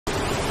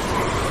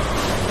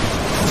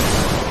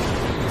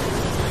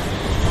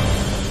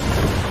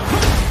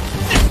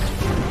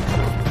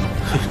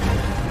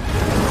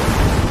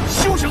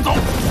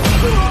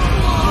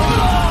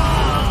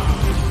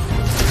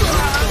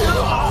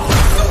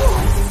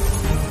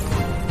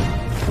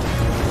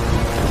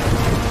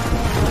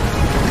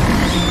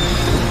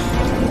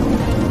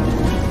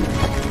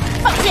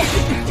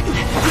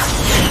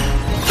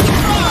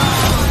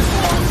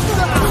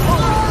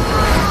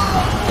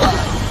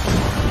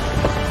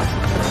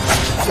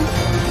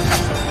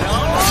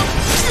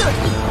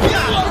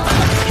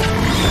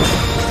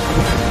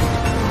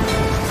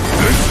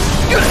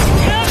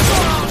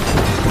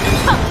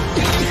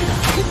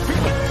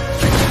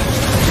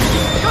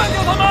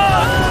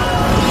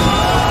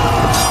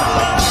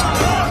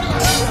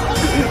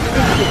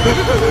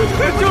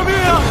救命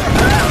啊！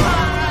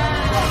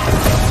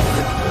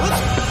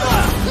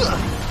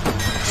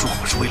如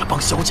果是为了帮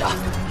萧家，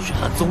云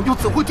岚宗又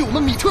怎会对我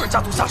们米特尔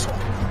家族下手？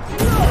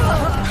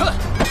看，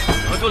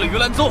得罪了云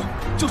岚宗，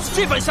就是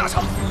这般下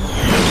场。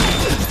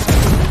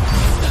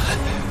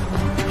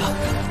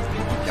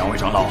两位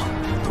长老，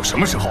都什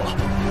么时候了？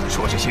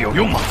说这些有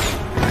用吗？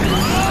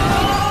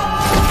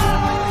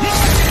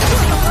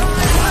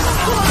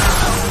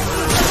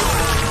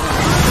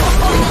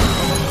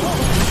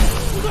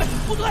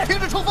部队，听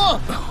着冲锋！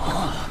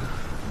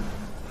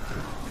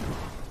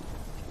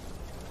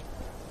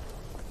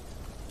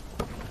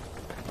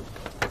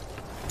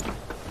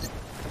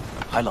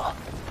还冷。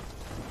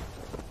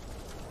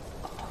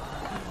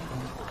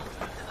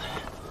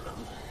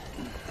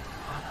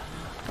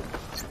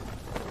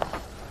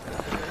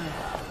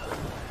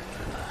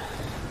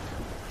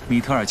米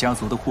特尔家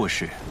族的祸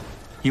事，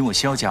因我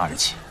萧家而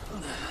起。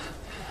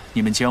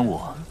你们将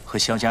我和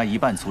萧家一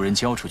半族人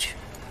交出去，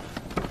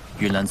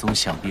云岚宗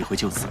想必会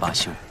就此罢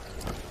休。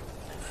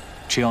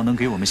只要能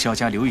给我们萧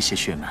家留一些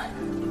血脉，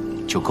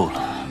就够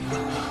了。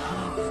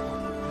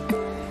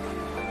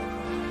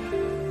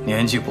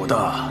年纪不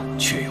大，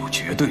却有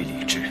绝对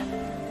理智。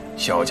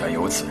萧家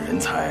有此人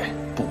才，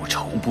不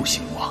愁不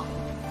兴旺。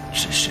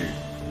只是，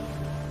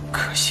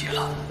可惜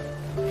了。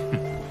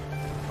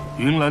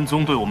云岚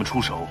宗对我们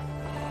出手，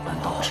难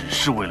道只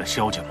是为了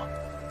萧家吗？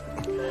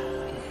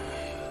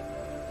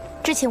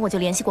之前我就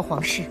联系过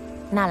皇室、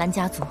纳兰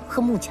家族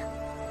和穆家，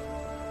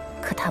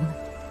可他们……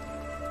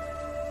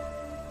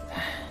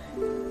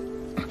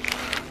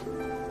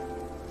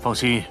放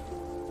心，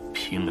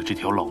拼了这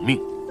条老命，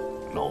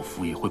老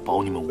夫也会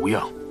保你们无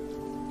恙。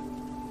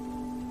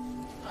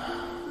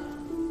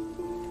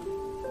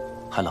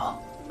海老，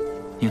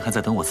您还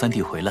在等我三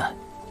弟回来？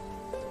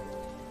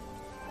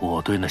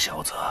我对那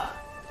小子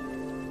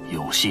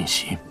有信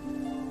心。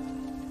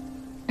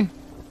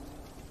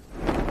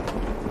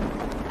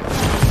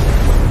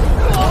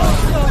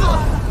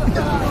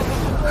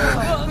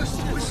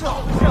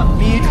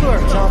米特尔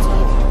家族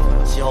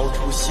交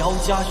出萧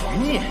家余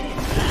孽，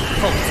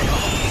否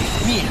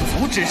则灭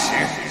族之时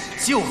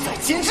就在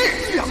今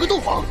日。两个斗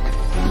皇，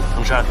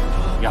藤山、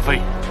亚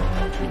飞，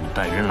你们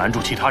带人拦住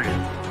其他人，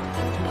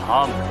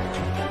他们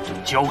就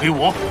交给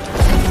我。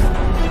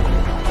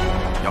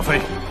亚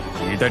飞，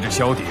你带着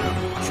萧鼎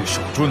去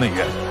守住内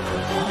院，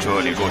这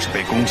里若是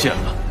被攻陷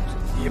了，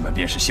你们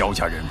便是萧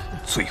家人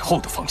最后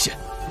的防线。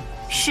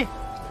是。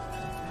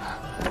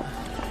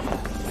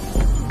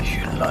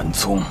云岚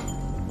宗，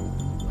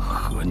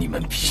和你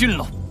们拼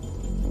了！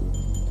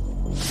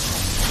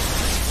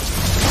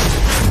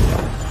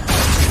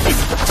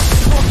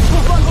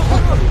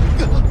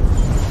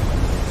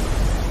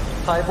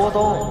海波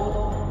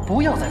东，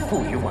不要再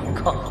负隅顽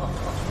抗，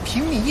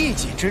凭你一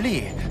己之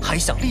力，还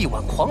想力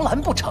挽狂澜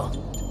不成？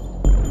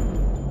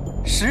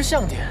识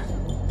相点，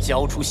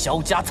交出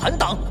萧家残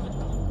党！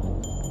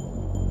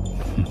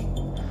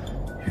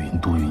云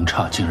都云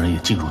刹竟然也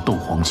进入斗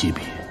皇级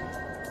别，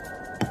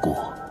不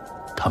过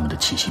他们的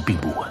气息并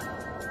不稳。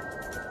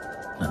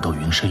难道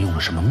云山用了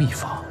什么秘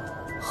法？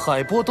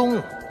海波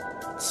东，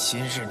今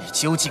日你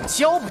究竟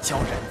教不教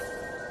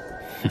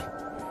人？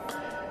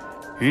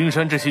云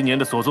山这些年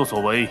的所作所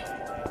为，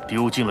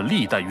丢尽了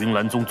历代云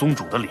岚宗宗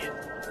主的脸。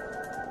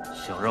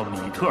想让米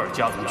特尔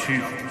家族屈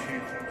服，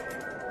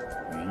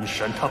云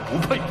山他不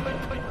配。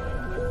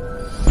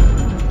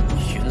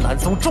云岚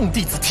宗众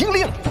弟子听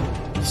令，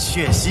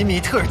血洗米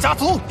特尔家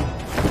族！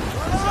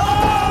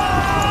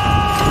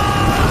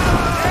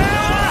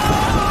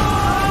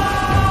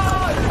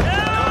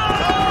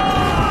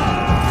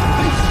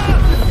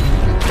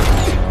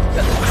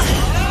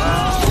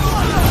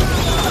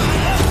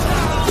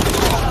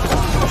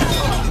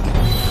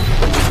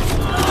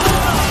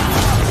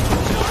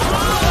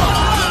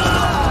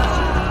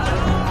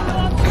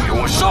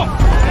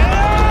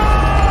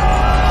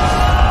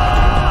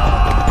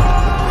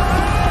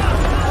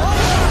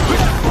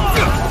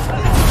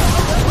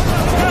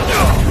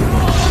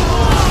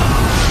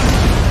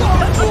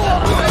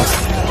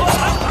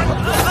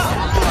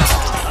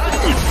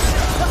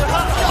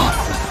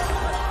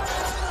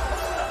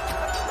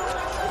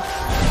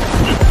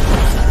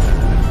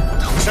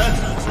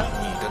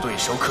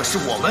可是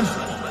我们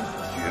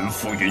云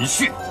夫云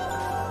絮，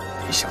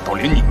没想到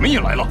连你们也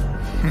来了。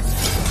哼，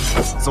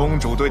宗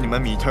主对你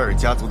们米特尔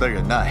家族的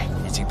忍耐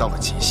已经到了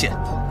极限，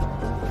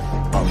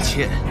抱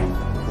歉，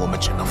我们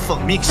只能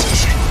奉命行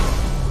事。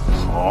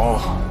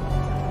好，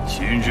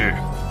今日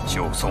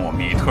就算我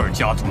米特尔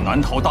家族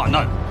难逃大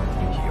难，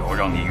也要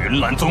让你云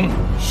岚宗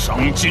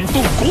伤筋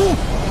动骨。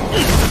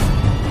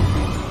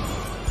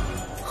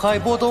海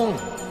波东，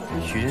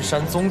云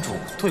山宗主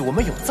对我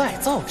们有再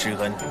造之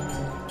恩。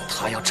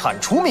他要铲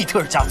除米特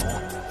尔家族，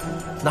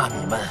那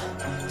你们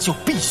就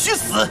必须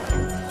死！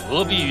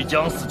何必与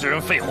将死之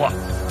人废话？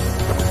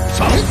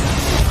上！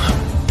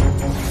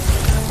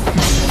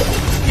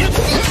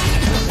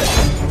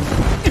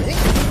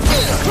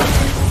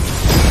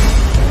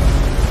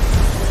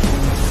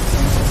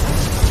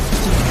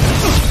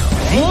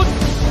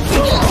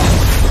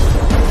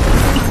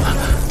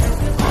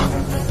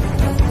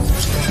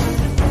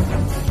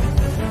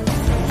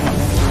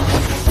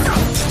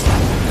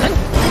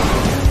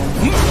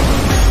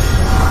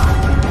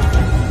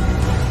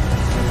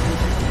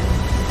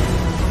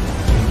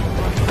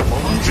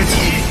之极。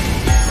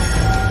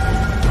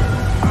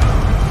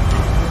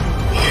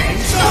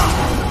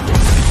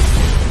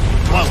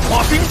万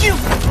花冰镜。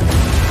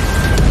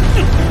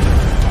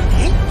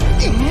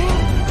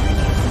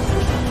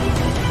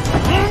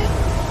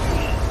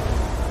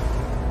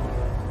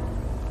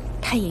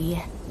太爷爷，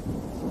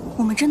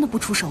我们真的不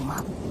出手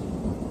吗？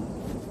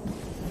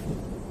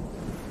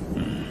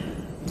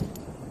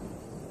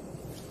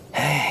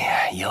哎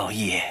呀，妖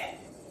夜，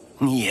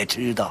你也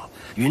知道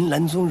云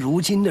岚宗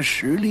如今的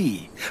实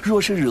力，若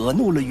是惹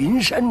怒了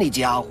云山那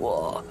家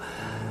伙，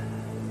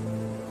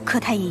可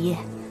太爷爷，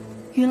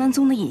云岚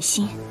宗的野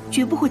心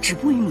绝不会止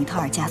步于米特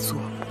尔家族。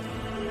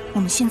我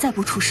们现在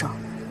不出手，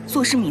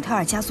坐视米特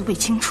尔家族被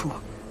清除，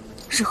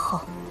日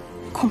后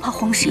恐怕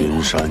皇室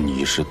云山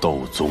已是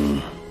斗宗。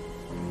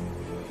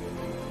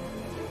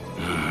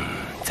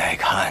再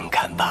看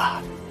看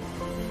吧。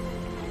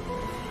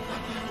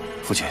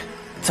父亲，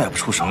再不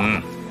出手，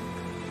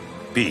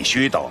必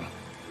须等。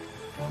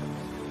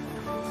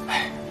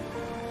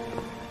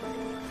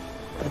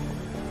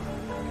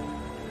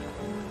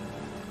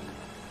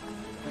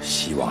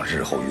希望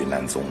日后云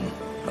岚宗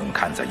能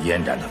看在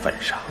嫣然的份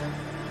上，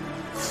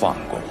放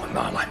过我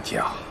纳兰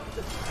家。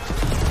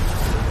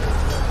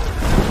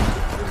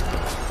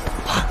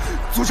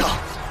族长，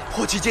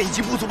火器剑已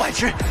经不足100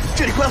支，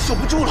这里快要守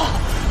不住了。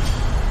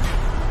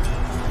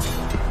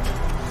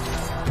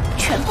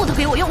全部都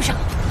给我用上！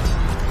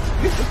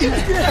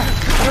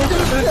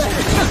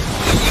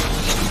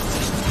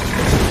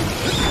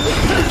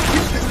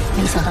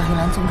没想到云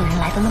岚宗的人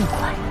来得那么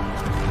快，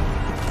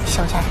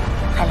萧家人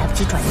还来不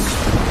及转移。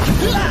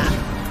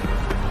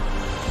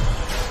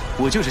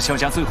我就是萧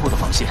家最后的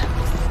防线，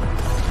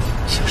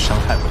想伤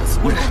害我的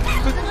族人，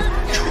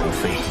除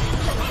非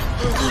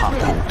踏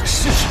破我的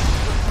试试。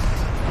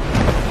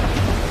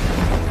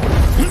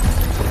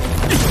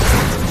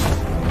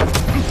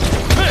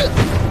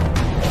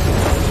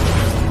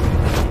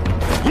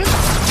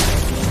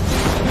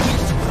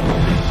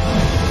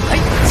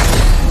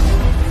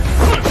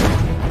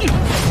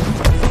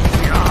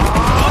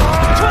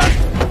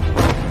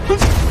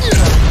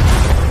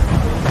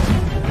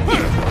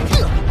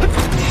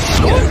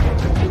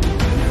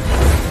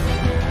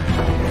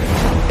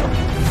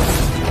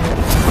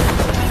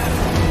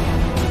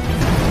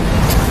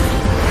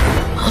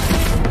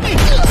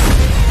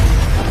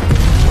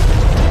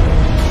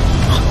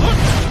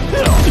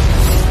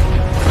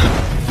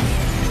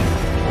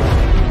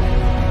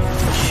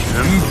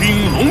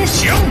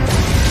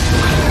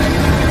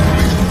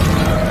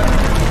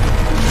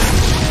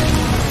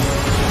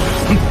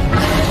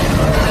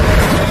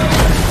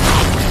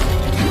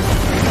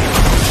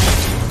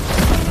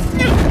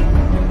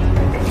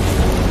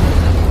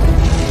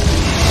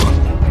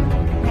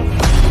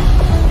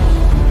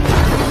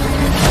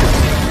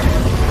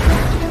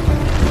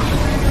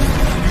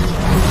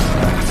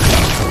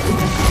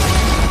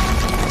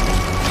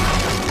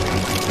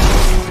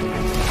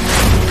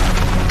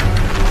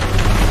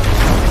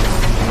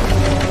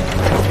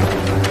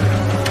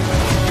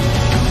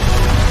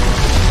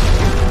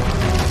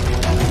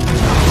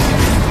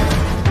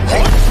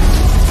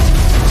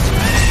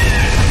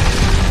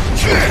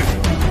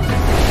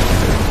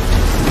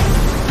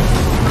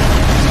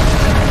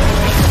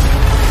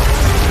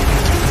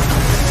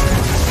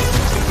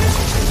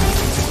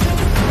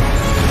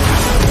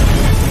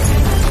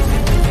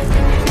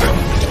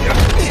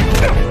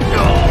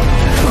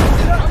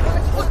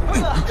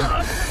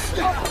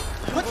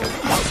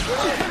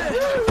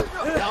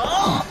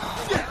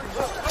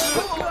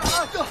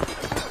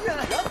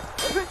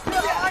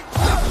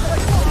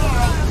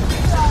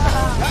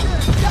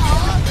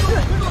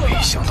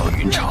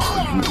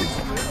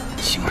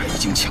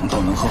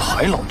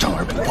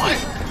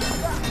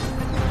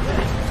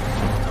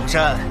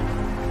善，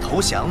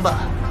投降吧！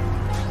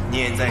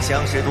念在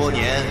相识多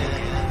年，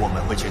我们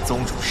会劝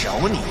宗主饶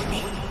你一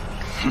命。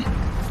哼！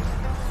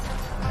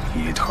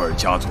米特尔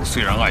家族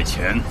虽然爱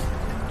钱，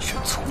却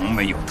从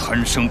没有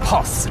贪生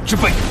怕死之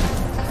辈。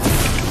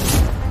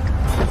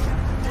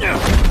就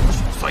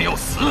算要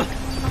死，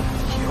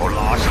也要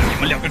拉上你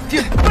们两个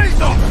垫背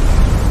的。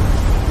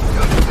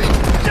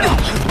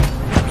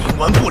冥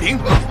顽不灵，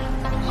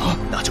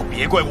那就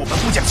别怪我们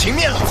不讲情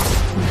面了。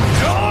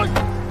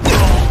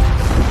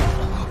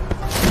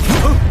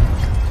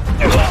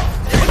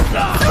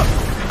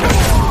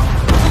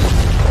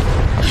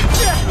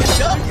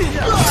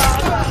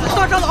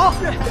大长老，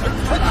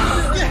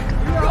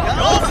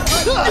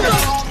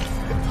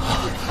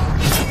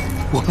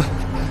我们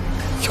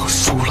要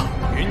输了。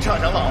云刹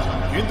长老、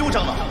云都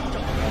长老，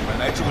我们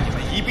来助你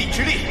们一臂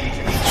之力。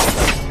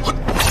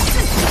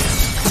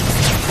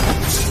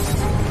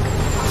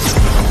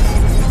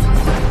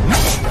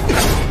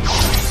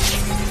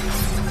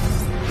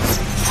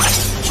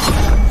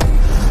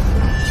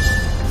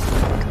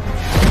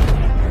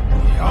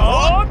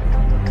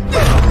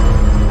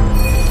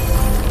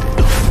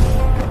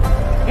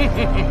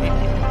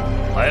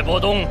海波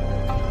东，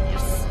你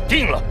死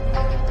定了！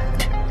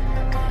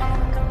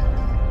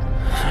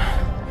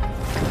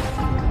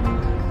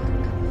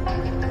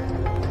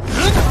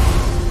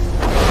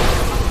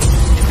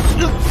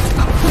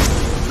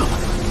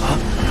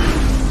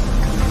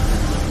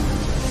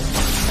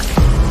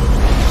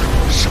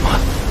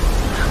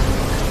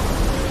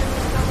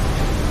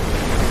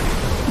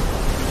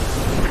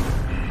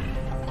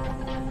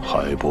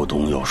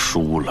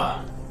都了。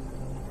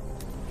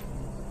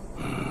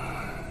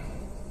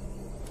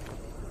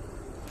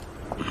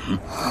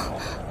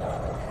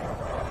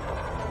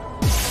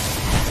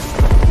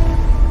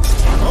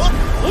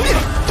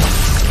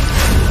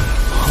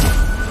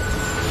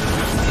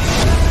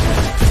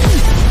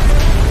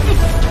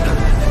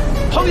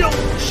朋友，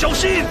小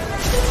心！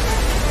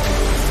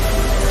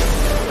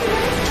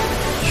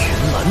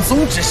云岚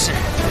宗之事，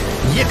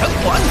你也敢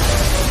管？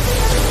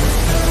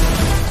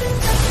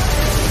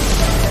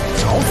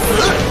找死！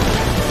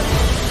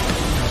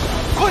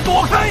快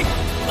躲开！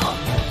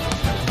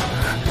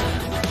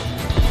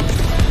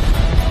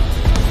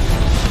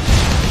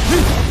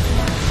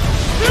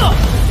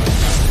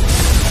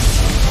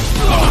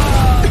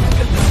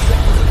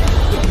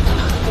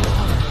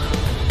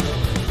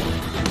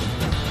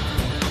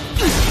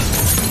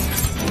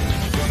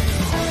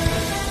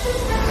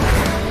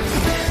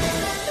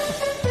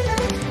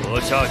阁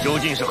下究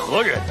竟是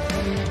何人？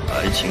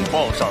还请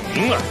报上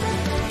名来。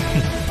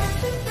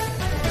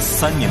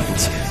 3年不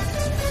见，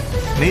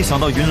没想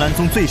到云岚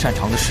宗最擅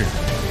长的事，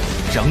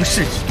仍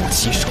是以多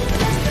欺少。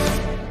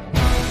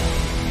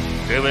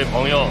这位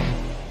朋友，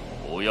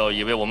不要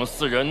以为我们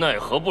4人奈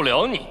何不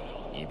了你，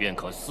你便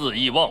可肆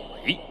意妄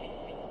为。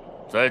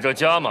在这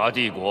加玛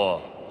帝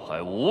国，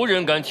还无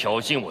人敢挑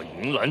衅我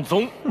云岚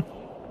宗。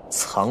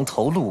藏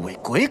头露尾，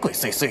鬼鬼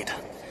祟祟的，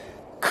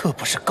可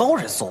不是高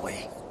人所为。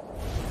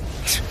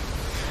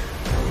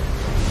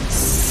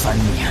3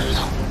年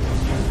了。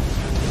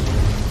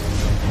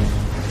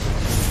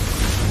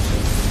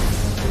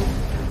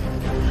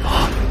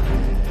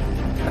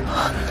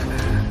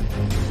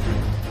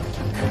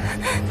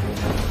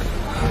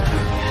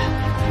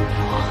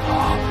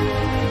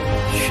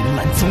 云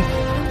岚宗，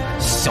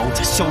萧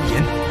家萧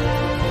炎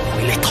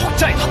回来讨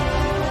债了。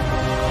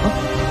啊，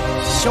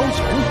萧炎，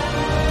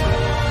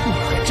你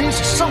还真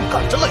是上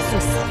赶着来送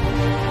死。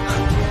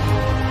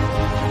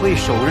为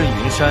手刃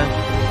云山，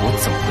我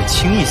怎么会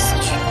轻易死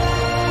去？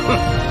哼，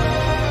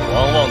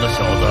狂妄的小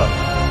子，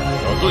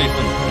要对付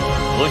你，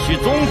何须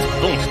宗主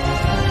动手？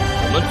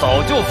我们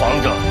早就防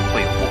着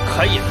会有不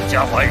开眼的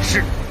家伙碍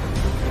事。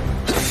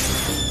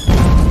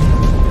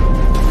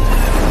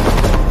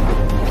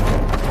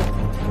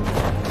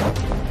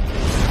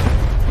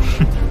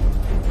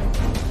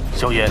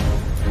 萧炎，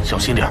小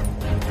心点儿。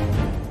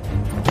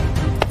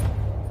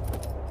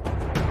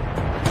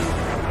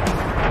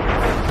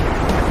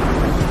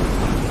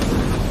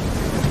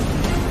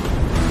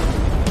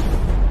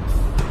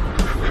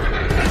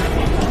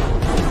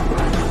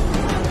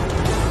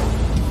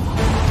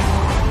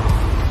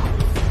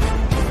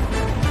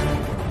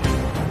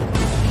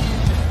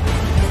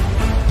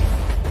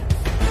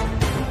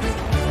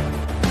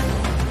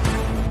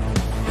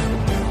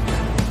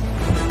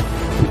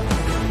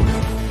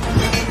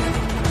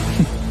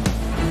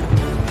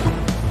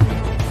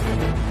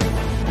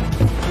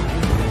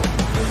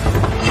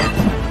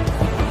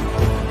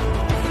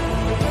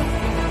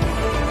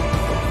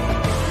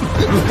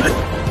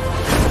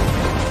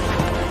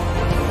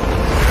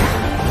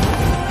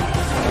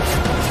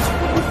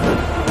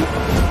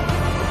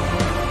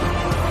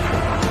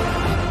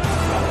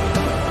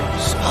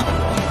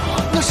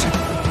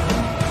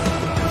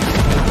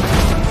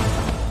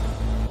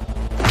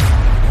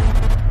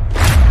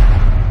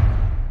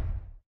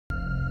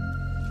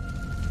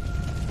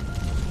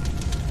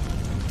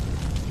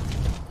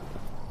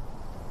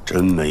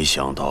真没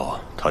想到，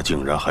他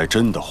竟然还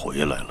真的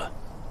回来了。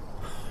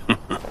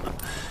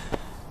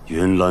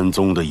云岚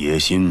宗的野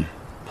心，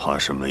怕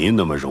是没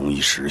那么容易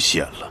实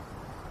现了。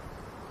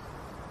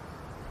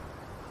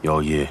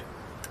妖夜，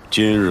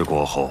今日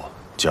过后，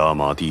加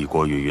玛帝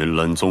国与云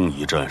岚宗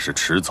一战是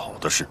迟早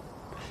的事。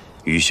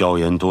与萧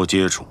炎多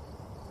接触，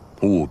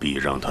务必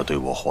让他对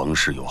我皇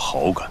室有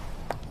好感。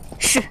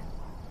是。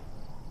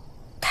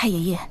太爷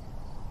爷，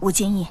我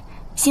建议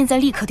现在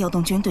立刻调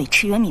动军队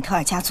驰援米特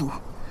尔家族。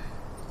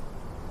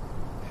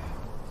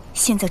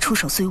 现在出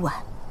手虽晚，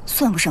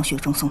算不上雪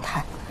中送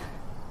炭，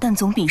但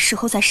总比事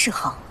后再示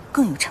好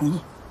更有诚意。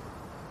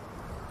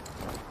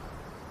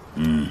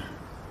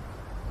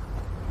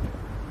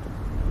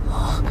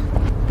啊，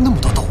那么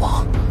多斗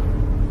王！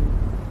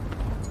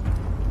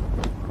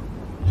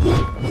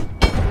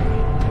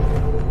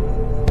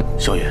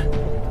萧炎，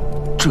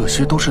这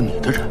些都是你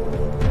的人。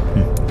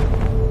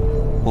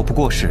我不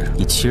过是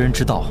以其人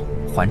之道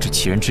还治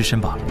其人之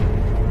身罢了。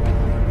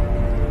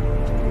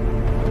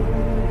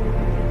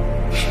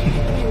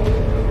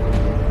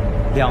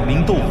 2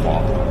名斗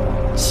皇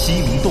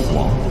，7名斗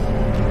王，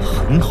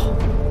很好。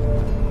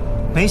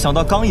没想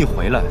到刚一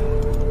回来，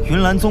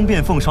云岚宗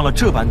便奉上了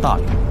这般大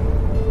礼，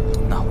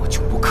那我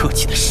就不客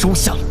气的收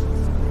下了。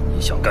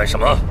你想干什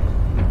么？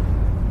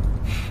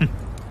哼，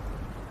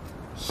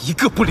一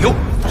个不留。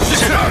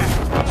是。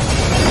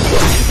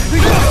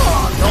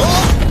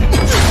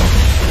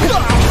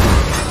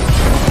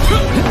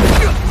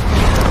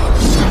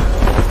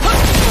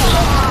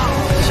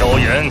萧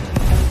炎，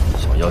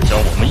想要将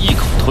我们一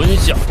口吞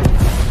下。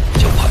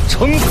 就怕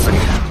撑死你！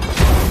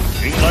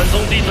云岚宗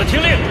弟子听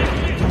令，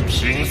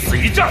拼死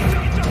一战！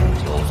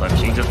就算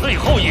凭着最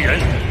后一人，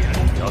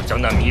要将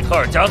那米特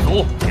尔家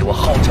族给我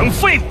耗成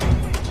废物！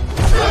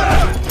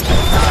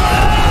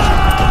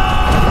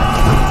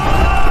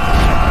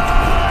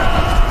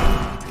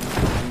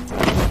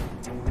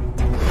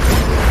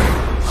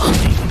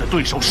你们的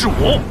对手是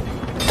我。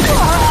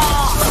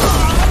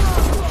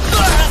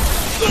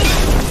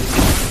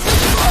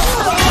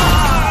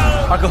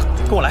二哥，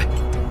跟我来。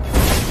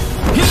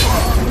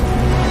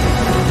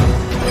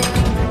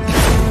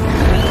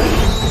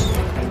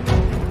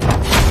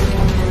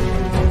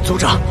族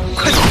长，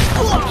快走！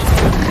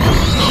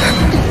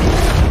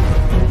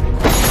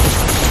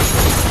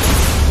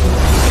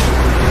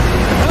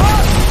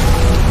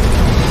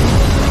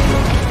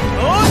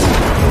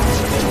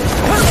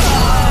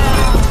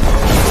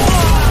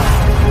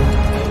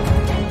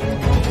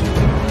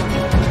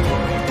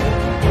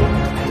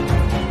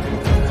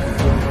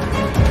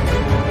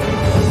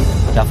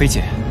亚菲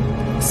姐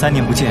，3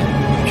年不见，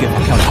越发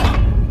漂亮了。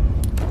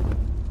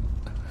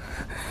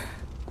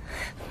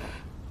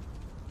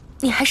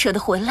你还舍得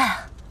回来啊？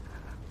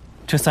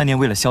这3年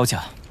为了萧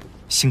家，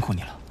辛苦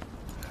你了。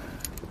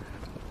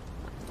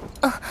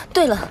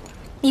对了，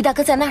你大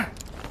哥在那儿。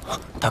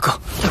大哥，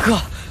大哥，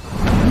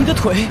你的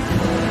腿。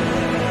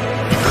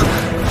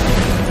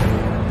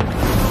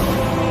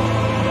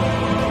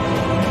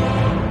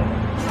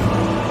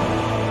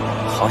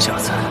好小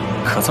子，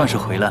可算是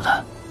回来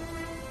了。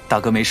大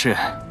哥没事，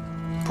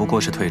不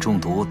过是腿中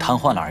毒瘫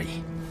痪了而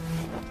已，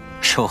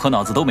手和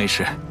脑子都没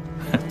事。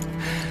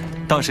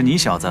倒是你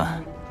小子，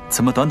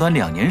怎么短短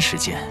2年时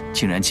间，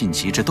竟然晋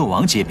级至斗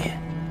王级别？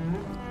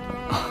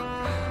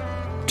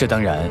这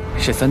当然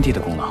是3弟的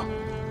功劳，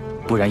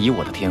不然以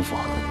我的天赋，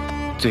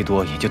最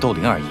多也就斗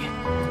灵而已。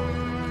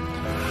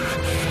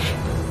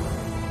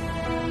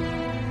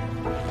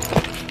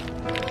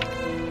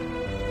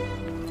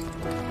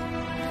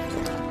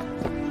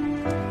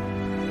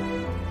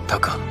大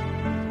哥，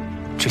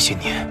这些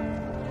年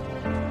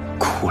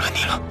苦了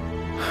你了。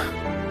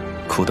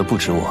苦的不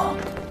止我，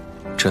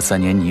这3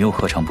年你又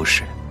何尝不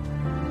是？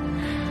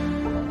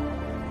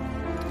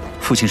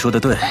父亲说的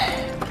对，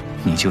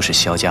你就是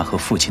萧家和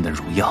父亲的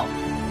荣耀。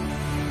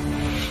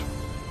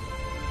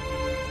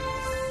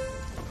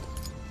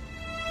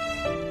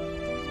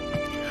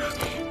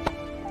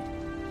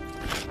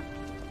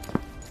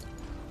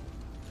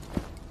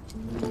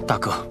大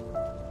哥，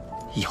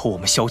以后我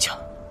们萧家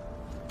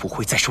不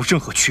会再受任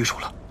何屈辱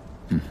了。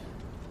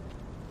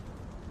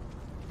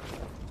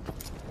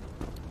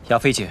亚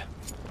菲姐，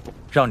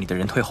让你的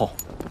人退后，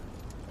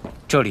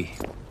这里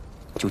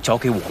就交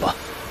给我吧。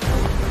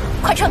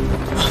快撤！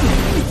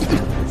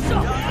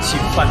侵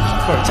犯米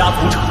特尔家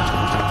族者，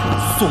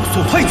速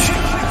速退去！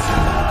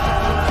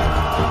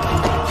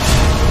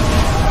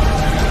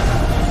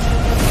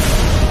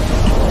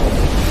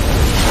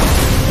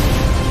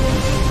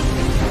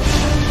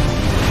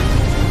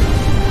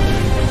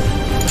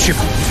去吧。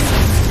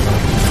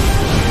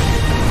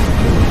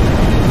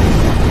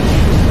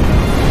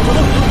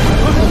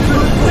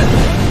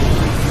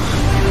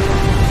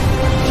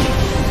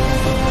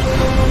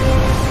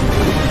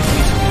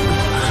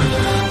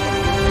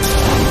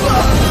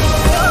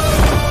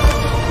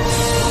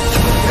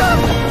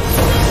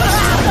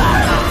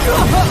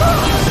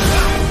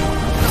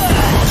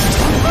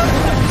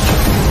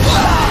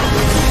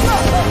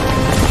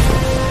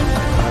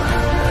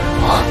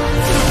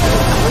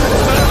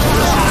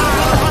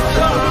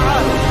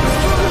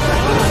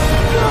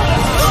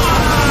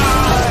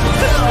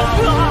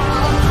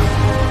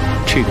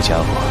这个家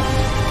伙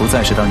不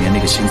再是当年那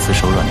个心慈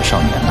手软的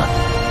少年了，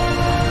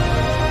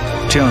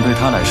这样对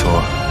他来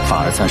说反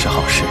而算是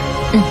好事。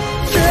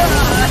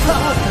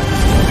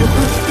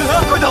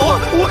快逃啊！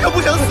我可不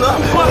想死！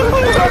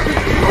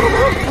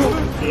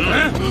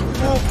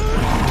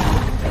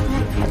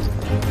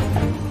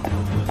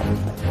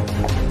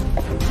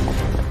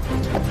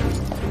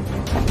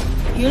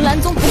云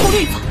岚宗不顾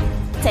律法，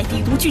在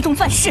帝都聚众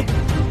犯事，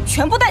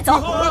全部带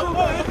走。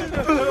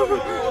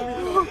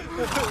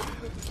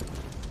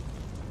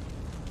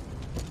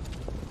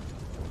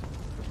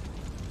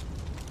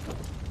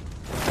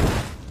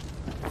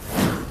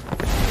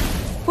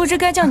不知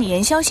该叫你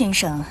炎萧先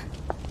生，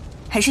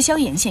还是萧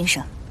炎先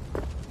生？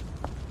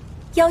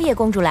妖夜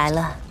公主来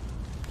了。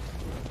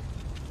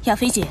亚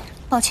菲姐，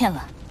抱歉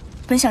了，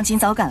本想尽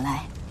早赶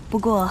来，不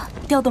过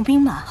调动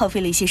兵马耗费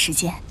了一些时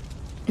间。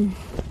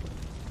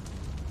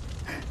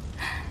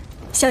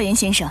萧炎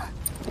先生，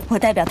我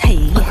代表太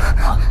爷爷。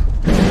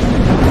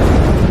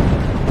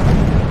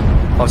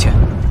抱歉，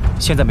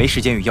现在没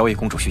时间与妖夜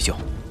公主叙旧。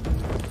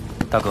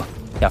大哥，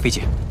亚菲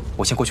姐，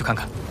我先过去看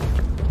看。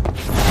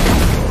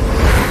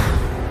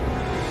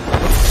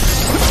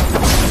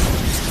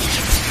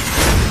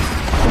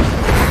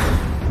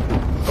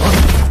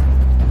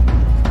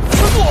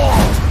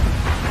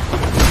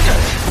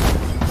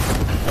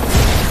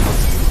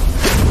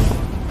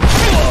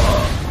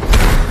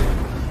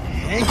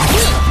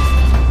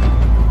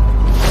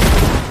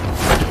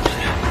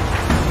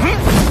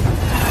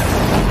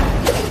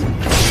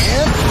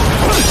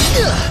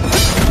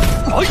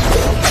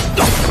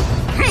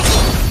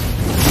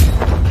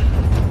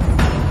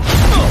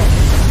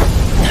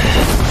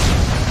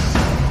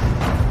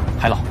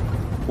海老，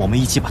我们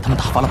一起把他们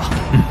打发了吧。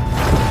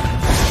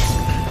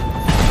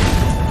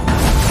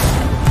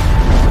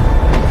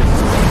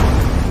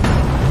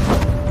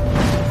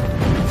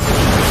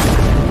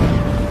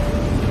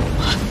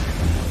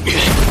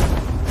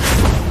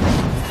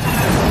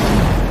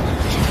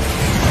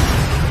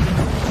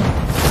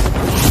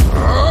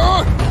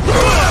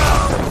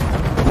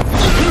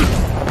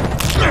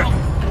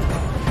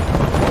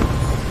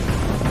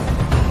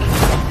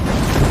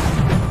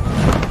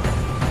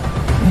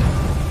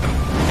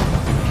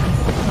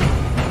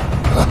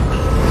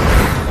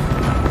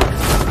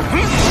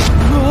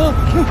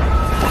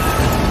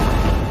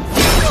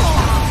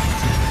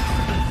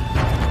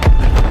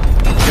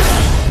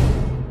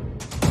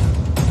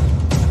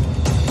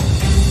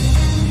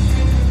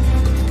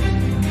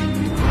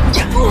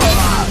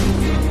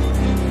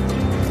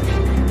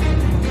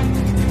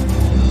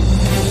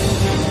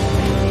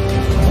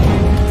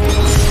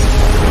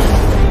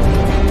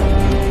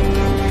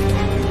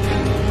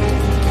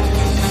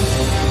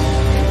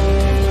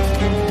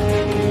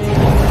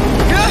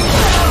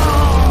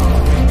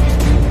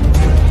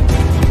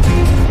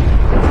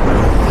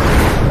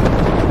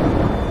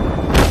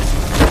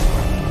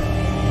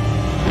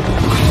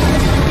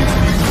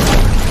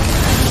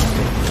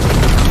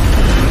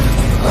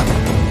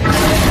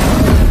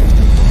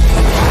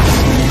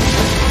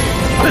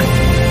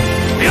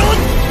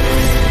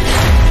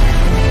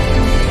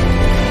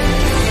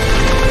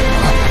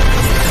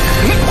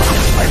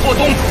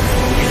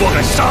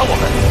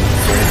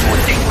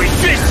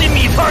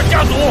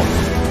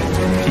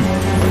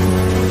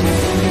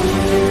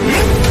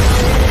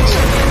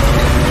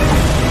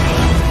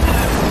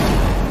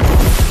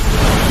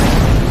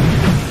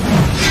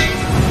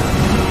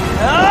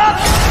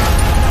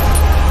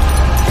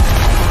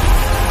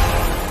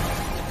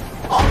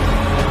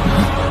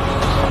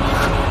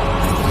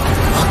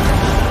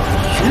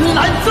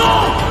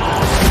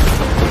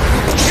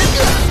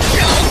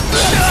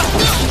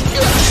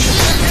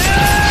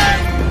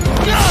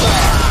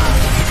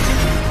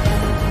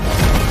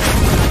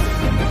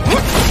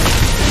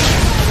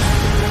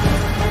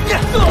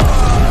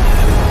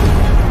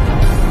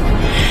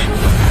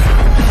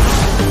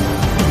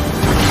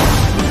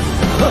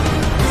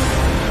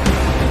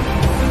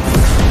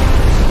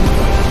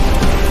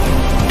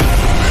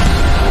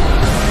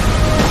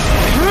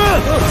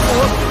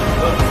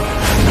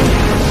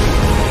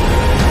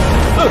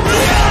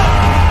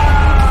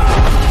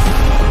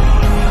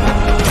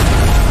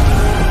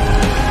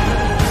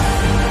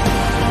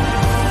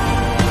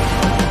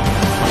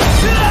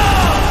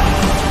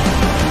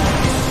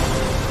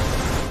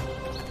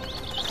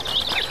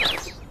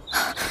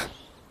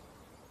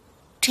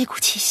这股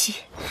气息，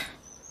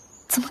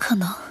怎么可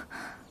能？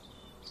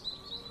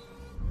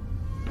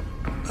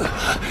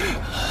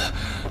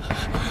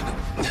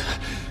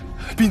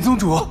禀宗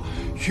主，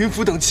云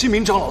府等7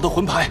名长老的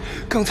魂牌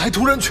刚才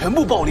突然全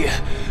部爆裂，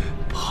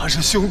怕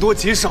是凶多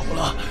吉少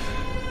了。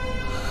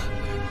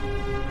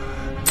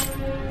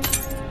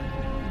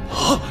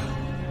啊！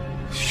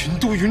云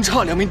都、云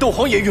刹2名斗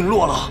皇也陨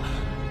落了。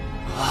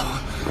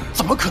啊！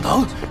怎么可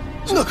能？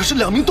那可是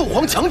2名斗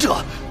皇强者，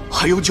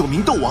还有9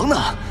名斗王呢。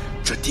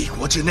这帝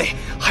国之内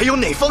还有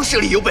哪方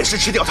势力有本事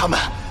吃掉他们？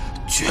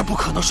绝不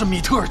可能是米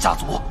特尔家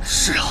族。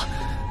是啊，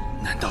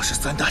难道是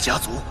3大家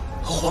族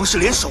和皇室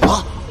联手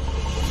吗？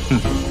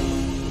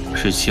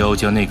是萧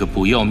家那个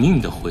不要命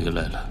的回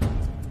来了。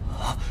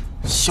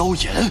萧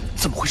炎？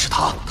怎么会是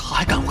他？他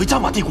还敢回加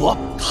玛帝国？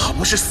他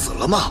不是死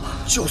了吗？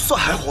就算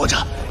还活着，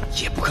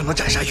也不可能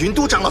斩杀云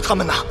都长老他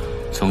们呐。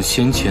从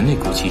先前那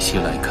股气息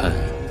来看，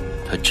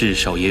他至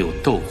少也有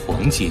斗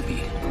皇级别。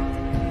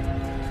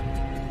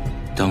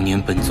当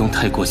年本宗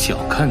太过小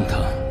看他，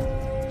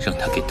让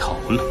他给逃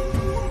了。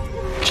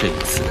这一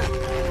次，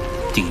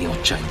定要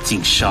斩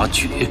尽杀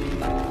绝。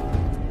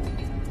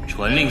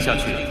传令下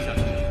去，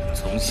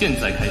从现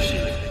在开始，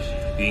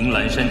云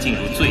岚山进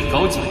入最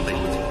高警备，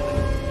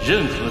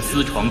任何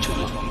私闯者，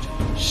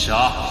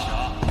杀！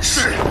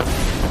是。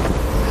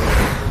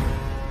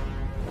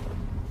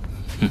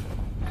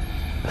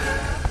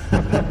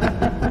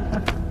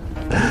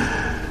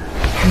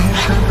云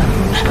山的云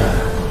山，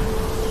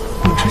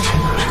我之前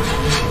可是提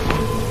醒你，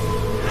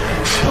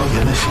萧炎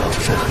那小子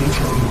在黑角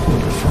域混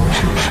得风生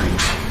水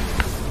起。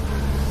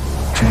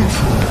这次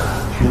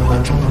云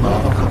岚宗的麻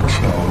烦可不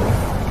小了。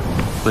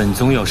本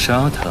宗要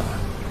杀他，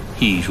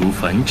易如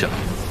反掌。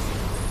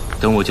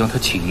等我将他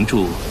擒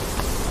住，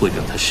会让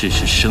他试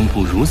试生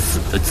不如死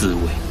的滋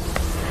味。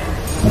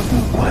我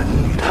不管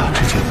你与他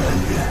之间的恩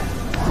怨，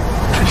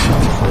只想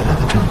你回来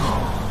的正好，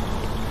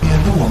免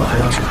得我们还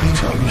要去黑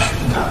角域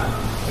寻他。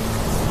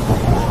不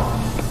过，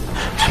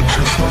听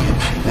说萧炎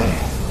体内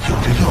有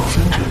着药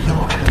尊者药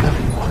尘的灵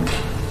魂体，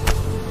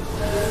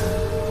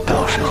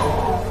到时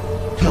候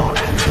药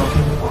尘交给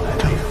我来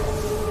对付，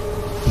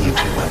你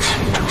只管擒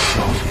住萧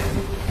炎。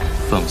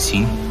放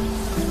心，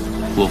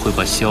我会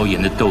把萧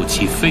炎的斗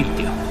气废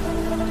掉，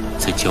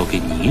再交给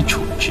你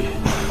处置。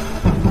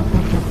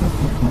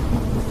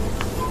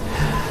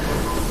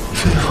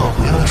最好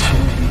不要轻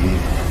敌，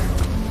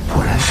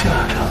不然下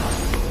场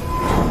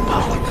恐怕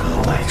会格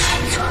外凄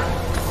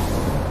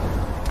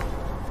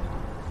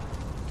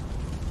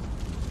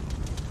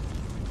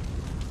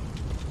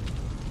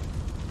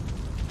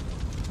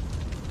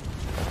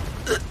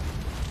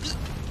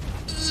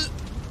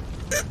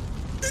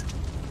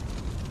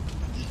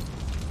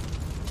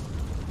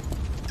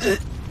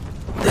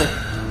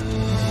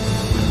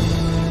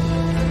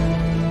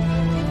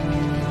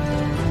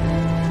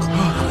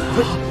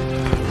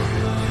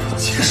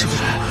结束了，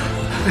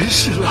没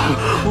事了，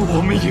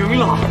我们赢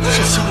了！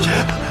是萧炎，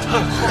太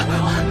好了！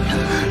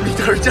米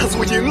特尔家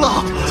族赢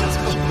了！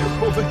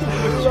我们赢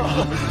了！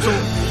终于，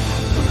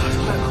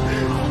太好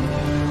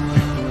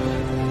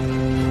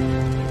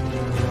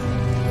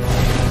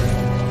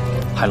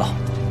了！海老，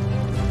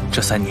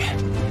这3年，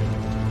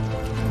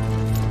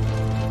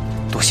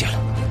多谢了。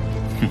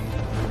哼，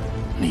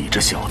你这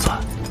小子，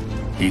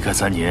离开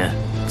3年，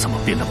怎么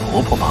变得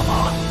婆婆妈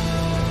妈了？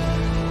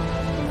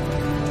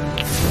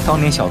 当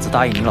年小子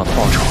答应您老的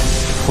报酬，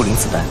破灵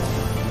子丹，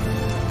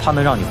它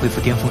能让你恢复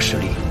巅峰实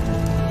力。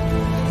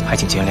还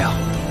请见谅，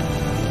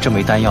这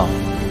枚丹药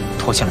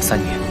拖欠了3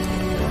年。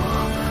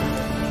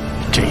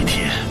这一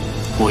天，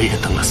我也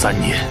等了3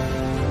年，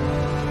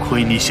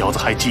亏你小子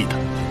还记得。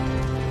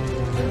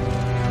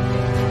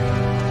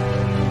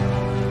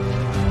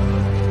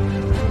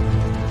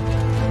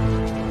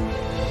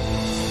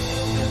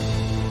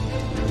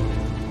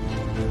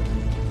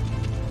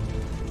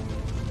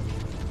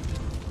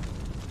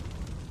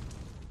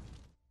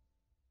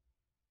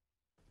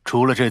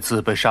除了这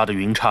次被杀的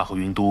云刹和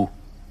云都，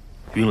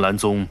云岚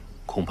宗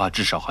恐怕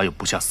至少还有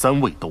不下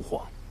3位斗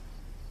皇。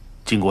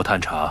经过探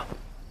查，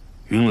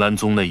云岚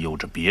宗内有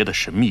着别的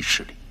神秘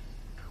势力，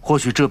或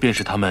许这便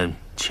是他们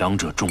强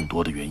者众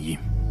多的原因。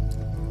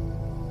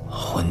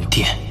魂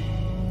殿。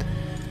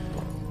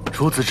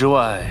除此之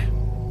外，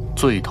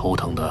最头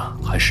疼的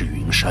还是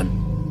云山。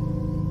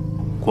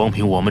光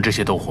凭我们这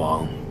些斗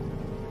皇，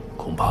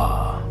恐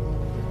怕……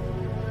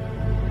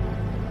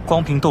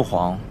光凭斗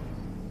皇。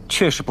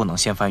 确实不能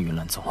掀翻云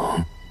岚宗。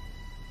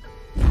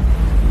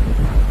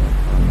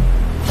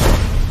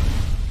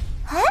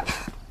哎，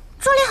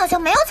这里好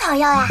像没有草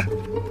药呀。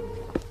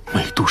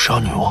美杜莎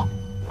女王。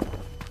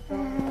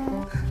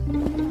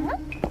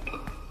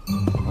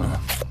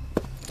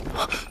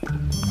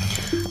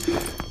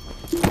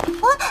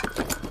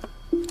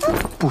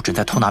不准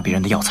再偷拿别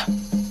人的药材，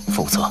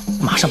否则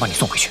马上把你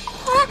送回去。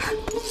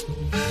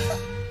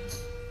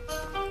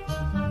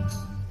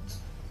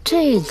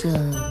这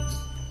个。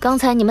 刚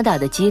才你们打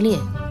得激烈，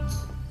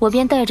我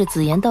便带着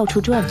紫妍到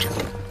处转转，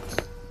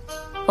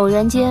偶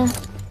然间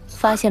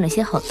发现了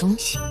些好东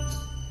西。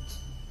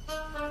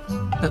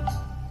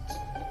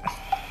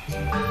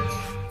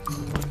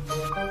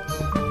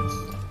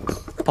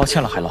抱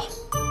歉了，海老，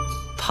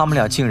他们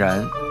俩竟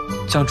然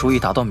将主意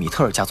打到米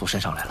特尔家族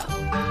身上来了。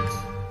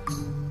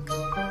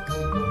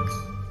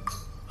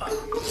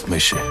没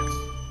事，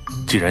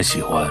既然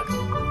喜欢，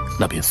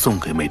那便送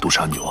给美杜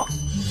莎女王。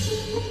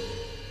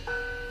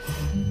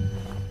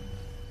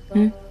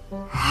 嗯。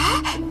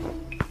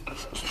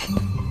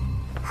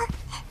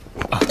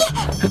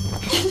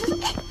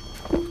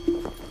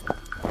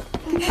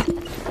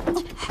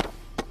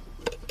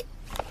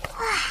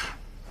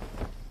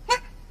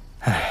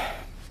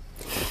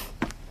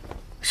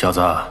小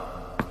子，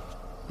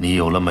你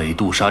有了美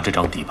杜莎这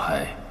张底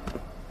牌，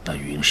那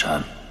云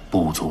山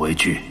不足为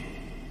惧。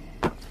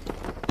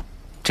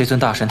这尊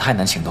大神太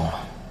难请动了，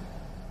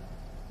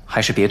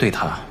还是别对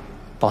他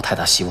抱太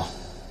大希望。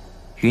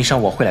云山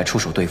我会来出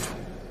手对付。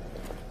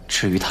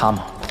 至于他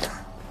嘛，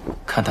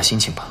看他心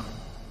情吧。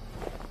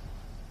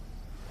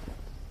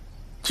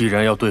既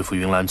然要对付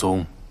云岚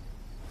宗，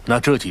那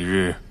这几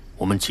日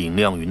我们尽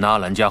量与纳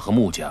兰家和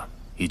穆家，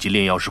以及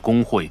炼药师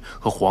工会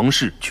和皇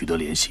室取得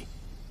联系，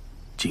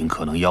尽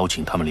可能邀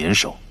请他们联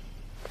手。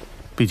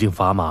毕竟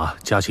法马、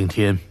嘉刑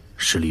天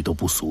实力都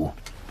不俗，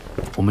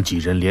我们几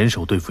人联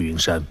手对付云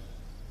山，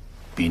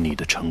比你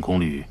的成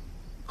功率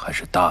还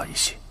是大一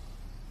些。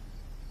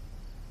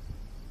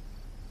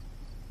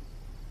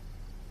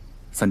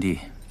 三弟，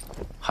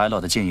海老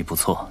的建议不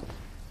错，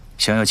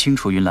想要清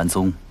除云岚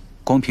宗，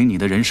光凭你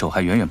的人手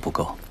还远远不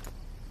够，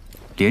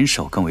联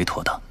手更为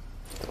妥当。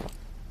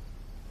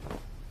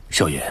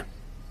萧炎，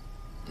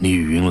你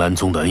与云岚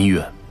宗的恩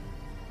怨，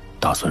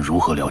打算如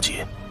何了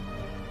结？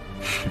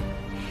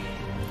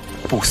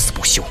不死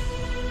不休！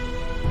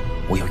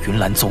我要云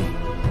岚宗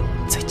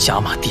在加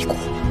玛帝国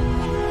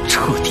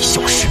彻底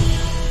消失。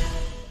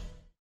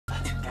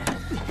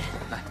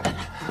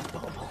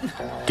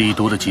 帝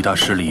都的几大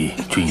势力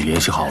均已联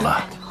系好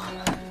了，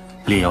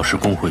炼药师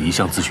工会一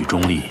向自诩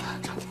中立，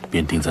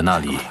便定在那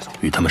里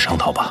与他们商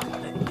讨吧。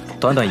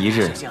短短1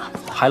日，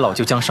海老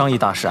就将商议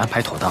大事安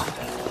排妥当，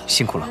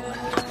辛苦了。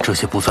这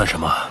些不算什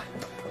么，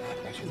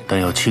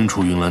但要清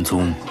除云岚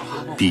宗，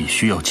必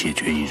须要解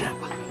决一人。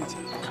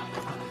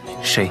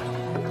谁？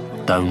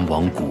丹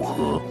王古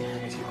河。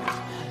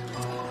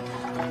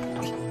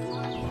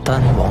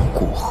丹王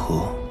古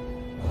河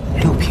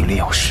，6品炼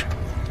药师。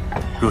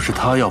若是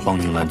他要帮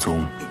云岚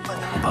宗，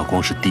恐怕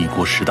光是帝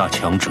国10大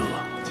强者，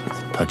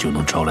他就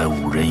能招来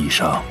5人以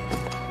上。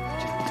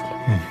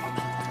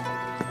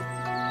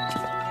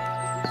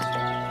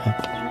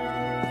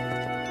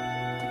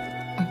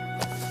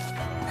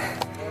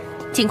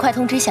尽快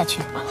通知下去。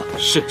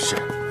是。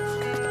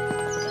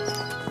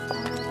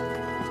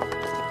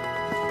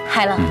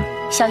海老，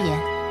萧炎，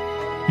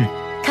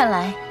看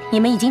来你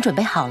们已经准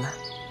备好了。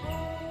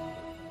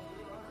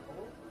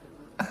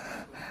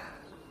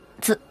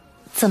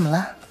怎么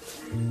了？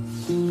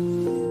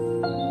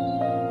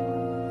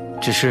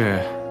只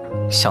是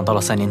想到了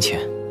3年前，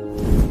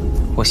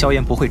我萧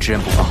炎不会知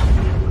恩不报。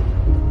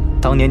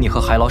当年你和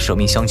海老舍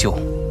命相救，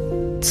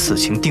此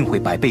情定会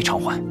百倍偿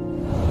还。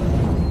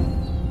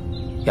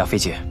亚菲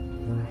姐，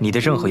你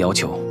的任何要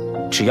求，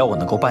只要我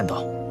能够办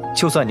到，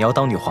就算你要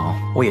当女皇，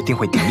我也定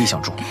会鼎力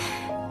相助。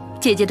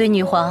姐姐对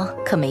女皇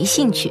可没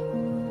兴趣，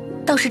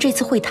倒是这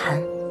次会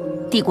谈，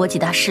帝国几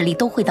大势力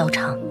都会到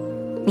场，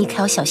你可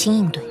要小心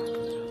应对。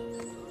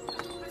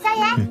萧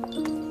炎，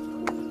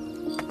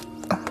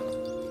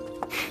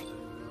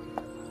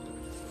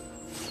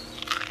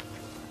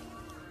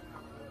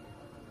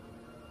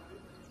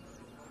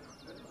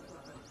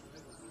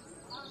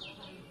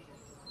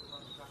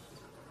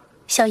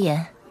萧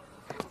炎，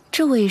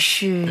这位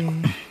是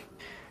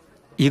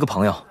一个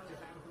朋友，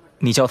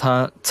你叫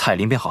他彩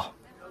铃便好。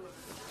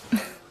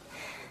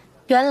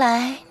原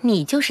来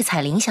你就是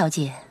彩铃小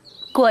姐，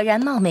果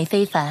然貌美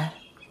非凡，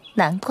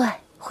难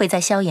怪会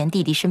在萧炎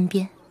弟弟身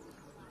边。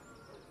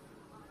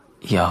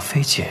亚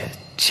菲姐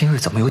今日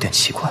怎么有点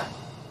奇怪？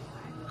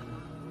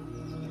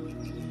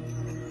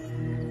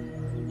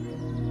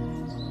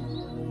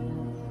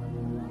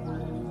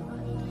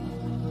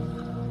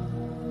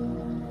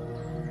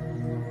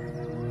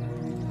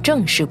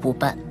正事不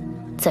办，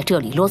在这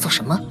里啰嗦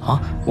什么？啊，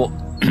我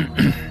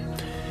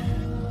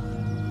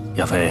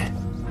亚菲，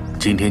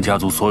今天家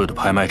族所有的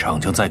拍卖场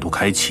将再度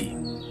开启，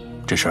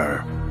这事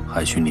儿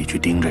还需你去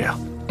盯着呀。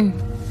嗯。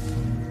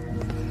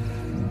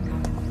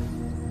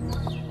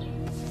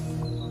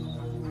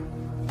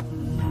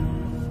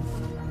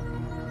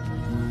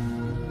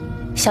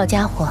小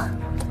家伙，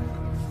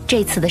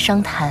这次的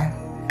商谈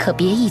可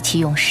别意气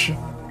用事，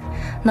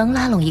能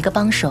拉拢一个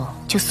帮手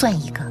就算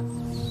一个。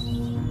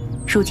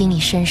如今你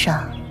身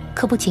上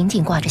可不仅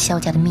仅挂着萧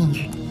家的命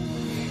运，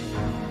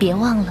别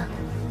忘了，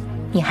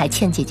你还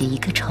欠姐姐一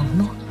个承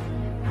诺。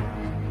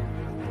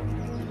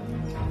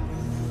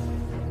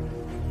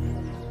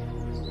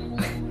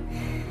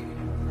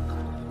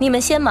你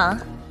们先忙，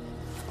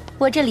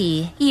我这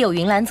里一有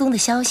云岚宗的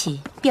消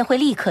息，便会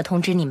立刻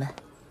通知你们。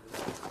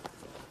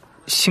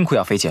辛苦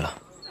亚菲姐了，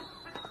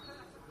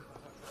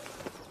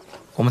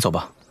我们走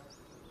吧。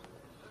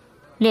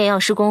炼药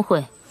师公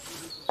会，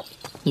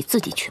你自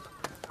己去吧。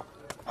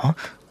啊，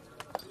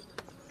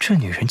这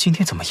女人今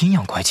天怎么阴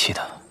阳怪气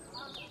的？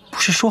不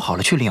是说好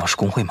了去炼药师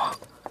公会吗？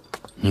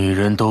女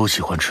人都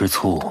喜欢吃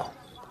醋。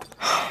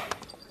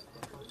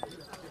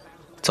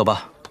走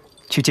吧，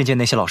去见见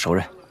那些老熟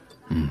人。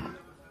嗯。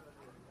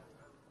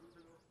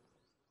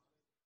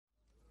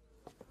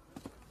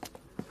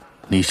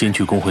你先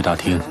去工会大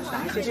厅，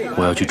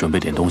我要去准备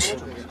点东西。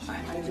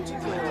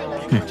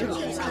嗯。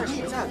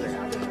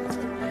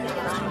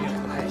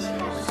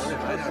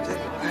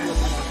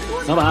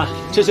老板，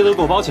这些都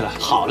给我包起来。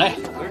好嘞。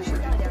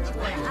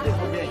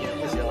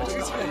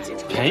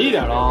便宜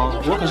点喽，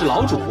我可是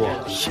老主顾。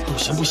不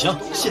行不行，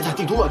现在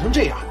地图乱成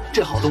这样，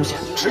这好东西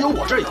只有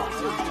我这儿有。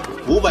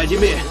500金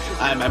币，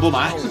爱买不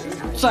买？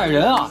宰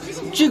人啊！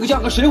这个价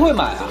格谁会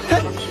买啊？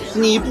嘿，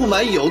你不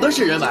买，有的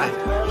是人买。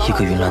一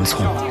个云岚宗，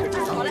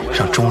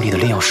让中立的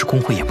炼药师公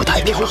会也不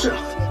太平了。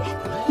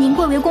您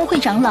贵为公会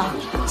长老，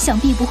想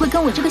必不会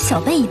跟我这个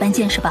小辈一般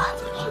见识吧？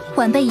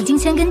晚辈已经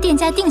先跟店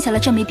家定下了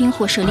这枚冰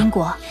火蛇灵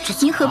果，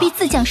您何必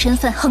自降身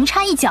份，横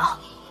插一脚？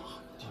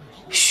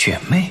雪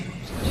妹，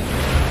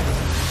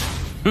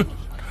哼，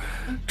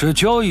这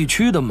交易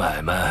区的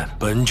买卖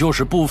本就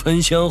是不分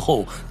先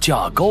后，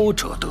价高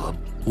者得。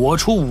我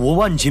出5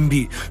万金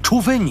币，除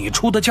非你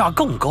出的价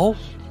更高，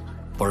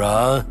不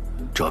然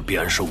这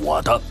便是我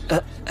的。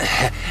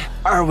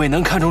二位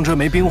能看中这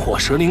枚冰火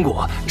蛇灵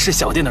果是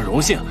小店的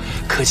荣幸，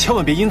可千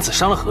万别因此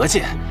伤了和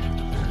气。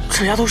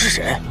这丫头是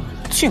谁？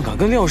竟敢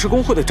跟炼药师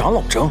公会的长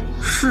老争？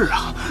是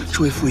啊，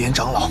这位副元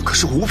长老可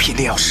是5品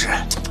炼药师，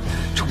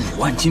这5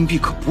万金币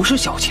可不是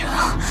小钱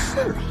啊！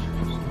是啊，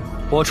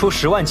我出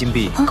10万金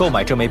币购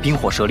买这枚冰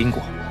火蛇灵果。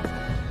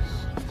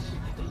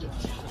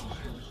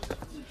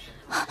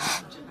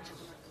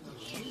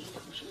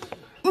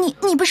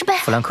你不是被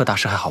弗兰克大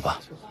师还好吧？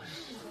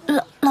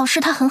老师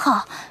他很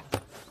好。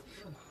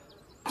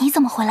你怎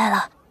么回来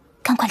了？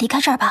赶快离开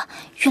这儿吧，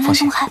云岚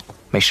宗还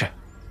没事。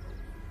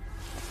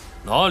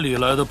哪里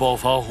来的暴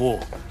发户，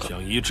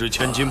想移植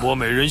千金箔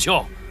美人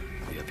笑，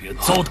也别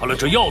糟蹋了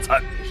这药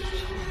材。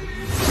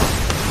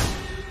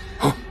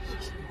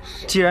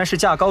既然是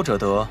价高者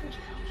得，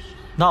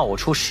那我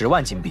出10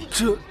万金币。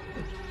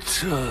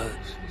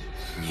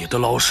你的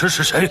老师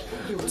是谁？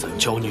怎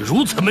教你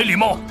如此没礼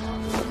貌？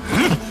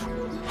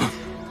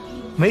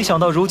没想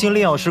到如今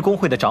炼药师公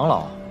会的长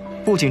老，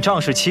不仅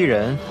仗势欺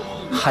人，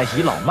还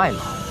倚老卖老。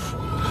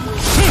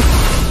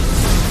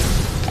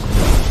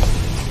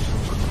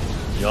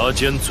牙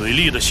尖嘴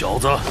利的小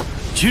子，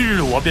今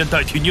日我便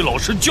代替你老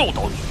师教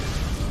导你，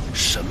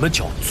什么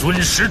叫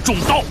尊师重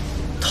道。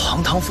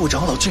堂堂副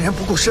长老竟然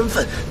不顾身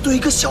份，对一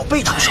个小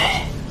辈动手。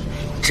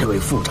这位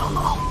副长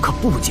老可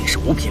不仅是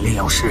5品炼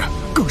药师，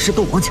更是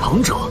斗王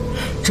强者。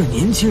这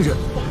年轻人，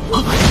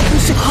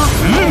是他！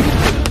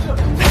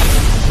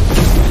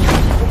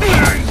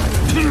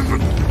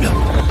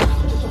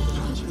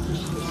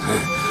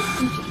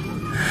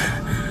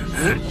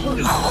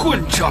混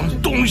账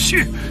东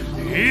西！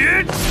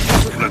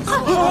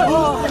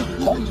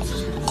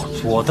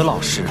我的老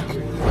师，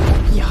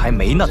你还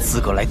没那资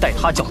格来带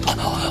他教导。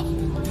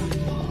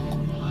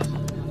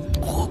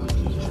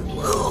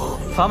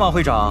法马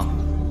会长，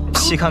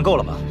戏看够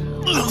了吧？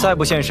再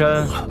不现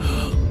身，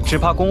只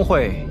怕工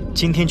会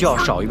今天就要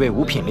少一位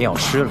五品炼药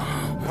师了。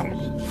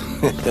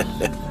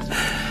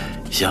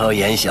萧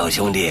炎小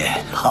兄弟，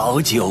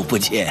好久不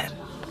见。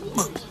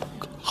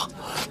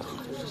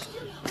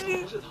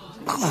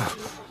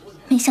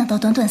没想到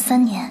短短3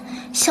年，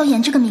萧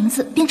炎这个名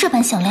字便这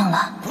般响亮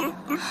了。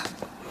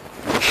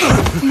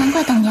难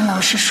怪当年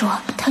老师说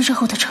他日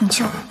后的成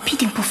就必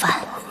定不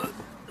凡。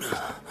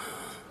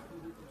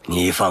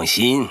你放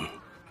心，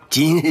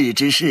今日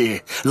之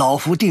事，老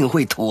夫定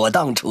会妥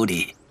当处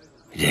理。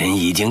人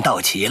已经到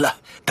齐了，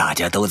大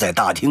家都在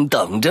大厅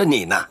等着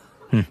你呢。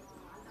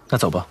那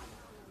走吧。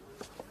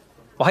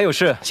我还有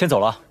事，先走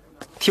了。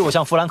替我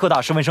向弗兰克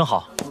大师问声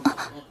好。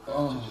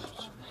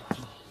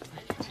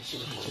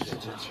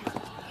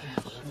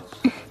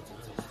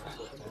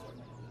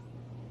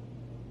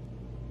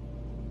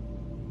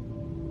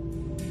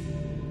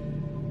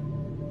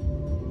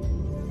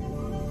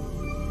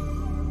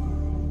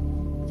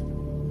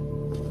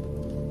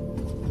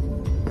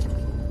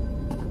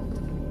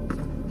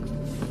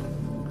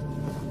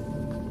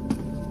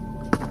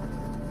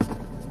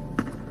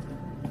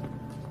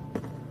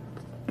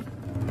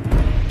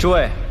诸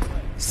位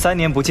，3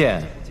年不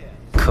见，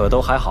可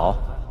都还好？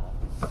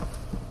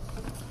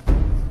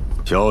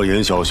萧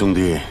炎小兄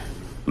弟，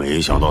没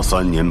想到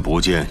3年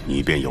不见，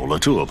你便有了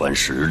这般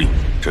实力，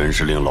真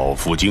是令老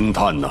夫惊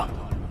叹呐！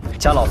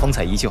家老风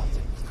采依旧。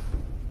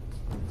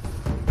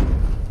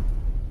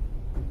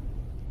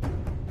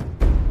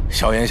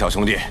萧炎小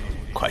兄弟，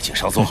快请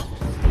上座。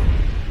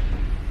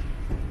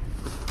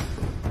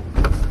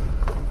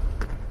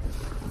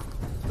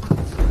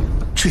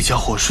这家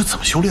伙是怎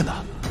么修炼的？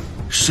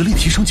实力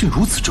提升竟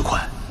如此之快。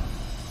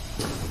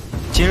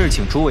今日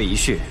请诸位一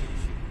叙，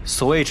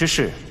所谓之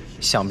事，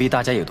想必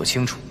大家也都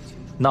清楚，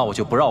那我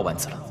就不绕弯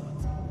子了。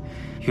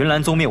云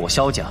岚宗灭我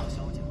萧家，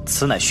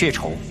此乃血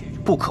仇，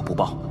不可不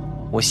报。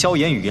我萧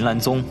炎与云岚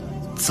宗，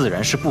自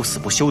然是不死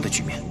不休的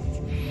局面。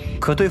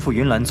可对付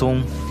云岚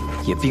宗，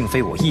也并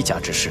非我一家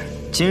之事。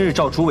今日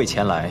召诸位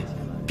前来，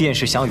便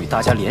是想与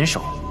大家联手，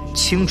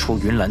清除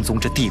云岚宗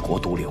这帝国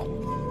毒瘤。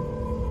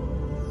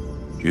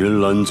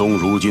云岚宗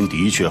如今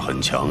的确很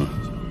强，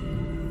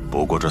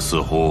不过这似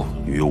乎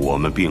与我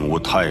们并无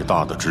太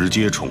大的直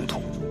接冲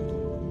突。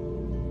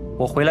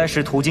我回来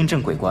时途经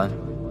镇鬼关，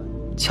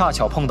恰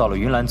巧碰到了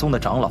云岚宗的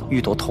长老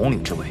欲夺统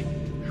领之位。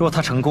若他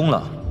成功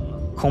了，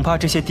恐怕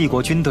这些帝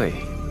国军队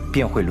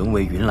便会沦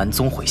为云岚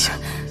宗麾下。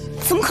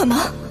怎么可能？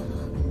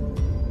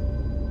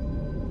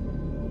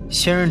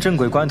现任镇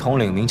鬼关统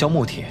领名叫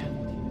穆铁，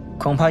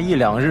恐怕1、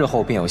2日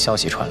后便有消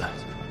息传来。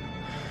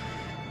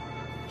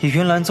以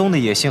云岚宗的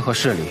野心和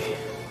势力，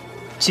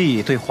既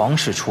已对皇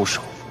室出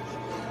手，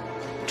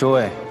诸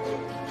位，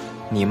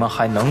你们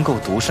还能够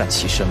独善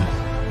其身吗？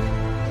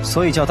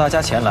所以叫大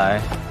家前来，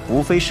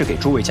无非是给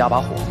诸位加把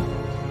火。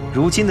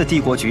如今的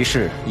帝国局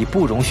势已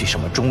不容许什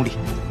么中立，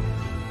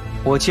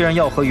我既然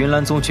要和云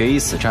岚宗决一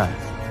死战，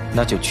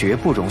那就绝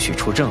不容许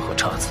出任何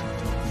岔子。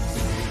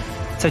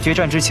在决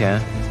战之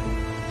前，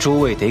诸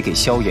位得给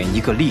萧炎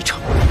一个立场。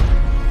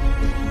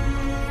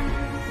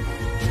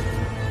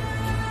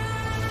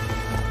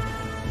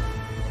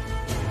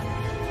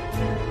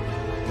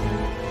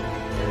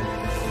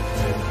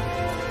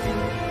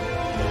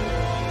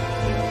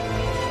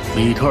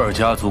米特尔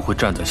家族会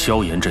站在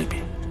萧炎这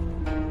边，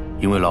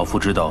因为老夫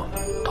知道，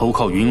投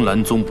靠云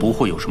岚宗不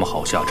会有什么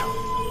好下场。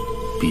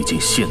毕竟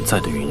现在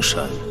的云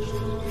山，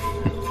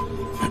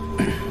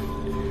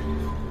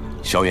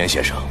萧炎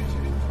先生，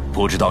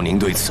不知道您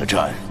对此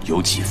战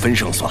有几分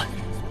胜算？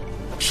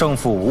胜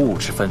负5-5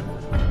之分。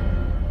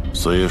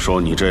虽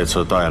说你这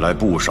次带来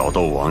不少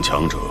斗王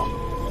强者，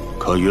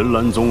可云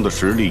岚宗的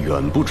实力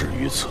远不止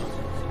于此。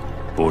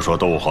不说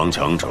斗皇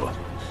强者，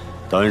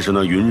但是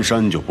那云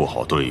山就不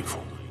好对付。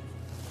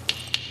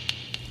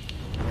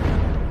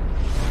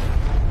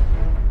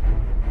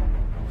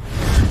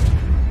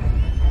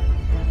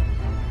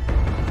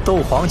斗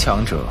皇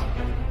强者，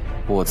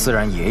我自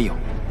然也有；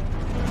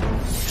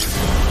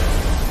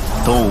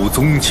斗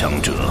宗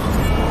强者，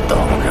当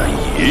然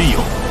也有。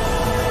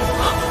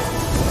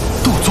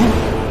斗宗，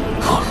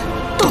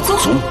斗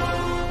宗，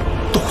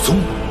斗宗。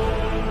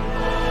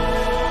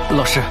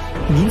老师，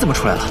您怎么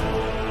出来了？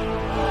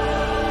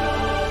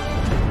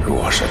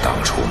若是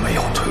当初没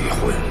有退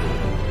婚，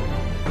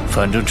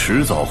反正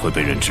迟早会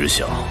被人知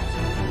晓。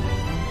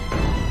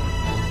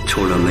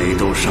除了美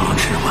斗煞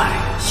之外，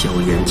萧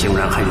炎竟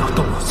然还有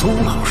斗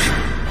宗老师。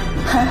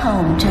还好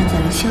我们站在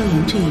了萧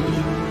炎这一边。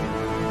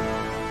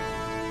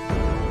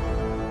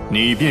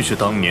你便是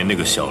当年那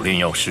个小炼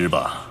药师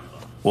吧？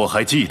我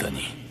还记得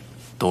你，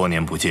多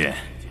年不见，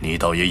你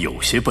倒也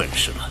有些本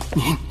事了。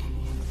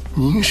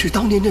您是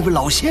当年那位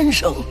老先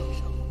生？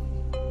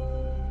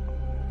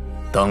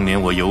当年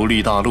我游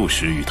历大陆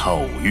时与他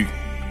偶遇，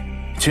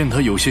见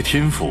他有些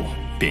天赋，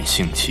便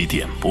兴起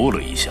点拨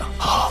了一下。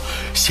啊，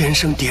先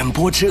生点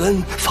拨之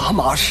恩，砝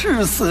码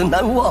誓死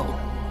难忘。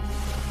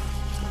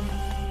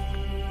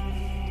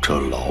这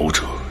老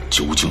者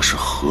究竟是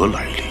何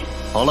来历？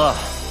好了，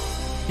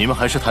你们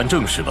还是谈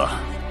正事吧，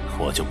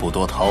我就不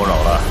多叨扰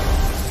了。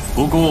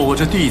不过我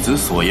这弟子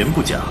所言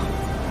不假，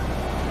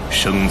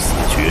生死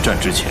决战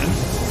之前，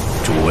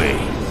诸位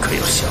可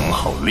要想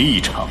好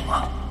立场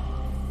啊。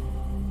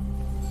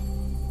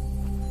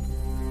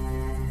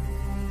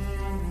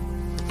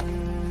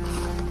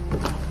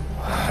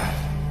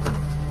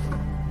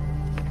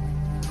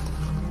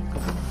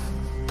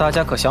大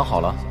家可想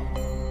好了？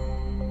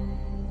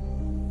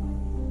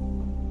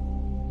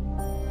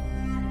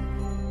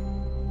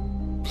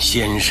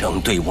先生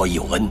对我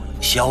有恩，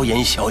萧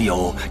炎小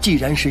友既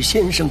然是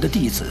先生的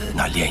弟子，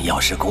那炼药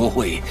师公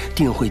会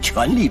定会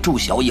全力助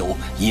小友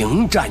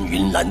迎战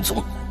云岚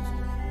宗。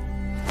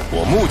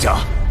我穆家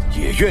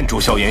也愿助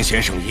萧炎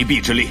先生一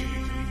臂之力。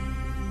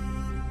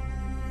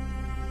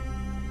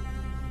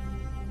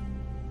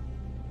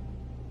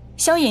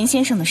萧炎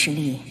先生的实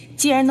力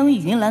既然能与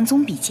云岚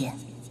宗比肩，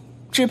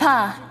只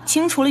怕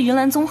清除了云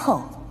岚宗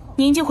后，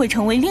您就会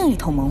成为另一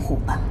头猛虎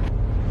吧。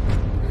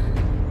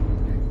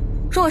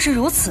若是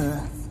如此，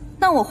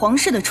那我皇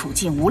室的处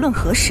境无论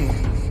何时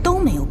都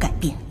没有改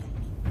变。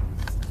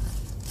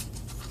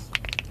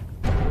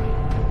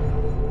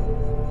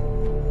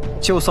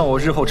就算我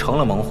日后成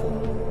了猛虎，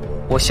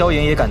我萧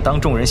炎也敢当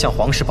众人向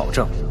皇室保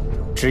证，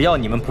只要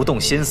你们不动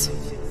心思，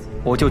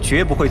我就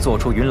绝不会做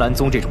出云岚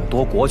宗这种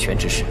夺国权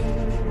之事。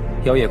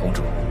妖夜公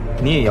主，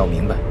你也要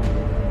明白，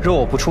若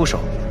我不出手，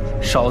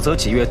少则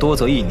几月，多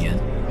则1年，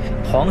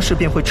皇室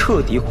便会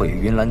彻底毁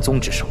于云岚宗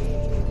之手。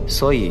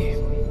所以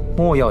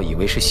莫要以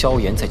为是萧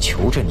炎在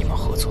求着你们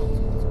合作。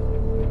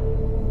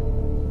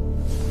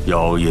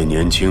妖夜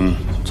年轻，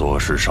做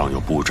事尚有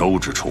不周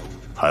之处，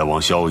还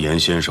望萧炎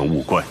先生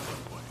勿怪。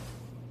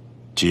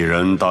既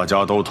然大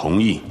家都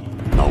同意，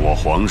那我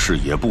皇室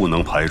也不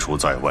能排除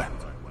在外，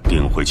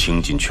定会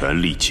倾尽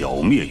全力剿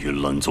灭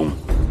云岚宗。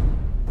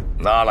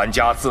纳兰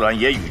家自然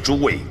也与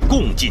诸位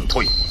共进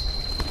退。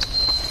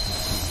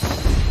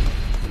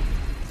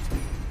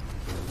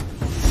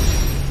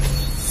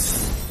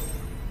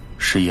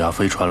是亚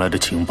飞传来的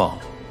情报。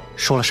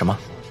说了什么？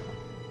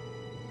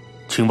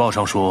情报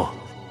上说，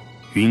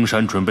云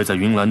山准备在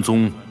云岚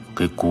宗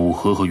给古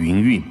河和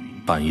云韵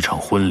办一场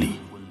婚礼。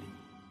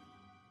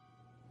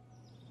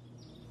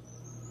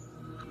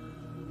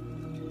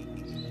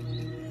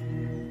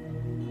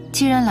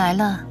既然来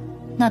了，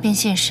那便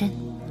现身，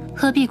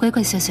何必鬼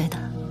鬼祟祟的？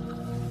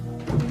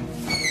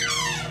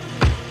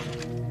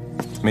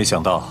没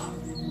想到，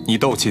你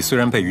斗气虽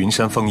然被云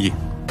山封印，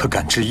可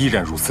感知依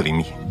然如此灵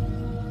敏。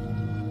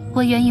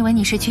我原以为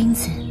你是君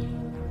子，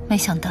没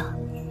想到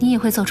你也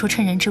会做出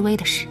趁人之危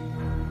的事。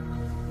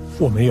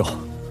我没有，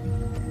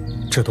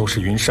这都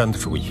是云山的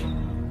主意。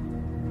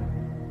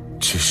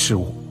只是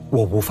我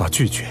无法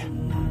拒绝。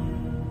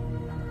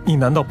你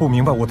难道不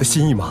明白我的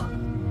心意吗？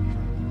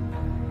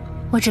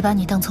我只把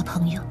你当作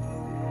朋友。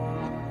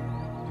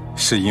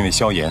是因为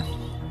萧炎？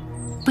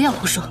不要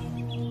胡说。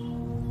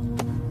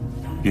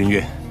云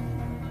韵，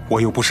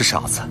我又不是傻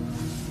子，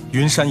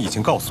云山已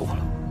经告诉我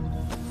了。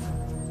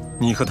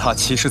你和他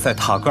其实在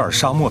塔格尔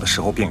沙漠的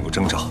时候便有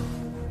征兆，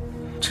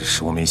只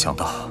是我没想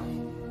到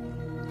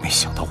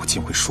我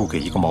竟会输给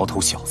一个毛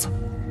头小子。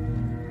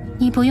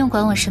你不用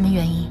管我什么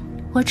原因，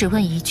我只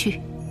问一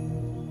句：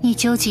你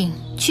究竟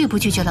拒不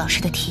拒绝老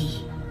师的提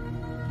议？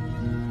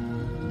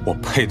我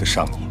配得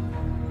上你，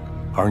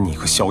而你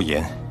和萧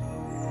炎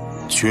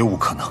绝无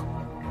可能。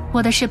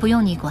我的事不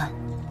用你管，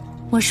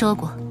我说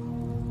过，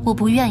我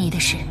不愿意的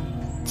事，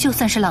就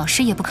算是老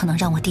师也不可能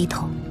让我低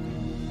头。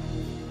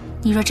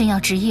你若真要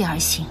执意而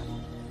行，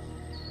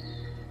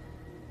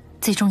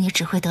最终也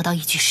只会得到一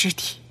具尸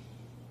体。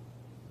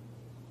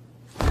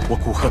我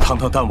古河堂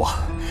堂丹王，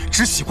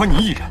只喜欢你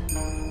一人，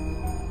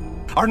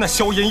而那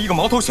萧炎一个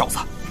毛头小子，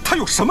他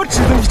有什么值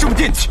得你这么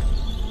惦记？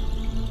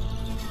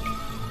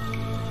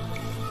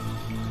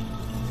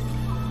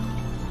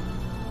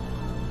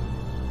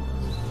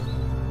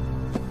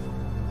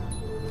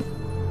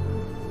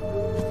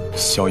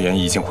萧炎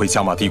已经回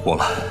加玛帝国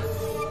了，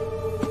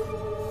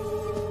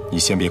你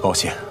先别高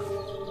兴。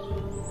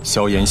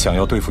萧炎想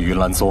要对付云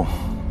岚宗，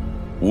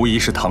无疑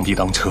是堂弟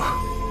当车。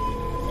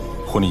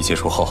婚礼结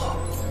束后，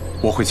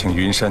我会请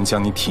云山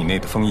将你体内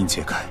的封印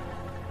解开，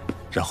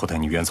然后带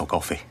你远走高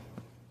飞。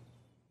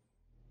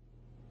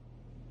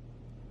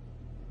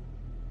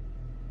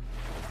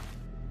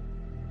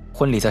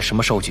婚礼在什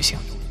么时候举行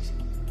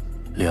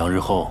？2日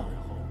后。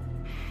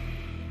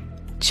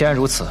既然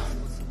如此，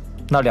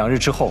那2日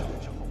之后，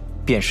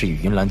便是与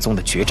云岚宗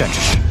的决战之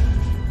时。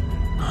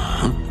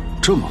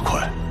这么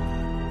快？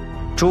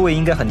诸位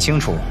应该很清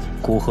楚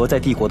古河在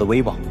帝国的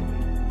威望。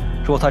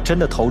若他真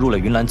的投入了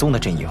云岚宗的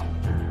阵营，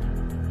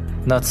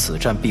那此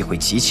战必会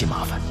极其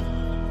麻烦。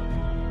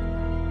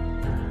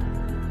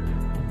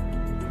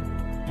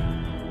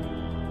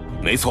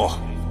没错，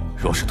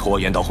若是拖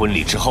延到婚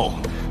礼之后，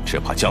只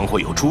怕将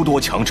会有诸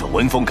多强者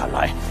闻风赶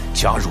来，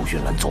加入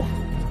云岚宗。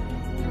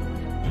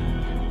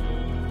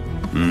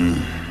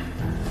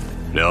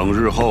2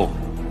日后，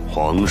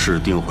皇室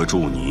定会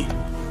助你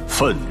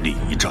奋力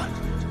一战。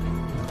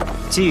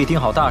既已定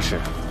好大事，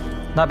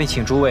那便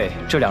请诸位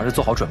这2日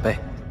做好准备。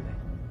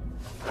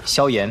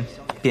萧炎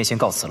便先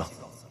告辞了。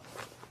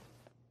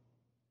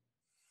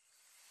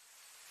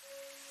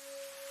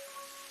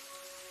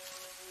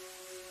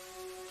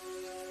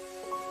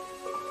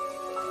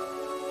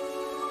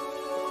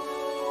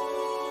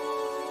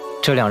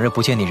这2日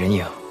不见你人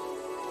影，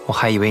我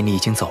还以为你已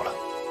经走了。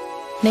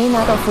没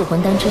拿到复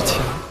魂丹之前，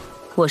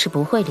我是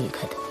不会离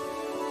开的。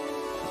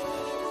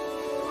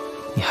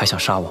你还想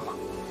杀我吗？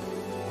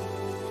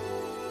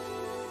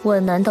我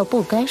难道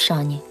不该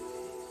杀你？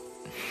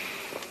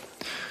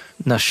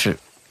那是……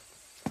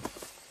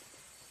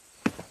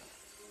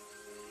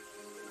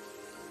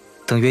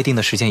等约定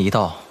的时间一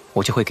到，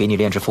我就会给你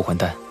炼制复魂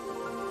丹。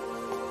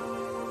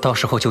到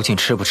时候究竟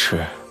吃不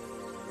吃，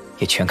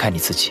也全看你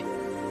自己。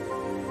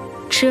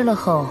吃了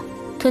后，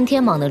吞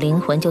天蟒的灵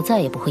魂就再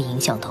也不会影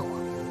响到我。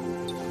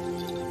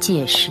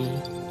届时，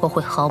我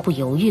会毫不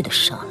犹豫地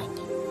杀了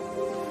你。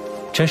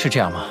真是这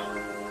样吗？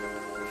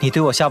你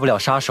对我下不了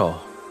杀手，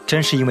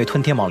真是因为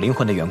吞天蟒灵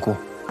魂的缘故？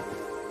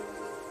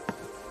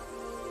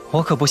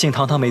我可不信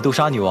堂堂美杜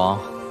莎女王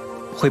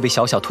会被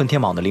小小吞天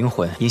蟒的灵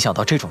魂影响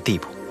到这种地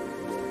步。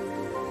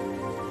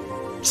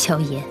萧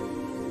炎，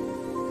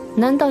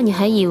难道你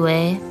还以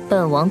为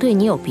本王对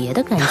你有别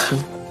的感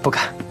情？不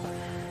敢。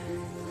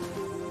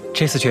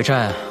这次决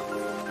战，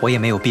我也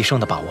没有必胜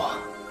的把握，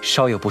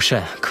稍有不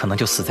慎，可能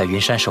就死在云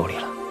山手里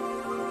了。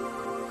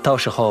到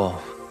时候，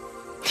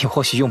你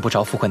或许用不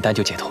着复魂丹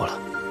就解脱了。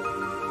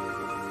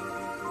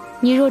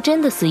你若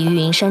真的死于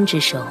云山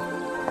之手，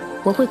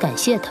我会感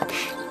谢他的。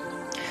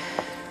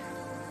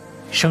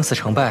生死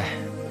成败，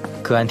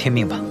各安天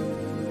命吧。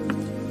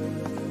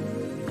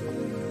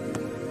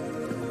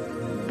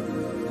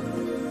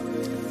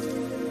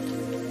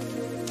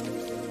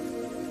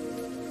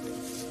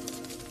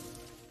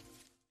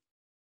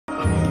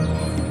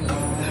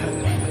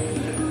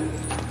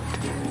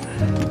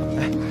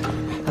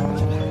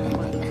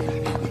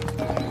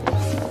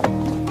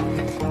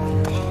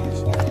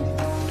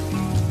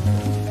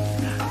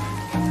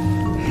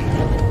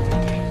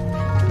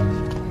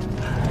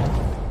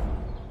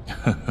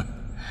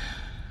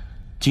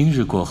今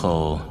日过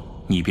后，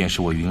你便是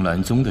我云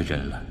岚宗的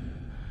人了。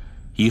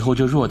以后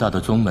这偌大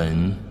的宗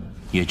门，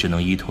也只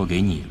能依托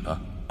给你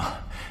了。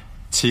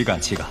岂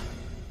敢岂敢！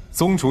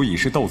宗主已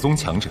是斗宗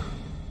强者，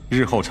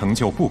日后成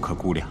就不可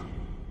估量。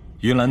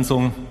云岚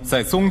宗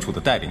在宗主的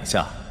带领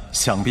下，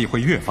想必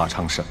会越发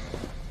昌盛。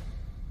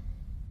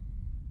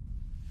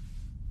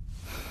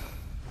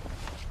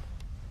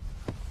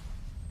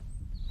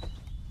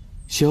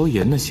萧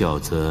炎那小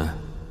子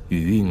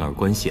与韵儿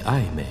关系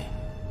暧昧。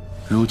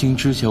如今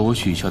知晓我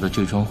许下的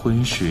这桩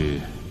婚事，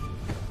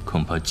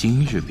恐怕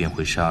今日便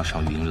会杀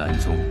上云岚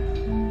宗。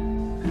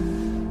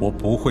我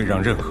不会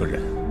让任何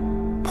人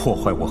破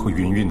坏我和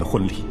云韵的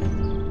婚礼。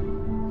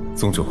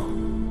宗主，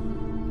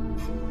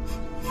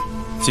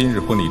今日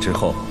婚礼之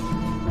后，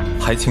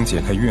还请解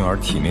开韵儿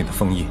体内的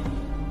封印。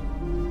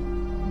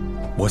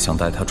我想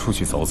带她出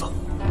去走走。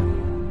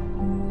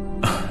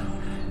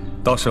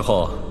到时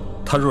候，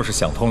她若是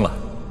想通了，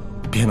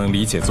便能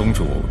理解宗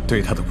主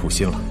对她的苦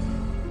心了。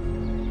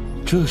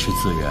这是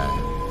自然，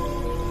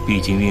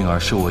毕竟韵儿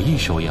是我一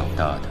手养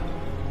大的，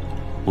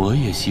我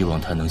也希望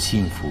她能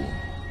幸福。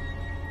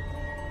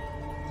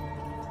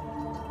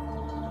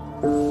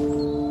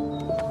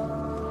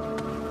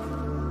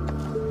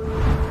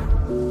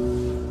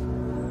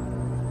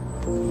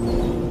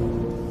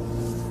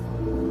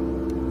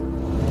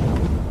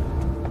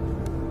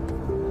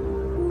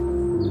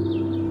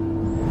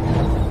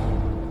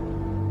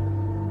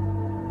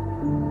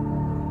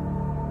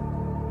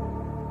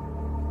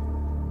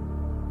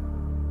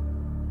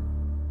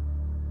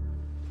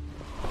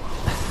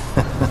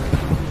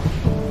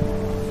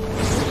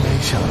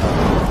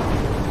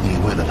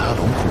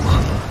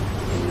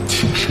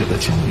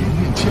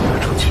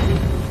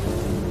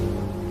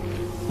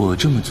我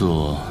这么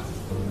做，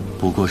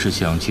不过是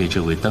想借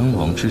这位丹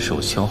王之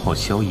手消耗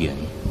萧炎。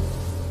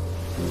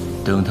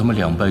等他们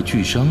两败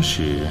俱伤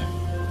时，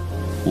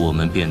我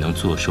们便能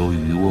坐收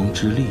渔翁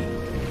之利。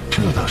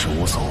这倒是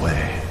无所谓，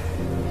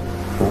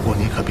不过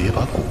你可别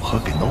把古河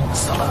给弄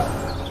死了。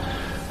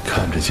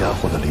看这家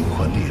伙的灵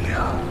魂力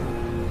量，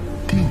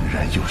定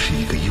然又是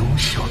一个优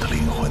秀的灵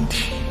魂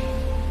体。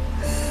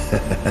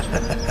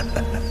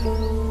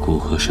古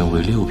河身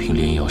为6品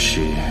炼药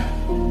师，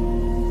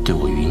对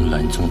我云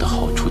岚宗的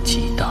好处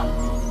极大。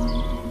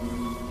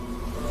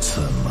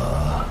怎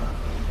么，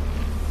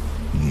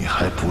你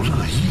还不乐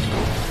意？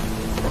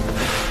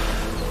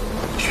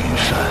云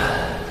山，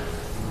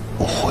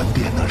我魂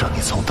殿能让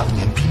你从当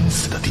年濒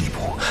死的地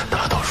步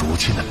达到如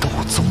今的斗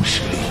宗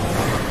实力，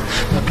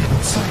那便能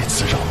再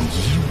次让你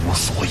一无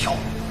所有。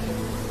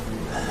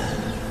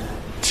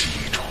记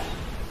住，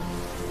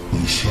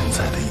你现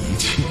在的一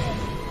切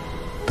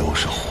都是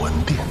是魂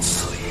殿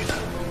赐予的。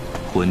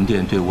魂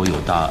殿对我有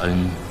大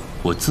恩，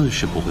我自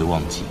是不会忘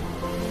记。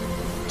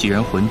既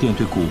然魂殿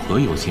对古河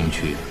有兴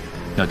趣，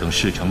那等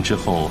事成之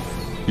后，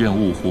任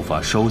务护法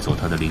收走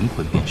他的灵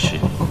魂便是。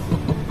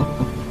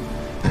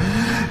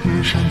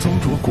云山宗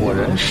主果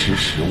然识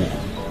时务，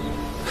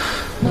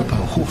那本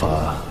护法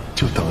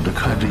就等着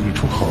看这一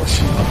出好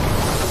戏吧。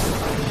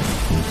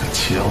你可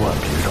千万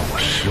别让我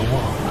失望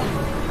了。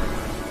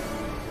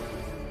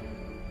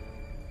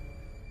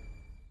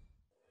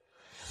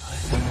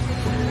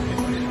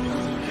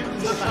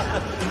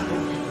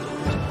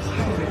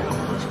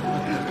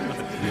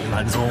云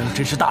岚宗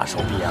真是大手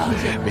笔啊！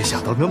没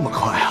想到那么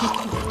快啊！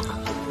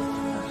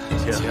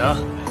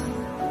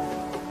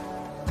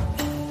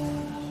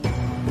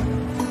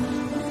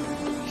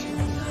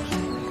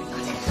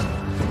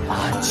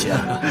请。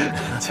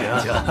请。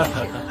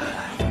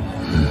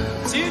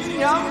新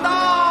娘到。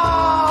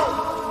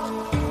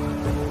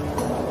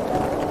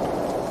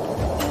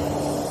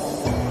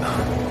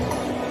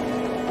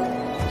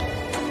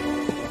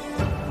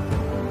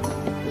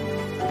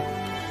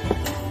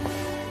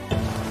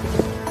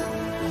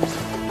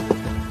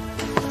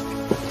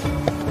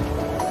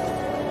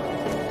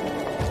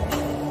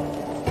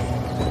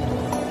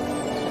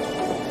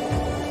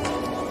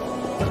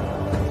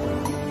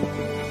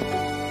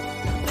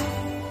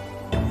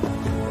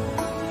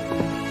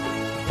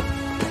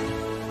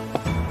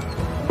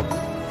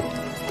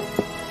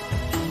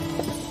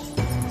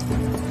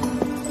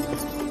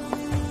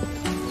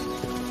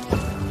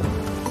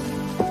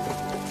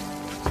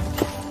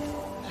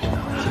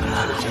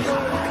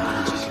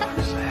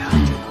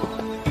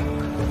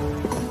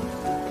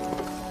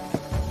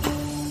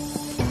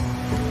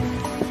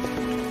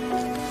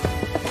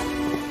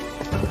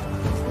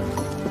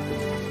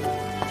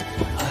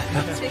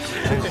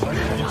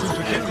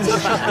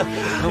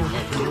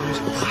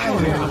太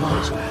美了吧！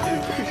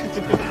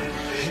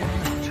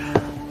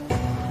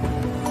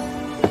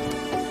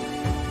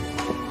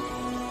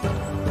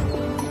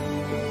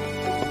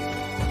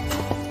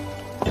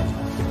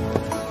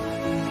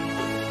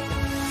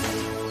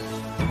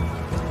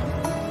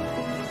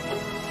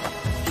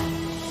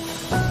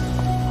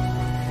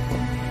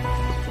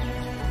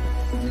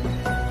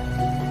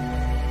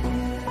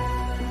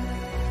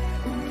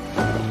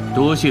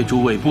多谢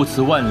诸位不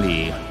辞万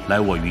里来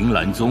我云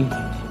岚宗，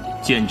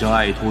见证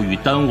爱徒与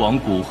丹王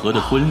古河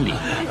的婚礼。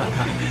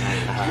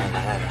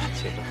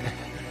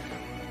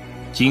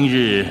今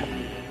日，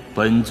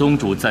本宗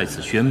主在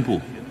此宣布，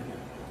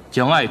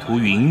将爱徒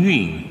云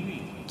韵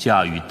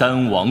嫁与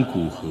丹王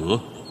古河。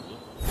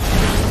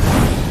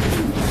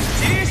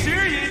吉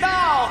时已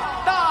到，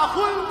大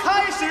婚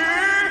开始。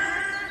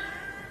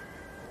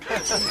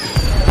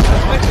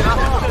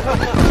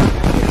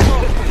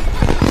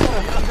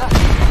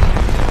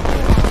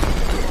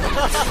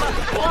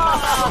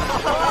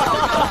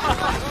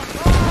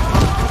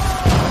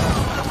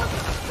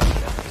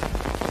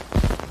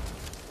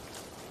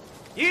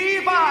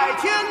一拜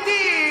天地，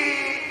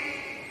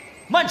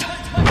慢着！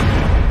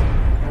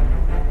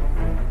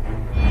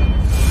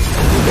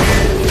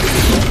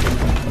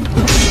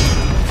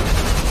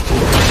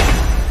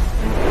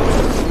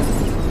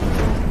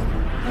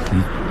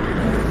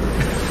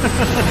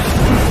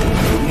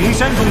云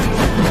山宗主，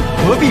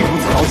何必如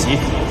此着急？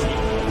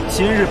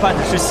今日办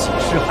的是喜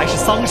事还是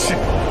丧事，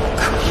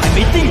可还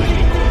没定呢。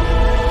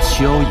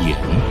萧炎，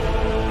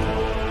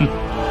哼，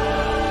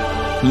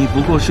你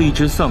不过是一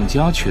只丧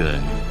家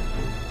犬，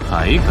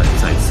还敢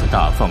在此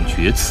大放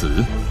厥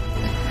词？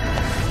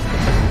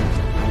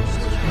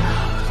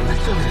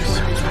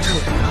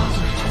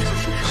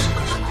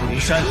云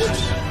山，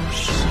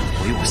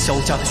毁我萧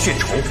家的血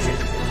仇，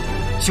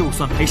就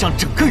算赔上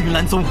整个云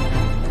岚宗，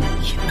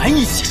也难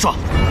以洗刷。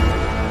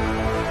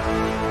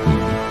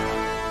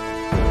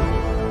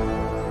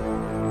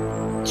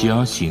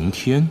嘉刑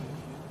天，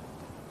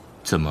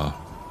怎么，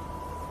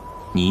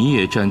你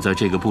也站在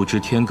这个不知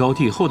天高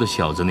地厚的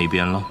小子那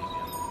边了？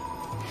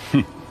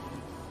哼，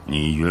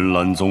你云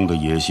岚宗的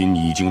野心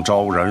已经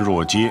昭然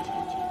若揭，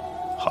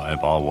还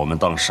把我们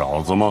当傻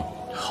子吗？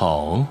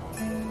好，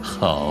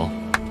好，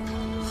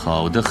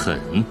好得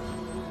很。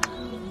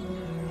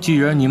既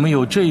然你们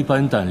有这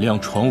般胆量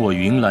闯我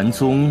云岚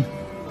宗，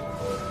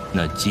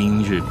那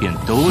今日便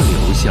都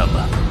留下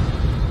吧。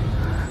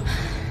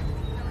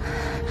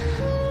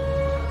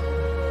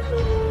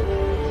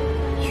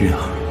云儿，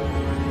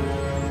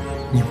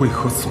你为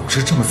何总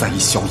是这么在意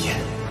萧炎？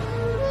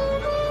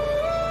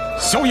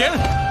萧炎，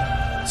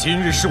今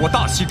日是我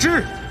大喜之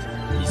日，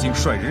已经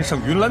率人上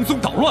云岚宗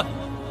捣乱，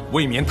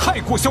未免太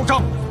过嚣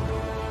张。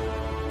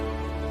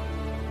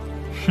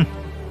哼，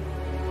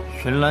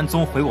云岚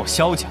宗毁我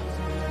萧家，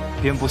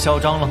便不嚣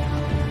张了；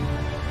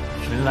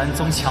云岚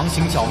宗强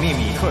行剿灭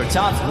米特尔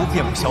家族，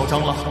便不嚣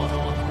张了。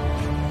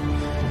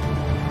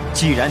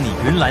既然你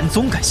云岚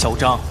宗敢嚣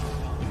张，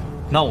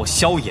那我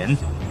萧炎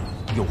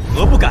有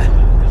何不敢？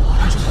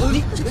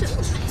你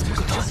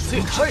胆子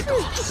也太大！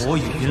我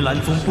与云岚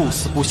宗不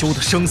死不休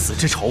的生死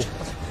之仇，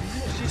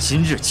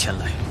今日前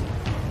来，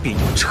便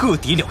要彻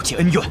底了结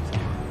恩怨。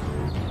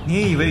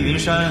你以为云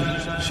山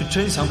是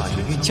真想把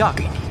云云嫁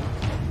给你？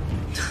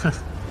哼，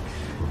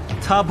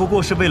他不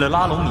过是为了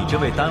拉拢你这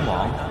位丹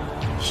王，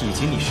以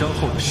及你身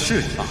后的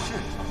势力罢了。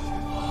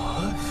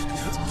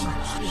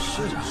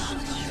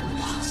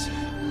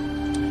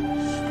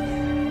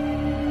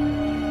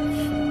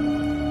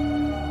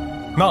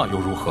那又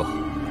如何？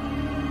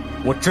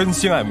我真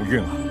心爱慕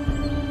韵儿，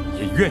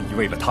也愿意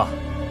为了她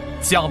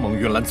加盟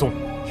云岚宗。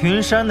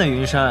云山的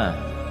云山，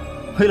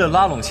为了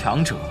拉拢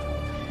强者，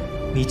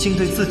你竟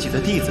对自己的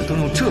弟子都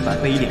用这般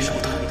卑劣手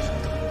段，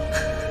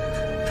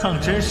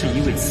当真是一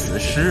位雌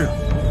师啊！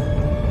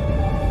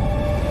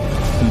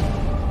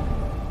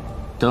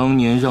当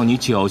年让你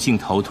侥幸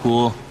逃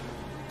脱，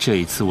这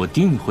一次我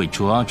定会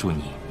抓住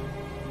你，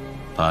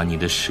把你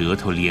的舌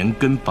头连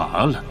根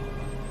拔了。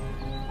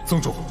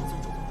宗主，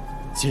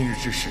今日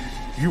之事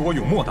与我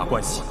有莫大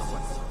关系，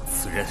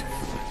此人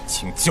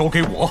请交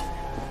给我。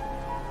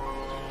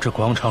这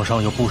广场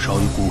上有不少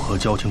与古河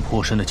交情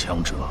颇深的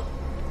强者，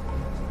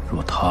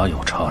若他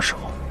有插手，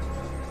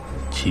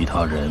其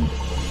他人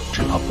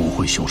只怕不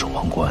会袖手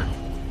旁观。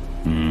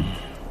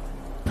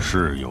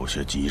是有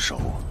些棘手。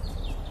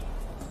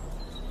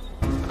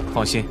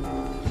放心，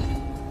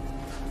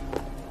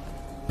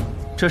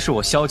这是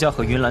我萧家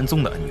和云岚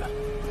宗的恩怨，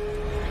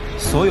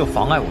所有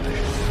妨碍我的人，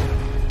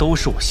都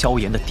是我萧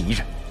炎的敌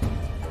人，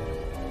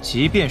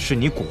即便是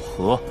你古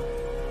河，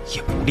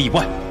也不例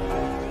外。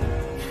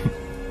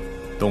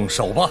动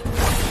手吧！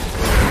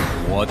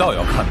我倒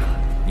要看看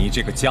你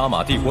这个加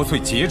玛帝国最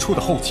杰出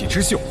的后起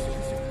之秀，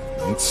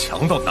能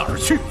强到哪儿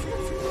去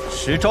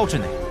！10招之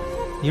内，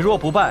你若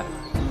不败，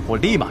我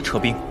立马撤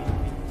兵。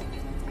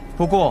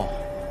不过，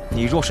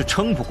你若是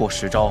撑不过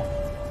10招，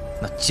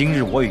那今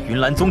日我与云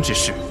岚宗之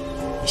事，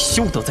你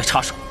休得再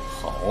插手。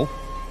好，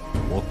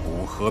我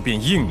古河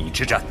便应你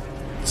之战，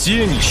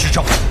接你10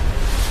招。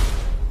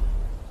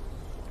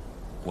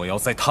我要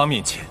在他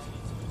面前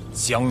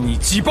将你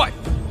击败。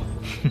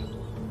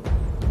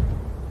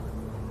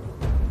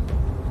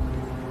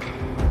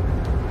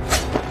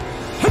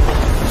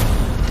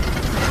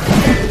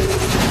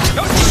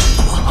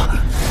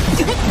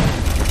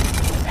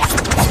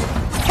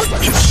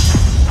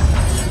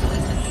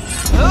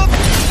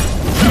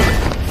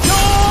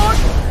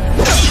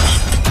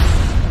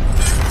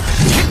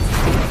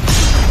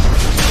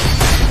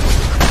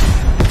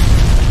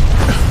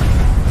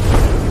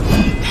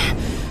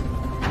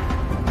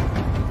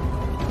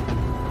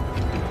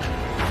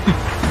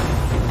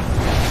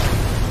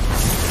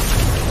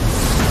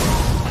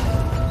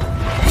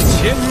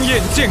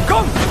剑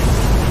罡，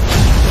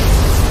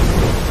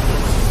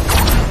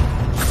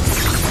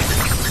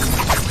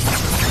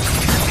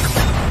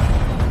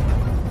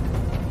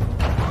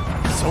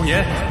萧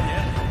炎，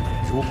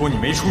如果你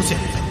没出现，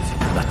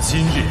那今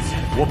日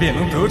我便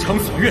能得偿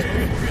所愿。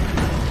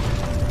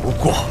不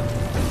过，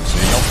只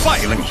要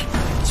败了你，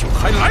就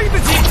还来得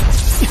及。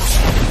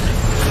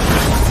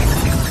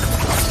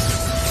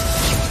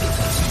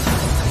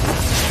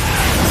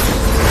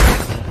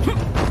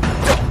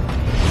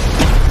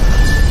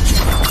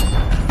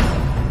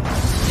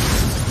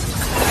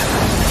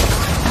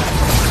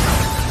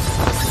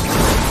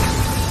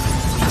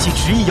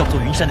执意要做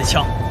云山的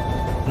枪，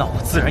那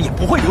我自然也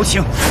不会留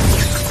情。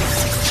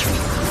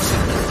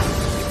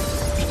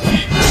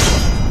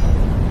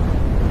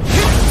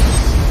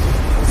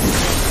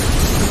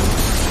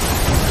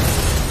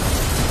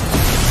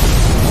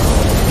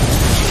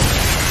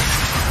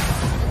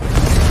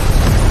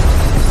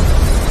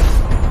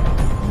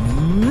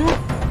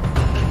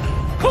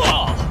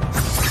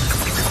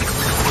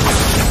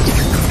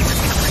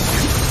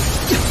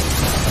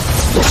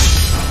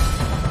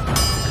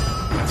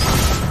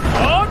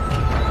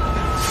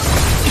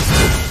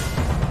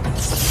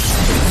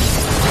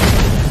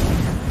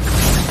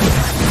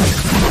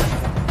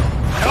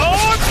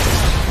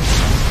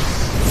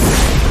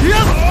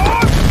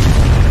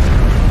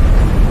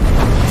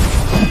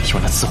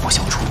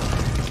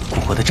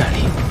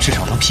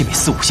媲美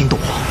4、5星斗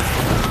皇。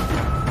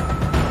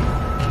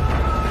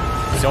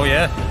萧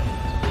炎，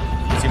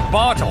已经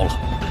8招了。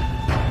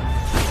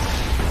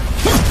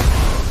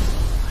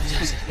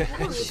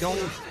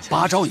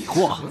8招已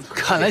过，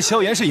看来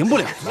萧炎是赢不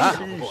了了。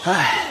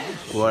唉，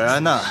果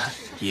然呐，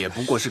也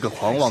不过是个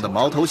狂妄的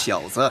毛头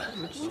小子。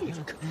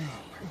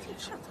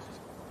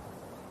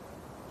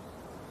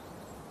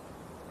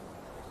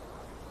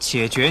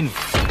解决你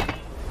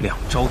，2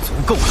招足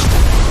够了。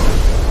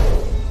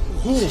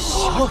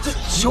哇，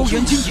萧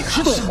炎竟也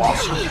是斗皇，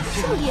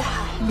这么厉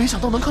害！没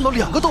想到能看到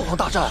2个斗皇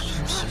大战。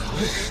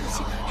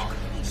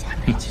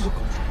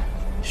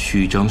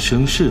虚张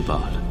声势罢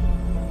了。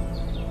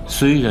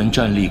虽然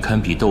战力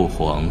堪比斗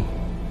皇，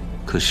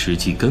可实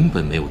际根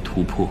本没有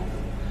突破。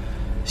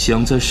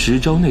想在10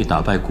招内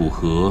打败古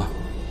河，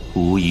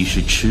无疑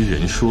是痴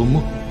人说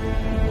梦。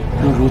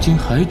若如今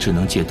还只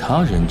能借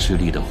他人之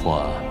力的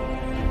话，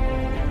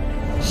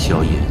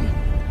萧炎，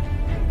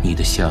你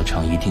的下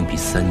场一定比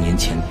3年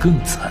前更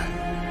惨。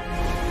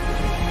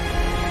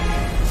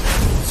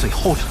最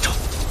后2招。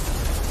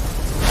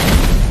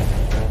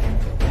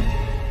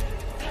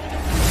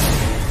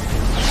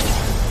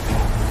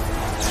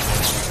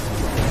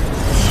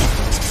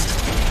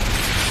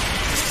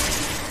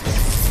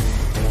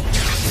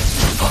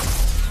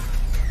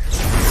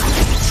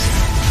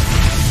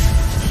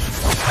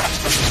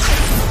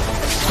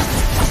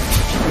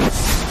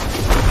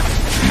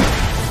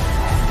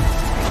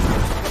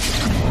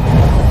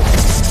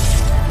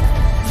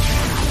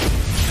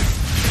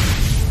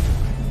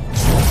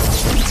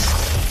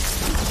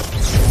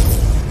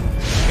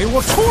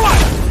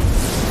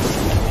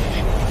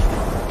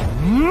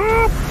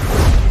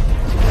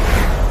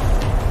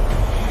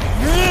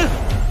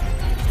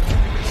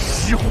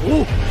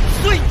土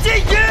碎剑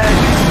也！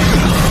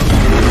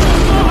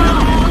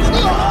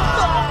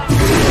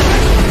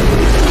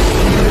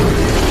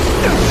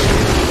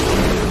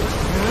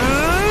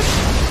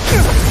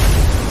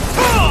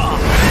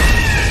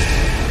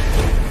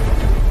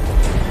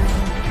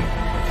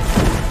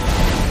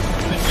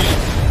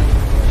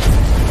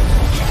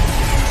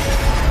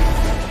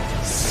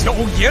萧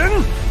炎，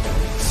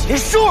结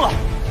束了。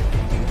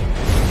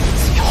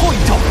最后一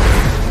招。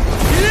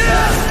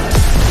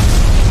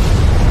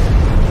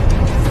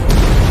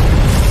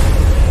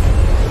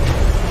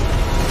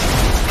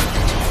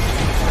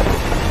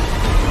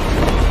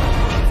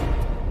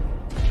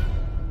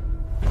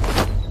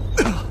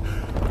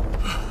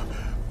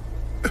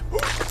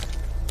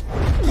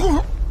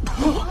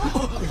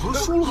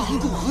输了，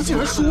古河竟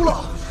然输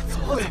了！怎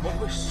么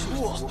会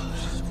输啊？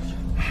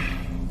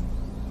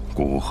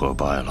古河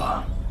败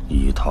了，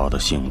以他的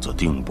性子，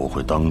定不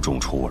会当众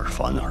出尔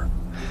反尔，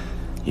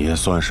也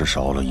算是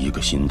少了一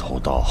个心头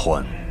大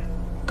患。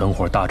等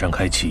会儿大战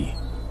开启，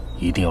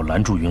一定要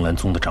拦住云岚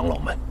宗的长老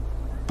们，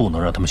不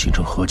能让他们形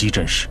成合击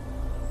阵势。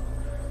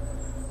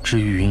至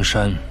于云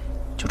山，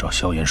就照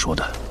萧炎说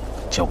的，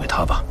交给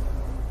他吧。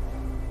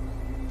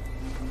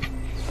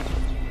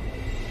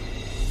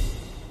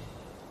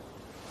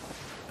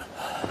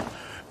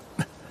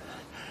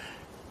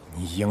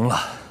你赢了，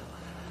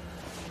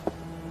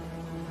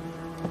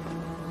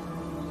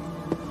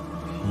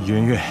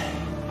云云。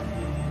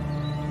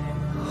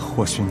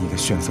或许你的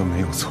选择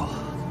没有错，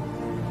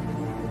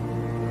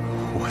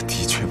我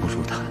的确不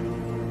如他。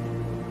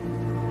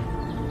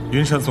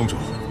云山宗主，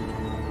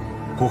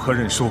古河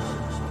认输，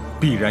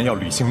必然要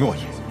履行诺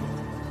言，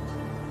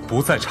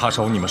不再插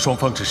手你们双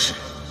方之事。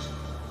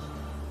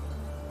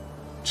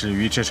至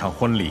于这场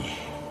婚礼，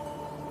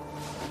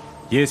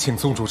也请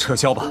宗主撤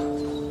销吧。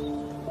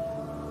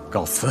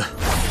告辞。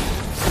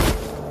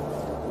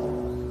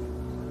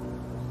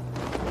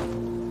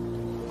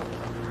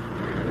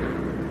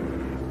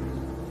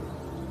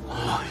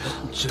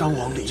张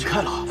王离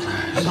开了，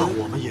那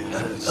我们也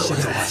先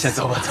走吧，先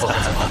走吧，走吧，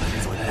走吧。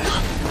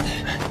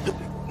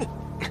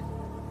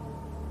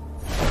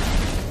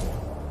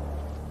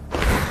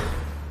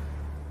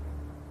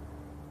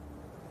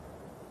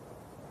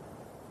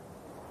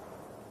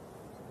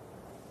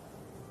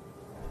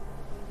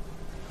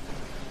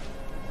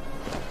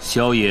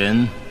萧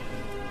炎，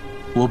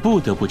我不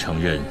得不承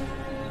认，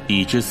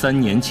比之3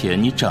年前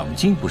你长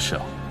进不少。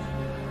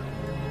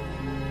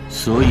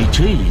所以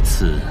这一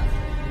次，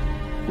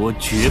我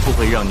绝不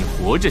会让你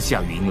活着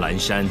下云岚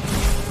山。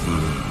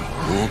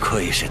不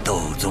愧是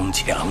斗宗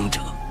强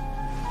者。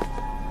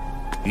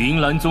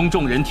云岚宗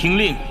众人听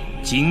令，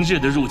今日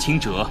的入侵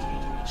者，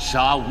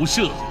杀无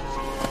赦，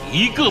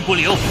一个不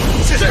留。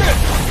是。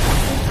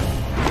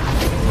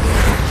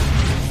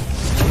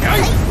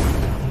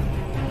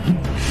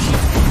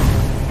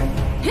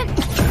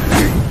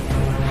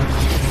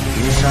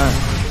云山，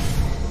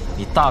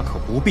你大可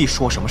不必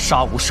说什么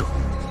杀无赦。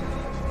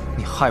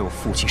你害我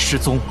父亲失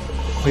踪，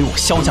毁我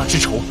萧家之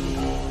仇，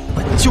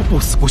本就不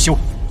死不休。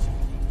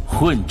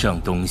混账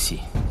东西！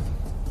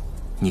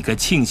你该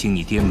庆幸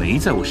你爹没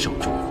在我手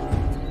中，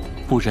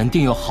不然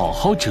定要好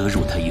好折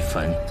辱他一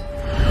番，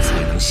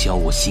才能消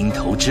我心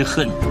头之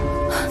恨。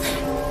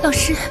老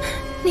师，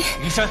你……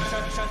云山，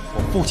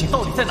我父亲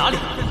到底在哪里？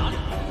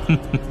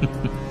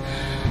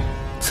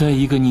在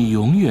一个你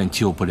永远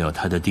救不了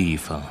他的地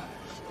方。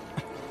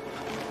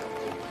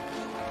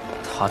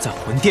他在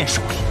魂殿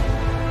手里，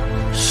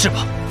是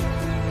吧？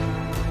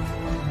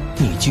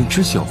你竟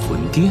知晓魂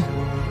殿？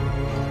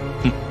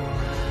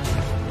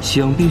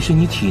想必是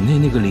你体内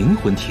那个灵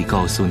魂体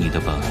告诉你的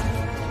吧？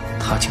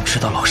他竟知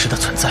道老师的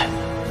存在，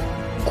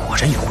果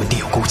然与魂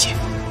殿有勾结。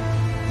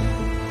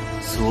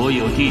所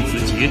有弟子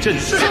结阵。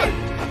是。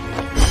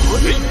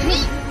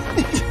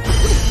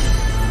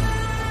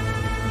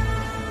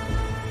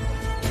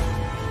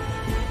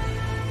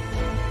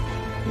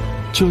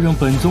就让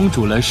本宗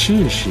主来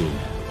试试，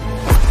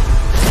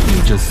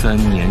你这3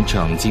年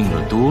长进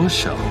了多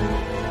少？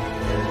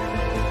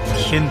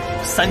天火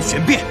3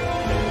玄变，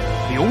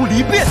琉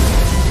璃变。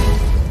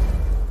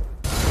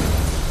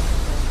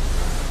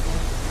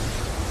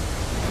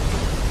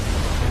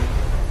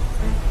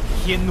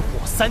天火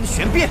3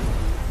玄变，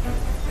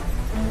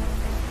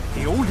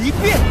琉璃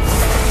变。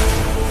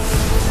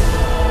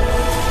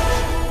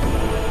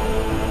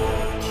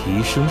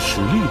提升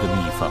实力的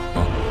秘法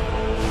吗？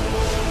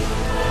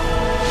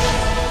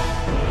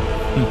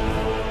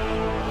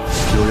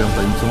就让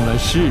本宗来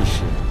试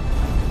试，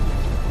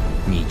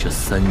你这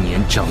3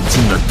年长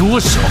进了多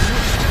少？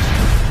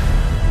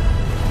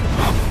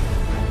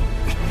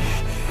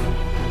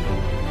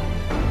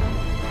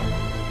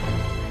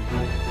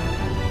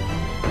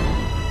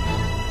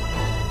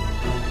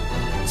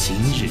今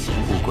日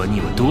不管你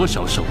有多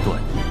少手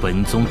段，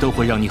本宗都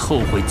会让你后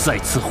悔再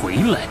次回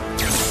来。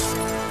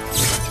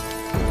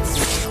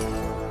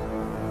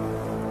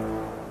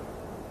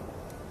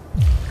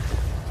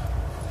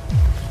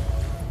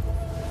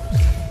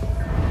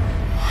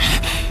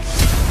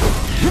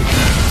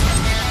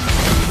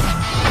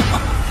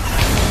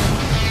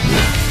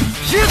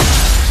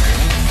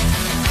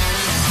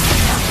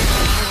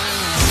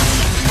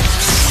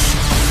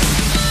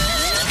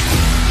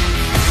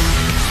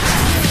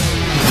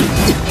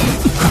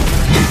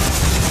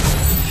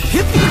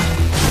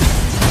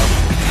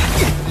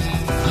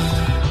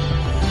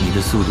你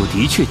的速度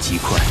的确极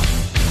快，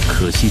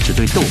可惜只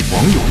对斗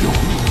皇有用，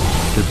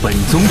对本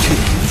宗却……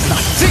那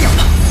就这样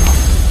吧，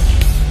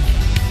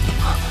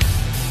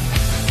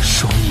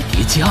双翼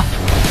叠加。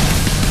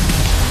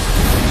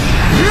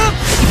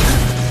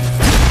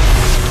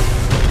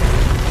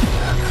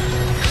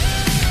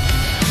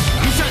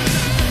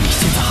你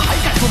现在还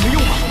敢说没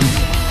用吗？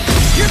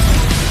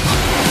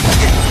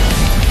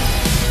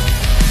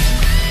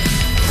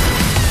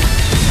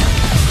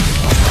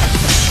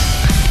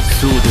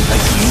速度还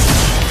行，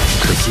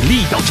可惜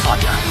力道差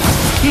点。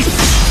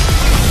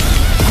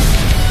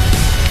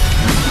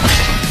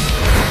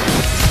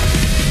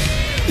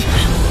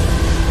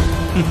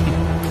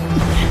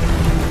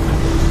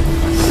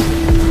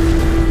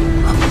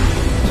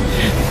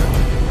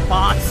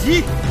八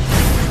极，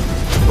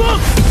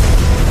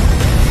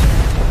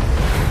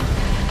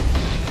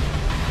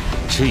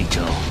这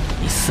招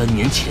你3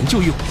年前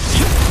就用。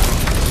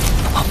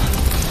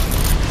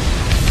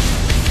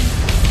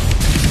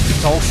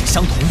招式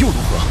相同又如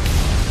何？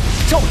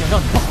照样让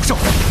你不好受。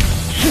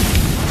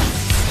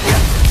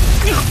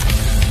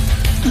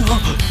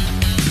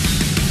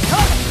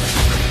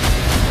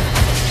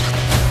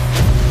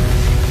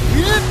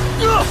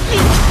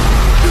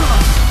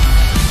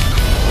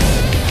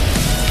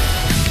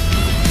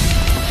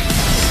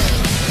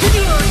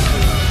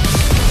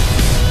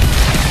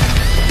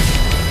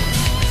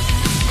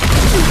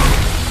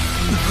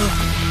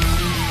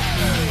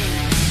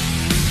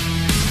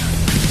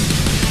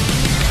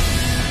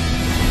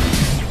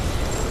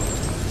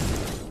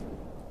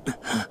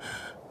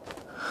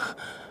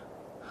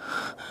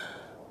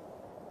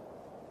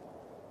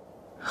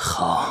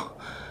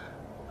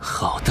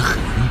好得很。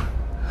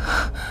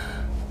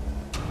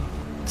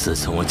自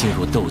从我进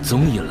入斗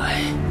宗以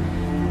来，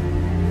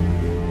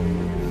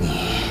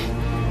你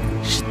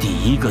是第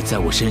一个在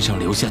我身上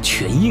留下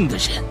拳印的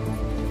人。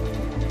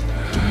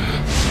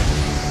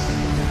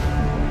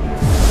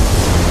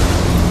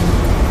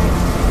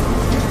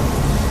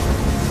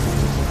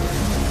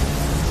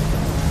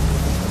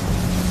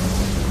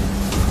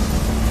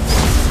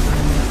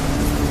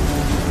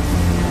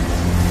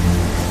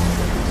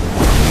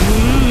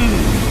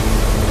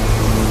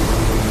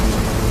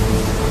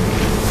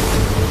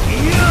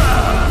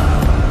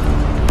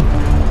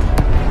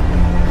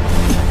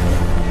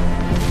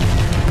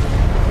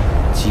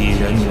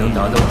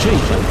达到这般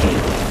地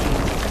步，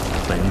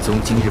本宗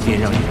今日便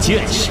让你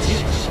见识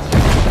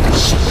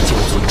什么叫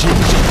做真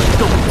正的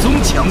斗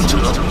宗强者。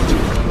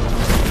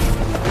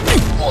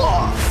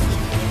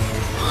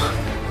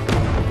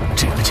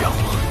这个家伙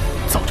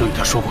早就与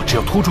他说过，只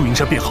要拖住云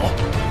山便好。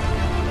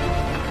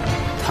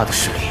他的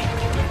实力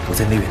不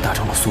在内院大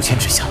长老苏谦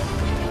之下，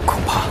恐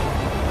怕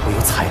唯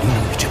有彩铃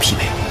能与之匹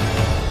配。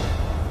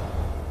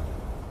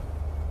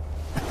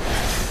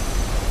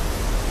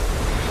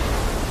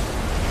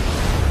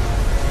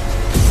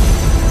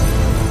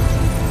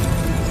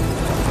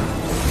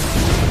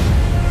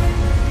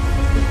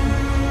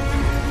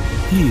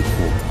异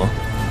火，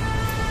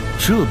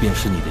这便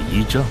是你的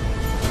依仗。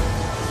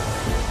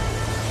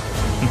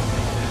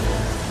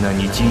那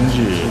你今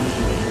日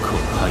恐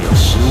怕要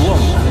失望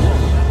了。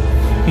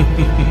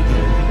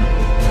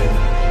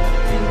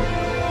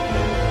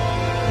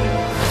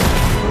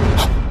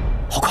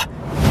好快！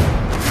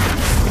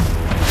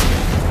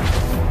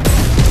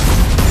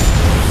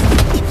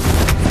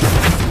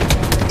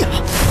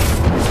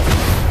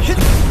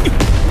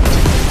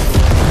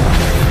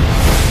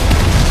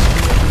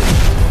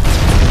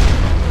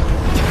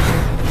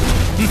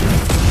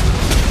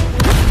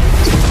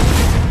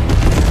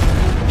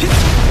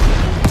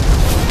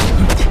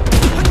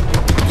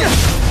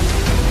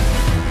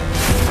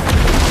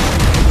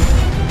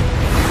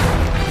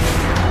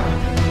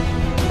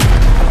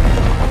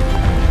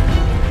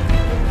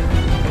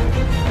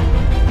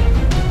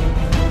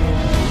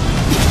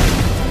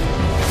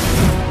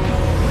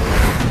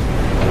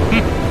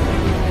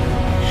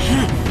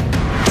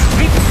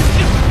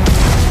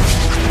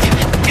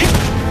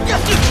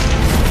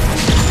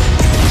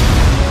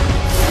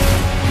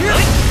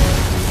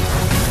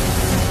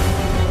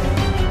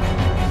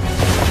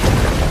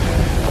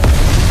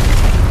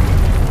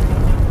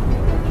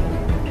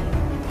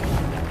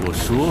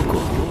说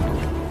过，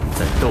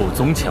在斗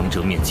宗强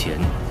者面前，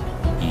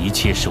一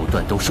切手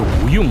段都是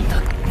无用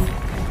的。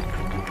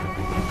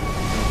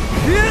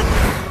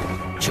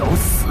找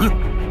死！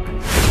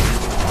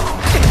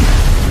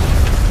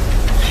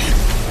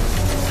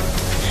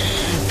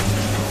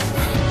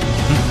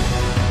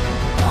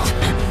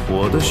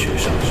我的学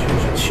生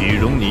岂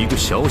容你一个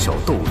小小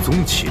斗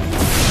宗欺凌？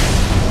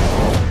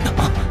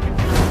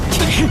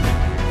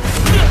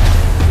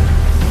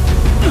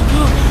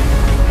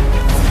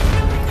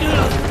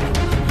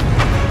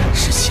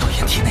是萧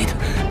炎体内的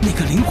那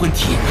个灵魂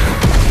体。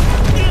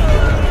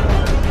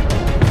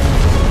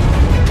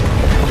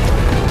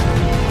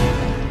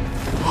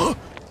啊，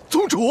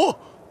宗主，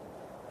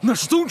那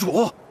是宗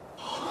主。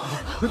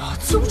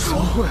宗主，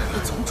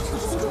宗主。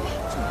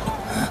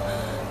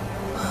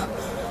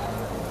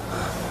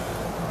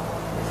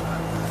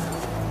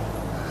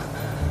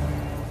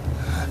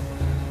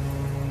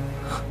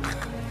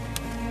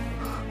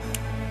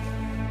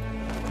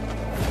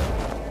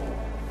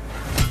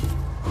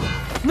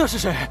那是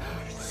谁？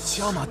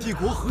加玛帝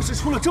国何时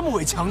出了这么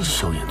位强者？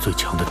萧炎最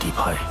强的底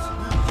牌，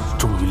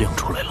终于亮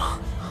出来了。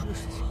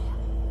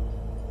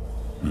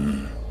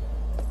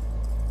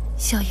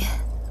萧炎，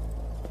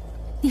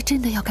你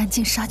真的要赶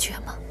尽杀绝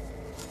吗？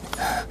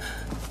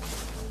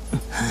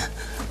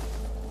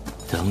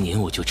当年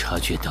我就察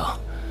觉到，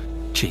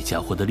这家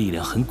伙的力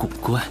量很古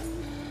怪。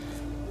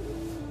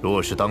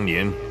若是当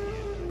年，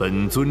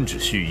本尊只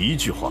需一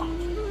句话，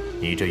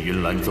你这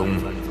云岚宗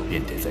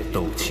便得在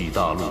斗气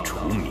大陆除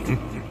名。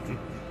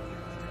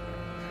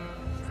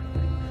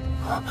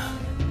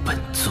本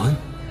尊，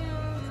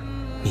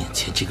面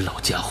前这个老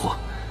家伙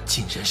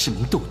竟然是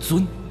名斗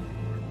尊。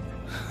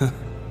哼，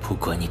不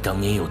管你当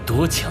年有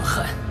多强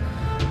悍，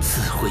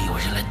自会有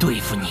人来对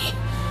付你。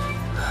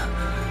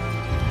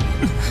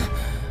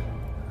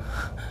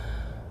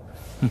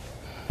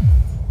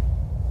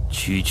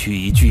区区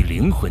一具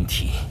灵魂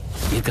体，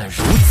也敢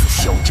如此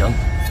嚣张？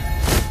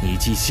你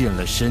既现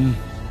了身，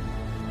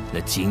那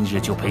今日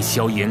就陪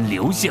萧炎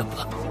留下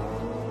吧。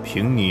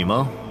凭你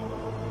吗？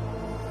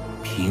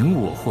凭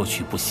我或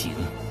许不行，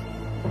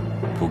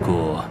不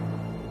过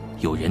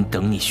有人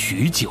等你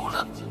许久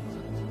了。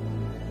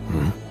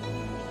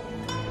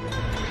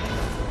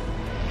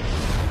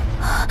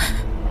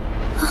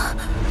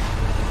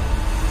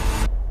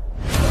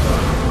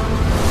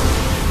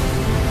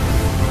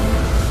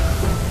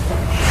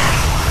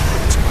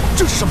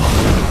这是什么？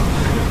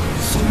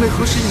宗内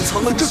何时隐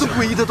藏了这个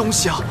诡异的东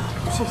西啊？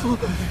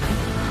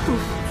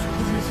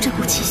这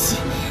股气息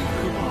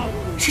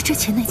是之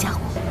前那家伙。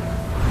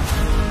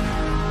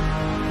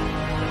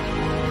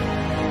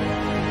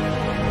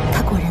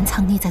他果然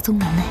藏匿在宗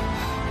门内，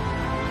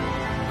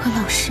和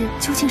老师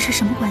究竟是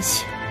什么关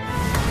系？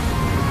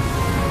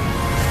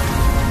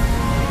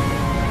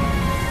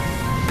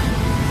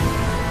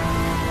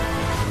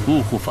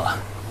雾护法，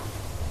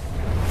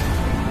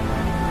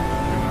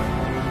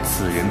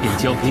此人便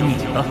交给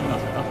你了。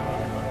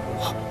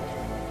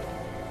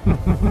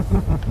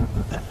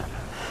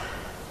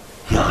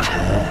姚晨，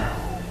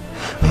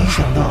没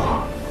想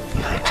到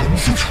你还真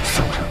自己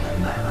送上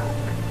门来了。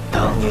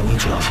当年你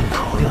侥幸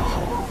逃掉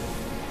后，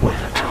为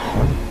了找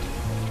你，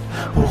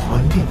我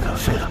魂殿可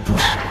费了不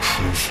少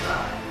心思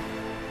啊。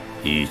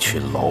一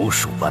群老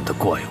鼠般的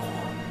怪物，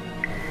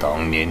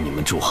当年你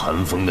们助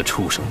寒风的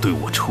畜生对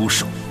我出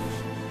手，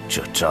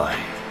这债，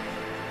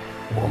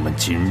我们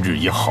今日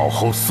也好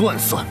好算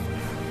算。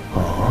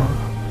哦，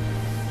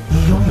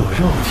你拥有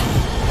肉体，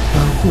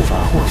本护法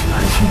或许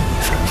还逊你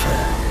3分，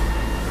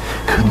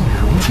可你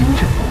如今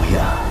这模样，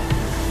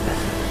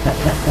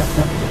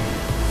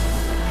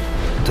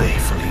对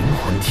付灵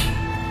魂体，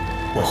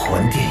我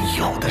魂殿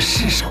有的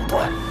是手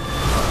段。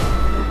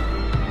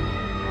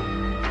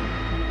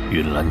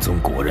云岚宗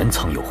果然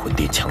藏有魂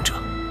殿强者，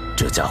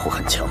这家伙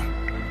很强，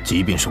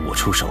即便是我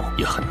出手，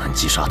也很难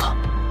击杀他。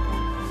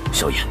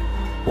萧炎，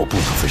我不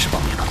能分尸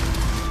帮灭他，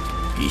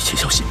一切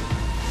小心。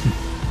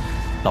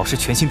老师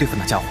全心对付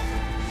那家伙，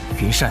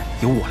云山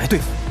由我来对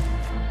付。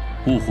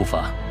雾护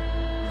法，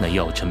那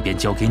药尘便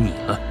交给你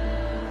了。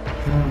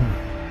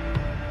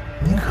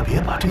您可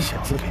别把这小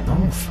子给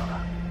弄死了。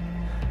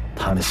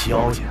他们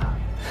萧家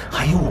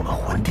还有我们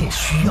魂殿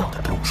需要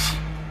的东西。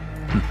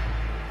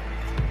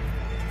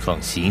放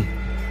心，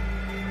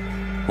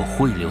我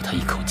会留他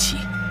一口气。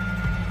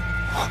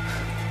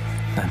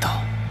难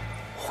道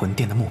魂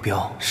殿的目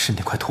标是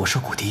那块驼蛇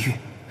骨地狱？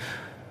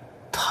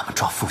他们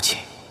抓父亲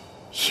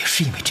也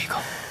是因为这个？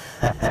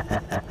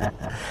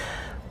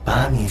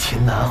把你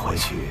琴拿回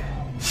去，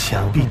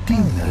想必定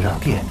能让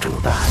店主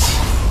大喜。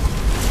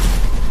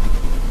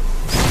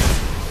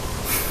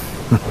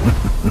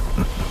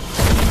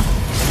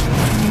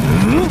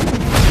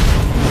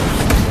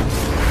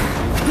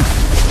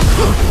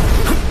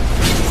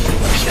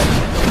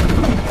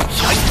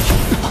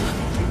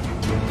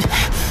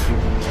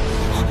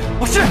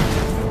不是，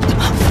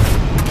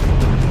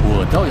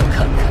我倒要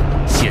看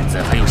看，现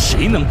在还有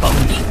谁能帮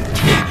你。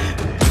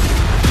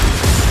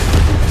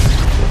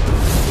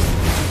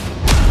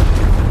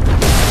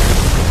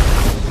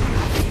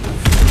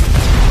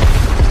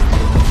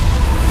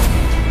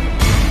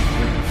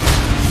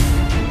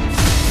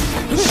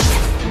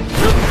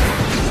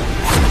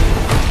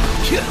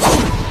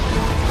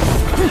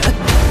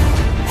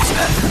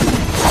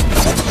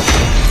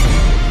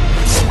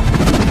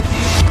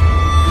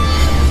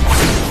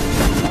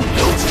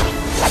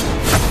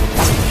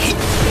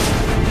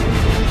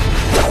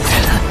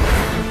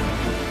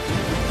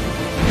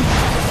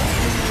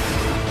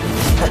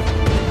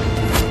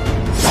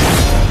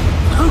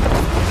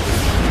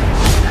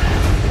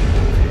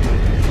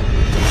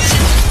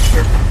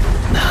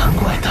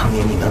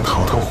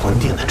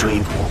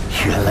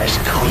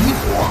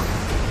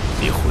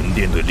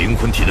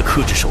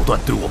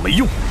对我没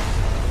用，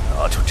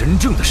拿出真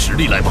正的实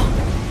力来吧，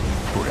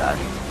不然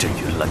这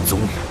云岚宗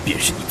便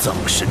是你葬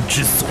身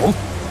之所。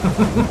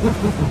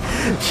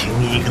凭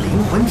你一个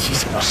灵魂体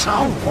想要杀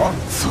我，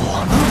做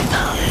梦呢！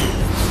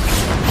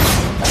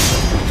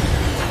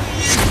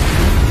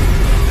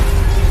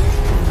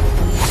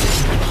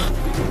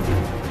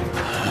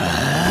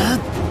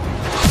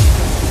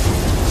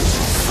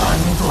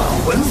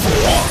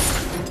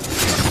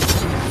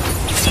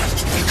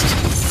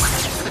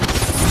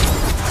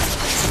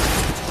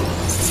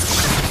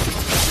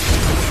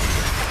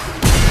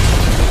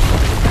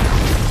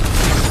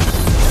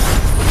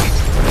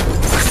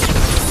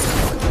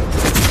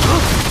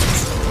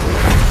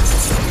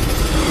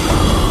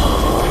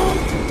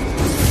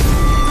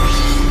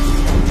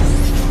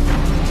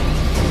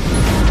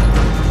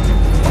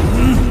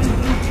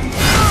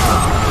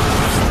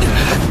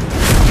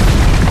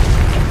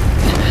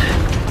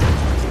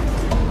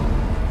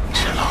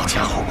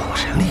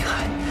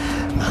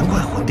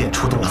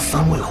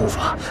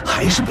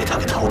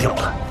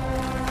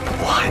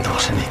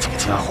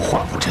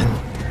真，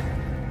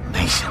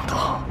没想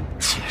到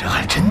竟然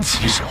还真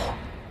棘手。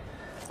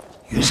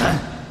云山，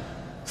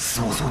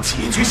速速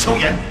解决萧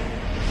炎！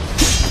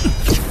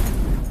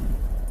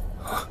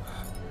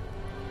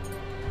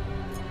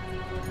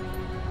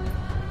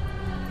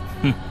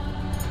哼，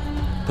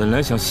本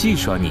来想戏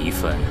耍你一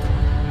番，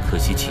可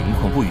惜情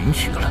况不允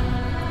许了，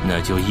那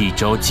就一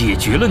招解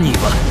决了你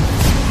吧。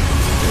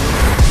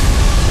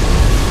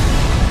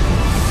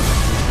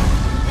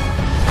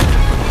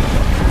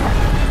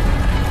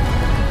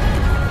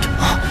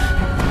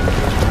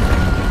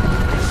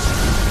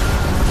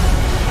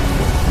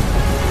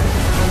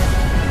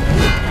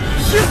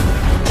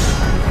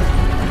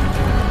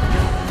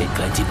得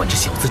赶紧把这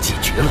小子解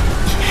决了，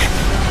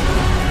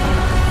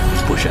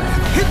不然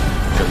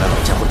等那老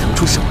家伙腾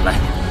出手来，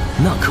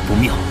那可不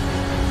妙。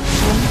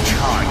风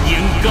叉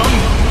烟罡。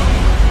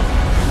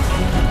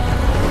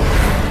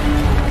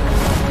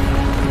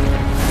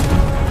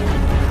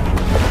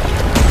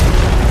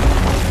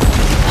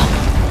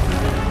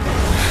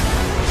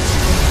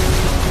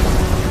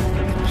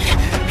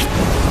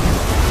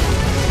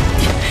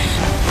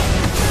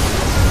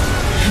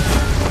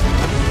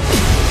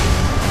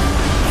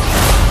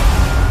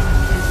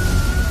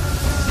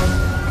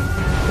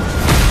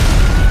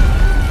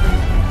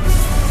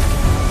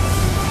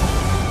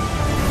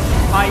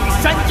开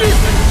山印。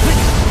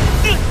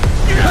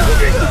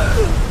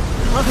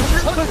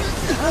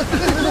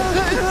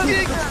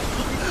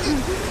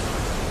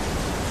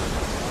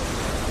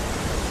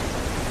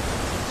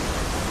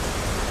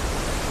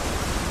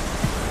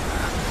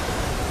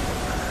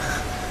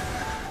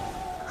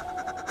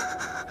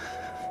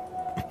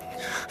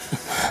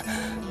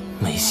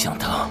没想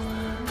到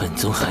本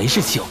宗还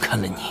是小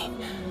看了你。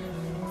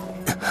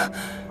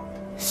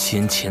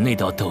先前那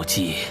道斗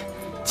技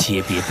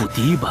级别不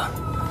低吧？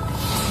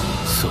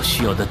所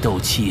需要的斗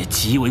气也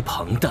极为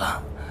庞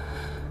大。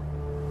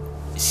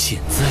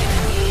现在的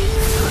你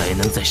还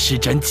能再施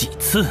展几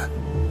次？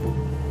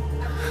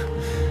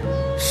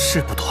是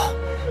不多，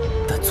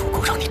但足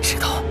够让你知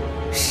道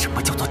什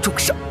么叫做重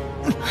伤。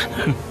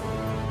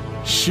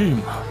是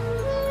吗？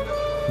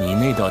你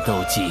那道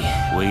斗技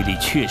威力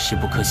确实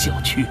不可小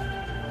觑，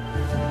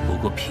不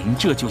过凭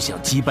这就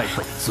想击败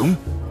本宗，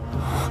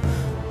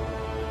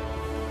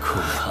恐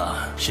怕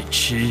是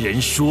痴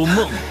人说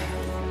梦。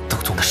斗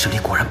宗的实力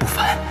果然不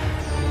凡，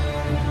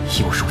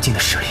以我如今的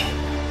实力，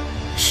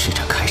施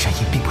展开山印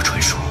并不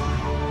纯熟，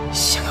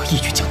想要一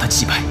举将他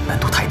击败难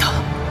度太大。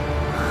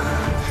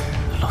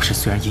老师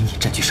虽然隐隐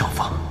占据上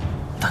风，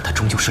但他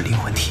终究是灵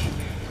魂体，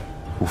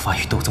无法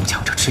与斗宗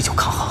强者持久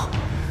抗衡。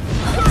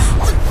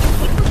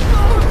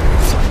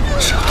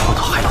只要拖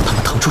到还让他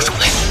们腾出手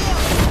来，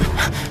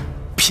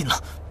拼了！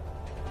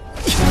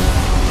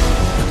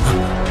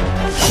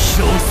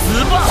受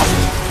死吧！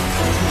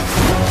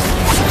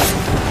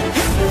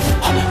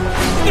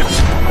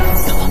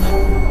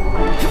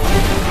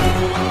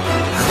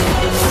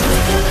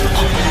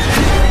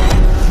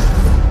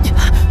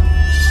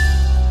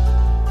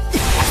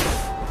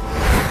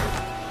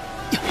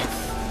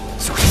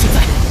就是现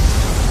在！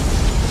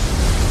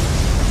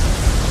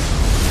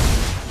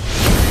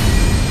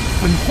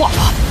分化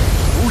吧，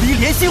琉璃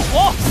莲心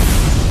火！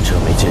这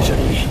枚戒指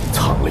里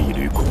藏了一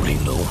缕古灵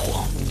轮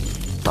火，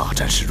大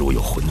战时若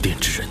有魂殿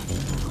之人，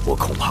我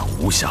恐怕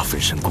无暇分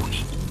身顾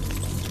你，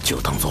就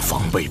当做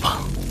防备吧。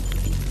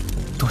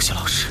多谢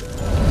老师。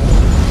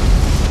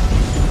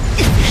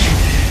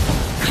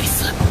该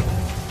死，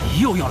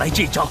又要来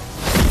这招！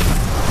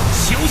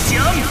休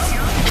想！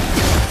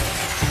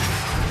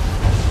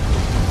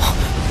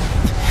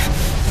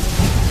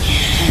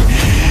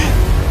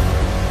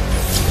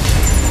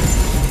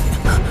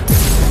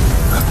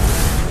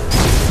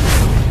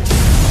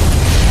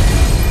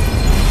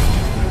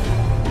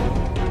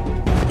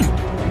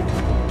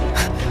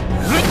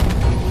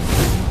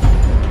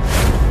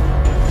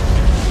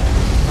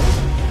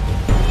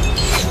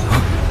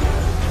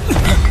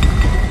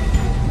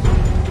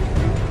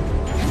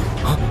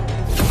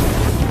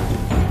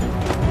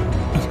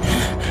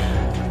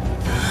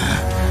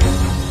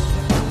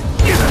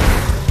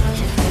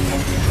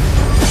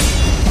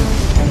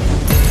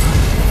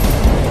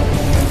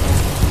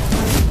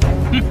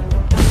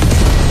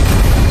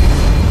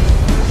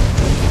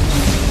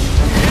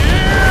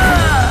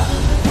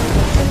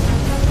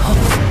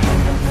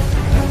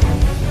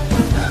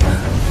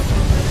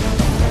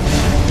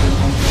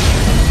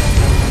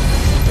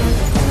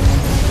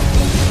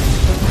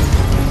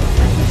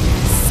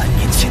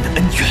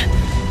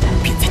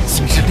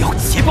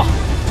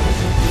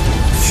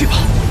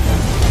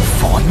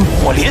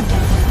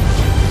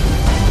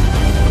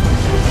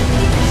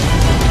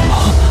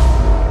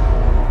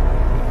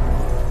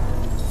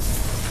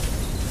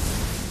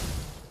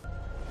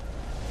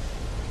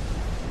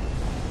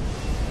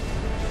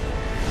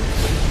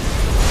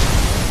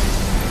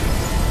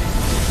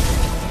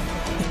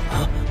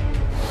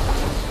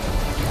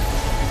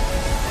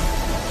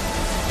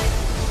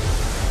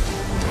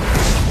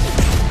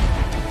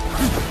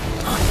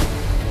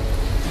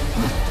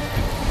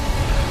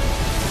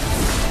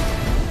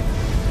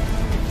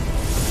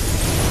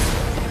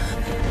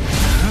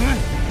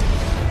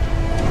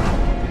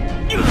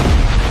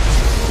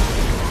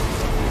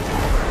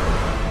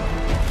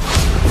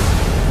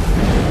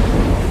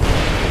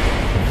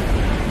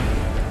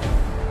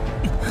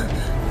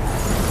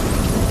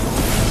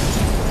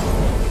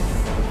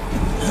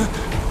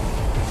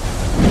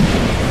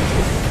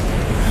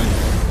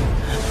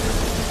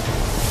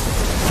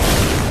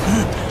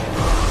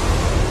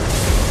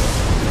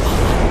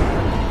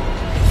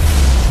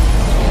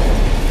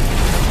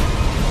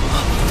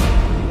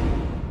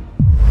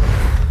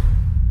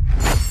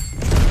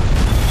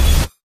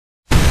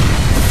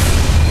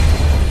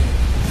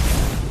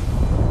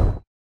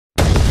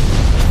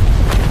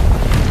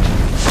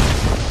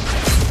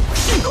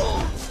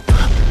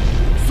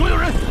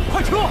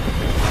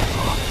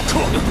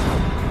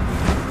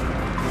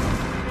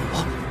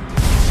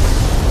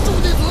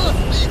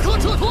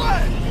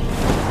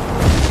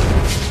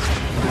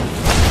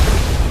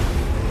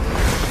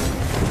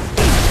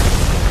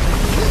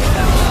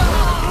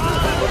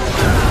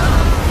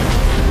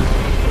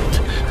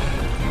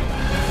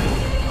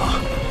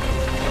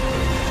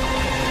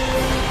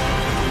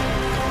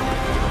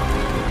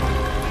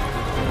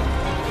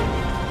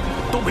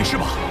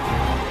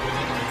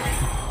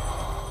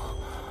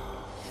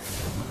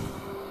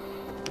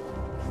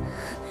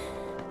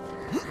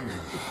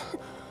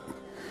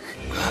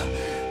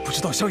不知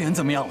道萧炎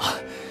怎么样了？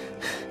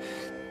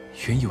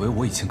原以为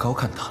我已经高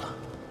看他了，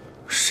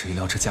谁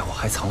料这家伙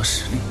还藏了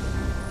实力，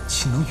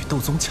竟能与斗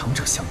宗强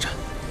者相战。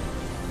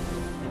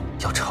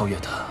要超越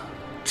他，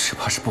只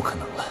怕是不可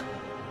能了。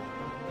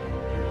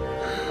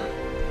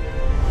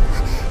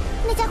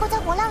那家伙在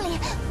火浪里，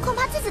恐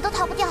怕自己都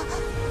逃不掉。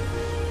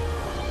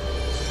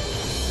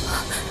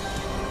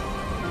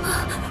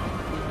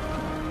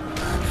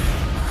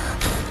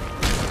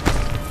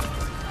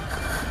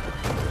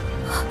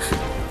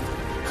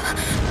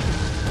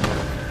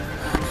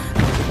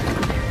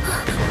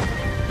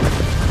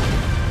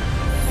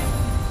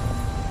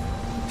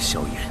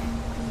萧炎，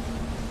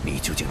你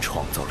究竟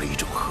创造了一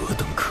种何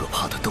等可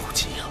怕的斗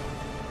技啊！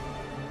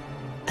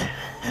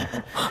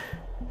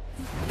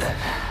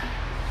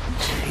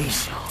这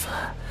小子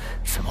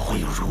怎么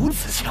会有如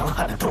此强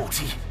悍的斗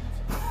技？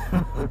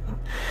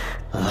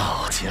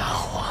老家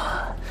伙，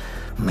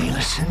没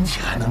了身体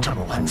还能这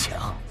么顽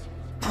强，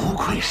不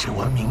愧是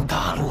闻名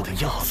大陆的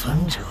药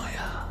尊者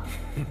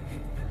呀！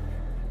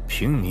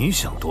凭你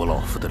想夺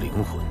老夫的灵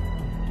魂，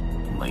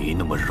没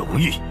那么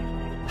容易。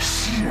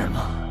是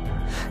吗？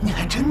你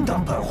还真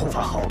当本护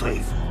法好对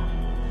付？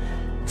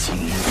今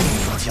日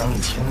定要将你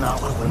擒拿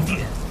回魂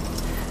殿，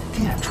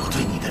店主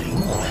对你的灵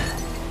魂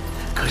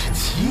可是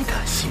极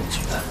感兴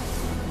趣的。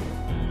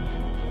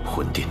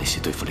魂殿那些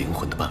对付灵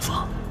魂的办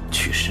法，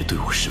确实对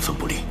我十分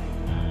不利。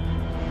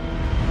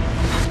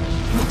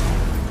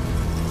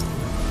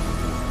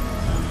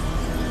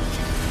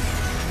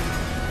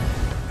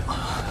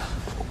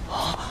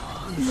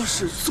那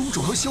是宗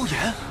主和萧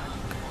炎。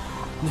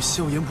那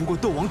萧炎不过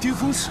斗王巅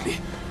峰实力，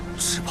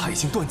只怕已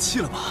经断气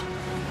了吧？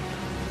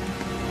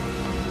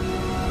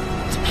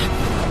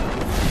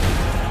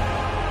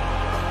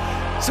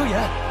萧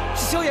炎，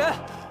是萧炎！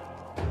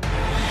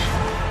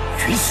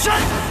云山！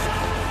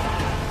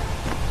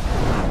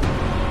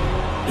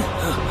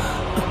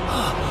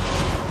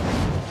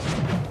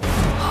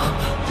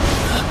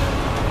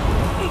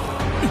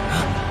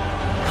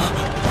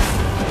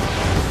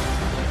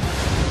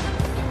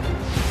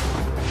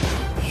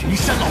云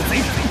山老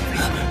贼！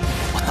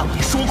我当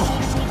年说过，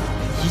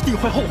一定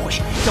会后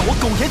悔让我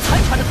苟延残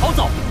喘的逃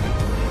走。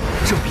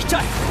这笔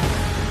债，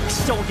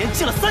萧炎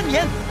借了3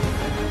年，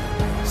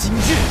今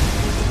日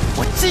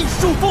我尽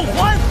数奉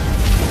还。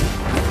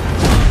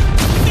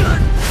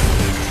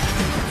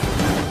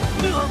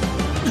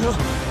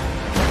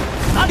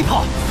哪里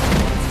跑？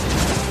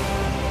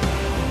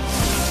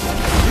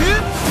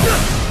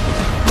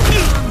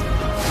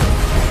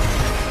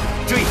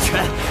这一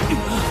拳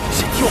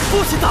是替我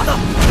父亲打的，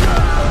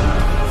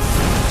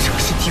这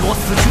是替我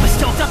死去的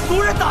萧家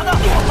族人打的，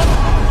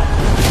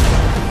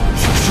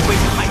这是为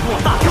你害我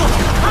大哥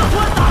阿欢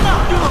打的，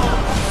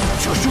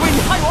这是为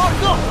你害我二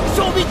哥寿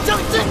命将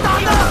军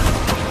打的。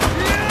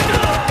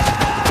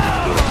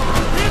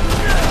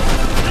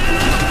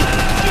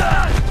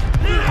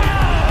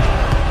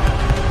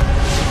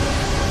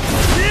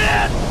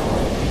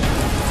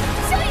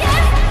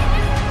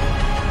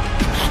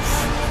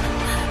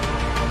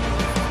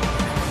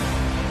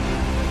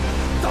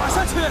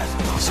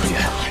萧炎，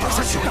打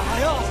下去！打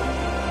呀！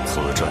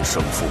此战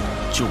胜负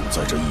就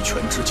在这一拳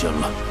之间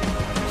了。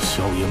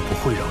萧炎不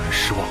会让人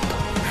失望的。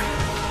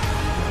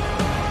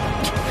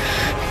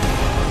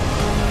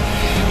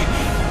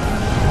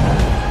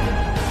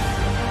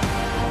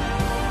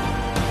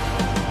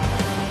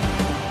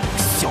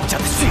萧家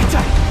的血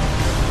债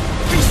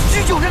必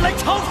须有人来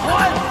偿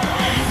还！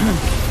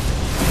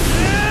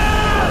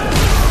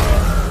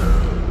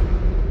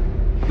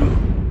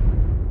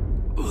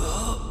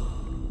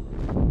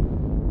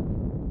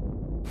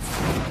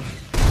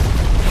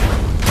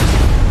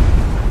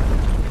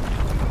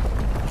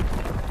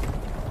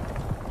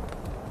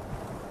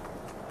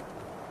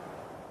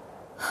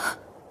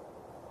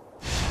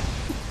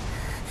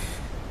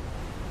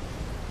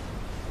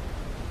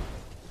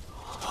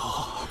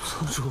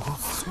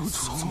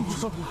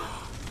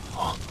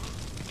啊！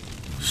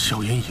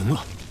萧炎赢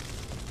了。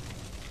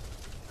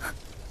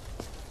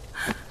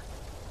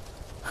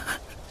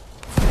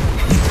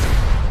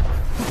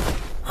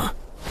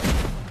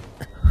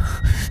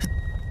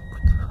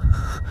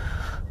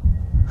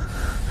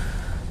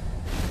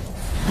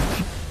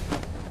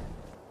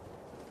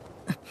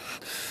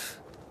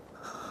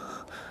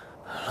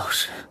老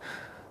师，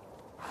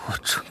我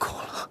成功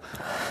了。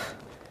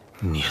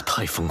你也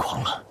太疯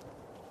狂了，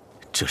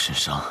这身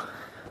伤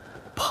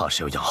怕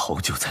是要养好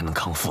久才能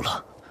康复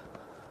了。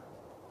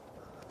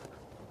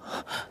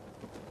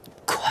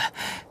快，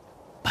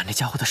把那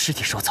家伙的尸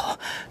体收走，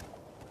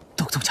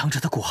斗宗强者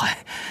的骨骸。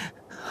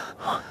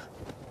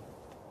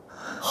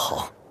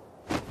好。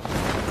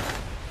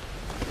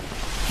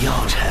药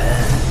尘，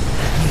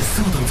你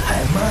速度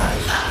太慢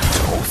了，找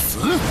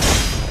死！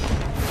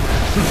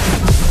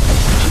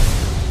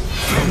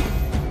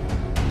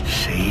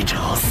谁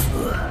找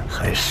死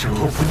还说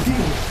不定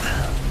呢。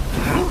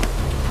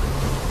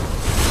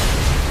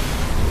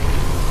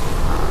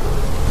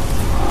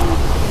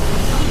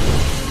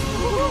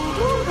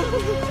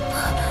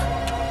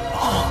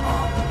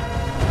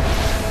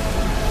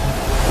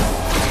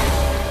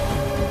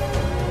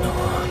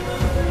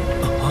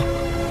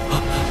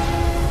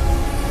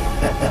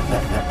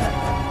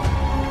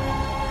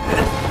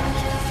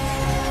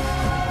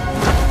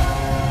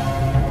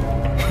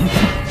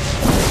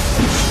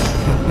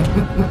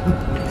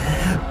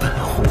本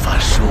护法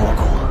说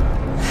过，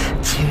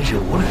今日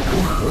无论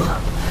如何，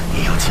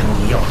也要将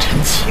你药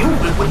尘擒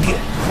回魂殿。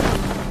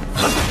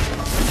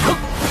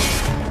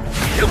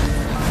九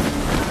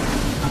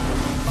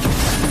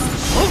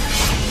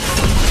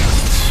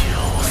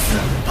森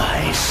百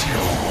世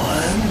魂。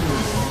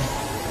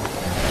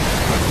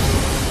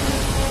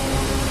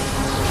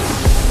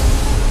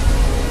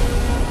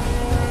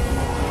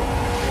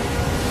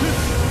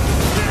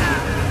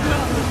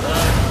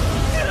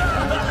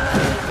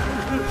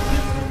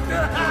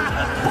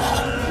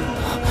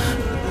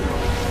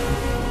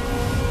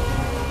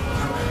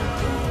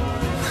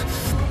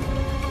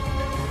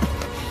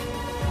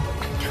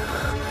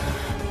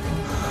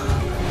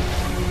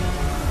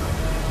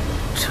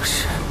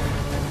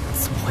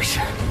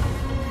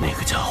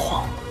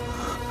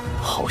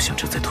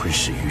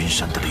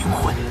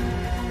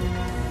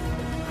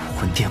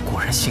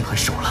 心狠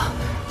手辣，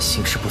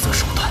行事不择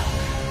手段，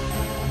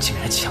竟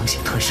然强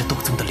行吞噬斗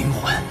宗的灵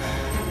魂。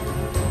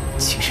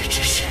今日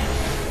之事，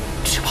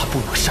只怕不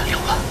能善了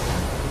了，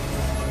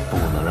不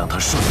能让他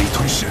顺利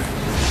吞噬。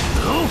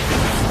走。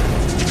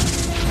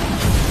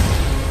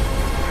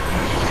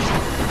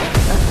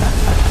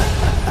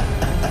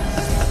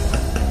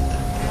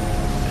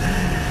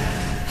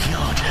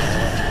药尘，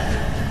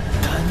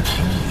单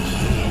凭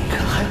你可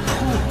还破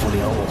不了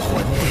我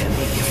魂殿秘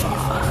法。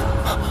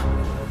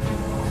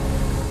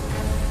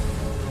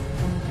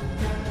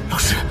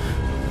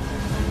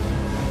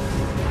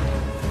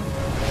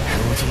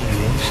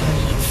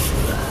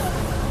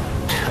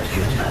 云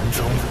南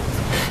宗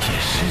也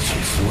失去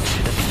扶持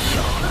的必要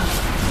了，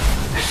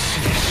是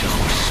时候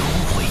收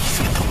回一些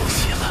东西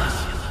了。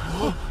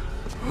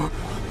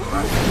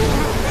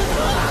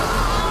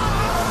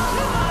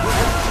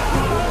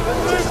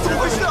怎么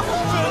回事啊？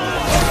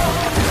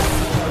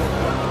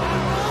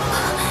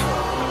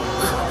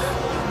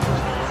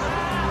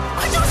快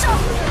住手！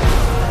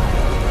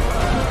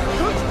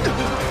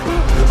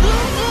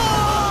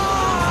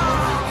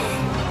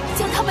将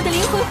他们的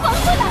灵魂还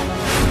回来！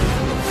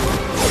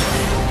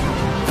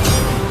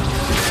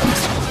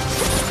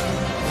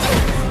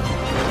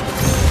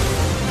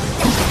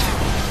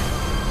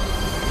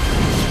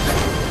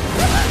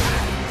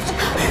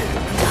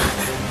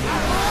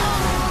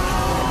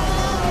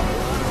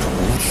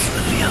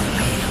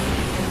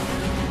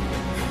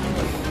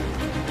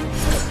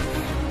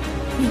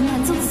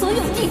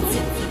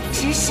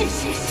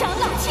 长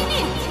老听令，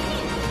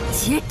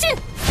结阵！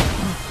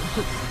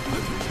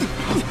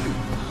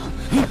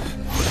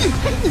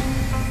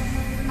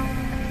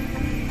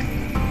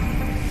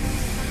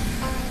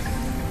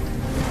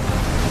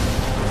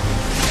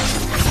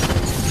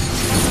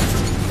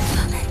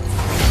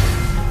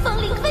风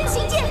铃分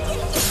形剑！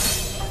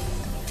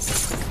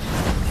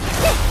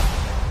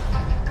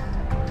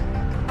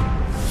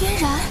嫣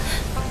然，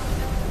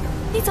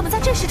你怎么在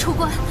这时出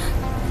关？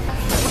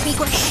我闭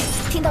关时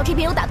听到这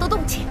边有打斗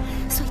动静。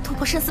 所以突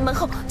破生死门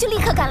后，就立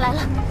刻赶来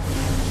了。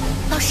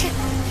老师，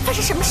发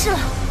生什么事了？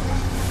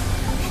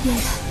嫣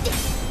然，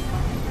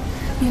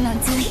云岚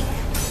宗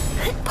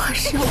怕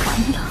是要完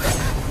了。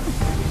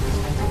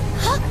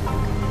啊！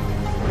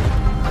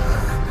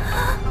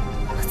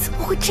怎么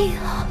会这样？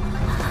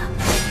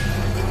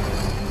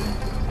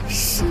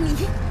是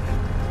你，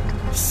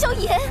萧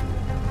炎。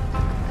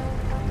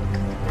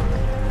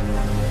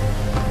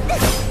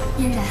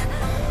嫣然，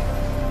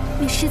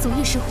你师祖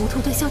一时糊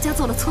涂，对萧家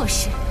做了错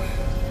事。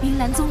 云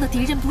岚宗的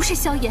敌人不是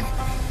萧炎，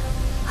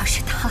而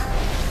是他，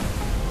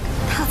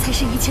他才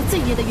是一切罪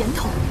孽的源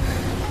头。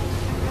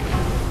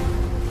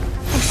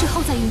我事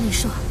后再与你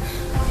说。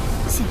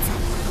现在，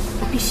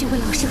我必须为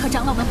老师和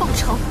长老们报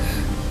仇。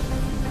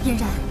嫣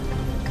然，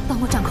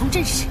帮我掌控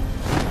阵势。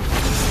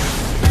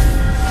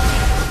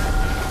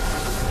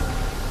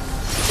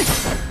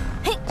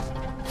嘿，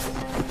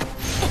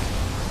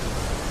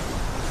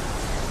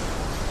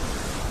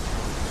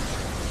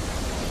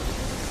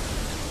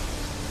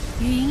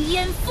云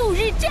烟赴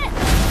日阵，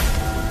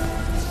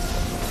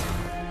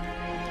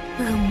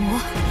恶魔，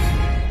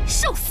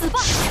受死吧！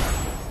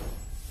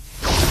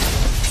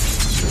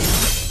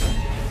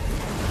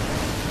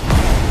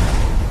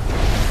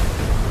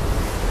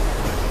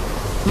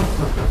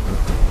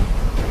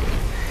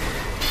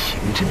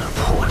凭这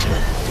破阵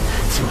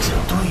就想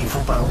对付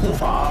本护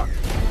法？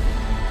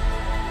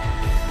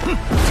哼！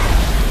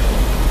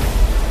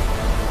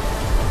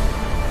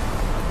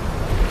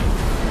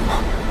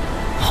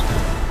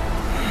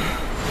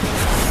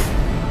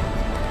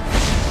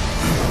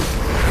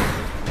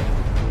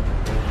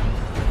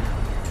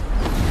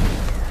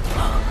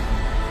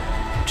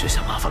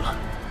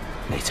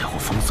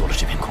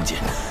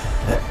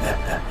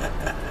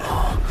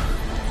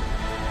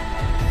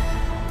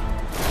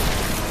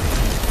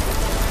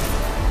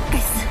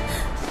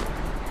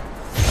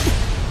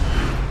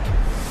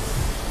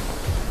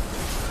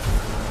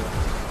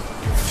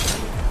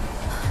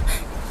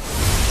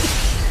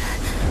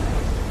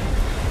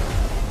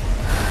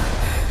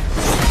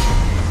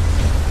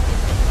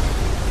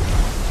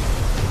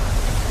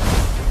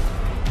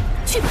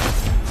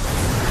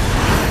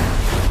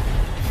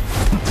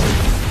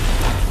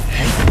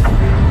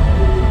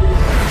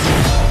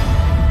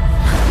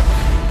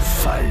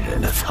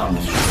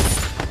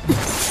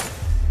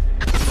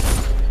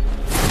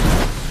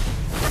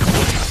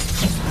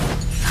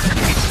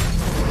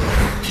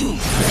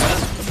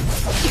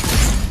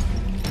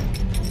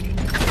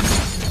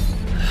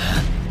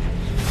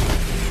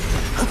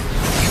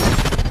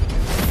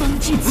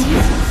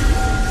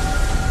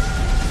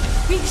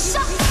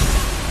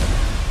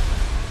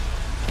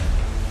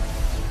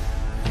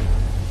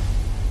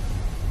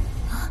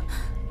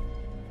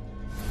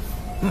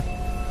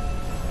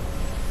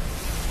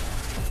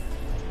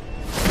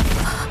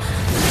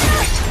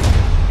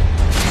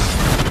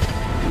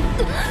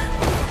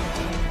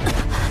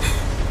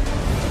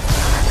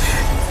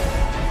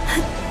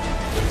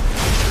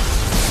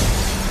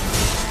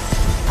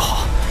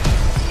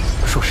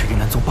云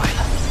岚宗败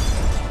了，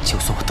就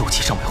算我斗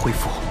气尚未恢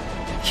复，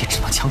也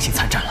只能强行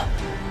参战了。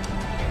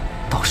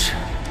到时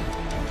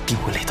定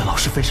会累得老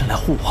师分身来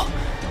护我。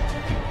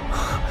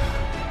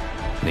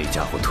那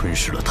家伙吞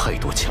噬了太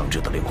多强者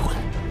的灵魂，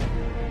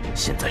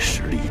现在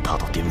实力已达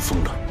到巅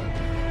峰了。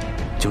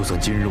就算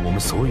今日我们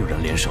所有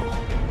人联手，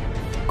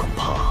恐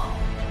怕……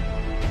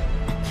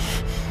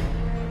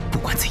不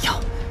管怎样，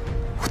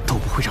我都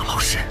不会让老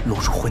师落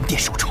入魂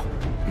殿手中。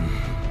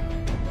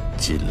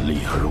尽力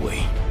而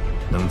为，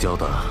能教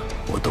的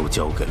我都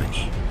教给了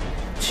你，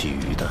其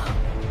余的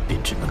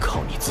便只能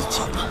靠你自己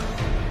了。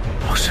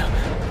老师，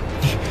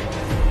你……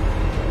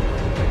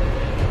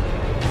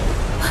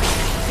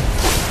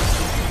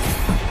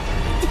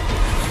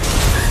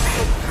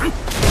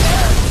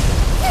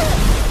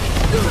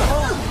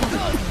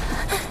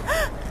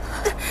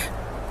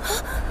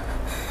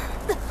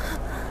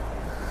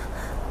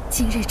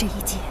今日这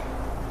一劫，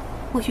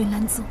我云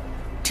岚宗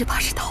只怕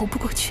是逃不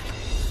过去了。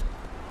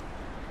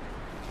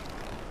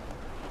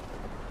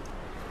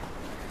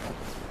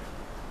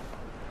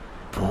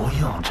不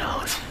用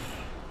着急，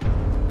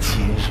今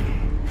日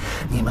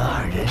你们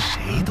二人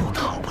谁都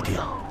逃不掉。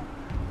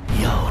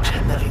药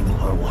尘的灵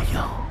魂我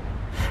要，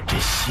这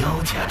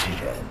萧家之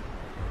人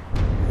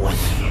我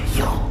也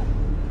要。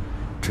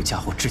这家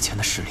伙之前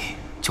的实力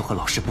就和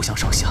老师不相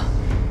上下，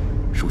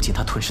如今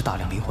他吞噬大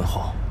量灵魂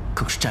后，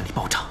更是战力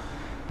暴涨。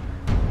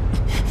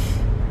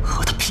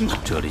和他拼了！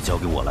这里交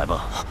给我来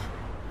吧，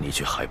你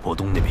去海波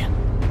东那边。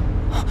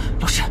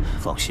老师，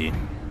放心，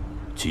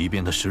即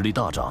便他实力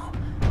大涨，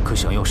可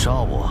想要杀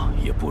我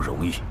也不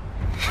容易。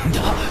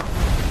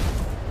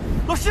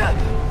老师，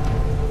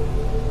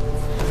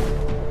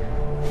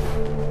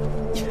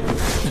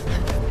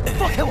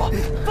放开我！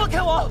放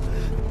开我！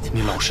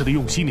你老师的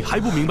用心，你还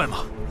不明白吗？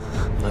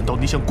难道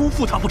你想辜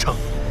负他不成？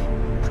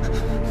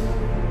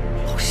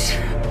老师，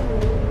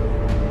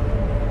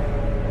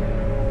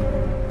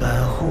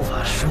本护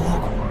法说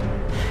过，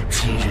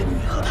今日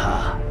你和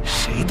他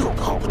谁都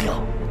跑不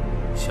掉。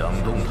想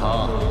动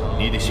他，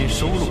你得先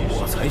收了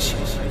我才行。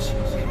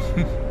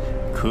哼，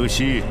可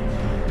惜，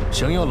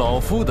想要老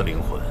夫的灵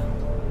魂，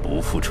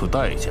不付出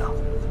代价，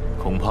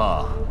恐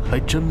怕还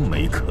真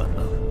没可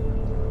能。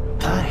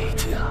代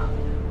价，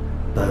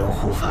本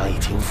护法已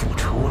经付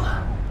出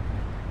了，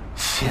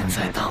现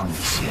在到你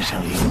献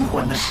上灵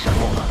魂的时候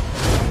了。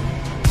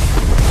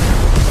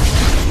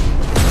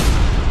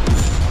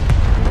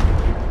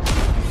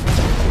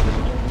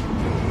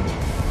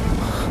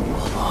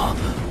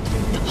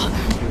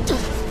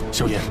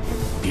萧炎，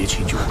别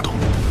轻举妄动。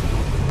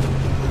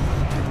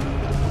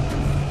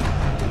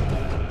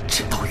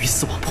真到鱼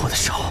死网破的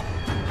时候，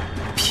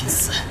拼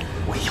死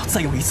我也要再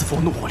用一次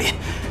佛怒火莲，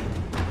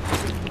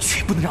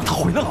绝不能让他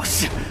毁了老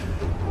师。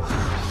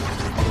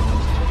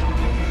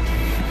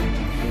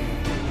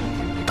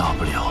大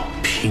不了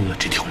拼了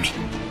这条命。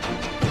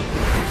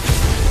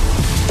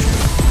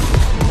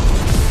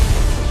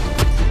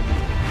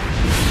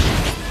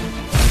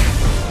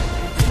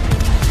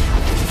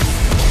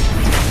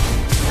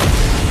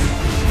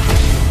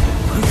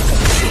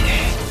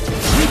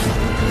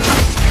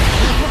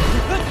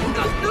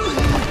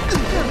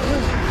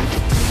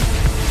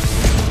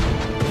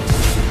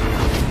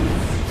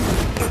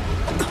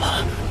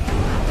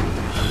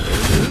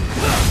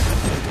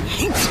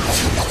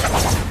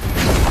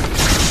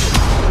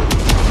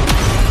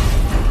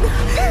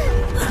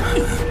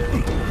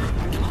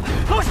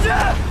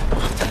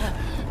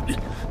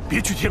别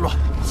去添乱！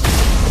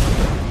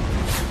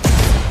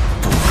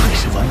不愧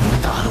是闻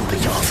名大陆的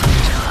妖僧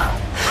者，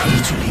一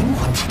具灵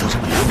魂体都这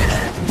么难啃。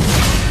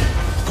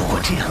不过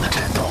这样的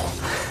战斗，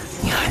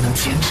你还能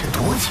坚持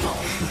多久？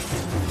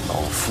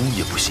老夫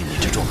也不信你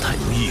这状态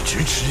能一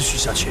直持续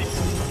下去。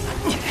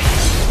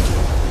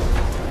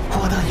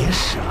我倒也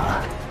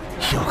傻，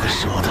有个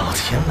手到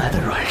擒来的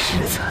软柿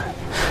子，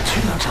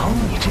却要找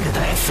你这个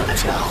带刺的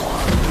家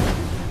伙。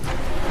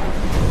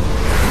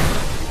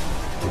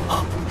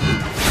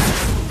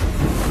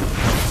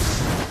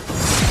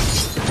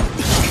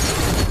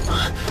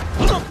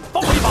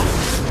帮我一把！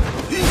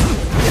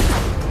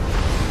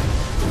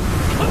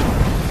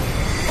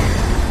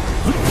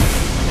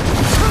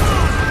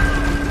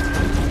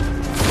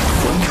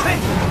滚开！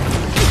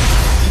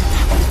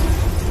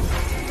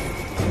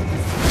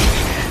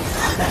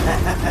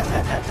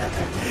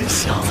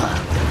小子，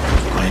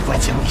乖乖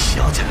将你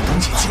萧家的东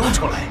西交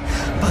出来，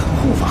本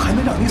护法还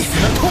能让你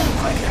死得痛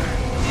快点儿。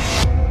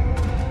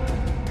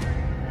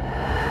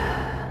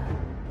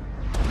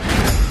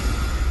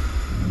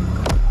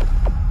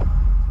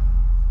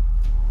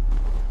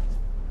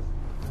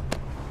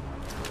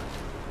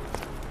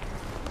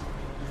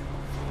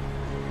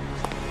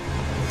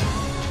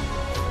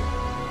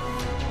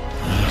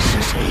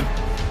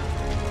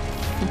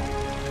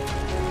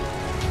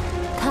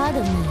他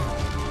的命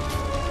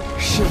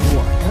是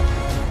我的。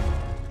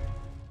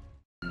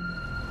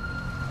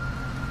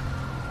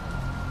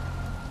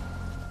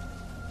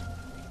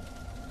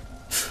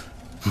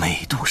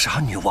美杜莎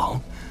女王，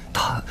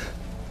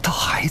她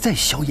还在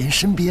萧炎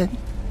身边。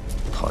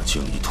他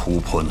竟已突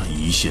破那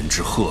一线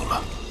之壑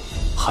了，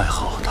还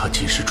好他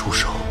及时出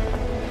手。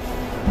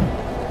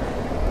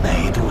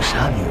美杜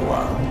莎女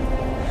王，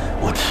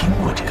我听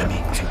过这个名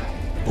字，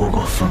不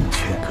过奉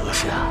劝阁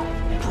下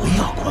不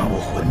要管我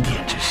魂殿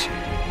之事，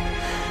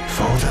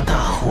否则大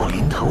祸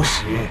临头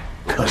时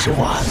可是晚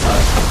了。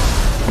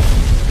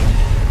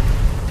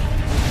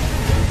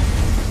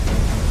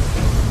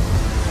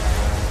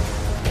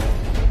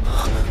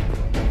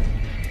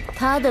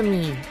他的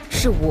命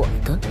是我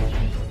的，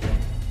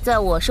在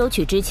我收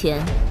取之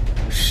前，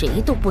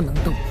谁都不能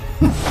动。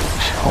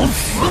找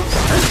死！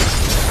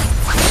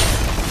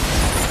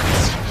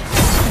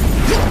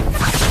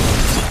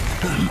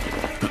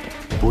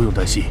不用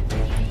担心，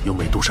有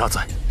美杜莎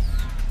在。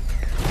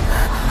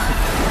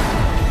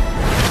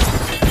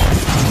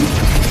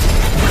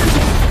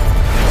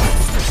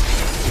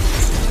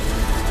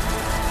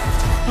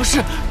老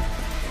师。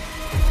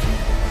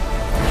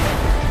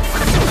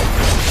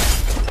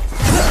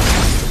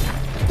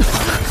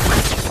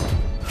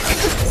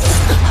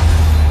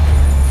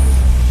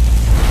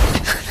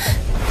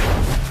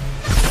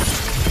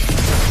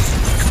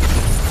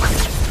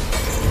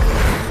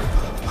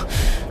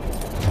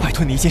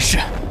你一件事，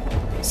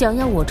想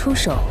要我出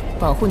手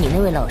保护你那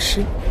位老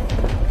师？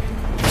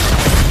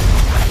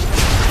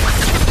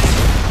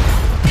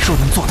你若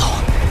能做到，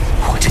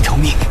我这条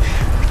命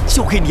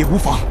交给你也无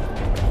妨。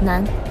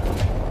难，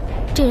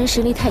这人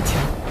实力太强，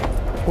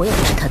我也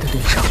不是他的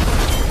对手。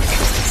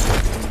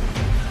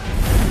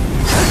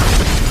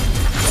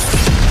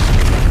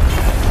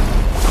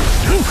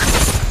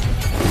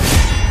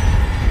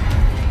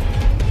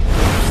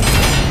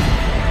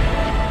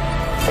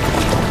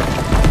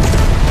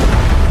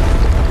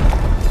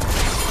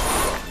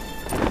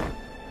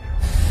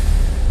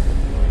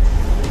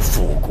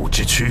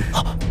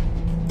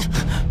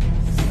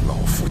老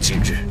夫今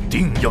日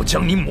定要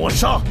将你抹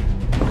杀！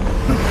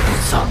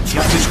丧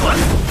家之犬！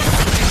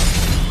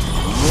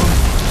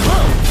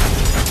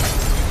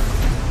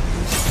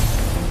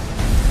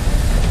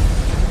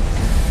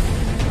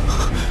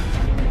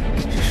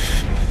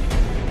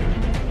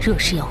若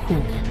是要护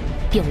你，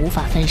便无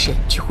法分神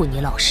去护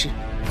你老师。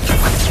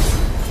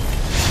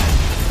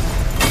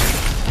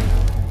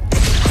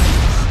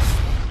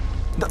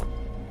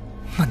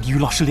那你与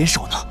老师联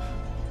手呢？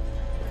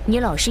你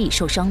老师已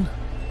受伤了，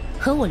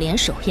和我联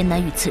手也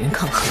难与此人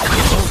抗衡。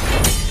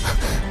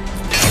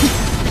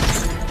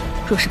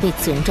若是被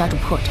此人抓住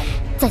破绽，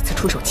再次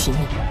出手擒你，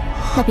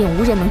那便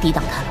无人能抵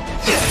挡他了。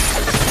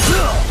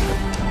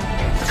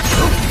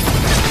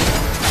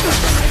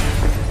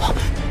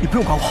你不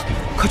用管我，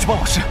快去帮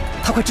老师，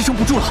他快支撑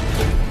不住了。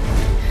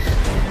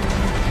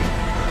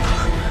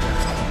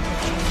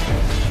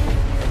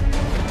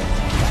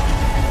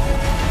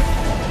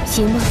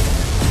行吧，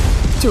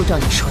就照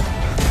你说的。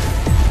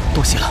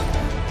多谢了，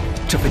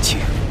这份情，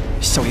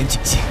萧炎谨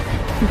记。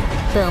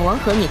本王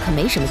和你可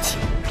没什么情，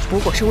不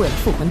过是为了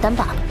复魂丹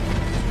罢了。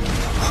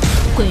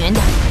滚远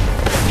点，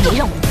别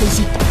让我们分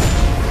心。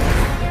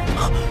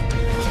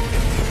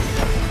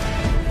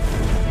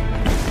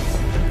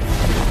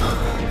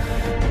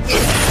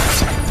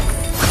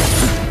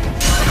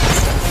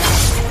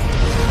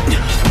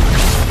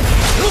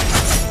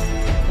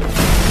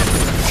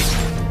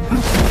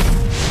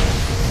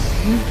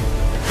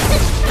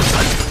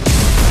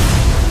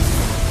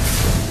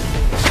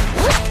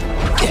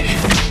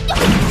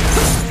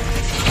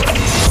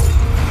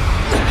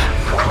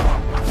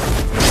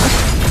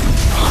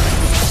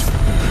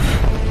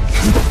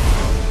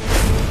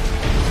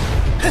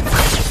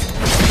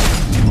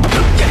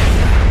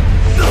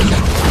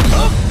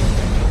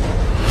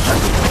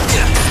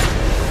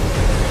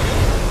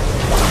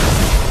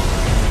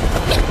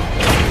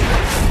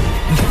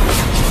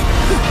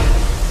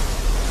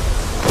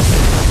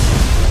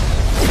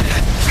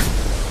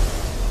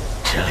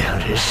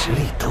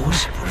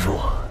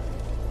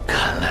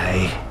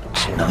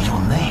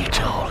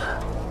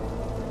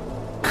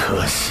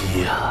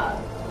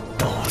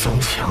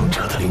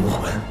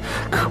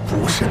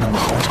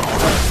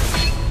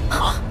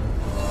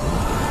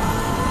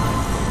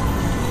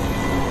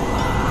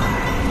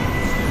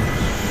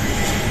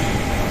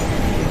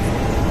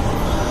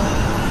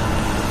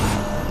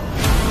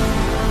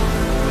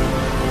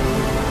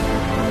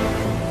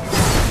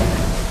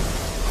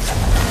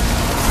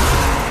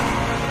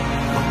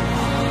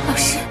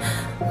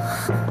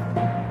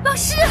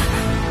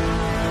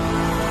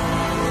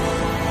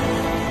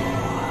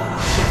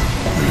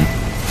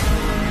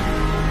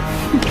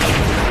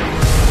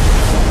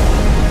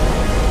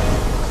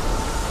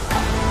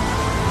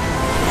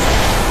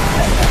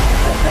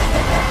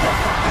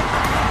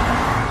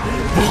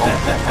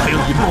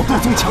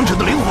强者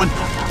的灵魂，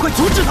快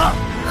阻止他！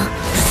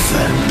森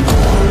罗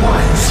万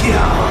象，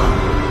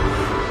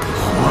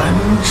魂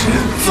之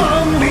葬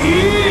礼。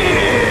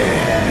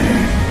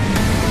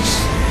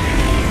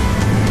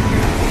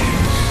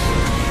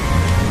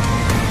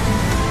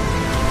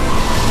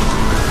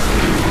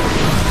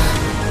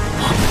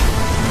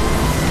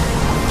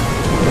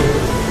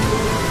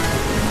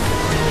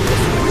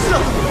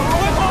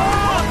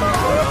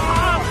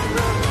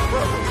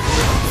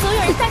所有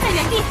人待在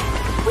原地，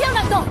不要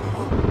乱动。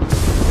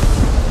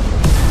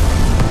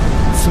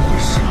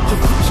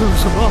这是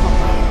什么？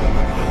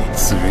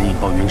此人引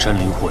爆云山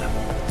灵魂，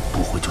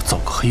不会就造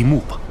个黑幕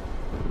吧？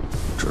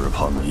只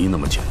怕没那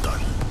么简单。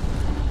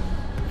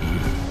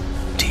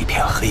这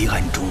片黑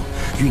暗中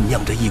酝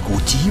酿着一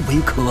股极为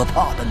可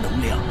怕的能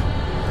量。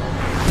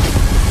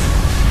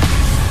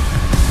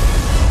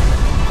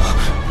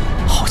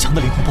好强的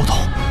灵魂波动！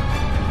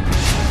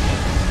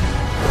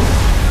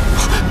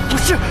不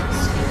是，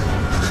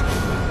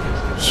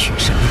云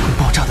山灵魂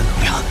爆炸的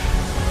能量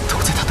都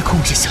在他的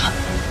控制下。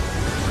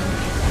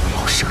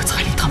老师和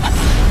彩丽他们，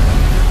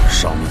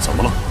上面怎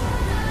么了？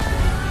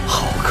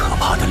好可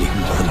怕的灵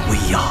魂威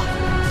压！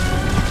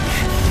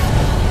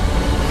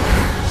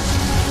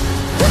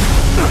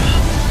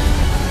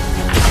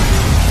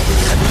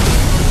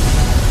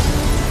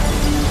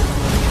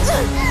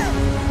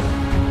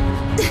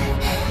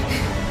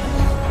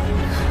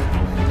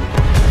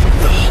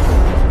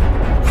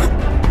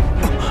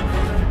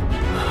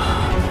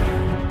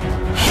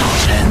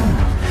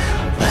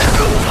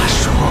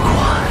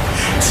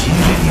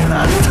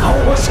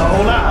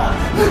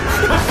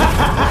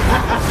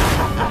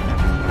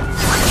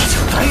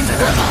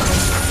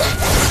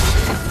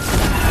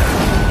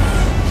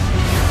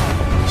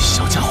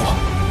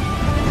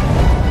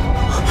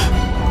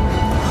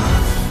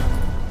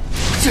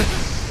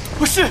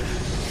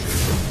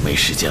没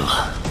时间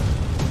了，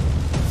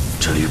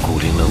这缕古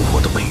灵冷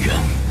火的本源，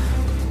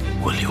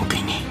我留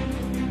给你。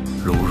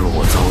如若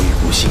我遭遇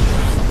不幸，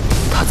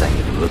它在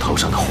你额头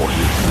上的火焰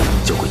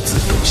就会自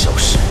动消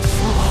失。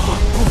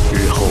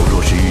日后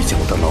若是遇见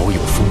我的老友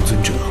风尊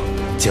者，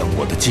将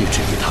我的戒指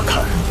给他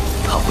看，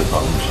他会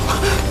帮你。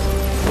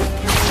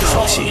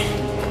放心，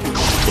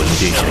魂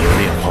殿想要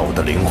炼化我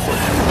的灵魂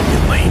也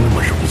没那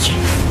么容易。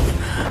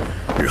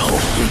日后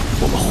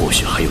我们或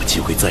许还有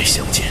机会再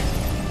相见，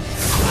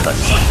但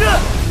你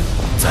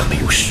在没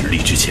有实力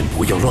之前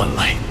不要乱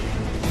来。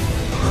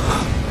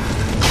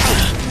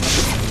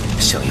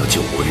想要救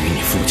我与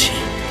你父亲，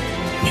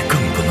你更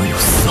不能有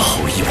丝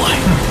毫意外。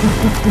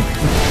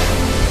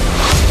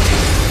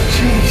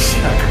这下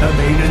可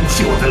没人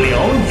救得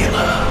了你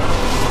了。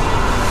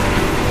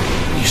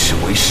你是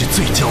为师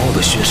最骄傲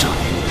的学生。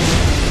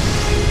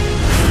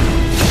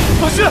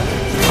老师，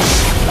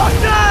老师，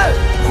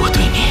我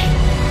对你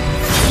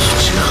一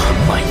直很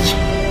满意。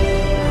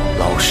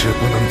老师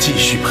不能继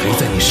续陪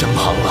在你身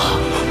旁了，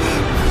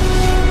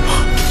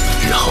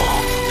日后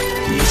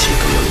一切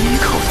都要依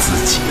靠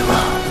自己了。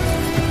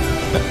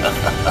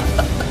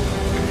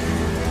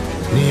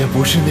你也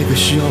不是那个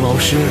需要老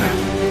师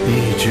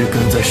一直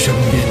跟在身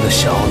边的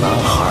小男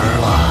孩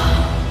了。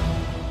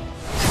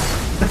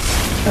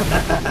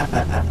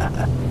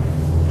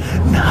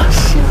拿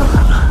下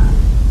了。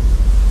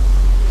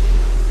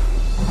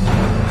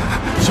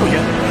萧炎，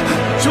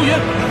萧炎，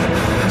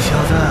小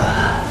子，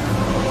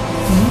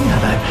你也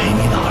来陪你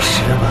老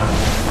师吧。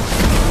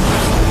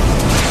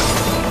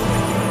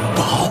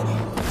不好，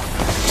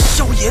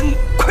萧炎，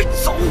快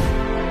走！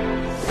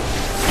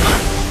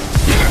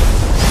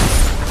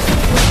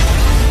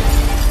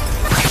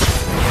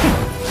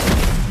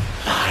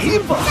来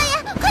吧！萧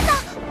炎，快走！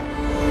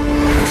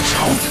找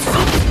死！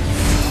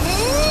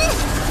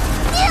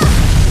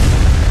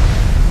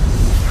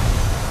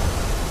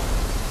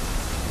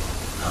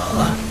啊！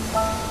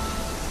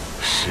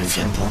时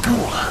间不够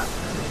了。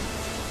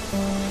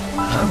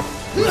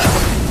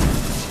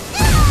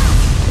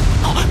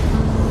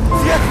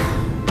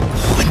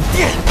魂殿，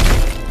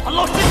把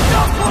老师抓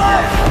过来！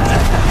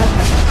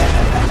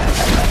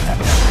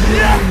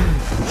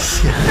想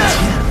见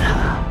他，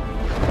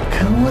跟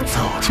我走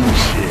就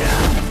是啊！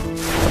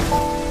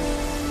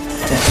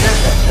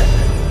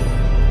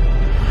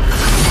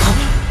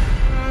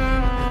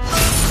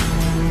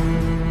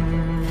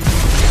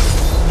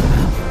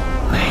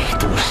没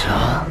堵上，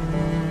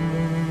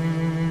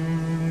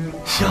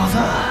小子，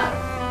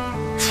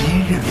今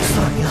日里算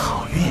你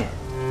好运。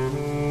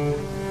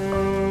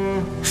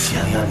想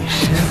要你身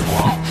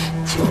亡，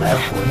就来魂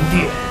殿，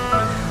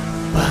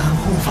本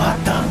护法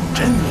等着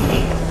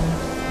你。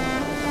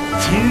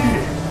今日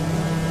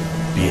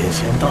便先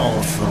到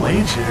此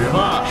为止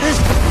吧。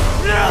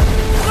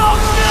老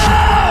师！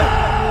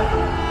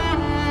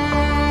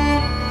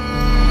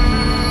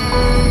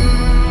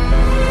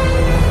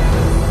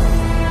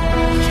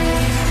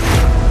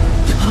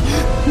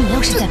你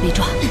要是再被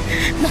抓，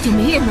那就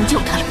没人能救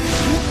他了。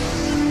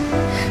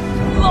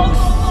老师！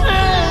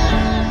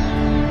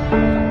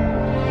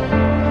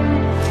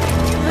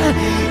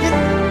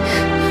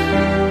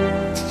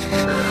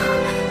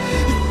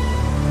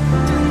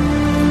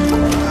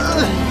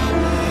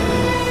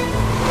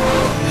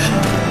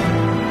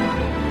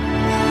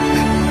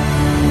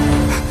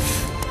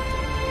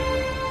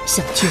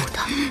想救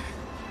他，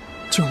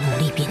就努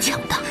力变强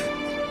大。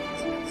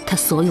他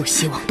所有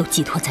希望都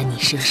寄托在你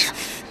身上，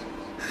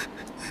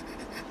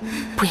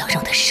不要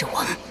让他失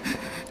望。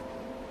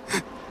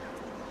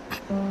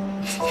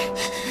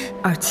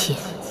而且，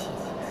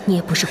你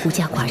也不是孤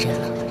家寡人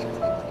了。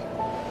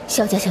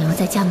萧家想要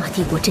在加玛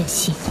帝国振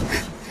兴，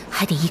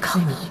还得依靠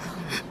你。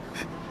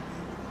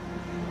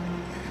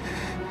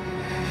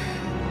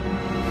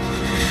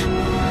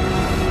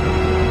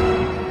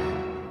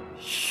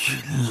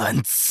云兰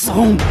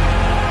宗。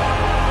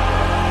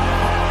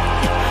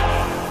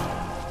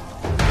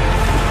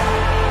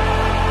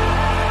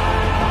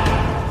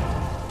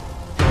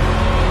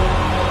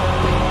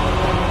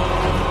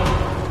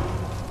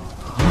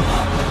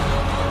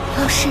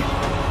老师，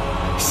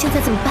现在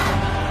怎么办？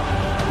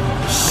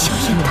萧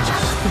炎他，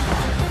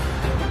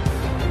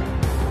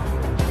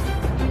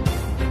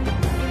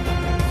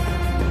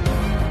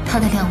他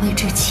的2位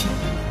至亲，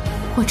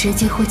或直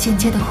接或间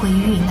接的毁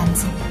于云岚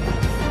宗，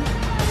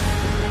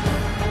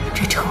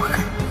这仇恨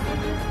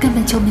根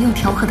本就没有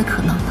调和的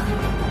可能了。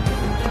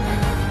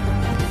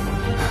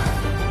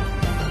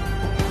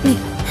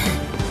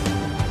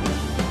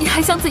你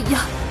还想怎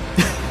样？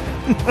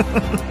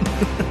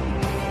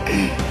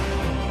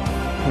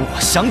我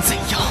想怎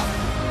样？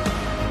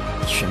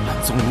云岚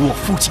宗有我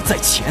父亲在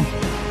前，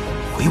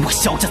毁我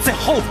萧家在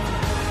后，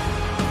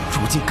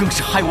如今更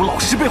是害我老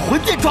师被魂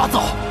殿抓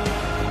走，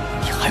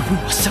你还问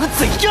我想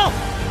怎样？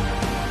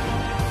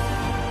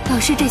老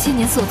师这些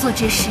年所做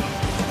之事，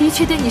的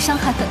确对你伤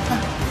害很大，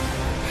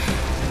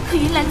可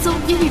云岚宗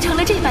也已成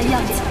了这般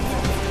样子，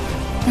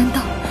难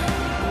道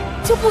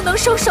就不能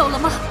收手了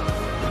吗？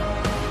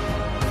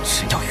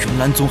只要云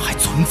岚宗还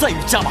存在于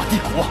加玛帝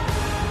国，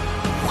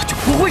我就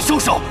不会收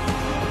手。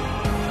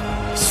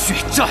血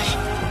债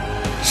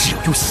只有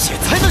用血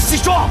才能洗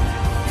刷。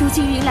如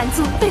今云岚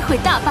宗被毁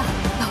大半，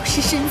老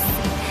师身死，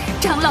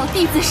长老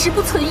弟子十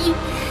不存一，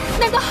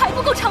难道还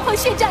不够偿还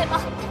血债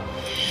吗？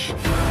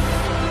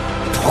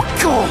不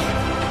够。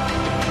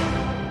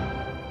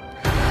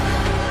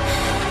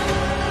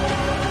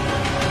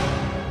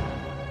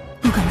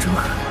不管如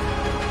何，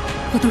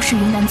我都是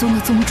云岚宗的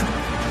宗主。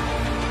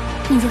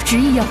你若执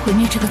意要毁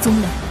灭这个宗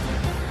门，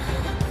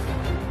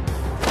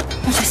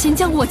那就先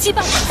将我击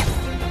败。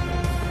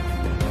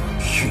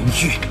云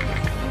玉，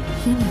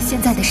以你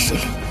现在的实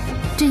力，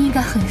真应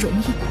该很容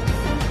易。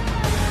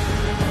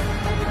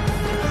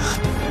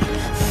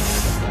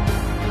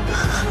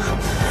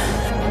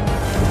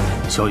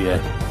萧炎，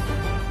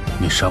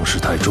你伤势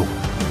太重，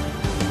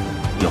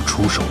要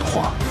出手的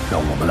话，让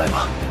我们来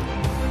吧。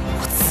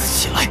我自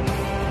己来。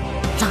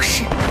老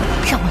师，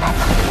让我来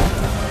吧。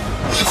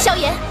萧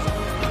炎，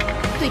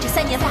对这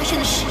3年发生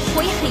的事，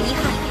我也很遗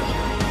憾。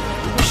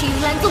我是云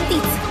岚宗弟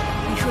子，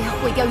你若要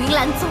毁掉云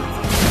岚宗，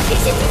别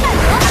嫌弃太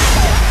多。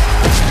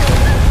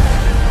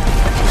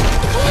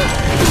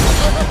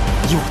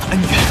你我的恩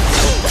怨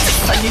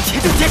，3年前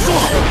就结束了。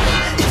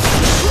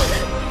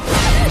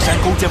灵山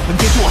勾践魂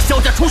殿对我萧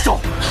家出手，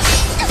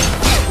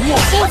我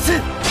父亲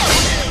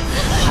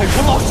害我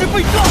老师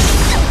被抓，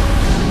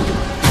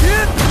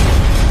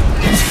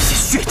这些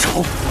血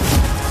仇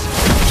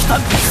，3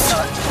比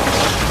4。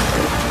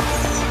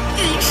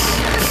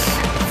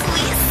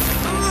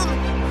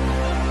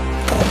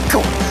不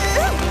够。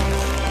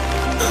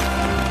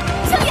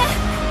萧炎，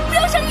不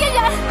要伤嫣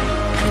然。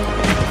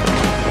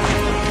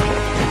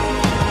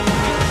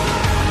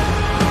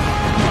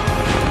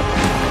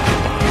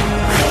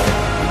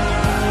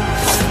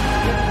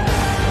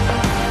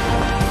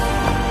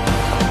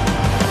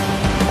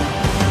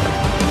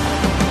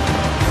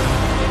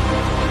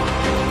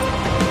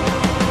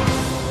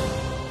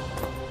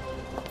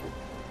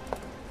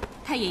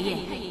太爷爷，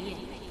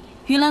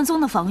云岚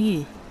宗的防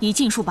御已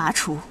尽数拔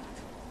除，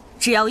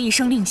只要一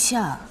声令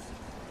下。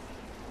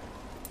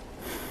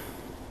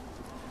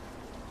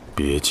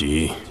别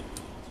急，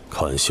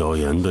看萧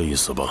炎的意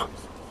思吧。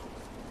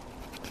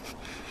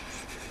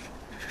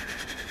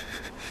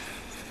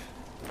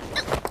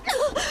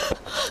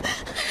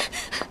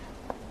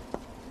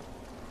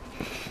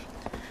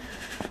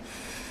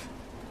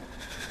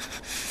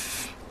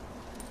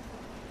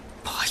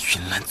把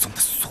云岚宗的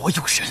所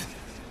有人。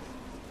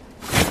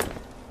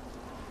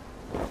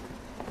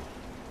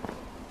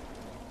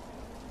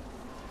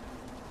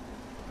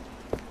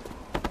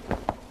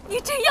你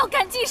真要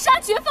赶尽杀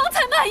绝方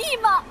才满意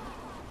吗？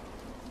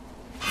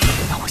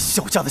那我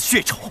萧家的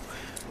血仇，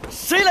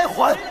谁来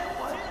还？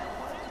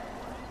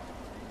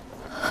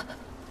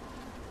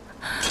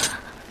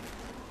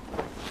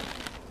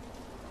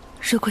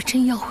如果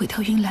真要毁掉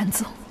云岚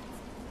宗，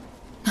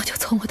那就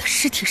从我的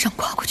尸体上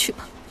跨过去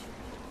吧。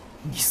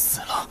你死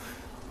了，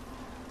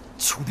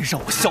就能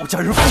让我萧家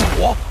人复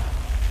活；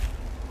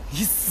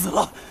你死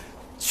了，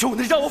就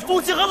能让我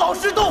父亲和老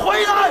师都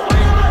回来。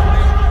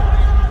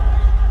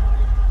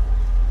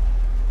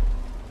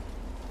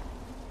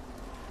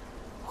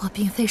我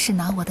并非是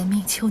拿我的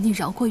命求你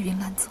饶过云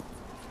岚宗，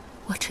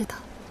我知道，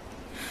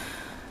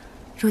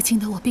如今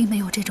的我并没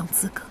有这种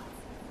资格。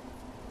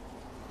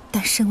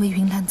但身为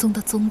云岚宗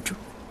的宗主，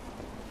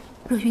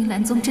若云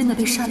岚宗真的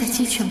被杀得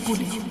鸡犬不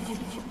留，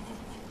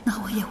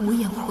那我也无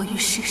颜活于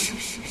世上，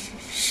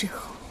事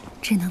后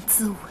只能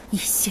自刎，以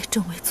谢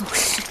众位祖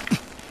师。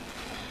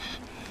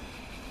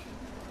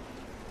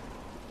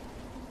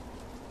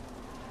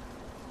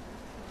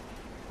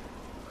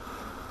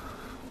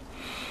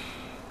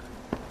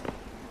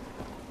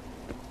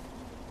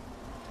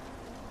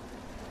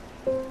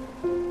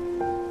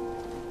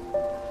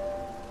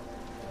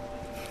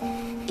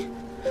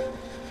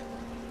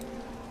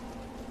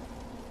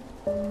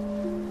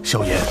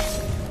萧炎，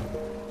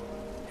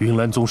云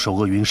岚宗首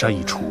恶云山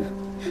一除，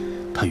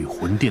他与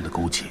魂殿的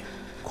勾结，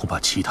恐怕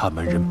其他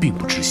门人并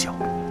不知晓。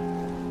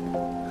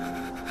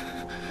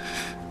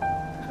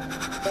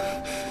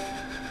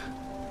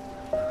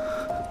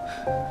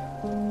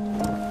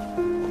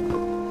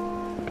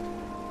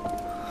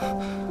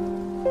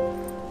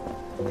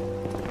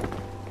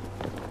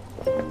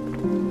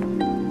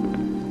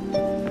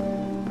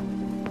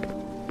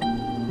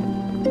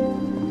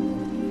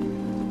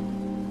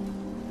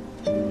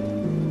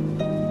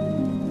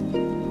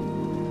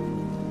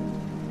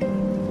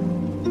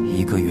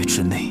1个月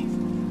之内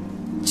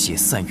解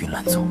散云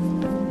岚宗，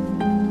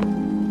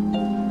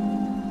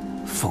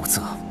否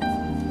则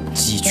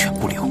鸡犬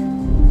不留。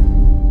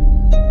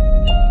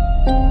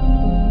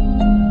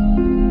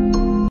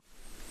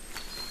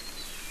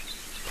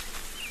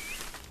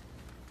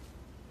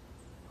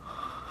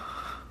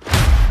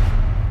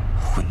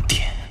魂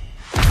殿，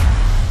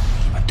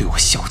你们对我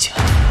萧家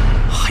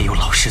还有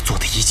老师做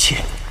的一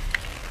切，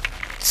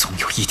总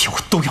有一天我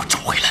都要找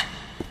回来。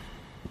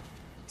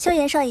萧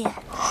炎少爷、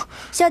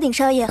萧鼎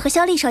少爷和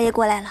萧厉少爷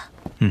过来了。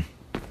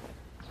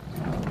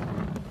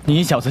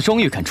你小子终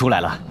于肯出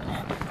来了。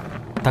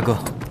大哥，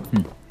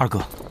二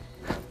哥，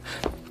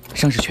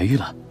伤势痊愈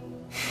了。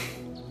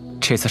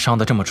这次伤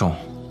得这么重，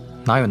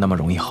哪有那么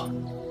容易好？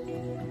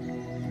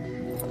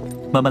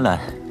慢慢来，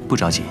不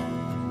着急，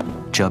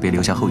只要别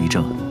留下后遗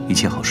症，一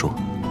切好说。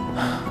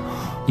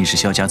你是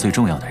萧家最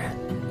重要的人，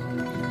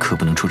可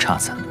不能出岔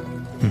子。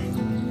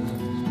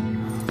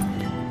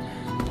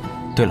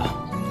对了，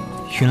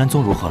云岚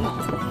宗如何了？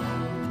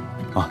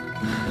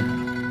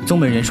宗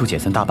门人数解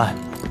散大半，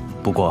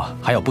不过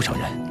还有不少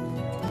人，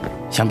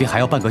想必还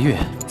要半个月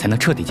才能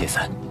彻底解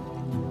散。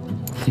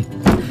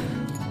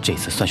这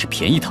次算是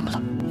便宜他们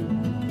了。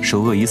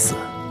首恶已死，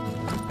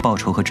报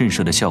仇和震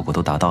慑的效果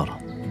都达到了，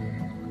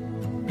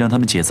让他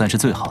们解散是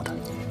最好的。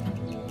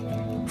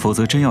否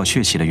则真要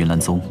血洗了云岚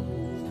宗，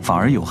反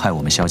而有害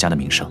我们萧家的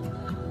名声。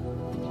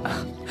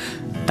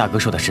大哥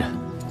说的是，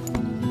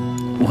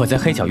我在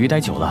黑角域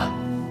待久了，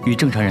与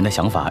正常人的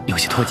想法有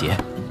些脱节。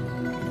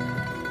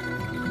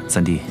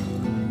三弟，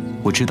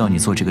我知道你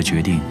做这个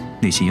决定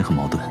内心也很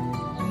矛盾，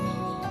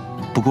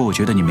不过我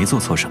觉得你没做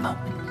错什么，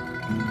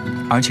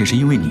而且是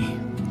因为你，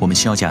我们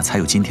萧家才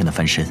有今天的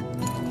翻身。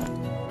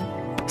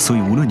所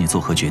以无论你做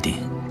何决定，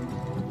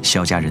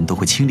萧家人都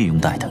会倾力拥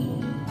戴的。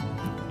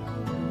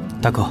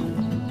大哥，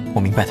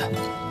我明白的。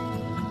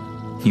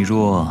你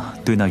若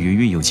对那云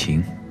云有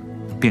情，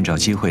便找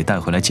机会带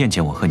回来见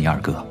见我和你二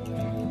哥。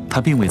他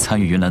并未参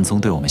与云岚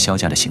宗对我们萧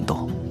家的行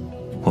动，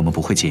我们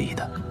不会介意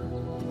的。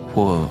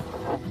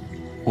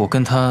我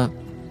跟他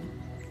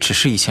只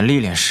是以前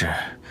历练时，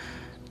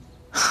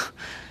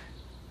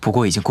不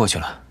过已经过去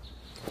了。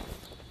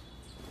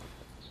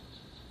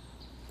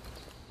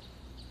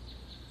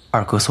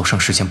二哥所剩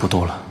时间不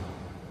多了，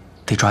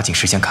得抓紧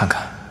时间看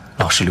看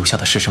老师留下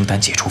的师生丹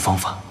解除方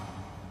法。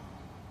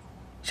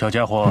小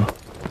家伙，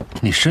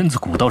你身子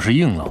骨倒是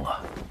硬朗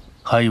啊，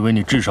还以为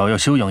你至少要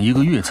休养1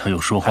个月才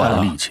有说话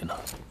的力气呢。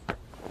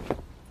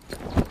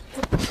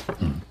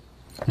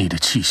你的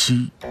气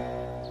息，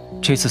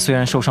这次虽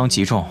然受伤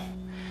极重，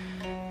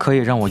可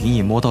也让我隐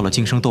隐摸到了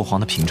晋升斗皇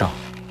的屏障。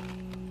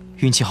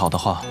运气好的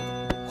话，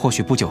或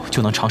许不久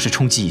就能尝试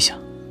冲击一下。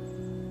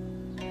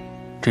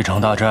这场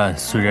大战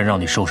虽然让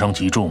你受伤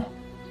极重，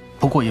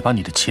不过也把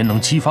你的潜能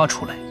激发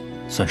出来，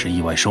算是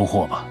意外收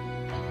获吧。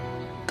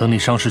等你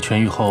伤势痊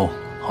愈后，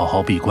好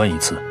好闭关一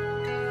次，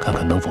看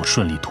看能否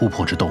顺利突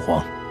破至斗皇。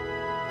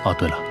啊，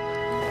对了，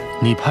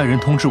你派人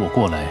通知我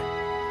过来，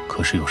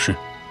可是有事？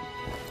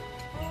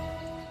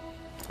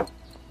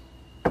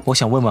我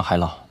想问问海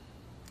老，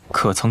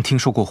可曾听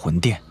说过魂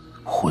殿？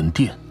魂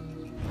殿，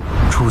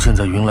出现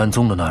在云岚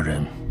宗的那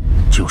人，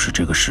就是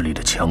这个势力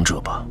的强者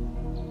吧？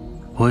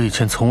我以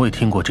前从未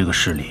听过这个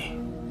势力，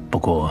不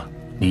过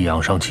你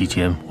养伤期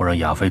间，我让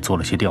亚飞做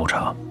了些调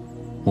查，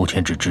目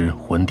前只知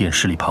魂殿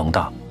势力庞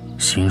大，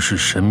行事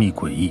神秘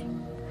诡异，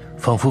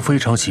仿佛非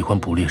常喜欢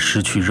捕猎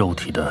失去肉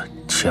体的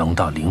强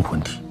大灵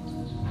魂体。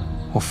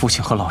我父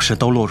亲和老师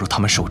都落入他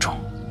们手中，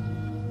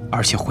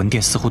而且魂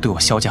殿似乎对我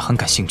萧家很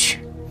感兴趣。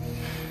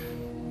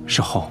日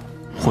后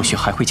或许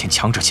还会请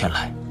强者前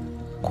来。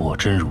果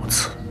真如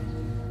此，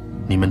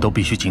你们都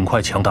必须尽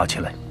快强大起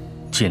来，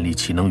建立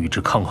起能与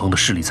之抗衡的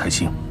势力才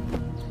行。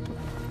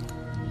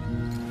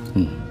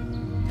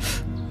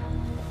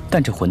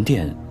但这魂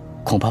殿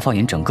恐怕放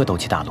眼整个斗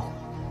气大陆，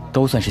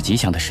都算是极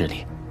强的势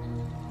力。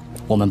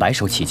我们白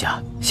手起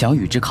家，想要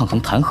与之抗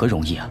衡，谈何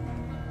容易啊！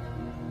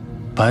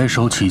白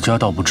手起家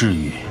倒不至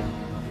于，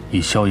以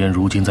萧炎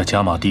如今在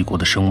加玛帝国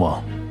的声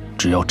望，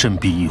只要振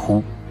臂一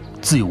呼，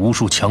自有无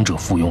数强者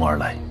附庸而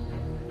来。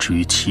至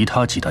于其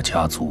他几大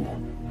家族，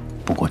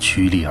不过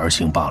趋利而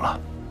行罢了。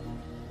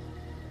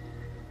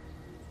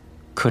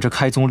可这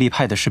开宗立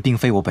派的事并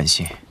非我本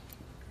心，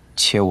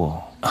且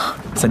我……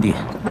三弟，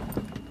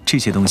这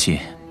些东西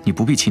你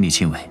不必亲力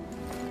亲为，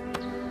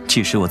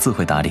届时我自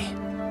会打理，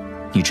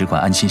你只管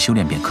安心修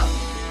炼便可。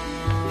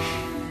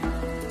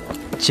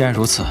既然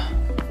如此，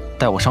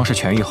待我伤势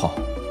痊愈后，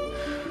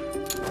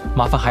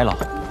麻烦海老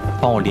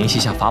帮我联系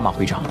一下法马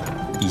会长，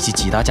以及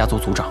几大家族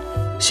族长。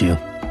行。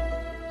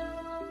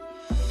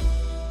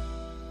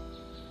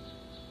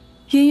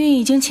云云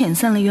已经遣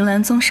散了云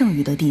岚宗剩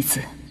余的弟子，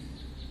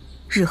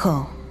日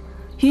后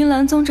云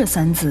岚宗这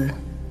3字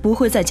不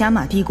会在加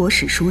玛帝国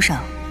史书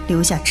上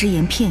留下只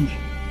言片语。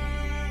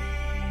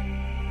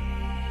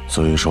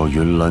虽说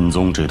云岚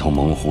宗这头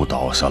猛虎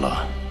倒下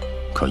了，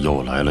可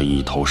又来了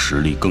一头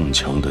实力更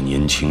强的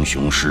年轻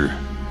雄狮，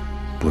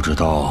不知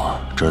道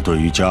这对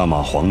于加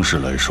玛皇室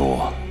来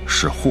说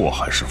是祸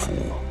还是福。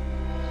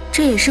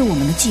这也是我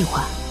们的计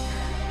划，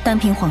单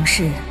凭皇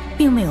室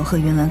并没有和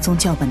云岚宗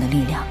叫板的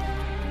力量，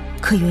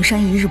可云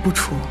山一日不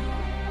除，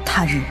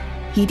他日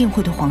一定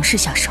会对皇室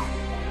下手，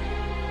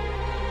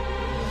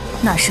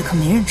那时可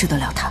没人治得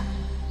了他。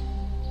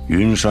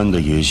云山的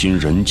野心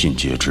人尽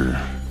皆知，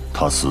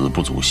他死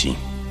不足惜，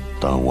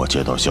但我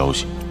接到消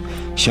息，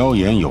萧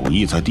炎有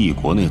意在帝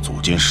国内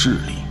组建势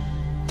力，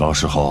到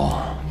时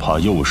候怕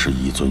又是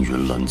一尊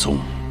云岚宗。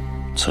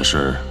此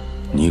事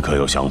你可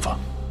有想法？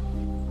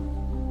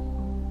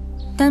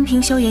单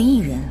凭萧炎一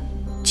人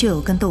就有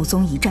跟斗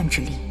宗一战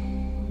之力，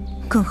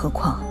更何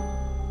况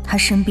他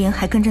身边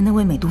还跟着那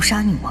位美杜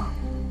莎女王。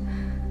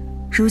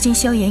如今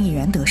萧炎已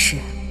然得势，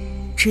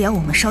只要我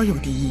们稍有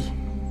敌意，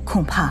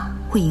恐怕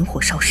会引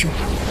火烧身。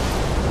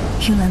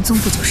云岚宗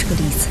不就是个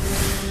例子？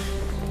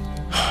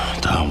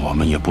但我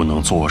们也不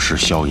能坐视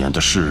萧炎的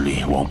势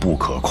力往不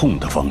可控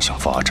的方向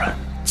发展。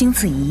经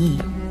此一役，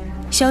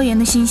萧炎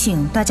的心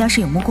性大家是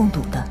有目共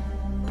睹的。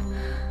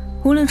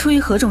无论出于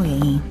何种原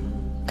因，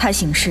他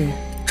行事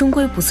终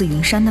归不似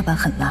云山那般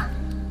狠辣。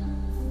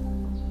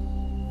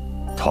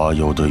他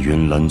有对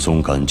云岚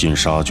宗赶尽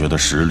杀绝的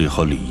实力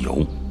和理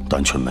由，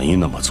但却没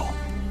那么做，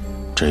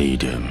这一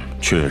点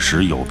确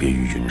实有别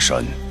于云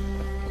山。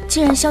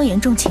既然萧炎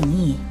重情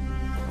义，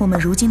我们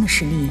如今的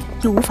实力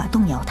又无法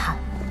动摇他，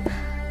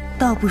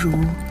倒不如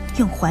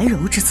用怀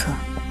柔之策，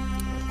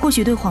或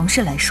许对皇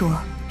室来说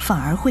反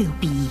而会有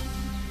裨益。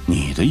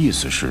你的意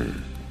思是，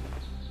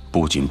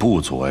不仅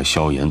不阻碍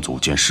萧炎组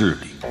建势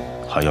力，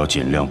还要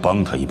尽量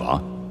帮他一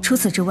把？除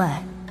此之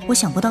外，我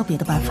想不到别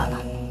的办法了。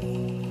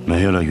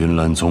没了云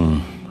岚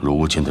宗，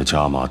如今的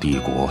加玛帝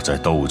国在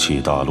斗气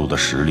大陆的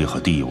实力和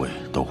地位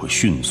都会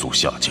迅速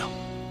下降。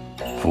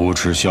扶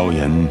持萧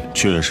炎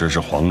确实是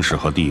皇室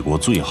和帝国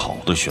最好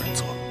的选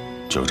择，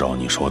就照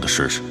你说的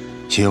试试。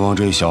希望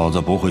这小子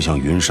不会像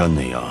云山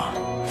那样，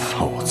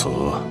否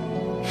则，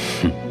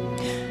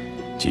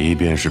即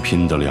便是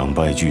拼得2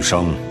败俱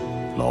伤，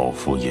老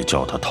夫也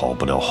叫他讨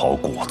不了好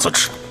果子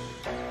吃。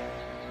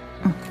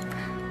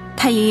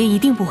太爷爷一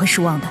定不会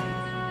失望的。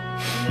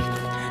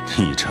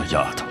你这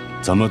丫头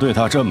怎么对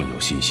他这么有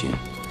信心？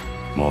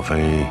莫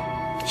非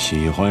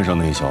喜欢上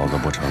那小子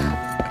不成？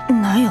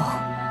哪有？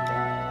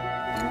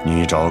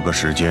你找个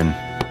时间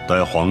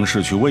带皇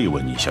室去慰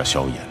问一下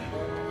萧炎，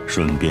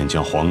顺便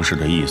将皇室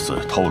的意思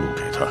透露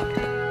给他。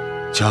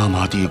加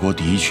玛帝国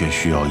的确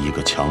需要一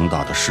个强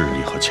大的势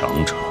力和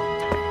强者，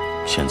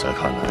现在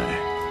看来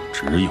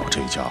只有这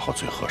家伙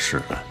最合适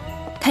了。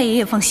太爷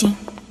爷放心，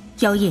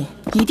妖夜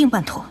一定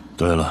办妥。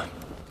对了，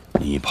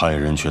你派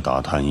人去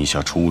打探一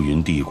下出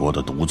云帝国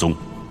的毒宗，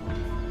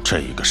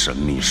这个神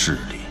秘势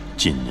力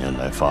近年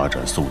来发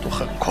展速度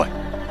很快，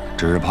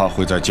只怕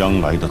会在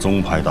将来的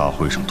宗派大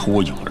会上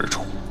脱颖而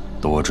出。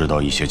多知道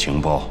一些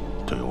情报，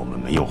对我们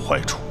没有坏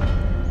处。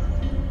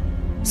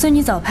孙女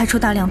早派出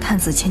大量探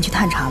子前去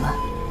探查了，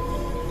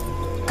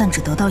但只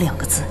得到2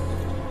个字：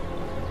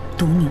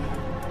毒女。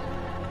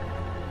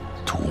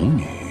毒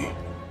女？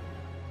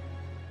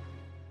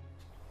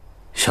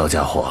小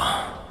家伙，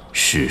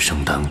噬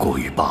生丹过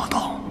于霸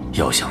道，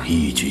要想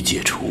一举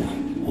解除，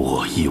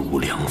我亦无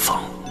良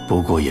方。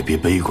不过也别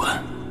悲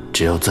观，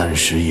只要暂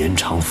时延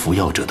长服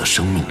药者的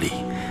生命力，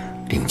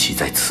令其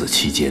在此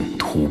期间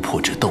突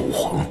破至斗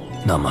皇，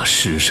那么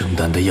噬生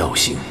丹的药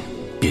性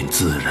便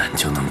自然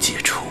就能解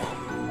除。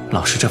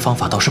老师，这方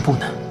法倒是不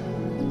难。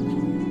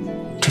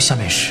这下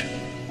面是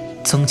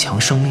增强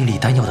生命力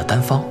丹药的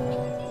单方，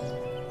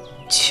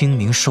清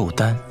明寿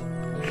丹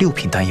，6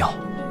品丹药，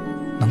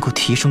能够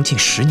提升近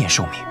10年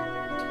寿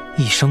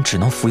命，一生只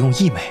能服用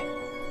1枚。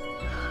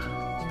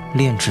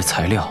炼制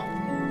材料：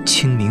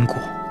清明果、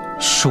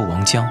寿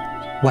王姜、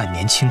万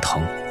年青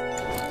藤。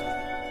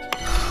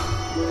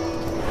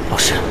老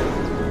师，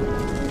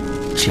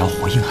只要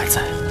火印还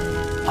在，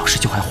老师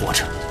就还活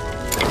着。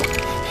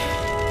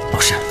老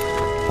师，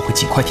我会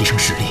尽快提升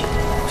实力，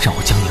让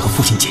我将你和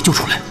父亲解救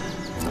出来。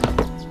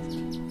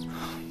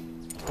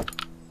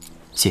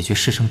解决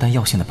噬生丹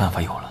药性的办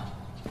法有了，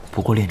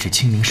不过炼制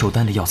清明寿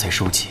丹的药材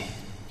收集，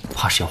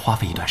怕是要花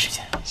费一段时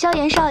间。萧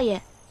炎少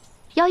爷，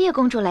妖夜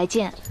公主来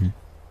见。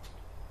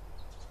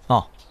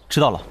哦，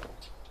知道了。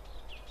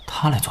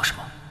他来做什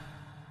么？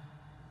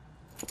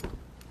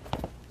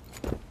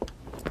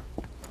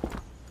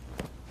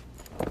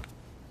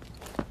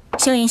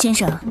萧炎先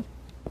生，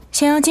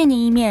想要见您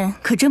一面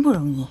可真不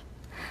容易。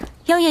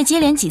妖夜接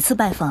连几次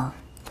拜访，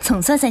总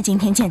算在今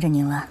天见着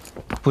您了。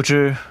不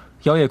知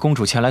妖夜公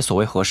主前来所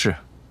为何事？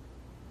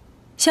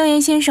萧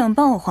炎先生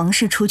帮我皇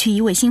室除去一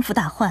位心腹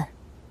大患，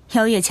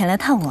妖夜前来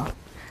探望，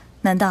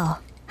难道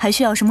还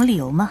需要什么理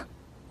由吗？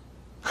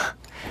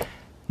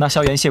那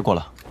萧炎谢过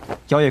了，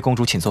妖夜公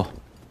主请坐。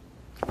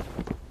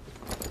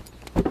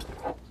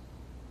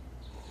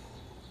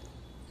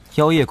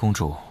妖夜公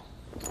主，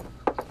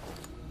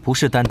不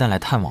是单单来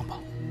探望吧？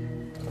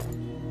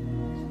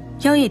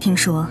妖夜听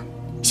说，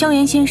萧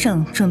炎先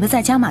生准备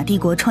在加玛帝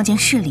国创建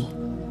势力。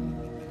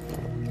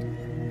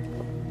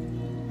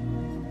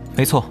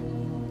没错，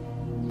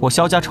我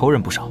萧家仇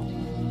人不少，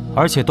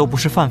而且都不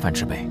是泛泛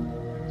之辈。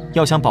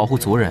要想保护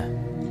族人，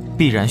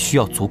必然需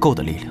要足够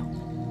的力量。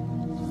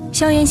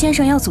萧炎先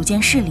生要组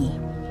建势力，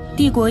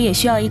帝国也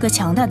需要一个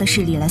强大的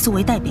势力来作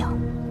为代表。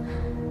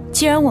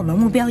既然我们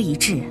目标一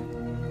致，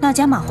那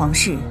加玛皇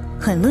室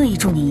很乐意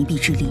助您一臂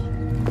之力。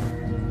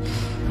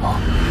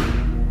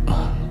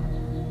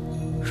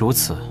如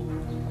此，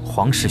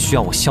皇室需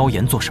要我萧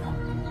炎做什么？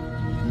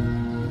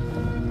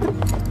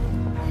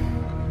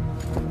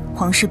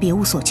皇室别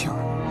无所求，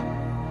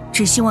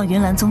只希望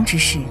云岚宗之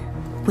事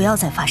不要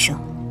再发生。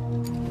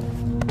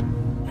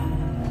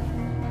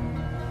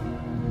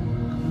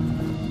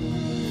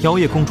妖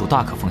夜公主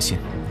大可放心，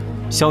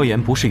萧炎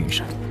不是云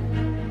山，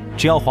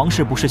只要皇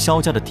室不是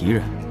萧家的敌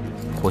人，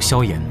我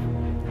萧炎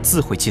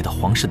自会记得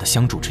皇室的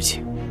相助之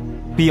情，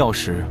必要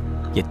时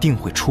也定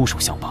会出手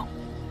相帮。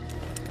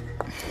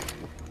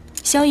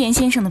萧炎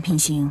先生的品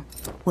行，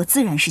我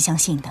自然是相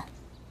信的。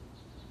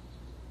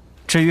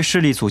至于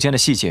势力组建的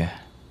细节，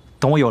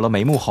等我有了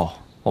眉目后，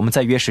我们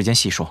再约时间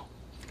细说。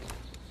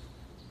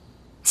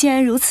既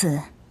然如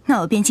此，那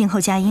我便静候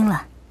佳音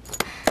了。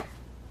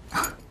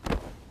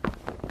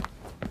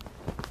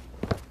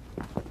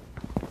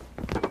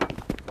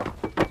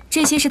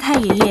这些是太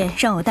爷爷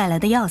让我带来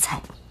的药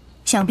材，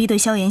想必对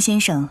萧炎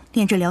先生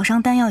炼制疗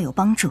伤丹药有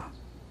帮助，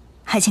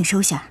还请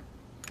收下。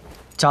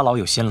家老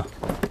有心了，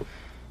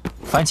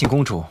烦请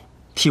公主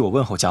替我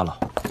问候家老。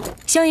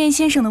萧炎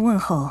先生的问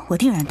候我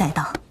定然带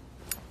到，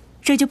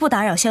这就不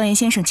打扰萧炎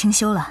先生清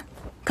修了，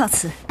告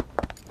辞。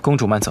公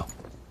主慢走。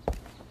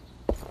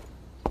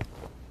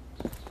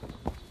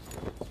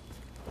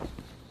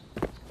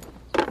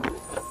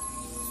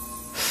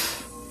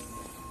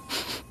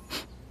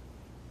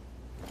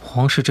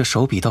皇室这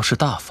手笔倒是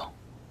大方，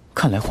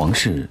看来皇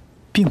室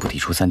并不抵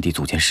触三弟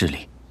组建势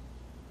力。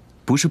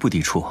不是不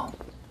抵触，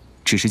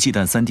只是忌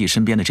惮三弟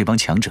身边的这帮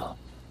强者，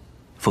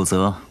否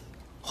则，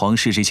皇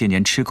室这些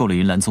年吃够了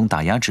云岚宗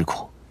打压之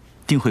苦，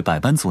定会百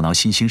般阻挠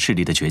新兴势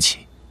力的崛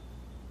起。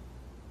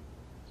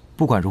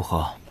不管如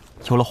何，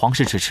有了皇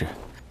室支持，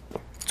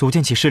组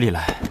建起势力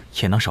来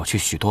也能少去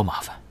许多麻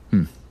烦。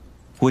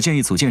我建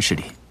议组建势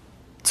力，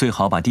最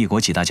好把帝国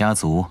几大家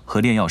族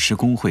和炼药师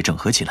工会整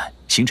合起来，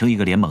形成一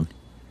个联盟。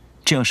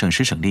这样省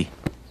时省力，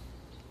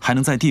还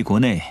能在帝国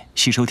内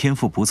吸收天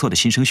赋不错的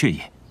新生血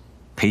液，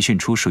培训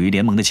出属于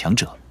联盟的强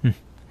者。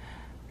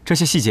这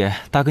些细节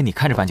大哥你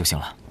看着办就行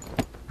了。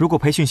如果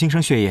培训新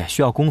生血液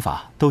需要功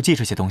法，都记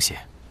这些东西，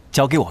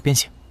交给我便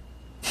行。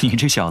你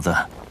这小子，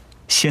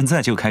现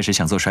在就开始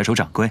想做甩手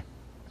掌柜？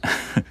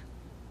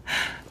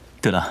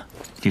对了，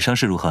你伤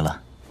势如何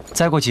了？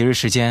再过几日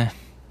时间，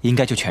应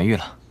该就痊愈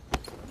了。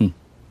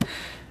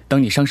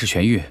等你伤势痊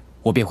愈，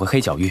我便回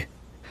黑角域。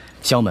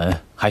萧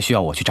门还需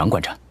要我去掌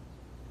管着。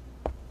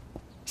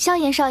萧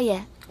炎少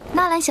爷，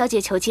纳兰小姐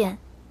求见。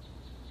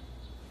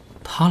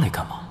他来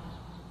干嘛？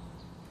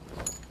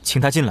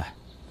请他进来。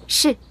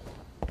是。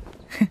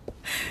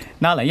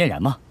纳兰嫣然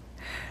吗？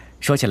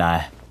说起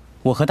来，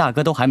我和大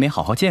哥都还没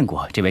好好见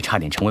过这位差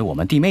点成为我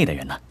们弟妹的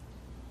人呢。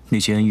那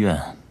些恩怨，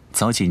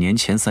早几年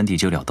前三弟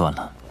就了断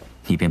了，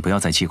你便不要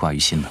再记挂于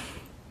心了。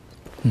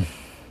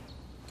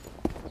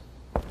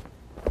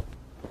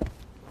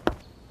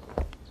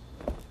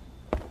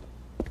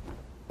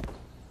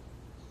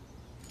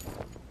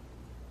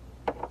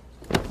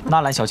纳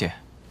兰小姐，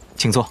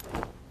请坐。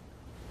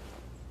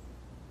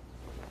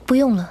不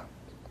用了，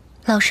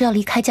老师要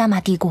离开加玛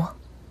帝国，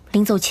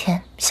临走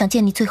前想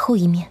见你最后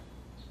一面。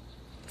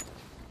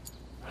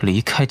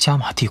离开加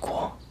玛帝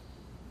国？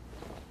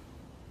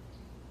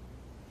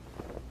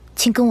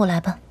请跟我来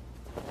吧。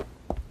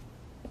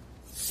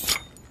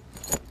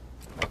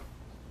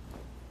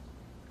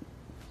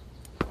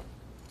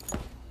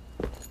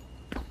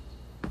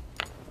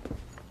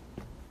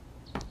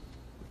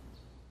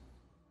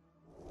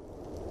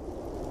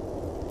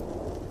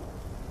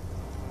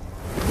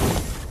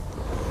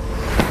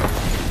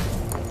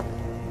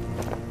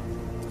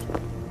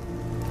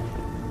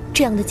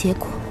这样的结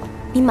果，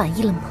你满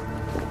意了吗？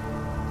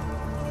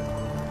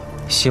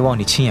希望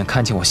你亲眼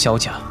看见我萧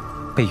家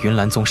被云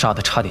岚宗杀得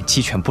差点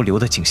鸡犬不留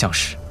的景象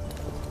时，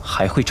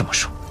还会这么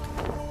说。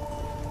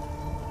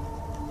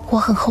我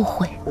很后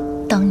悔，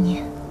当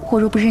年我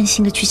若不任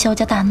性的去萧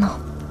家大闹，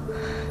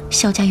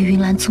萧家与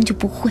云岚宗就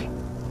不会。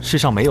世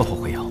上没有后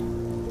悔药，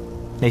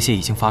那些已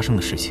经发生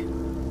的事情，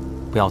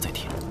不要再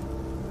提了。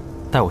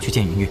带我去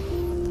见云月。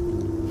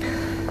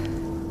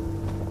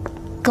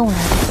跟我来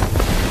吧。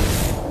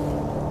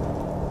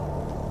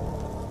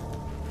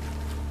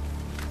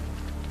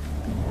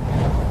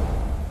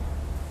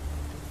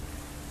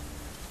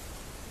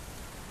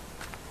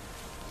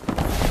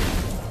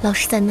老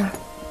师在那儿，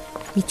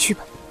你去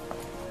吧。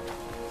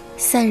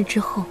3日之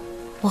后，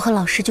我和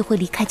老师就会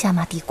离开加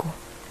玛帝国。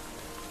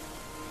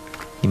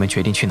你们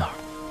决定去哪儿？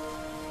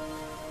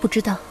不知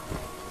道，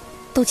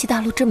斗气大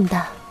陆这么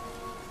大，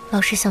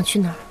老师想去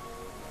哪儿，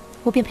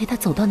我便陪他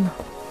走到哪儿。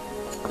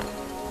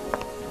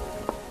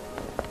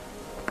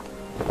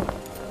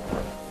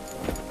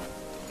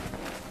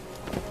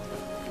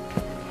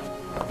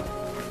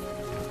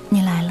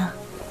你来了。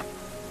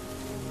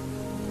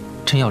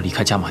真要离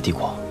开加玛帝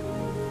国？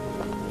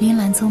云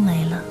岚宗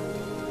没了，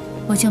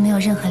我就没有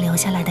任何留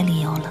下来的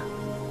理由了。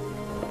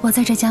我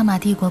在这加玛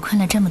帝国困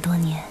了这么多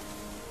年，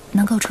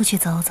能够出去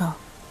走走，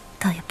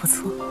倒也不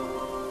错。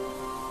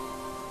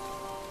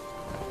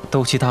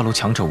斗气大陆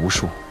强者无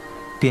数，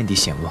遍地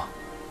险恶。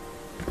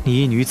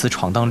你一女子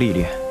闯荡历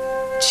练，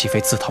岂非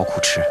自讨苦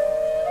吃？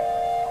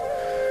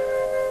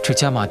这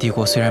加玛帝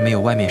国虽然没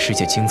有外面世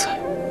界精彩，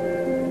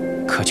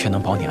可却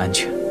能保你安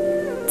全。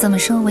怎么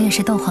说，我也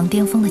是斗皇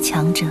巅峰的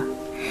强者，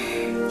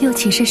又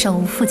岂是手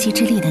无缚鸡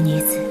之力的女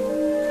子？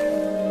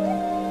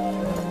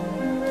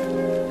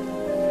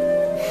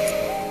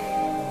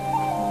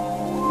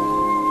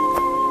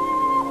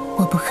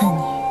我不恨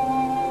你。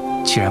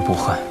既然不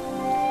恨，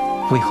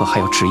为何还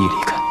要执意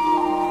离开？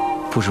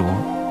不如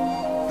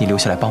你留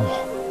下来帮我。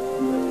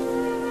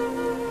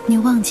你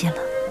忘记了，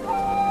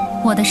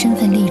我的身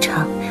份立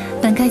场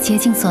本该竭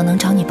尽所能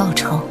找你报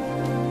仇，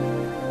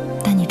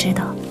但你知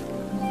道，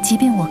即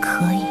便我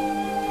可以，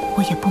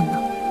我也不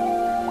能。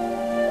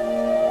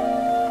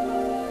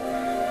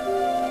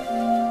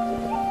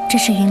这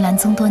是云岚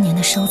宗多年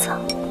的收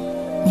藏，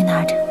你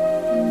拿着，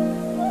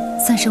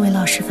算是为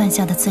老师犯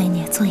下的罪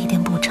孽做一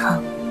点补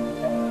偿。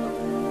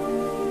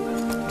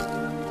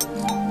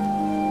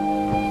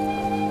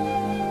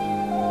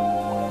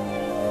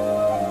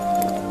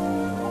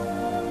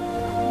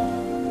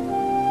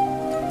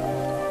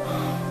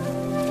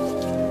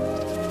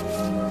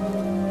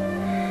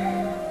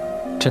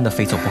真的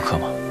非走不可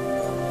吗？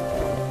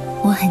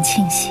我很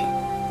庆幸，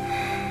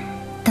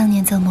当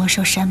年在魔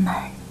兽山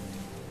脉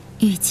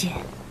遇见。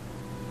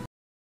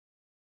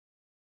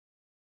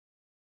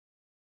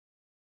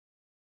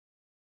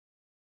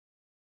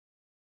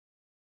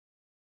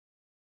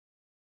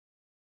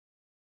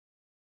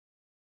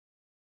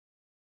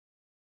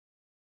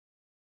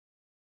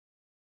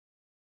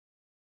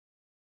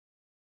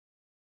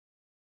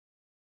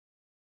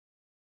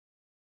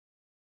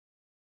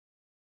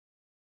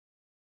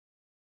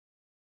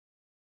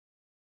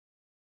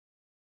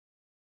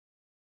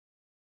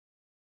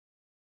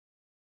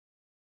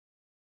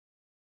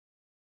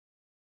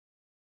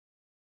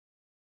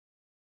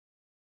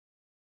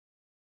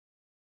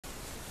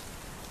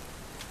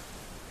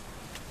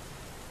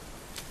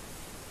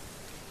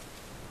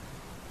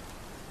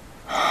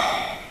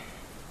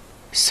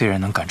虽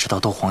然能感知到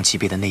斗皇级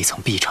别的那一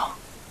层壁障，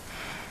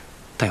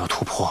但要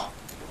突破，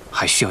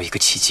还需要一个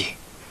契机。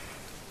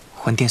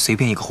魂殿随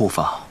便一个护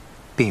法，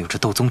便有着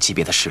斗宗级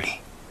别的实力。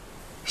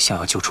想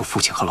要救出父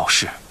亲和老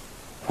师，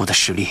我的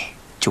实力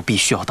就必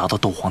须要达到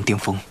斗皇巅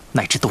峰，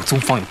乃至斗宗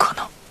方有可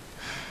能。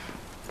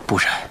不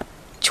然，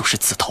就是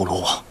自投罗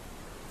网。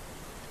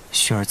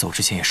薰儿走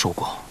之前也说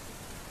过，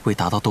未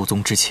达到斗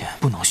宗之前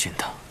不能驯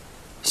他。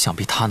想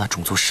必他那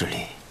种族实力，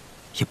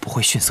也不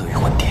会逊色于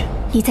魂殿。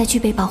你在具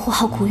备保护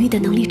好古玉的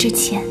能力之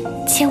前，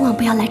千万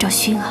不要来找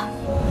薰儿。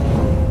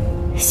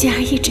薰儿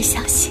一直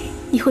相信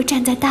你会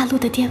站在大陆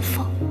的巅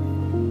峰，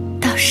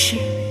到时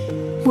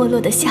没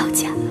落的萧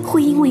家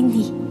会因为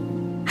你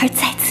而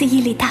再次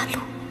屹立大陆。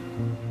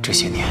这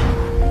些年，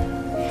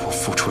我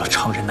付出了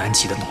常人难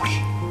及的努力，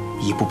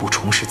一步步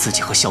重拾自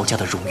己和萧家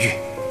的荣誉。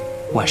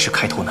万事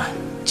开头难，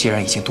既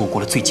然已经度过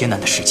了最艰难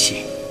的时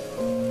期，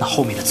那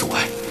后面的阻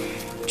碍，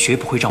绝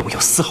不会让我有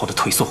丝毫的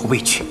退缩和畏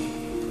惧。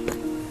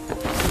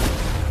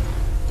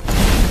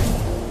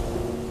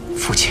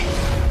父亲、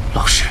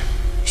老师、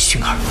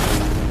薰儿，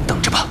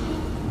等着吧，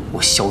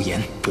我萧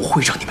炎不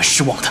会让你们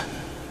失望的。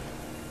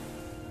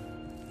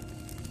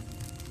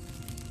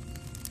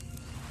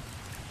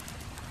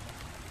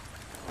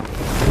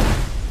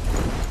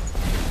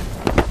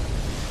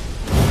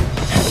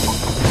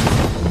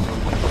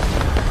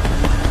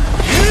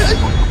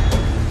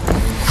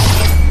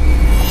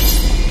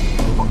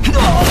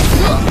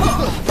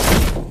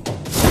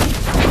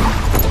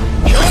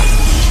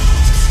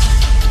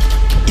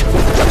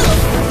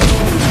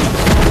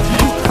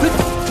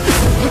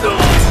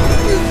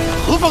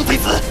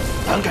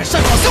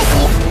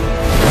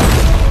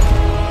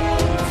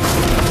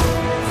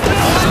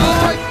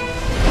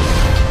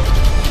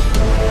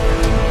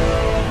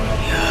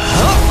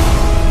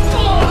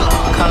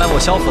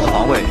萧府的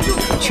防卫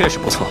确实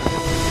不错，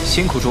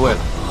辛苦诸位了。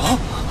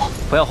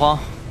不要慌，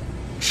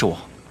是我。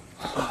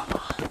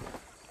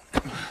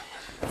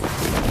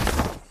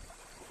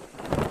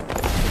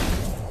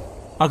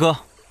二哥，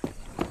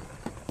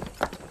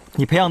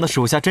你培养的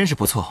属下真是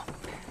不错，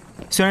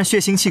虽然血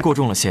腥气过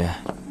重了些，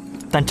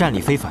但战力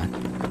非凡。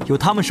有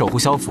他们守护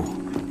萧府，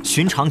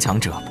寻常强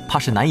者怕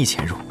是难以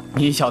潜入。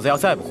你小子要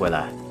再不回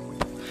来，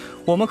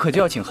我们可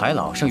就要请海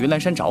老上云岚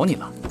山找你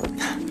了。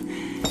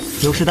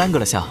有事耽搁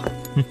了下。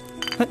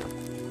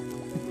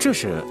这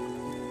是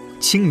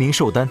清明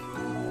寿丹，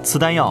此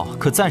丹药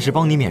可暂时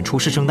帮你免除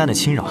噬生丹的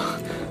侵扰，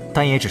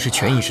但也只是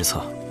权宜之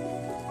策。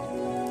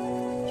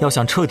要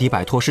想彻底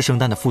摆脱噬生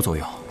丹的副作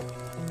用，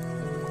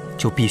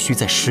就必须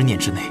在10年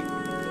之内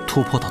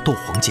突破到斗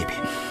皇阶别。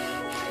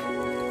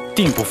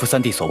定不负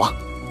三弟所望。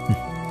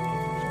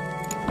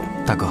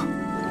大哥，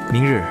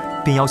明日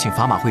便邀请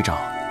法马会长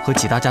和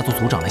几大家族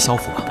族长来萧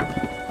府吧。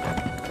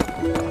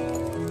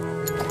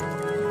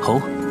哦，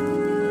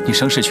你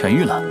伤势痊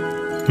愈了？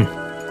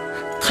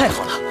太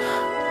好了。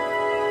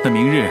那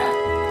明日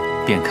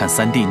便看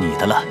三弟你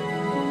的了。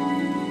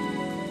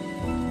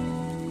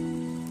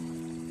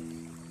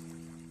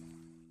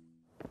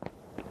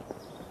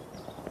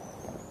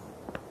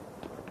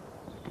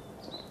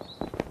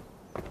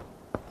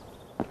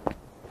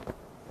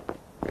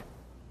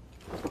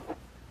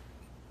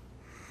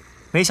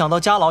没想到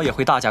家老也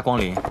会大驾光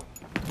临，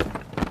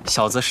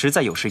小子实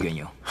在有失远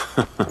迎。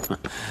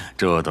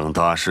这等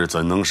大事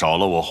怎能少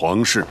了我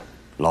皇室？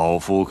老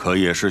夫可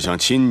也是想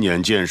亲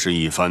眼见识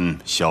一番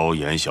萧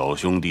炎小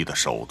兄弟的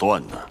手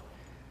段呢。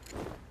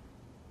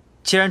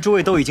既然诸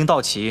位都已经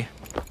到齐，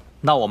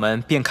那我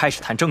们便开始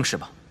谈正事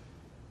吧。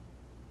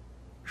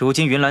如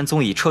今云岚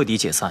宗已彻底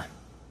解散，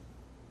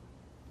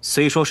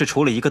虽说是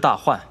除了一个大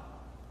患，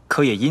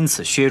可也因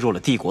此削弱了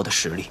帝国的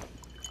实力，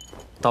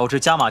导致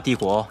加玛帝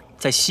国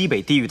在西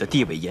北地域的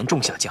地位严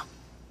重下降。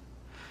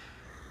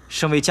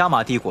身为加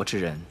玛帝国之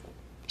人，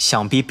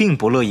想必并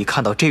不乐意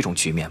看到这种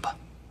局面吧。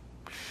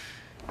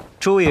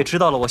诸位也知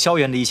道了我萧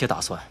炎的一些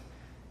打算，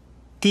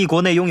帝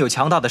国内拥有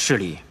强大的势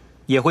力，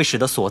也会使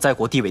得所在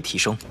国地位提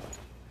升。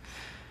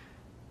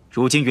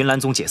如今云岚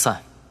宗解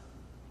散，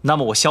那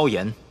么我萧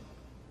炎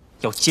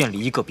要建立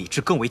一个比之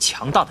更为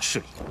强大的势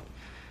力。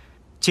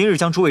今日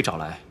将诸位找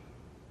来，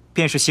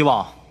便是希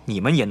望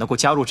你们也能够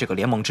加入这个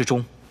联盟之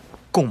中，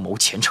共谋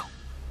前程。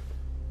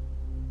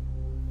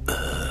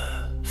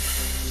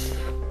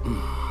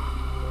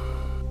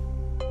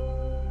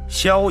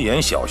萧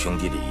炎小兄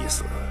弟的意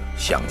思，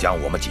想将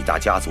我们几大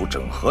家族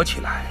整合起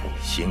来，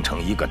形成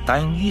一个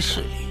单一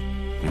势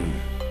力。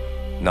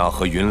那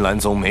和云岚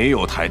宗没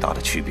有太大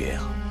的区别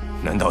啊。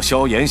难道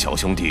萧炎小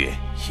兄弟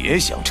也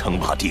想称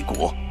霸帝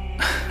国？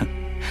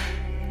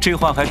这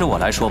话还是我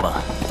来说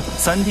吧。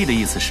三弟的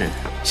意思是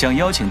想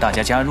邀请大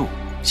家加入，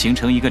形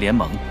成一个联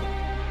盟，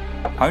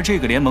而这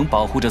个联盟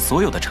保护着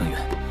所有的成员。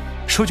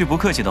说句不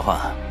客气的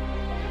话，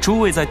诸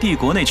位在帝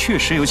国内确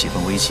实有几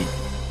分威信，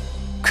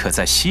可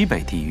在西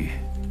北地域，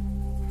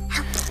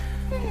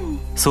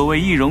所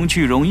谓一荣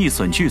俱荣，一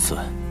损俱损。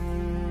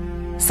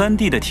三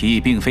弟的提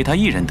议并非他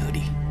一人得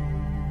利。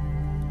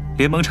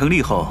联盟成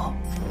立后，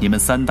你们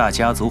三大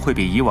家族会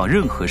比以往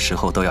任何时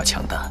候都要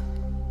强大。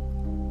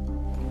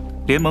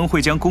联盟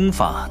会将功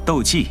法、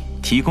斗技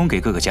提供给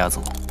各个家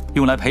族，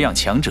用来培养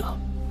强者，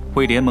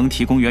为联盟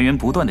提供源源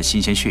不断的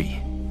新鲜血液。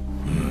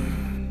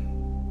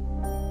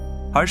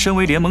而身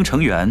为联盟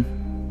成员，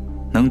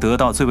能得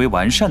到最为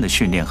完善的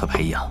训练和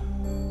培养，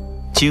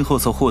今后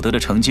所获得的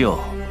成就，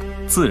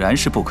自然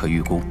是不可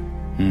预估。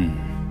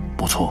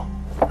不错。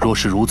若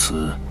是如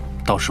此，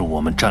倒是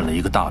我们占了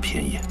一个大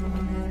便宜。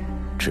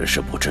只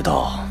是不知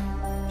道，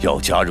要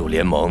加入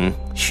联盟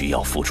需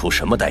要付出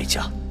什么代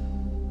价？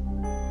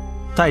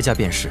代价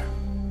便是，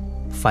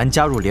凡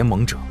加入联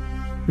盟者，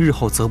日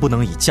后则不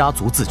能以家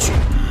族自居，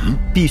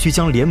必须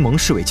将联盟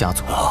视为家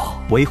族，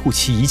维护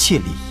其一切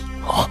利益。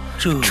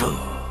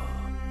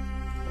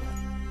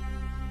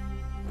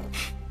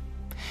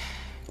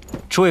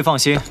诸位放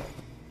心，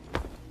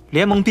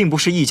联盟并不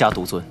是一家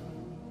独尊，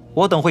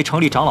我等会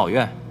成立长老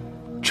院，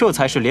这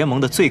才是联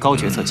盟的最高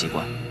决策机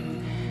关。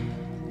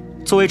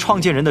作为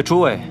创建人的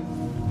诸位，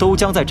都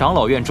将在长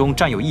老院中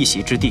占有一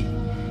席之地，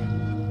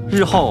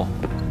日后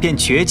便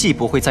绝技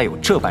不会再有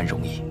这般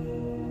容易。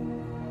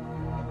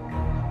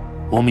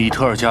我米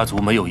特尔家族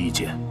没有意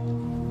见，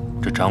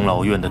这长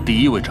老院的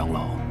第一位长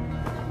老，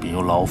便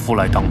由老夫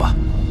来当吧。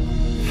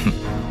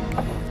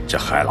这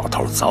海老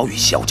头早与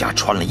萧家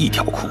穿了一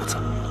条裤子，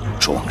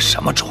装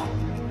什么装？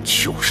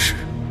就是。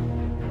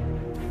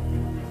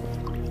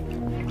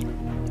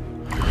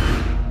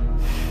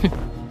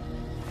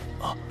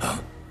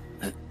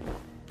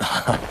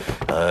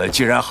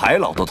既然海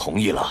老都同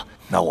意了，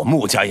那我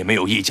穆家也没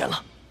有意见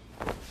了。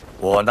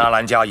我纳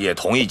兰家也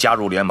同意加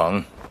入联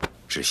盟，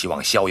只希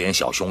望萧炎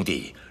小兄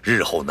弟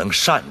日后能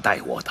善待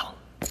我等。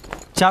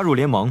加入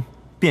联盟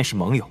便是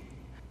盟友，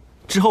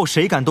之后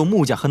谁敢动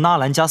穆家和纳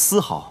兰家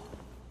丝毫，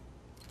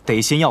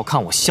得先要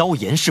看我萧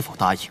炎是否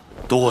答应。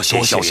多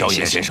谢萧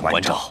炎先生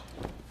关照。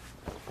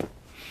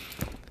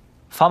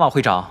法马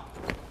会长，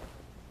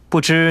不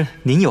知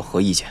您有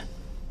何意见？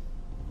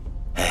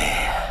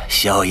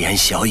萧炎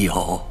小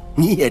友，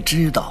你也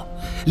知道，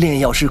炼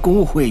药师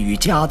工会与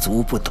家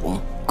族不同，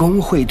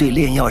工会对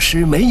炼药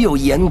师没有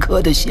严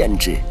苛的限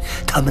制，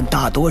他们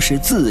大多是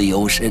自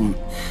由身，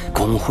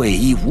工会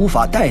亦无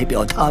法代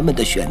表他们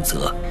的选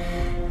择。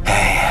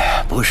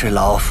不是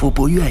老夫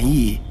不愿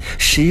意，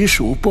实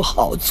属不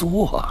好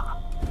做啊。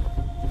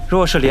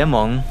若是联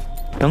盟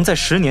能在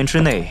10年之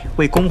内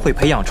为工会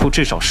培养出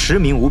至少10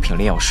名5品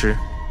炼药师，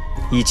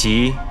以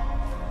及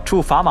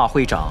助法马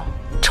会长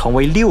成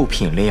为6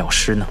品炼药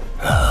师呢？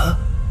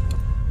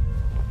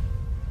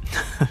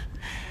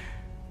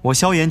我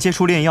萧炎接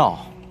触炼药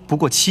不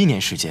过7年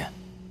时间，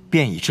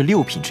便已至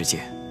6品之阶。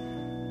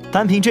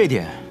单凭这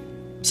点，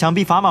想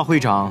必法马会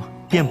长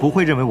便不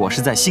会认为我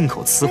是在信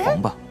口雌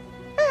黄吧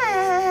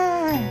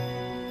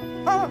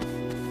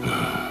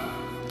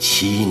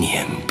？7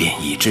年便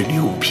已至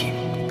6品，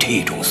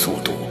这种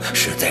速度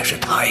实在是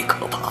太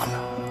可怕了。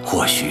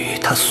或许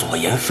他所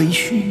言非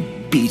虚，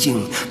毕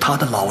竟他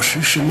的老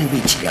师是那位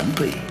前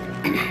辈。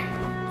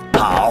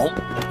好，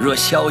若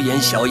萧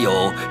炎小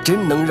友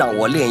真能让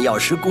我炼药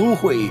师公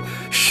会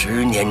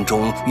10年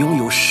中拥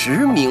有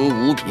10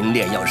名5品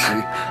炼药师，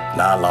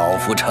那老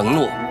夫承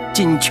诺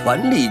尽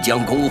全力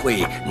将公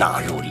会纳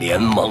入联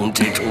盟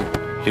之中。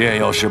炼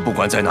药师不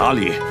管在哪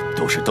里，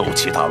都是斗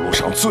气大陆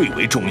上最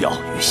为重要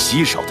与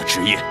稀少的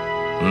职业。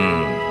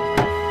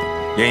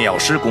炼药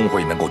师公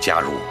会能够加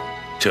入，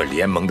这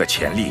联盟的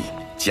潜力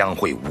将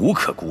会无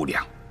可估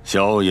量。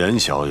萧炎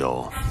小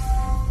友，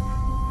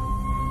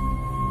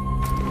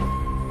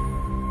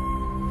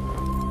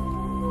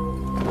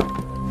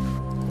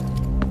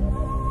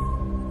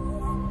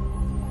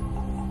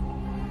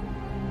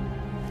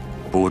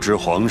不知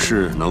皇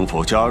室能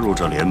否加入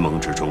这联盟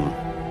之中，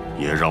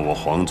也让我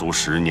皇族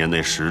10年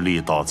内实力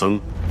大增。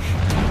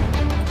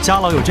家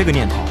老有这个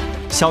念头，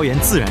萧炎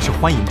自然是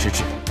欢迎之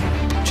至。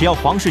只要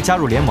皇室加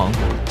入联盟，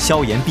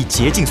萧炎必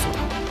竭尽所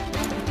能。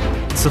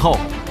此后，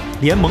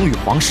联盟与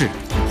皇室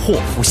祸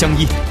福相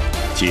依。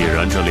既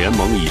然这联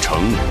盟已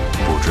成，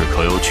不知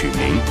可有取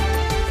名？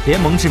联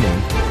盟之名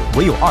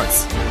唯有2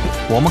字，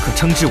我们可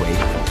称之为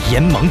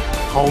炎盟。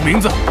好名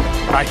字！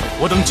来，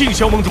我等敬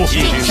萧盟主。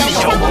敬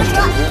萧盟主。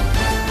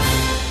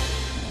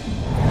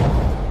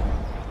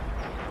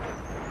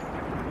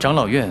长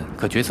老院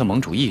可决策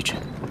盟主意志，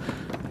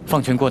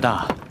放权过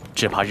大，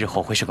只怕日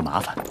后会是个麻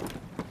烦。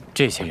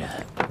这些人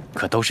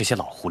可都是些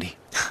老狐狸。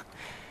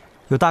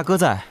有大哥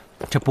在，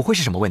这不会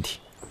是什么问题。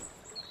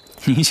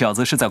你小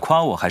子是在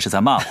夸我还是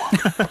在骂我？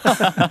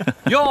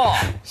哟，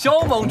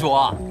萧盟主，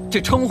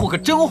这称呼可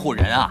真唬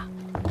人啊！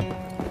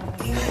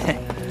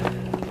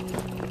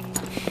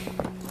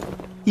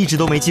一直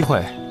都没机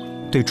会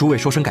对诸位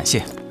说声感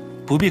谢。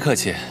不必客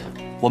气，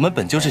我们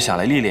本就是想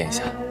来历练一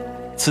下，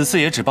此次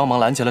也只帮忙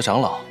拦截了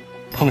长老，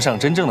碰上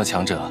真正的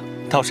强者，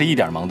倒是一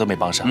点忙都没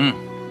帮上。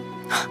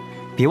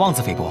别妄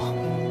自菲薄，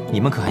你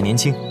们可还年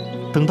轻，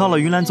等到了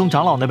云岚宗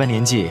长老那般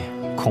年纪，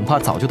恐怕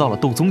早就到了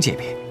斗宗级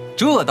别。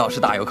这倒是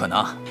大有可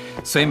能。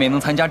虽没能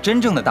参加真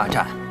正的大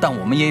战，但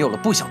我们也有了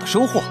不小的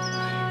收获。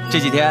这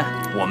几天，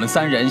我们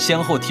3人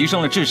先后提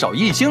升了至少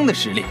1星的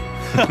实力。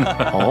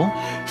哦，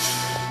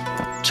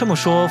这么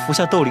说，服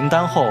下斗灵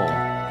丹后，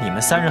你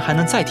们3人还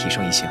能再提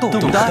升1星？斗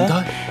灵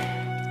丹，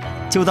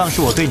就当是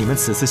我对你们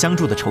此次相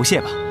助的酬谢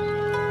吧。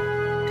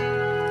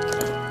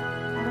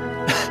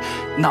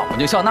那我们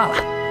就笑纳了。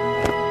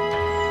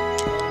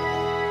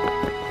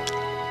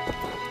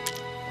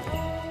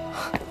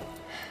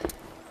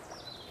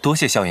多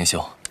谢萧炎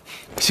兄，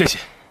谢谢。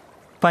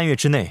半月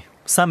之内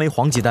，3枚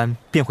黄级丹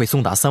便会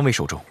送达3位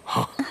手中。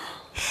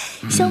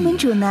萧盟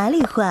主哪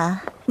里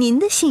话，您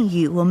的信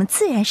誉我们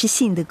自然是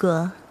信得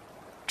过。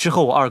之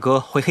后我2哥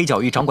回黑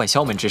角域掌管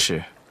萧门之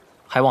时，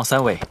还望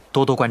3位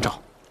多多关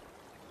照。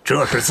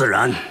这是自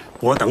然，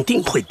我等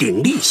定会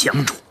鼎力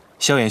相助。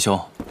萧炎兄，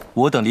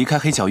我等离开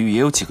黑角域也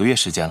有几个月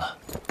时间了，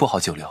不好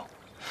久留，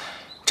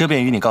这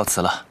便与你告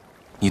辞了。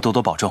你多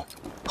多保重，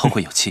后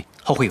会有期。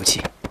后会有期。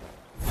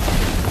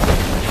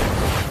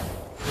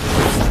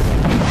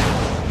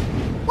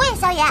喂，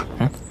萧炎，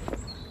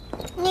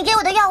你给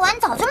我的药丸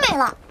早就没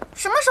了，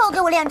什么时候给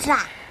我炼制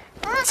啊？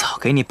早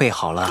给你备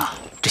好了，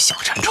这小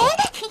馋虫。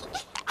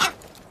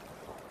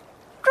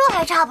这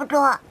还差不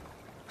多。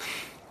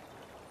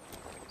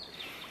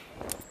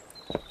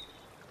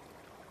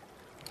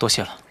多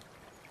谢了。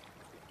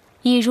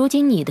以如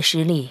今你的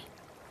实力，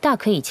大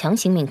可以强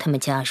行命他们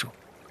加入，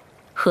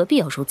何必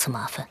要如此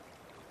麻烦？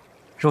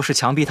若是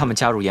强逼他们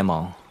加入联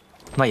盟，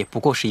那也不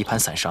过是一盘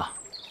散沙。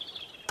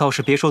倒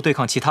是别说对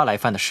抗其他来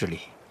犯的势力，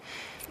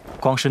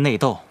光是内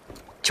斗，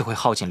就会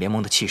耗尽联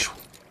盟的气数。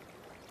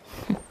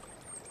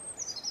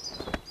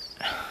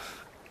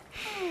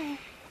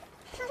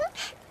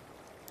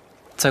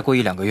再过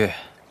1、2个月，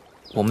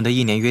我们的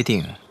1年约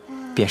定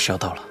便是要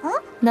到了。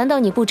难道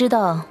你不知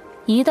道，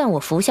一旦我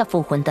服下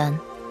复魂丹，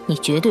你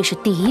绝对是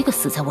第一个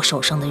死在我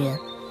手上的人？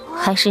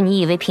还是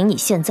你以为凭你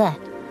现在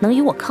能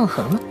与我抗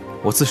衡了？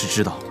我自是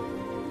知道，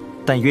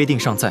但约定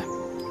尚在，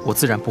我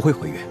自然不会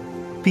毁约，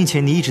并且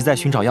你一直在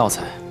寻找药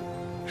材，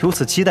如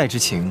此期待之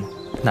情，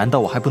难道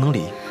我还不能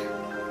理？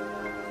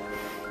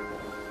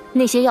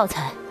那些药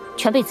材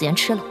全被紫妍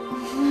吃了。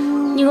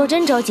你若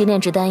真着急炼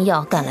制丹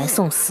药赶来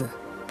送死，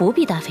不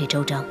必大费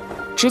周章，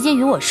直接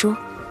与我说，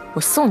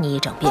我送你一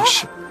掌便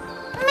是。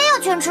没有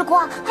全吃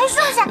光，还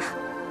剩下……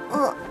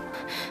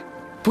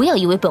不要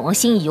以为本王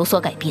心意有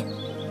所改变，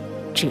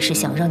只是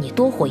想让你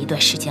多活一段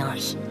时间而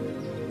已。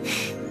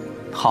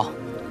好。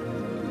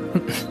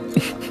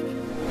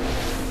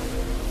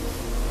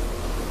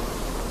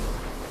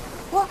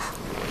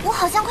我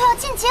好像快要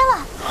进阶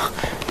了。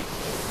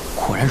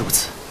果然如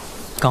此，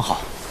刚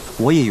好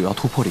我也有要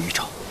突破的预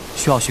兆，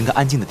需要寻个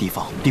安静的地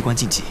方闭关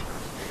晋级。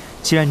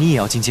既然你也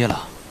要进阶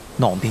了，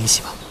那我们便一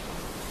起吧。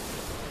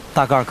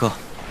大哥二哥，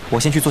我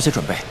先去做些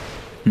准备。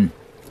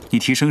你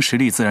提升实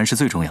力自然是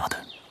最重要的，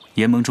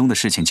联盟中的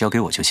事情交给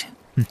我就行。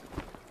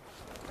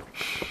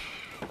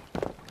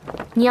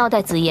你要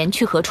带紫妍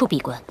去何处闭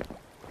关？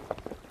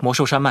魔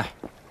兽山脉。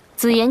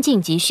紫妍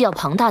晋级需要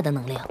庞大的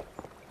能量，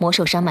魔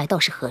兽山脉倒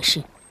是合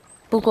适。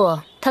不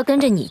过他跟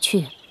着你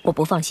去，我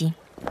不放心，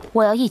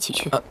我要一起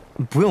去。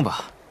不用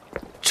吧，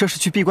这是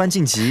去闭关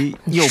晋级，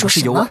又不是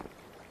游玩。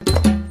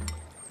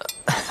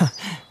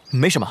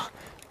没什么，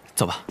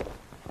走吧。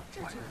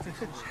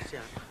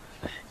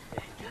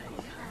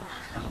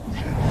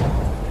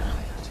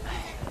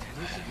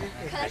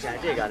看看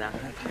这个呢。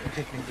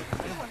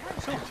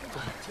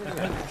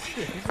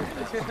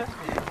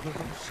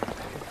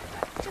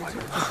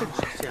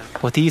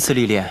我第一次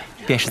历练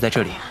便是在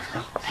这里。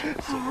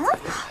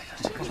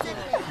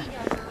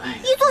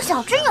一座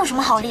小镇有什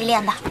么好历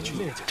练的？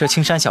这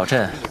青山小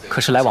镇可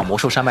是来往魔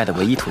兽山脉的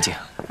唯一途径，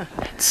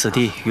此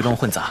地鱼龙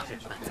混杂。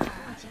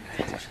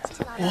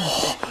哇，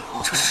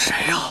这是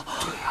谁呀？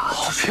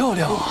好漂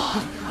亮啊！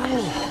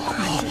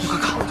你快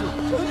看，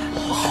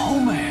好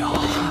美啊！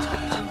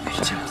没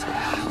见过，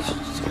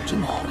这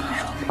么好看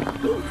啊！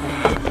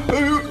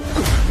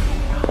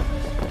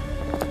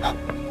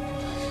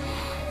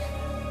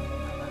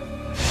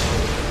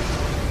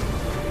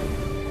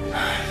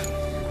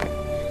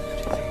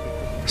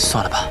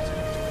算了吧。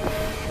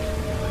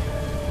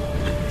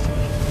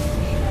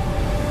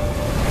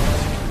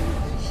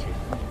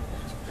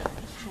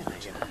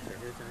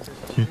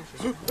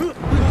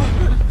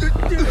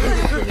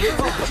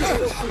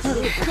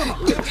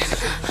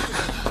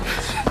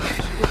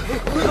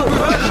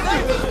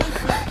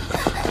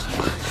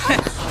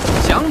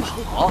想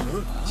跑？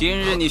今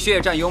日你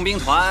血战佣兵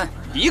团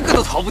一个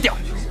都逃不掉。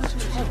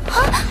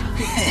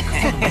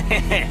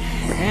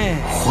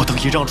我等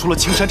已让出了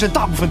青山镇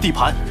大部分地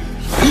盘，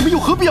你们又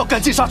何必要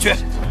赶尽杀绝？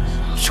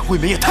这未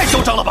免也太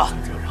嚣张了吧！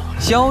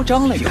嚣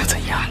张了又怎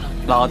样？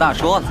老大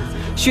说了，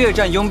血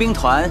战佣兵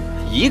团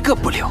一个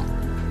不留。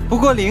不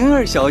过灵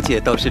儿小姐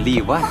倒是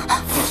例外。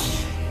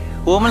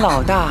我们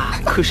老大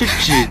可是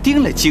指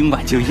定了今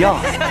晚就要。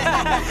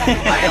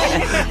哎呦，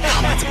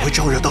他们怎么会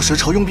招惹到蛇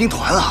朝佣兵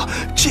团啊？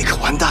这可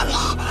完蛋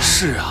了！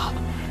是啊，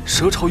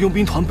蛇朝佣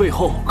兵团背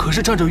后可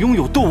是站着拥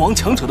有斗王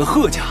强者的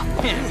贺家，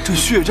这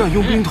血战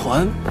佣兵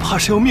团怕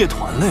是要灭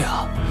团了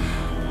呀！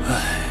哎，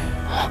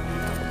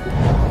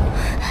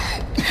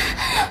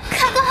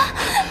卡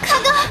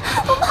哥，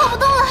我跑不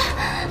动了。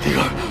灵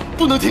儿，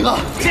不能停啊！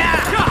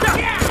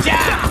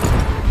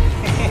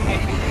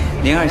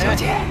灵儿小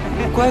姐，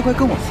乖乖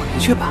跟我回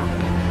去吧。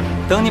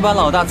等你把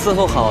老大伺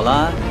候好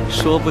了，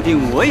说不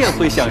定我也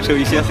会享受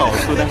一些好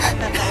处的。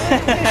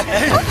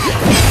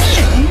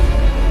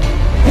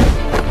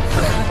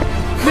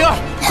灵儿，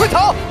快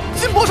逃！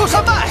进魔兽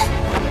山脉！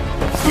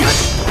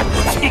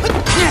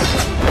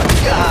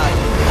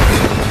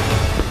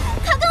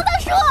卡刚大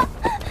叔，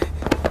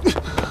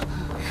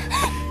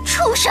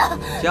畜生！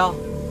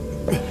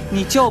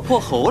你叫破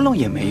喉咙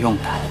也没用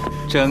的，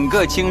整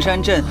个青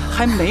山镇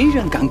还没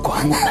人敢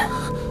管我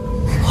们。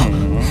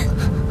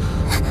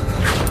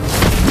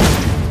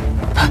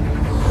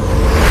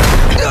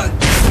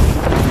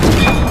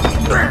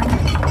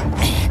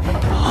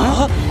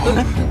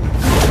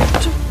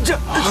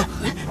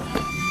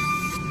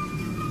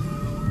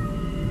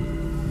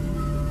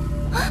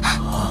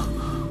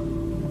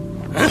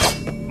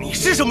你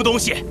是什么东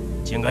西？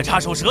竟敢插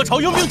手蛇朝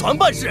佣兵团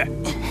办事！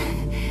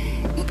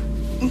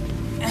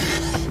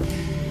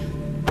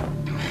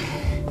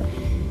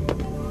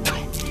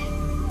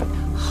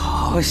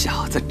好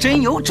小子，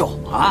真有种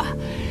啊！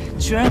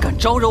居然敢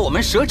招惹我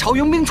们蛇朝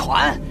佣兵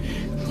团！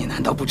你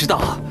难道不知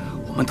道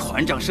我们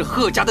团长是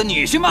贺家的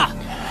女婿吗？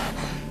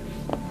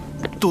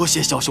多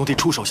谢小兄弟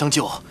出手相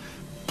救，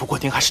不过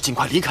您还是尽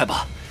快离开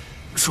吧。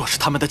若是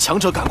他们的强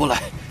者赶过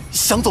来，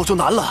想走就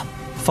难了。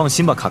放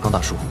心吧，卡刚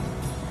大叔，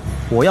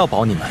我要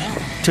保你们，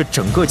这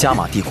整个加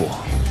玛帝国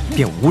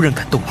便无人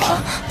敢动你。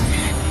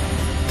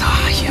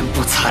大言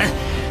不惭！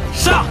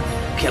上，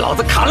给老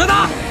子砍了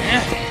他！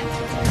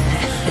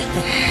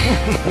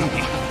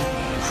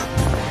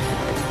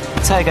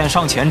再敢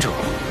上前者，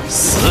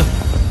死！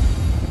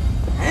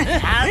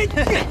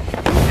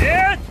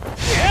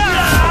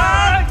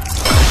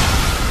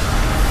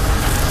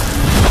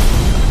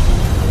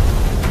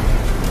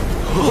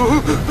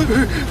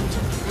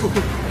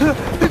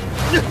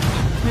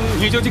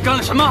你究竟干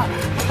了什么？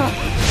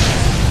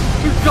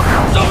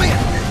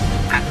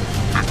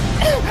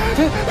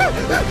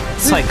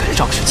再敢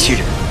仗势欺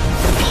人，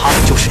他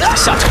们就是你的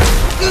下场。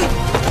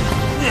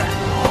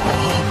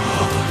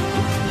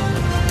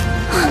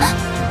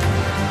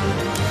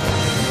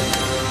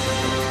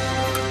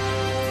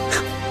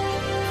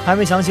还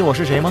没想起我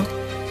是谁吗？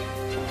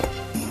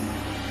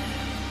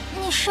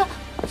你是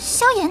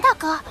萧炎大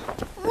哥，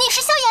你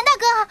是萧炎大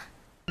哥。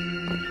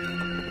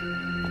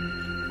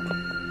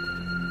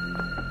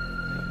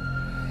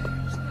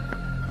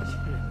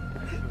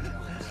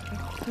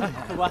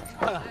客官，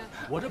看看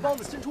我这包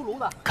子新出炉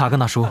的。卡格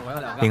纳叔，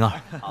灵儿，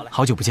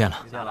好久不见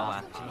了。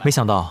没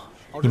想到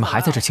你们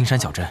还在这青山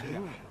小镇。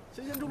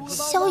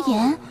萧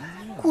炎，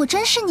果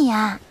真是你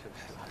啊！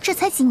这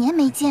才几年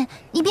没见，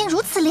你便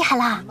如此厉害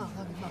啦！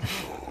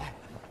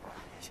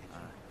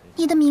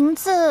你的名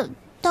字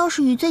倒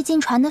是与最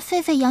近传得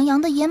沸沸扬扬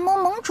的炎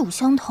盟盟主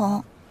相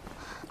同。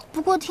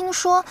不过听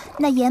说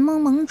那炎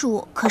盟盟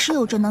主可是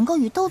有着能够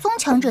与斗宗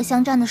强者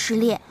相战的实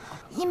力，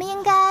你们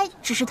应该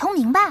只是通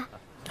名吧？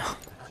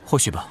或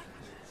许吧。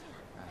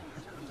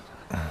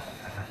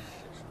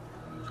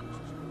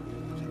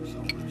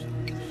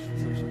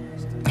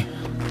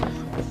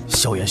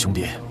萧炎兄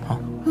弟，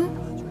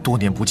多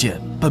年不见，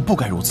本不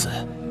该如此，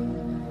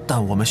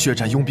但我们血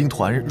战佣兵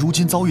团如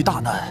今遭遇大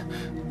难，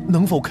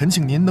能否恳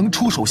请您能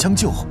出手相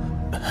救？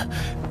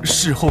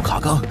事后卡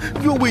刚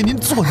愿为您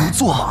做牛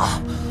做马。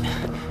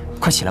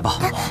快起来吧，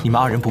你们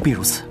二人不必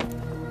如此。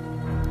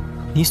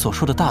你所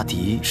说的大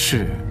敌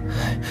是？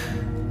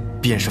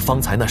便是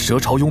方才那蛇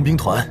潮佣兵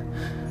团，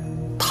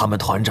他们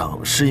团长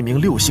是一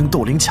名6星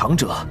斗灵强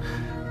者，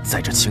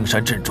在这青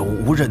山镇中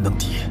无人能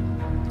敌。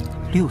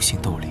6星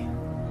斗灵。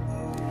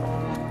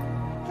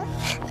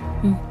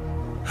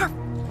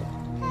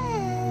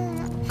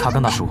卡刚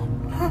大叔，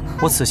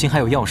我此行还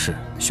有要事，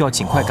需要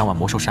尽快赶往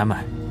魔兽山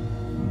脉，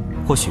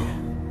或许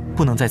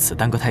不能在此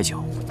耽搁太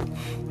久。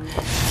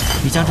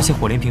你将这些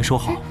火莲瓶收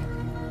好，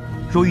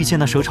若遇见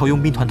那蛇潮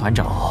佣兵团团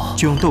长，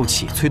就用斗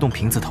气催动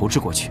瓶子投掷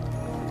过去，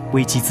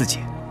危机自解。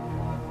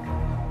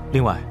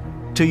另外，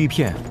这玉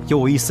片有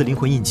我一丝灵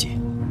魂印记，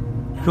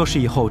若是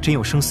以后真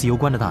有生死攸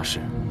关的大事，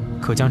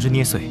可将之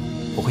捏碎，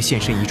我会献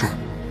身一助。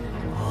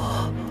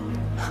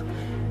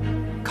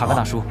卡刚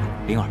大叔，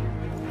灵儿，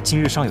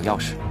今日尚有要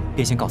事，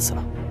便先告辞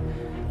了。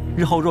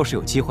日后若是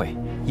有机会，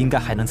应该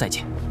还能再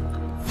见。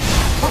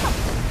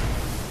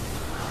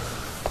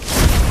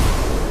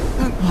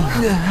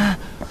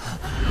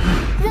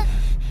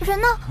人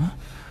呢？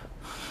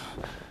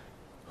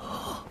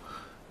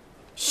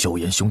萧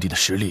炎兄弟的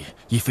实力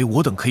已非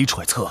我等可以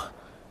揣测，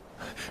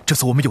这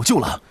次我们有救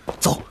了，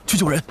走去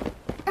救人。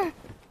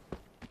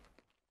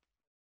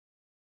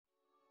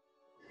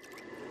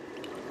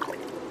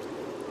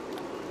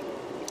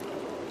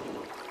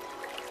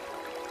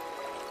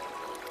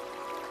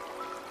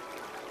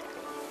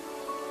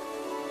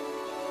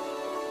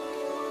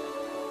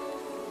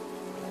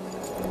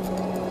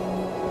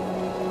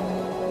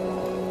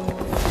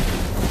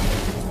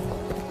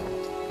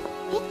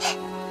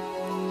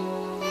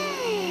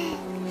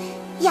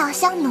药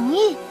香浓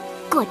郁，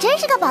果真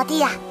是个宝地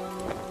呀！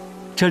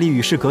这里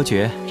与世隔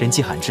绝，人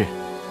迹罕至，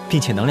并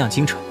且能量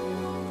精纯，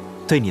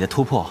对你的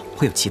突破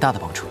会有极大的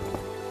帮助。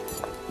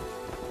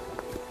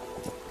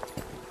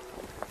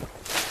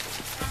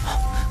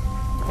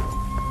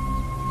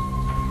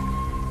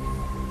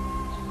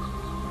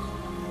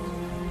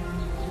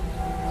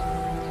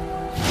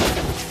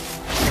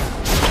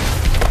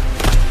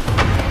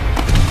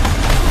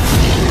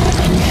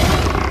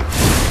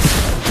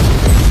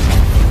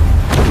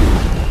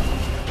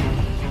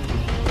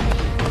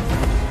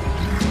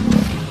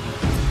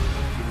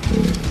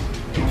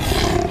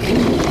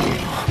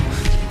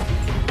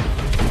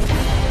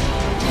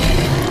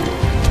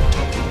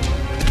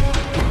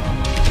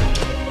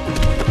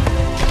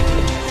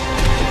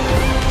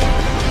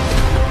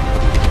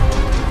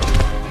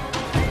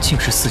竟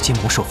是4阶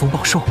魔兽风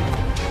暴兽，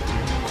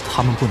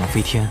他们不能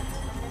飞天，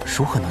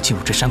如何能进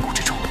入这山谷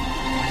之中？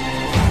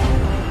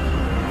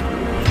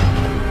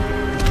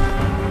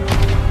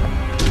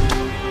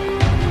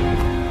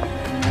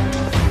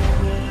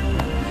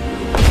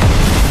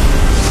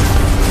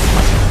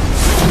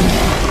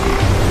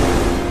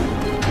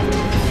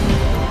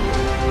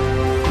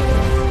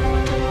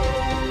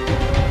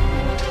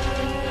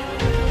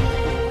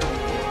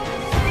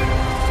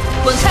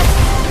滚开！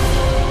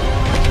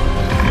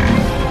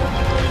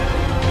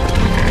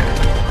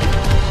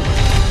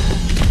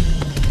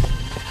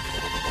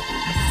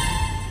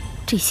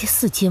这些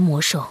4阶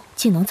魔兽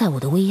竟能在我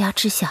的威压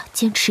之下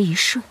坚持一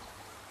瞬，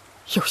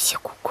有些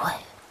古怪。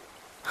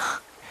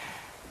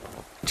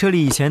这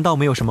里以前倒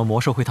没有什么魔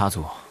兽会踏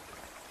足，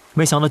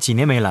没想到几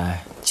年没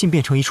来，竟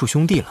变成一处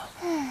兄弟了。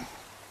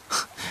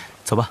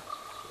走吧。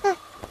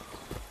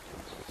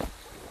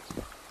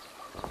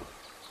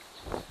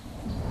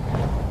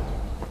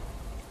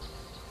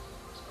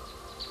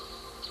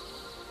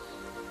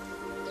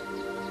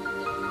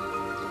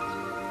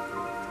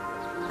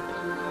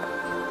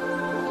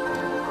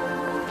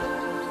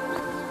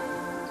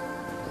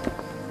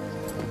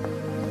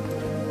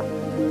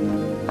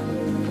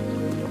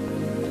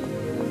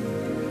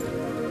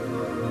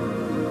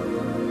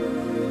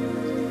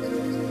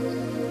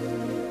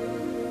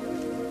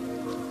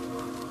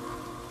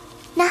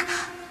那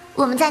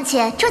我们暂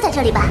且住在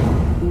这里吧。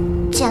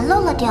简陋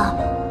了点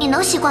儿，你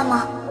能习惯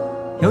吗？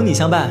有你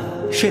相伴，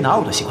睡哪儿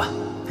我都习惯。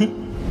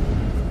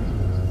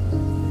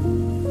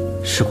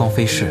时光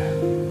飞逝，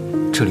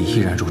这里依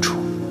然如初。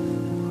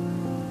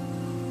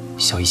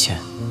小医仙，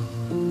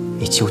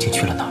你究竟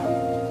去了哪儿？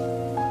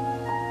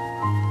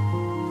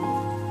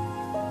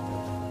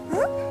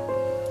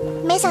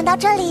没想到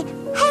这里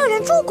还有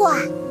人住过啊！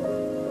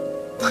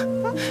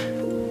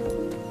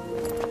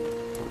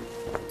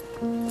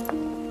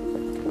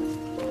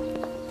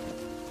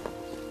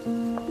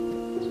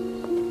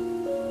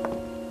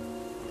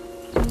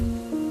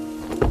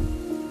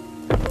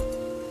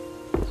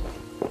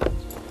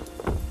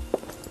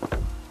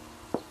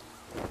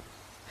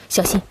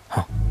小心！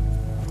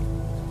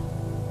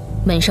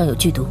门上有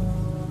剧毒。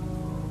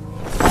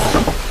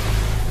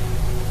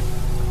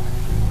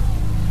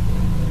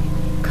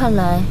看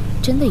来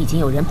真的已经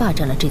有人霸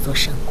占了这座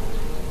山谷。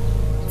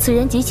此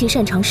人极其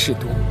擅长使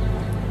毒，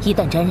一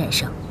旦沾染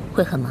上，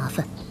会很麻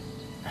烦。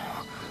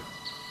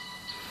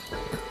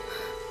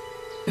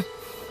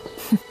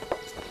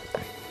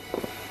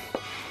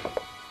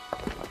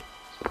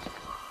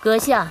阁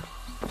下，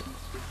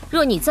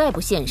若你再不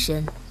现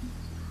身，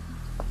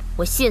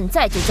我现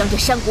在就将这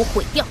山谷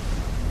毁掉。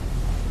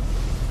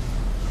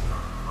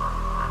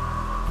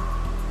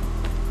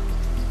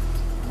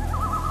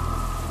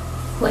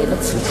为了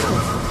此处，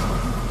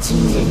今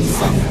夜你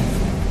3人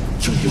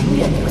就永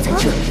远留在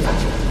这里吧。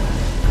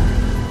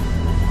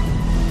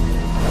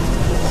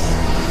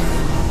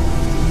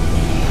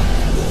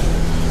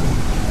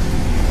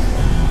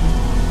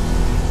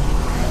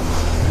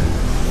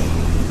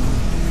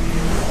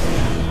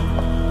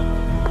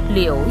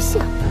留下？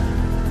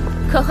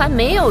可还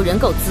没有人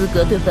够资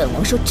格对本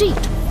王说这种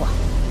话。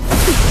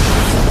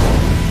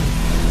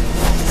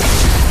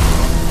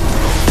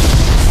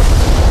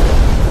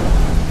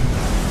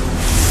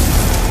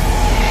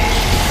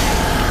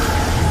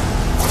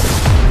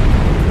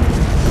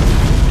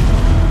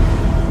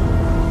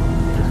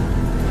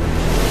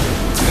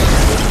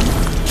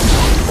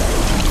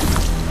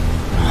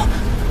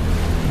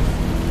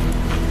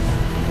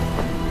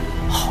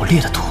好烈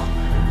的毒，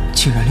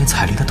竟然连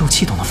彩铃的斗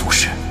气都能腐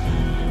蚀。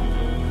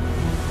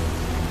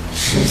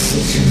10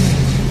息之内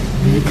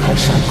离开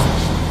山口，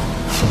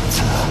否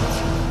则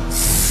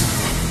死。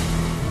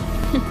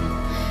哼，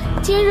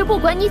今日不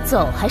管你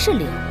走还是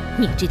留，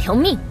你这条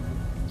命，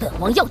本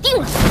王要定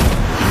了。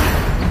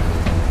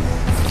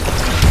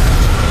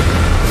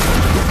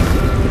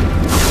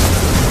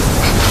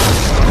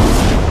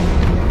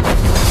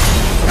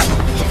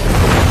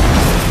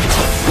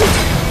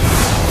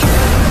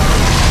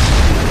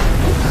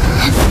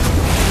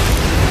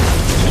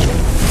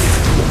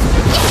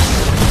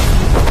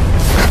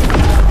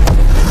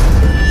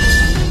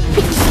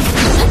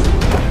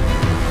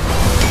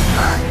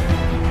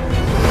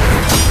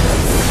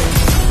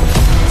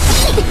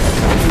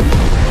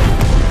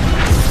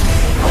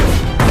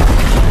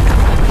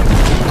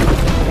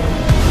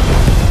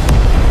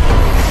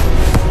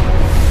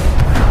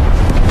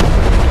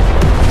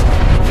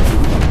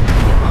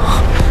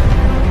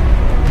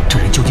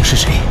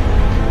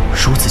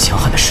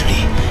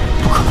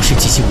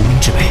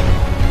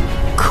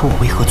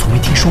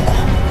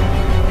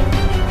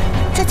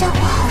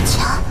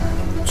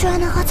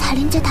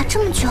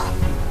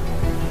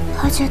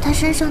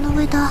身上的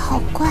味道好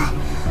怪，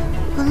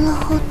闻了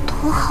后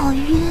头好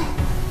晕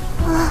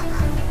啊！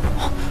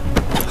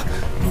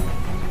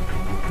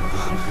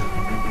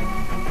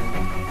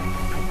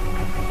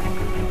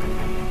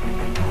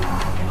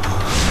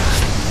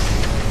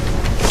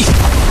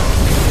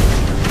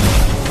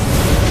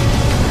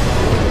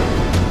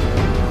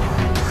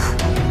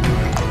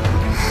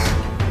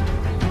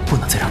不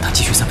能再让他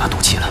继续散发毒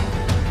气了，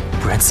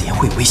不然紫妍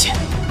会有危险。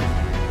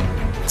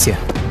紫妍，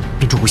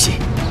屏住呼吸，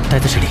待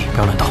在这里，不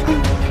要乱动。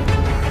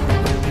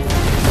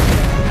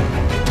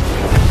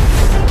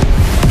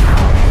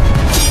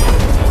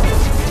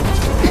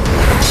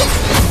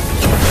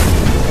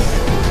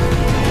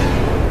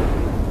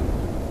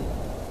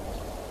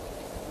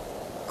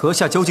阁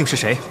下究竟是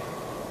谁？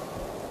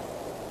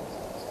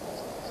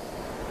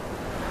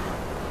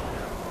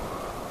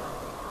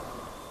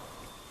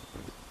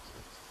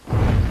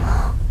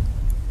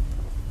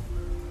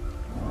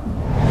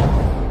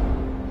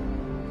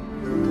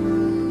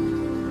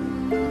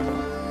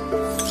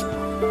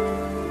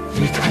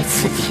离开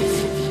此地。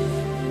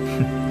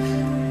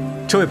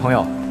这位朋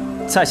友，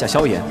在下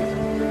萧炎。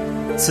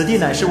此地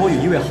乃是我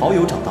与一位好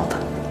友找到的，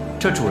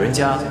这主人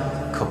家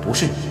可不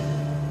是你。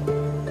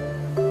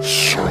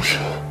萧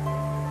炎。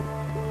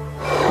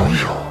好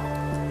友，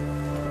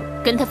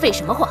跟他废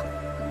什么话？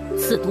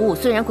此毒物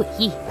虽然诡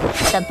异，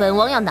但本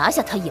王要拿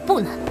下他也不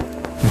难。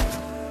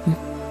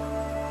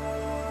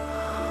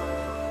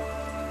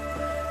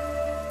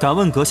敢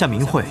问阁下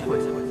名讳？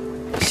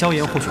萧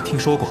炎或许听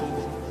说过。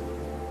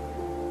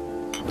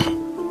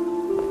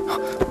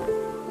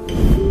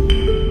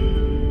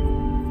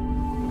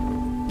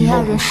你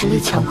2人实力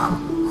强横，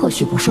或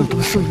许不受毒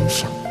素影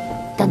响，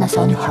但那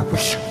小女孩不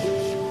行。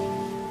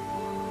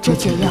这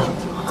解药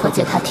可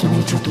解她体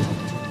内之毒。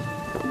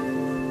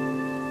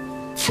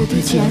此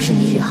地既然是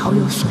你与好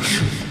友所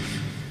属，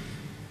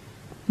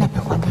那便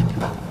还给你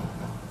吧。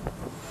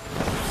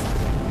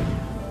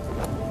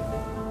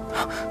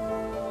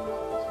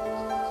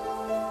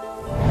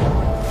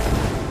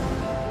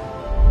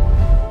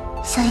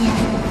萧炎，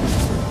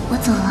我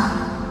走了，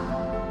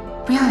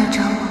不要来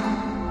找我。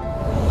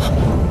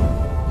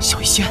小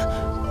医仙，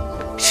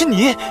是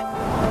你！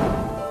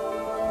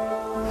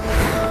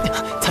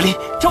彩铃，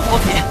照顾好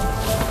自己。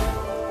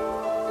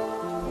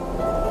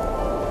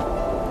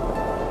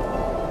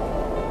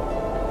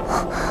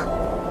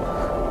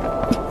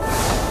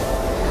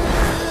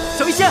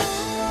小医仙，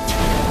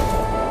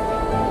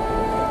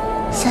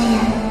萧炎，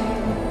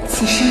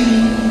此生与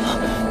你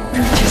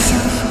若只相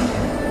逢，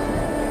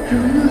如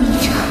梦一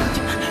场，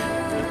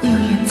有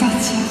缘再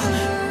见。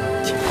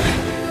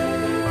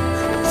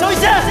小医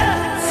仙，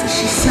此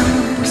时相望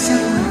不相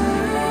闻，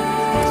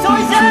小医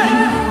仙，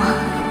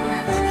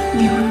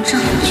流照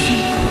君。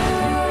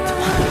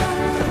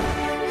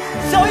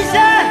小医仙。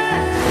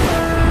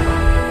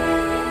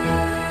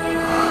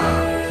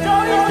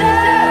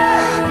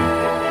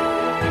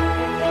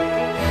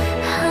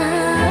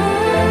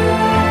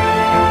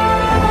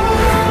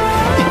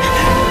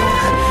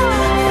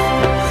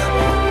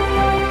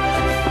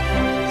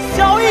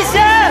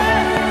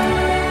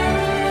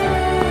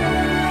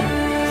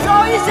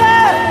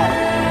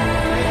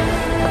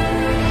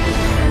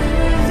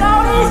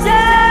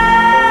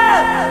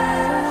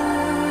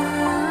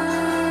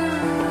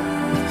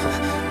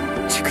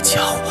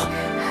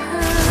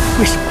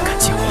 为什么敢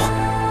见我？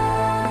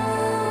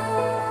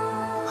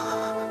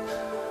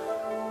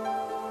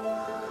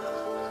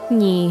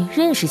你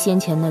认识先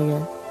前的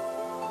人？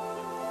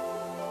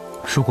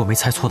如果没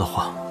猜错的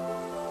话，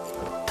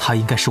他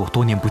应该是我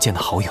多年不见的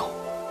好友。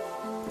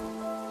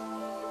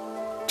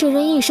这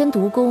人一身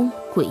毒功，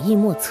诡异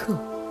莫测。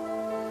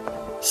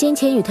先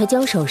前与他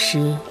交手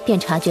时，便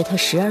察觉他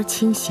时而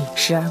清醒，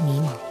时而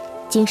迷茫，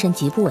精神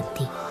极不稳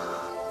定。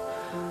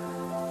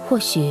或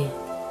许，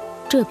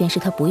这便是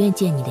他不愿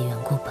见你的缘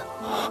故吧。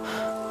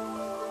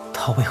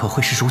 他为何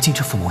会是如今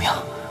这副模样？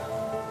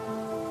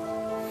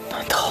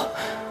难道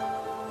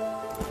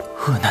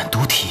恶难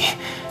独体？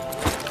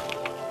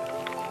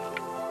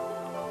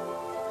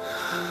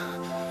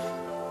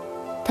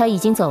他已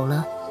经走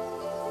了，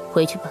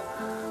回去吧。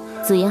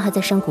紫妍还在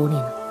山谷里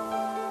呢。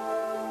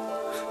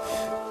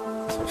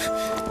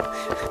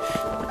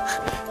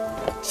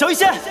小医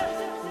仙，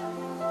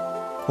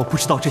我不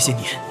知道这些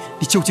年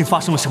你究竟发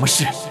生了什么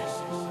事，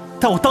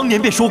但我当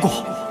年便说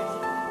过，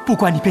不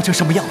管你变成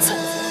什么样子。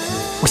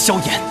 我萧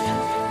炎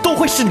都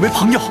会视你为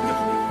朋友，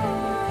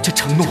这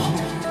承诺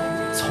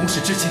从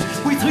始至今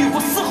未曾有过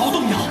丝毫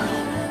动摇。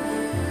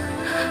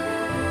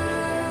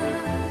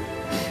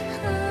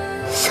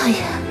萧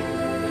炎，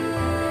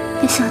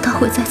没想到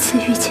会再次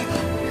遇见你，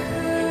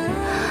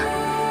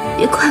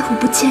别怪我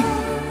不见你，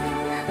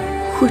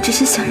我只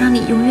是想让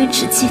你永远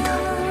只记得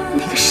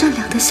那个善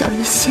良的小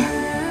医仙，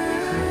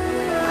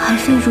而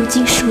非如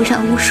今手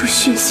染无数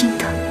血腥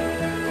的。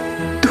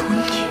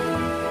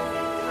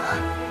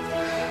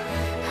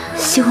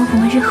 希望我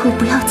们日后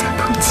不要再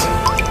碰见。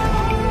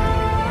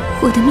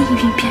我的命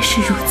运便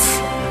是如此，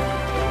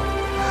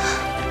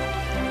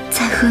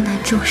在恶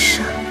难中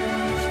生，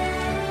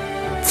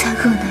在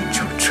恶难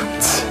中终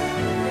结。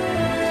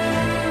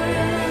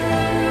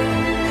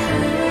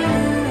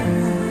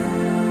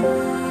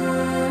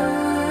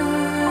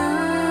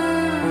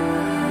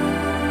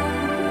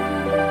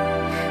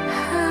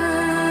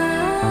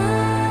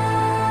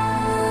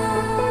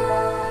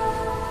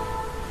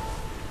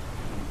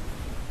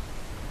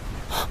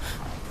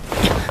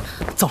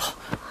走了。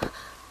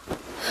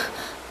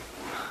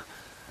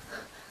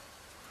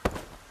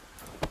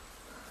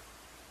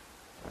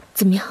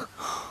怎么样？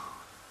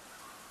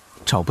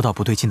找不到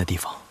不对劲的地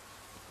方，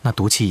那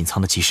毒气隐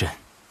藏的极深，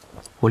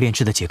我炼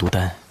制的解毒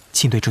丹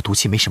竟对这毒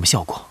气没什么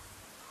效果。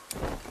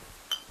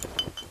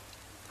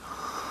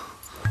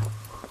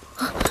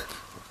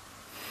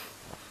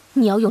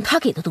你要用他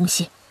给的东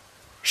西，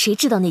谁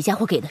知道那家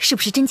伙给的是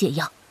不是真解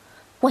药？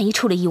万一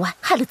出了意外，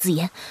害了紫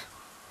妍，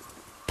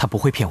他不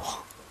会骗我。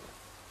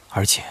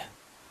 而且，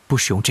不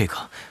使用这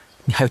个，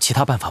你还有其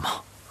他办法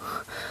吗？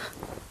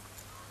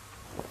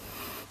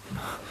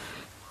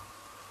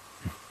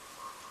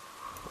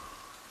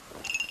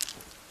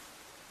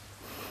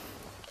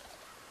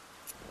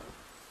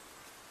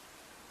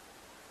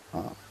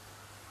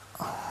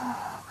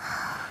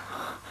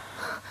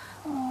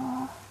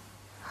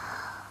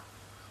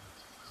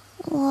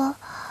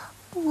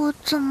我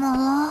怎么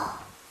了？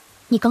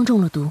你刚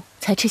中了毒，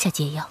才吃下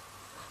解药，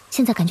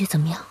现在感觉怎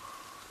么样？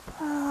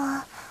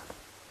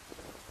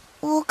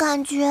 我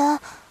感觉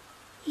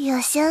有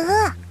些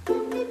饿。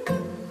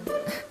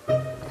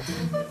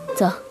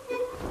走，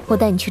我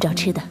带你去找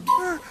吃的。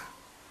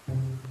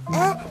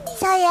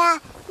萧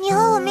炎，你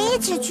和我们一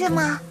起去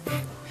吗？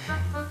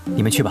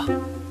你们去吧，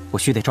我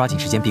须得抓紧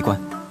时间闭关。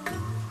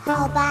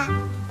好吧，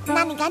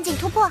那你赶紧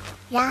突破，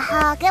然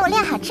后给我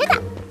炼好吃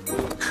的。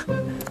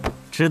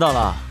知道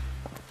了。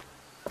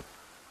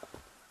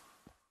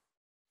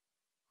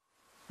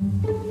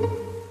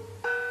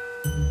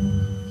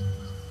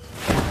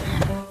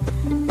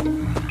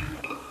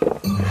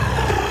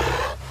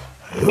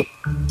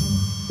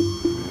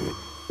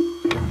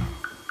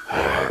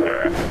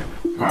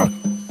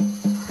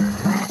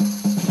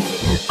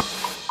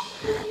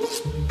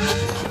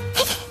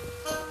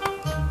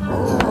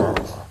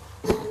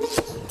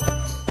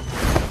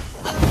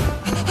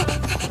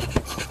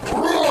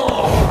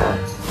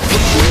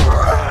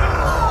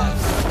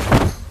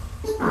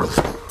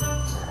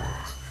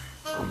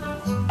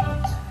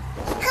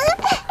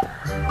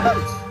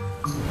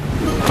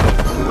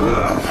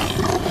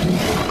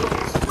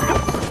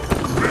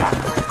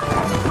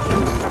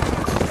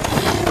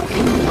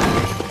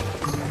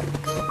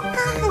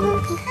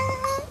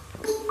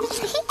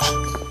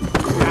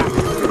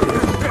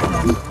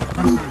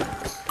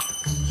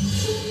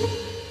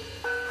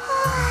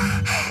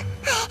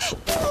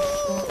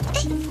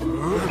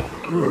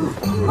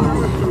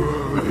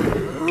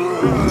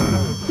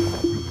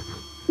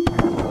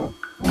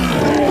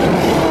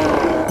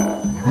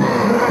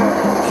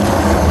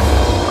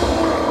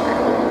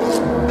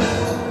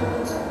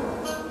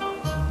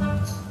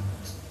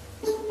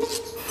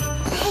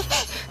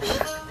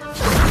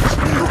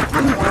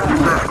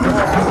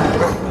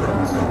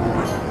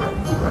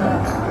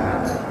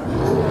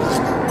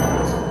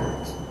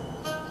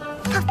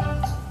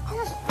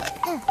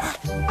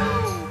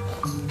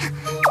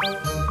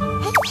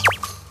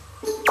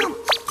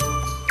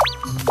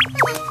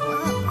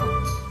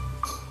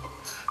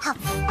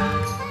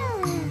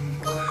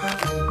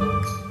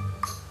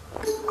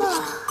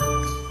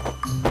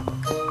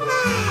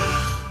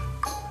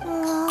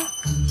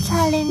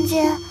彩玲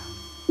姐，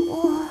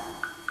我。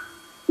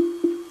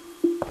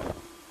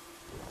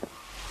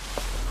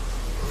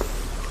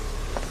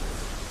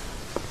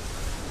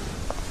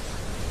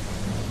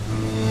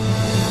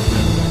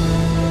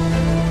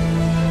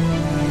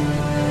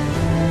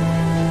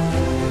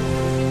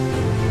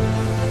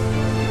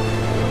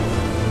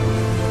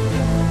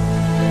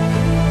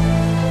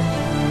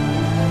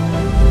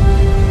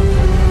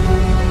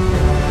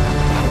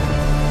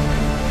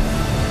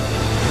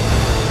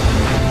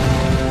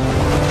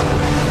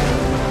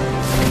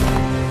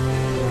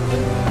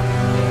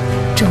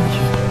终于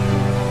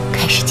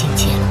开始进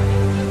阶了。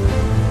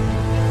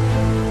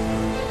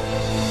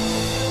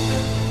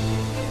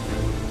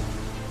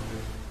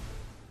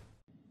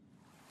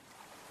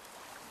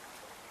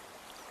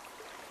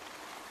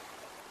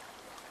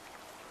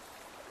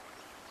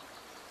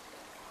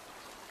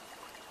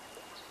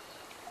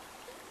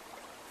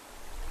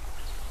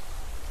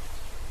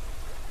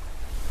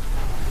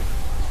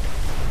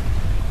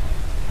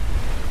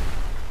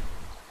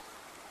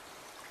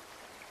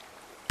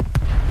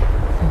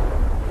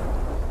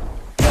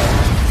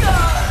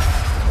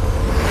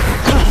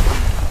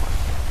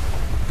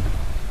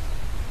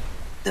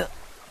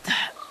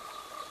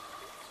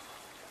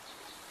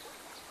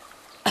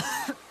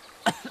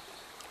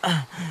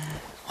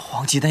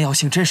黄鸡丹药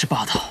性真是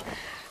霸道，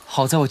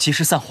好在我及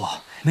时散火，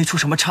没出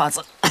什么岔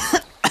子。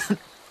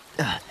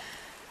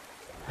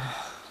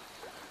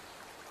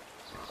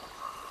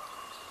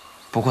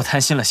不过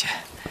贪心了些，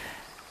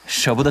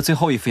舍不得最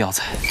后一副药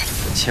材，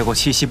结果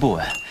气息不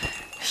稳，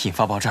引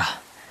发爆炸。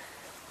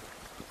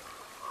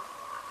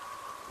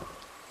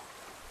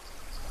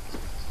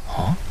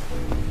哦，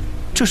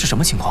这是什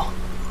么情况？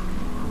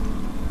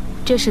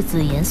这是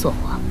紫炎所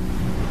化，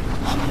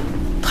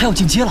他要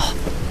进阶了。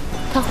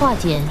他化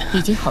茧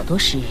已经好多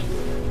时日，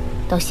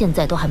到现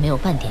在都还没有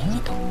半点异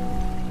动。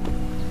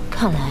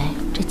看来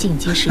这进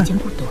阶时间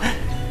不短。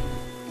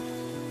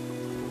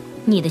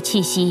你的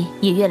气息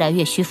也越来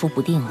越虚浮不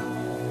定了，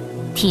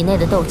体内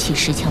的斗气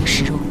时强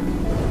时弱，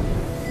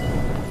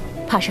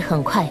怕是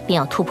很快便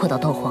要突破到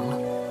斗皇了。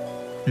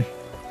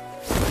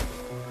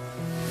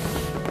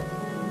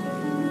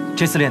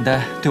这次炼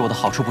丹对我的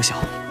好处不小。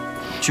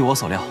据我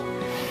所料，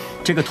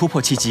这个突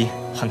破契机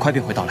很快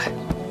便会到来。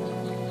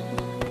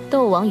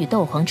斗王与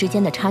斗皇之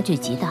间的差距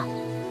极大，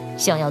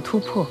想要突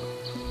破，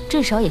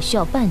至少也需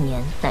要半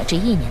年乃至1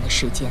年的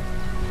时间，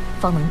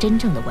方能真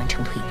正的完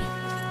成蜕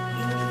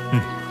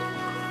变。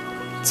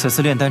此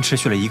次炼丹持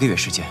续了1个月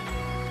时间，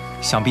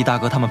想必大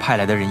哥他们派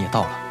来的人也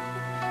到了。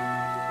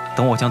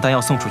等我将丹药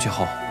送出去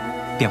后，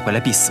便回来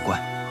闭死关。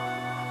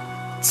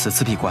此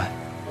次闭关，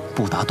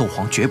不达斗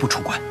皇绝不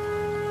出关。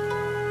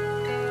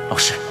老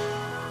师，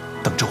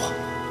等着我，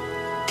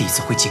弟子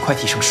会尽快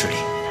提升实力，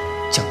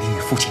将您与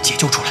父亲解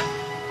救出来。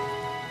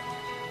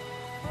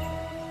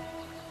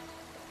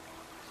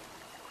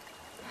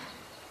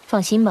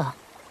放心吧，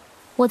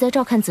我在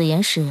照看紫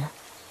妍时，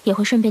也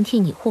会顺便替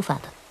你护法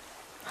的。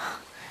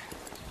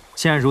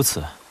既然如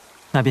此，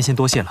那便先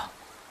多谢了。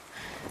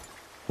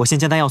我先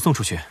将丹药送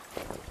出去。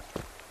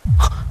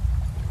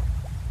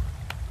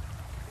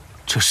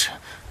这是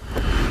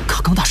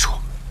卡冈大叔。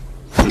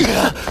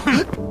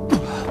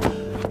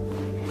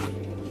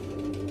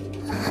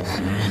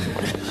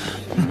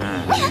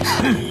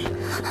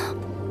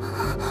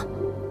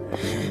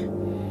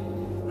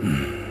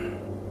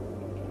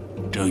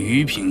这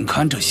鱼品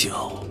看着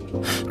小，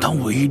但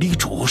威力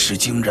着实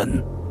惊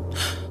人，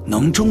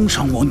能重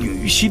伤我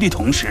女婿的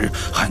同时，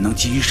还能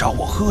击杀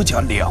我贺家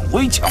2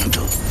位强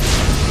者。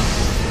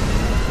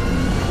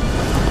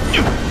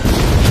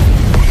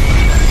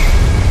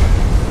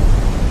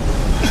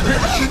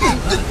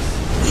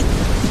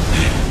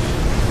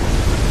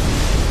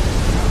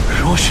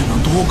若是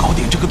能多搞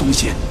点这个东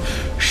西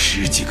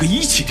，10几个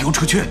一起丢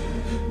出去，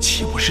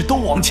岂不是斗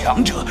王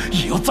强者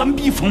也要暂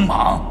避锋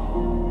芒？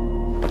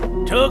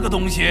这个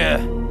东西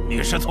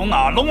你是从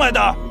哪弄来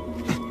的？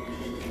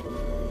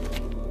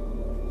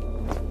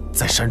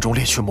在山中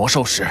猎取魔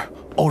兽时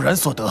偶然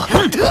所得。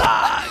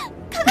大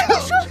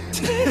叔，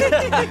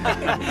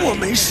我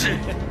没事，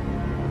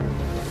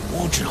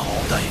不知好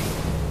歹。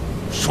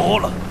说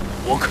了，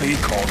我可以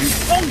考虑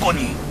放过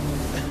你。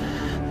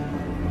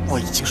我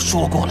已经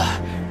说过了，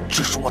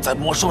这是我在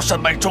魔兽山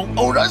脉中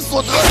偶然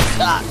所得。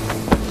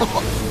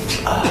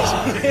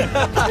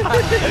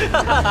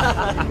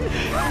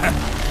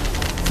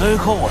最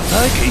后我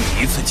再给你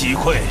一次机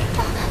会，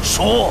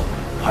说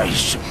还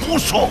是不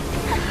说？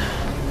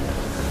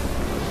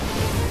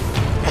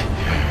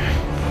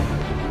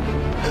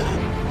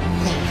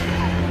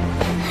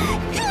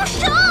住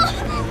手！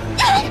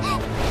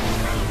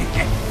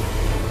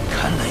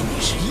看来你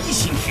是一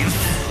心寻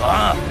死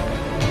啊！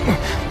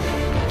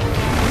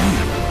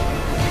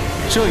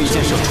这一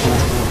箭射出，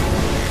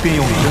便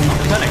用你的脑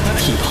袋来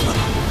替替。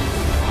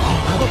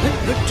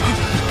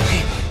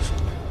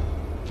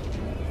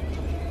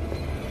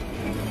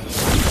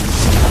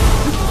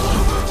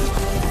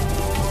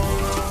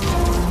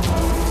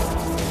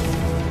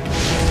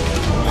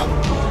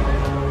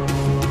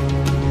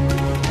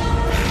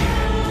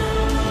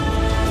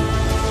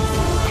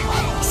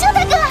萧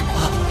大哥，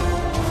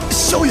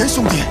萧炎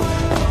兄弟。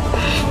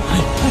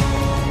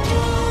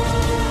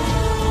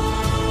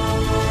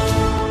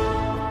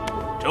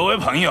这位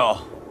朋友，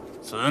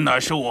此乃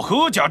是我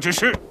何家之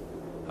事，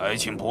还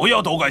请不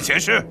要多管闲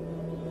事。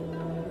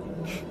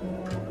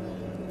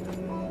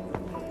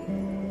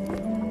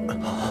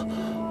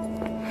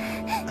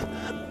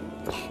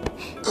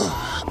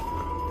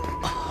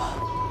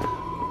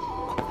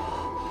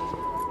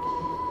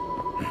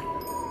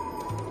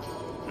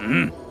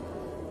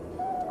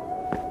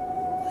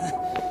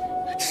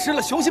吃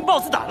了雄心豹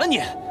子胆了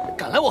你，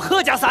敢来我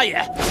贺家撒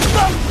野！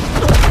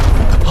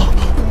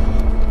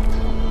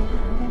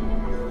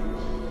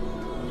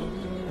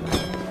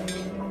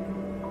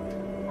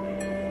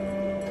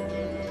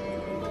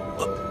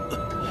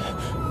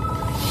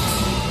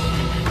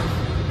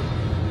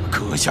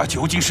阁下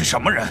究竟是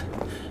什么人？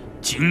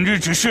今日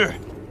之事，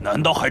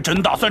难道还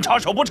真打算插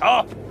手不成？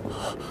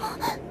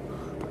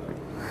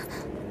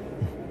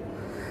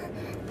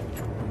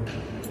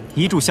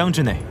一炷香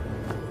之内，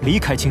离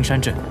开青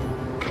山镇，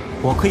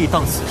我可以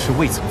当此事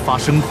未曾发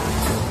生过。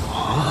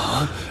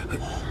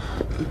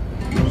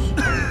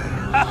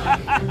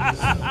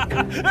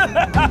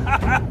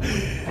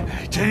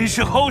真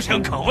是后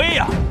生可畏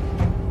呀！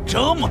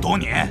这么多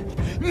年，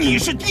你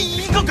是第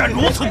一个敢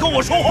如此跟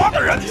我说话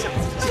的人。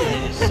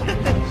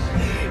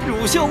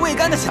乳臭未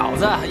干的小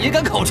子也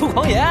敢口出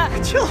狂言，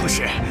就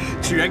是，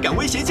居然敢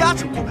威胁家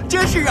主，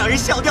真是让人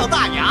笑掉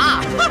大牙。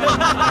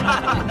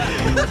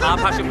他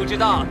怕是不知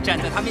道站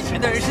在他面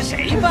前的人是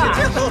谁吧？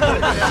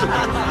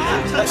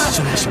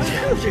萧炎兄弟，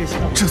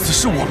这次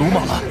是我鲁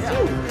莽了，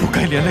不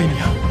该连累你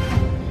啊。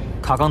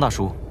卡刚大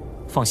叔，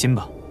放心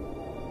吧，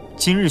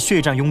今日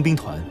血战佣兵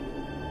团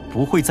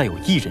不会再有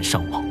一人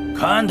伤亡。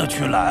看得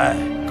出来，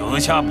阁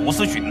下不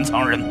是寻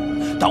常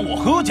人，但我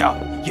贺家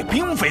也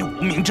并非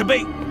无名之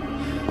辈。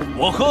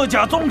我贺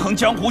家纵横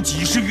江湖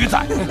几十余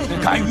载，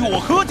敢与我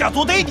贺家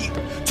作对的，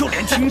就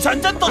连青山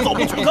镇都走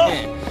不出个。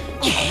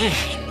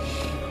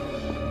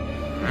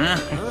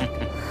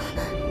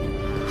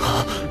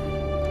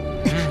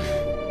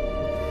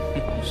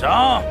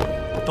上，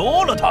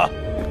剁了他！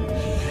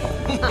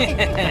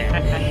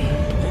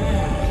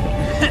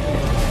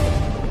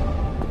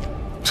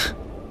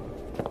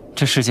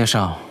这世界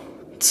上，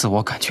自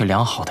我感觉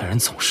良好的人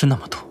总是那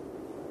么多。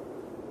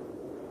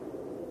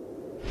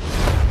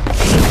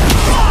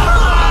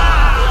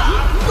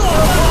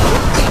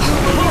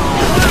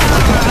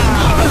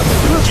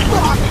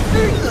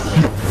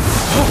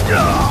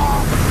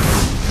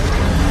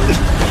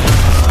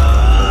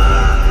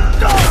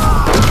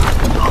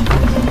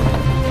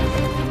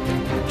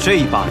这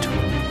一巴掌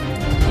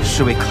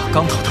是为卡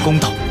刚讨的公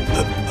道。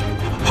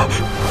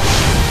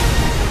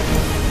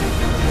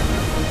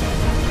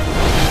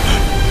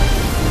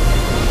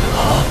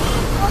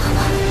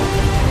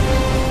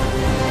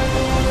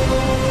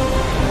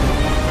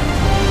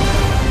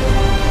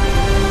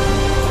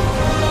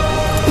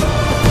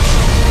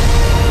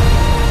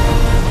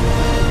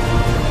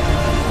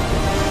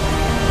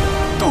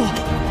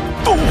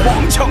斗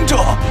皇强者。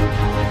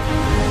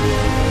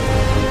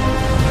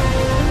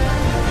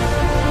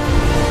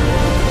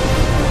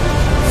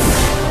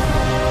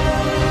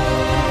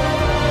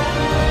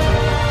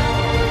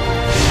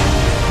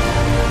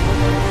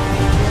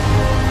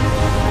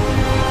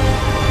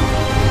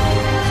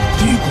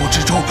帝国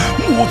之中，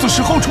末子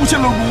时候出现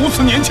了如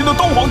此年轻的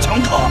斗皇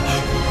强者。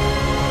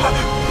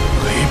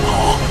黑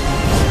袍，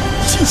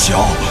金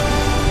萧，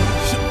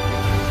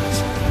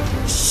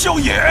萧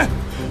炎。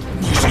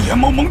你是炎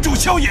盟盟主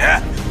萧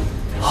炎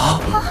啊！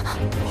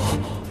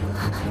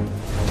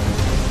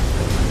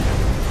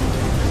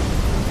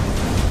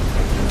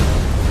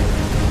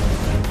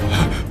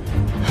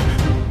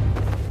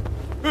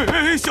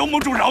萧盟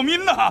主饶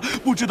命呐！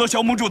不知道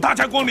萧盟主大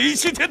驾光临，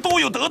先前多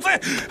有得罪，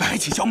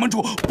请萧盟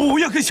主不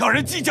要跟小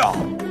人计较。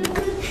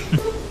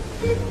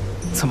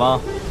怎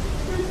么，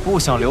不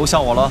想留下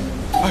我了？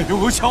哎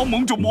呦，萧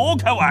盟主莫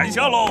开玩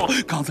笑喽！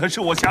刚才是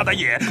我瞎的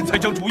眼，才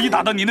将主意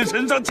打到您的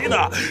身上去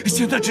的。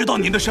现在知道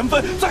您的身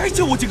份，再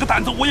借我几个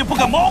胆子，我也不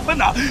敢冒犯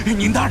呐。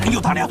您大人有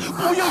大量，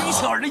不要与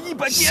小人一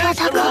般见识了。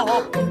萧大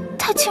哥，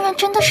他竟然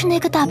真的是那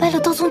个打败了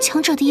斗宗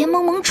强者的炎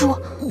盟盟主。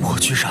我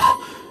居然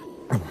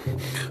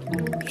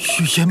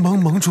与炎盟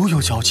盟主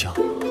有交情，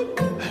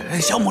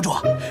小盟主，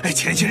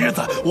前些日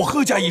子我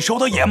贺家已收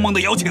到严盟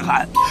的邀请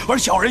函，而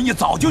小人也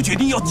早就决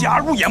定要加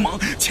入严盟，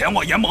前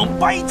往严盟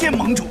拜见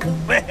盟主。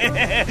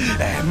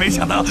没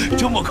想到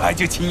这么快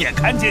就亲眼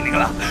看见您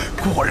了，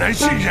果然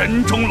是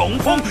人中龙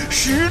凤，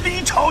实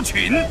力超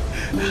群。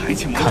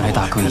看来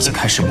大哥已经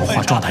开始谋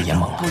划壮大严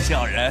盟了。不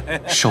小人，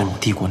收拢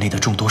帝国内的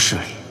众多势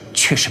力，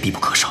确实必不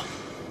可少。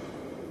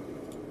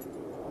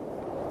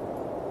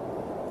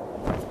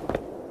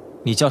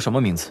你叫什么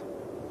名字？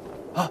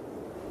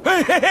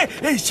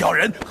小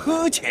人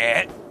呵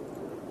浅。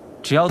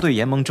只要对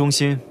严盟忠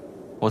心，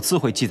我自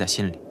会记在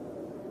心里。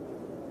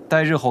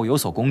待日后有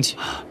所功绩，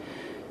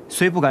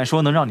虽不敢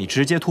说能让你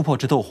直接突破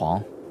至斗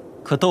皇，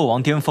可斗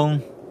王巅峰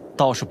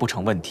倒是不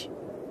成问题。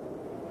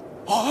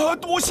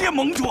多谢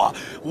盟主，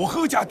我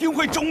贺家定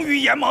会忠于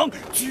严盟，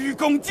鞠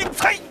躬尽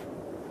瘁。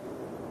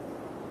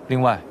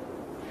另外，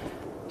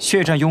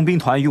血战佣兵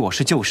团与我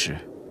是旧识，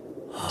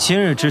今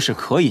日之事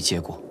可以结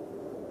果。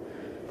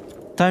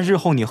但日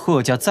后你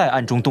贺家再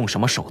暗中动什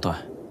么手段，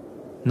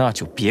那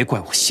就别怪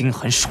我心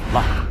狠手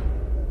辣。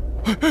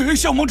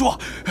小盟主，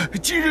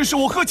今日是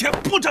我贺浅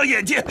不长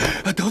眼界，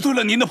得罪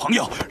了您的朋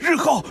友，日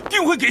后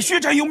定会给血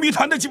战佣兵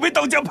团的几位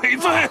当家赔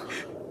罪。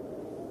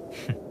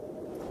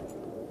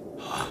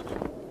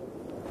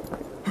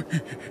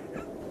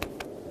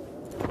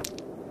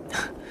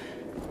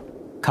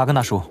卡格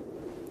纳叔，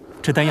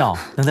这丹药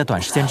能在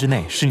短时间之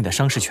内使你的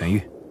伤势痊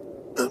愈。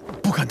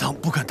不敢当，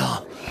不敢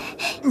当。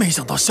没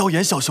想到萧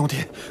炎小兄弟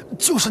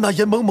就是那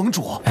严盟盟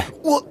主。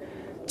我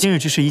今日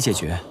之事已解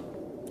决。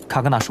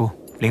卡格纳叔，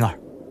灵儿，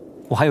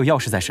我还有要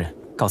事在身，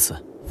告辞。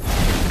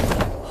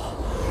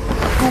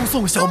恭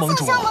送萧盟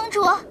主。萧盟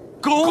主，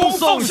恭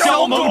送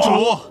萧盟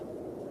主。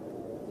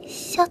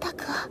萧大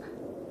哥。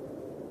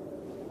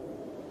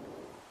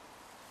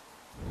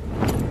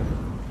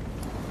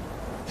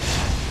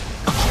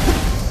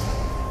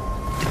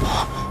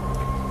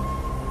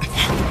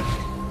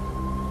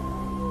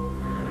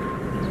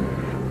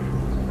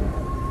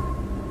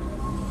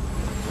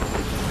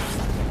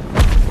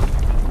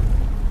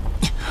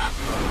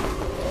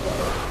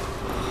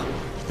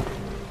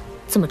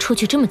怎么出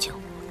去这么久？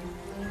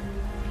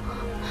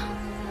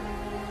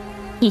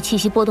你气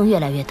息波动越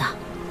来越大，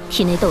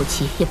体内斗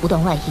气也不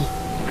断外溢，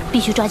必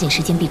须抓紧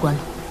时间闭关了。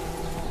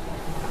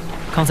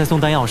刚才送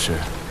丹药时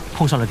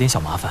碰上了点小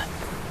麻烦，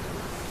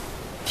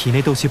体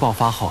内斗气爆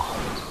发后，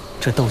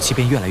这斗气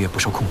便越来越不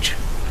受控制。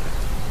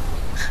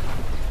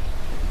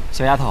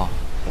小丫头，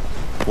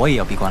我也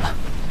要闭关了，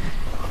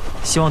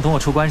希望等我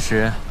出关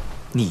时，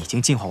你已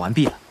经进化完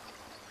毕了，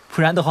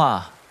不然的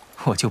话，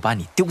我就把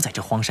你丢在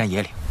这荒山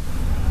野岭。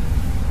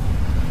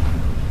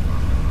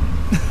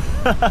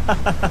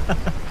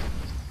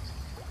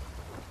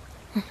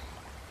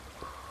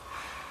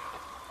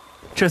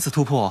这次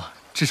突破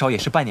至少也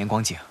是半年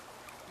光景，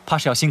怕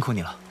是要辛苦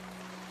你了。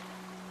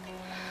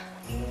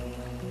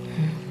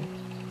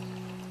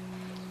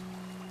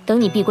等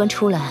你闭关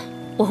出来，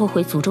我会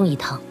回族中一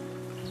趟。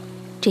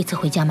这次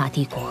回加玛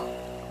帝国，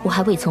我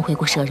还未曾回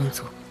过蛇人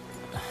族。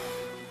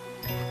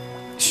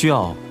需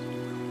要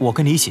我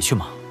跟你一起去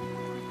吗？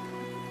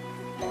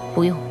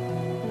不用，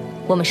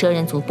我们蛇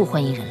人族不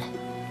欢迎人类。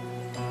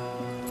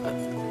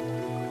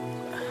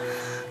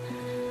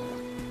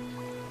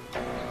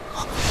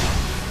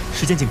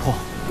时间紧迫，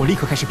我立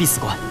刻开始必死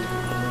关。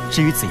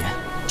至于子言，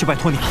就拜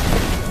托你了。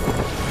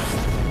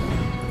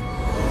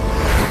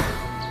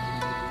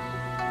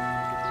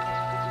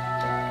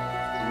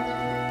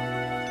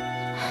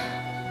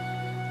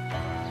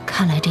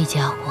看来这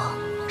家伙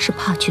是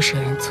怕去蛇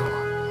人族，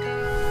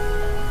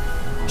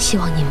希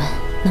望你们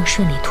能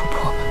顺利突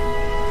破吧。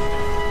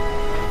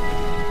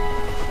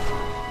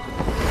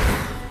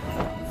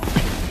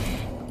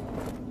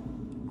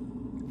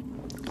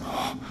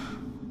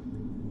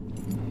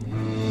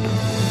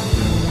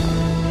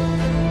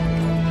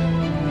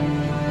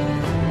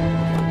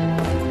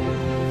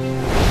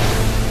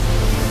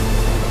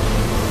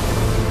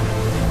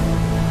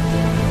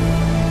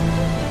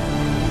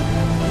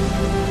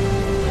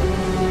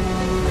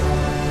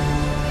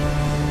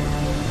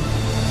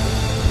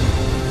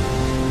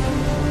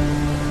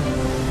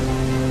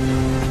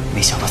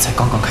没想到才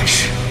刚刚开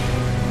始，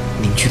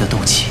凝聚的斗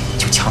气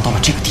就强到了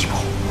这个地步。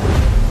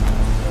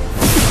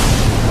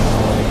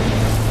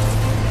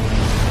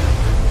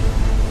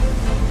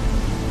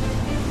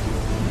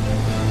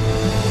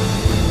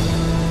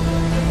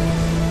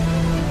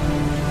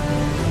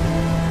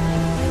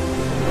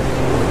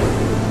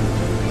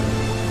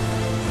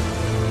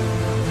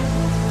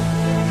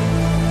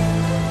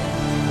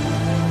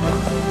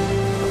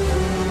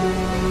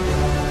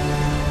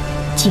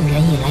竟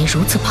然引来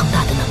如此庞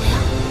大的能量。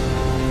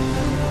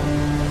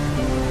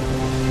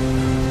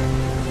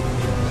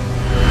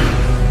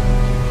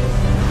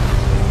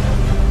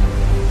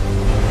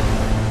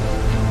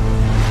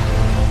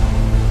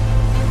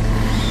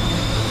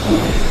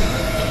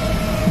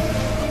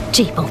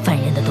这帮犯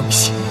人的东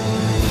西，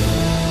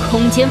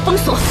空间封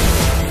锁。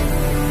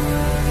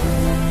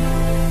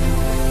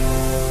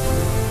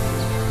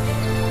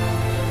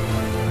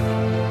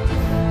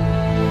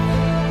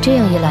这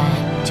样一来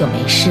就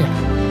没事了。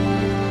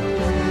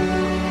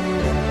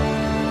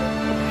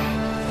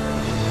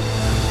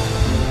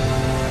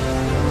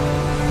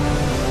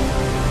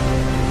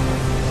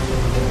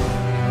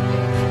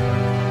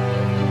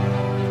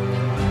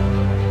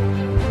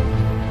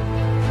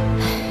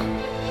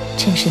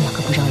真是两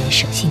个不让人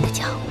省心的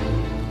家伙。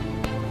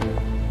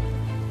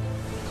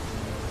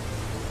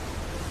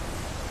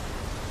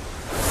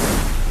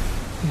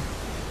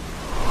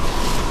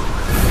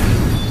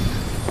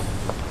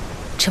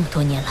这么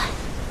多年来，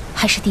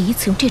还是第一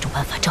次用这种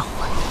办法召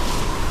唤。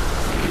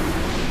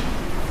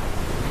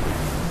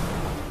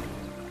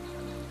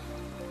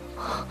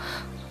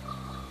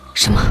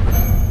什么？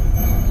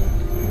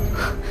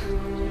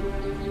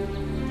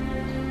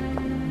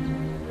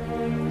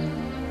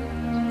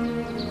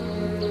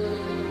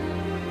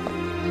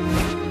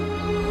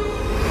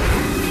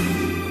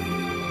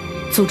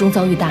族中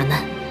遭遇大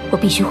难，我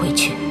必须回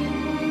去。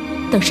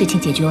等事情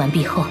解决完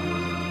毕后，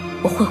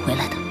我会回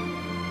来的。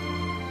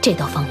这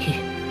道防御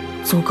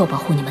足够保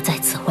护你们再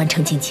次完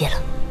成进阶了。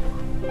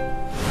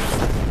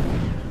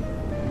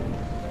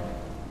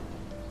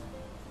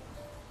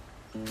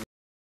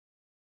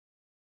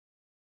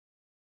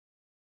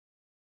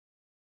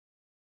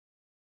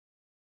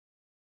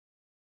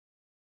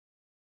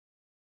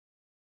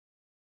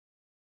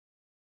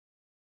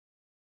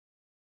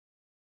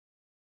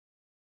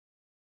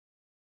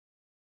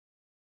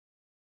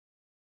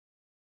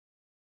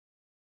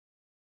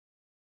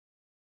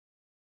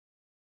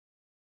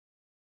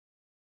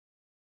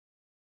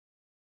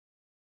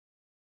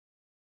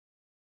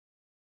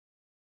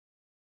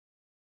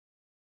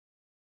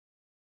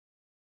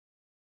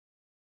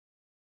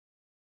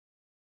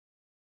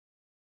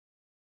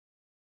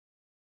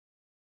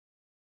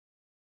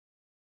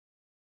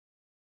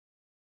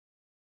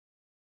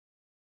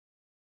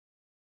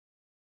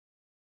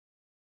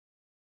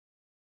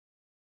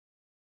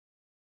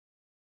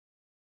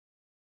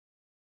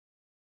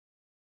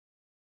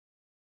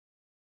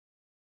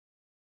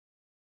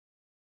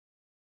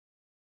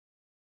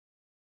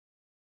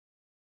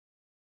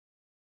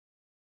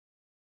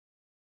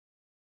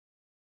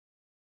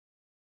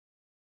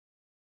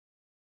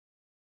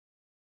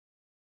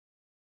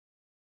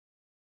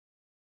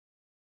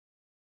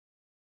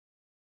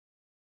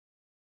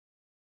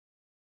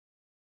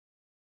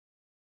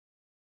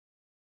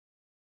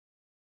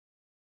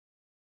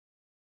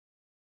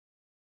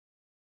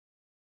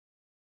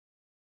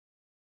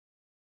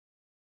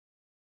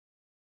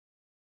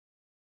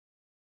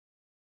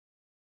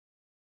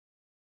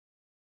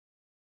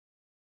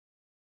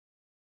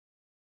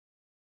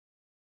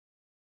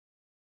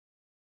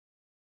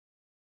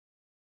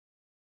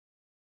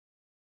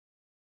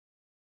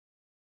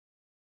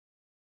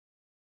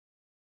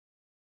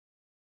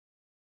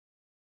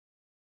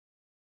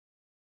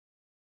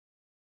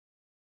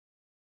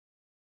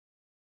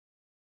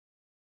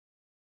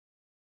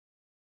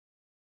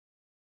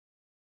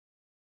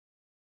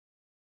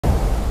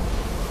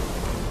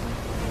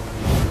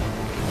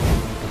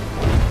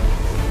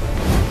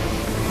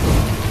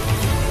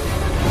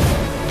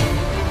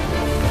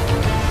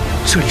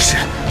这里是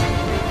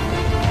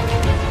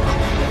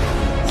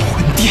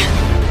魂殿。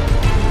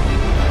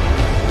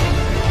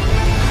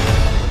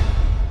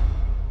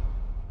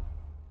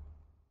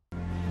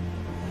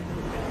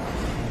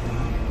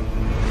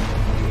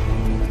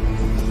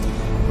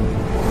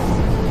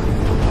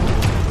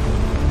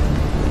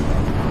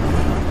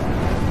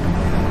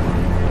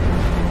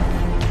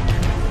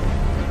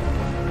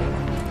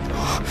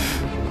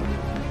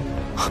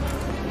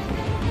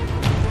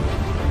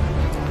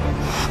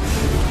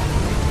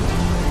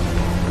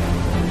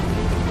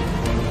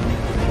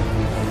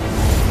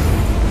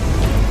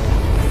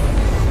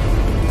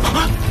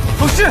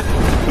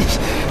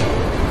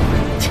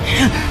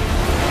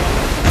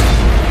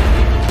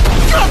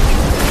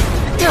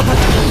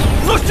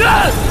老师，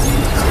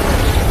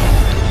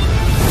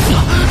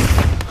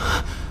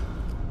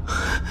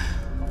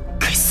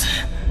该死！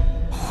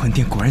魂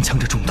殿果然强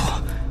者众多，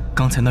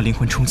刚才那灵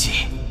魂冲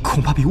击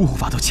恐怕比雾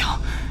法都强。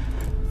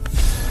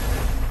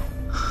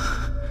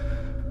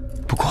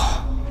不过，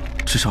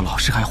至少老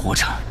师还活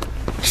着，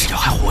只要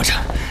还活着，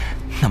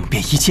那么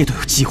便一切都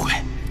有机会。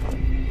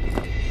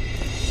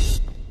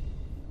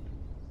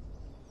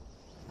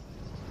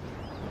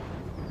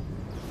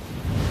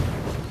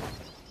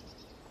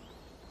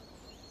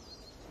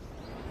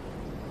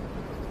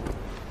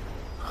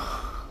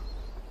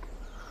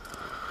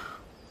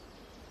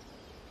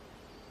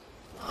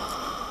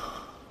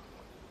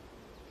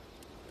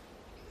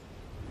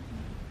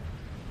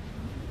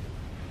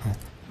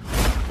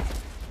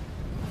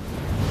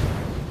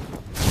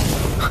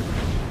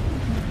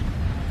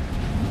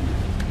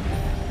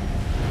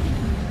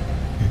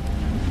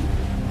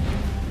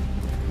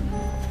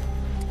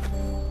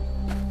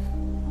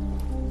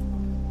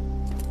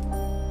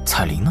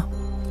彩铃呢？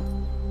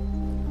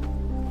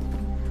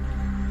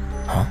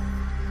啊？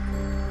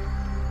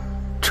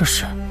这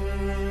是？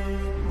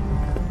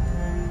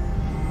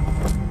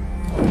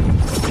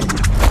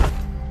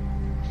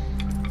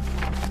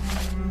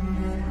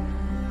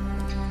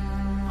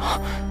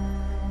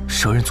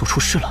蛇人族出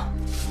事了。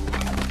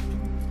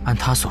按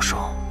他所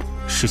说，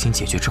事情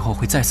解决之后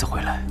会再次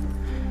回来。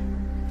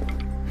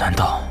难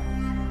道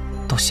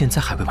到现在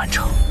还未完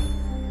成？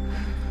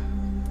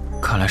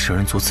看来蛇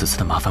人族此次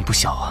的麻烦不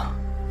小啊。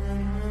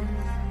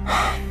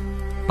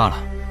罢了，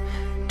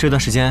这段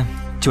时间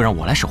就让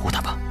我来守护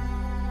它吧。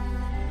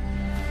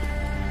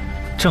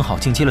正好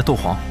进阶了斗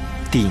皇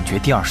地隐诀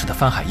第2式的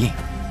翻海印，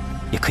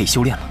也可以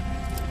修炼了。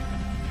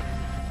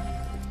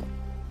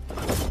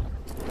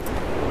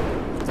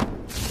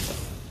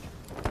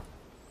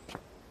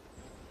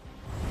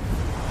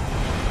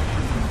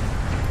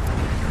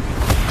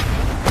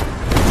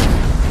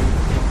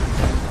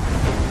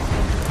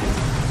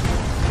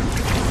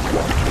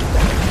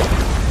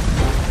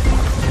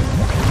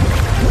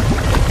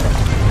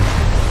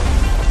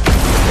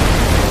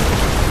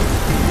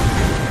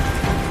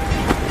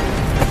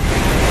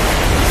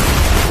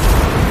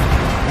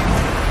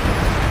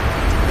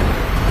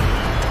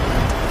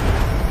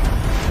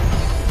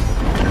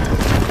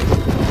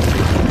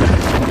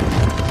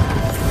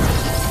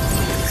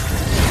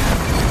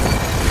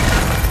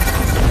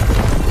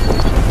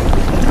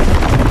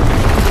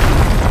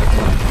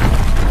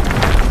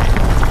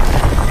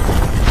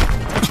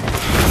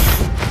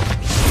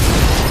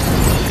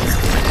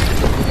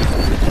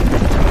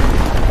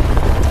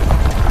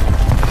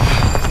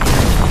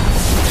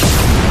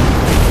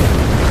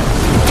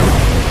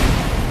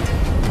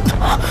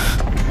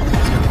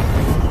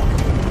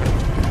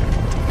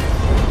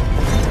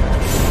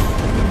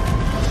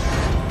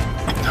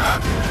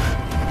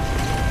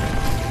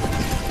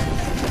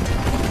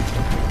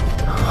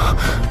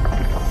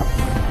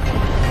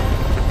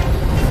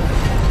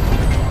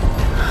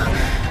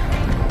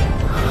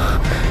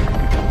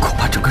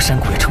山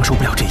谷也承受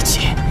不了这一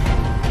击，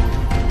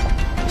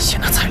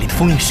先拿彩铃的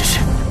封印试试。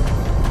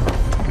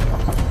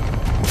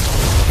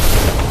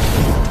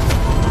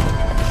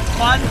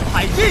翻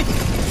海印。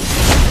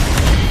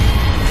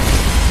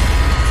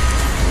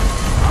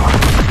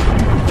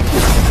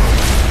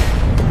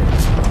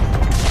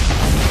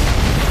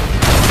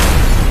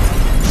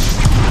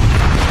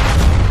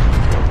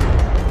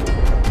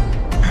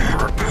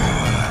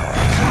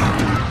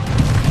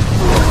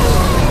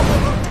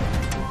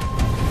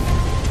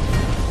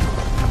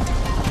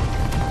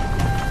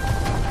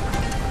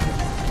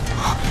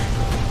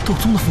斗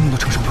宗的封印都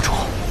承受不住，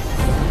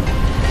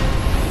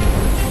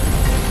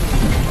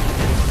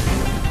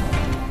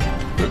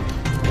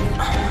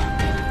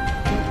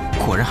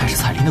果然还是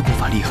彩铃的功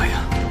法厉害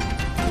呀！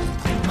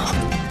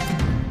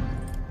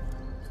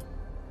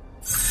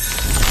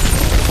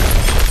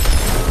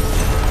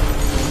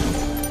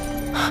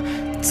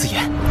紫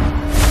妍，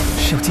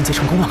是要进阶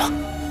成功了吗？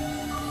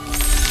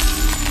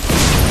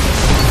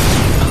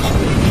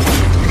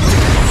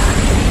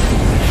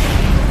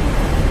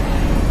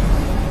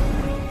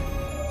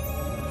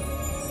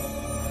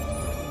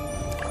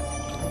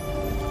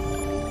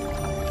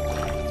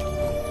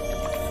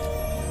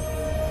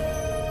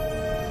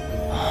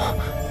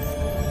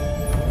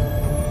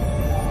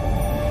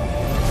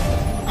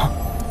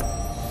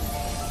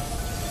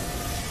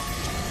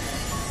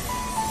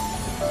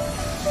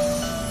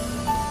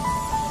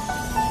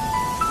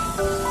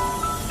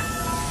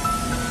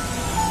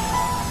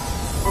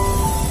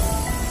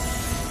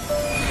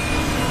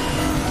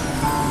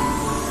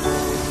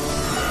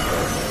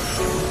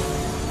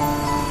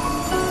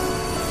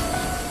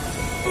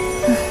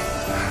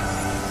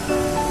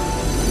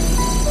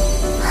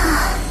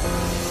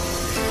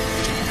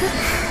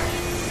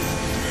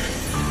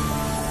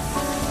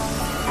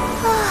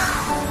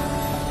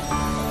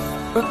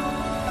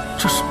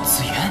这是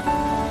紫妍。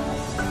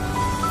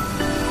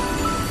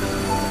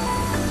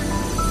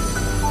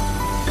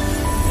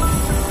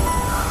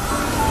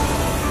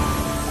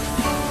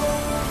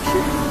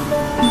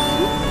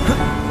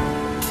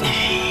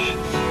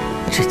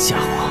这家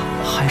伙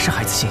还是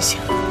孩子心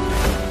性，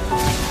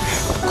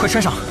快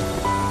穿上！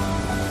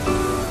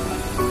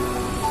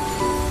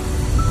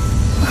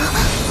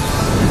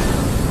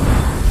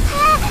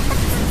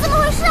怎么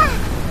回事啊？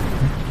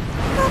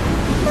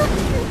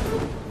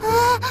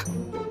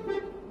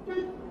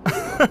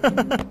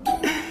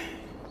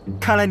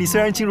看来你虽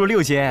然进入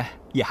6阶，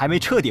也还没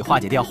彻底化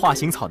解掉化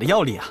形草的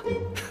药力啊！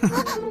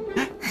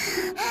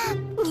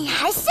你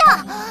还笑？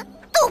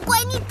都怪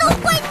你，都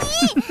怪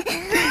你！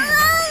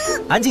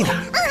安静点，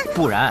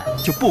不然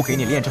就不给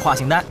你炼制化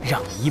形丹，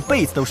让你一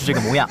辈子都是这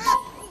个模样。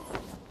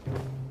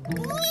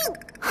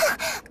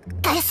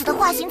该死的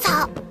化形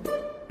草！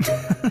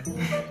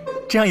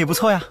这样也不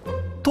错呀，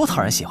多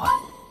讨人喜欢。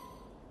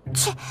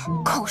切，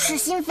口是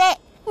心非！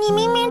你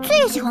明明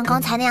最喜欢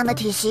刚才那样的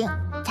体型。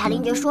彩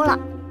铃姐说了，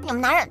你们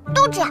男人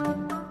都这样。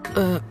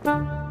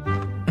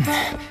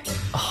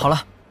好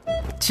了，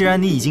既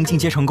然你已经进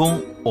阶成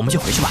功，我们就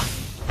回去吧。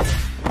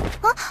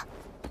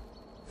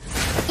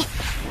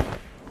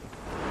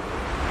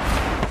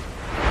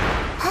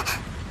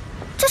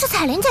这是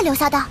彩铃姐留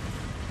下的。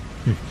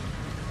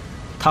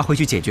她回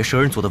去解决蛇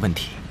人族的问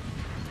题，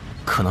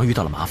可能遇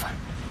到了麻烦。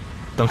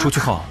等出去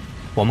后，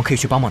我们可以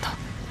去帮帮她。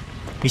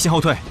你先后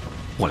退，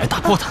我来打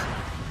破她。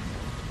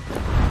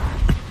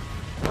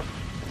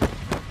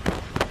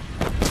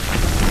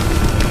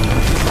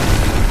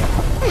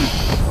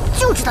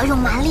就知道用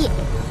蛮力。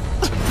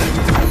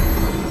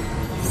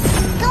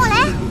跟我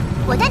来，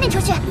我带你出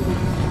去。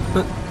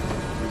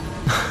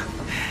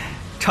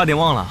差点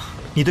忘了，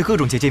你对各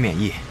种结界免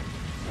疫。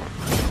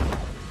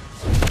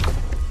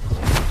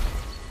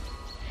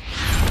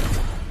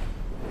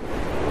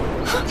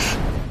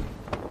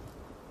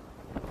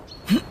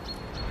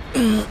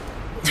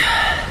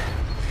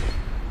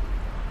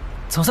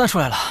总算出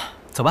来了，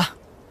走吧。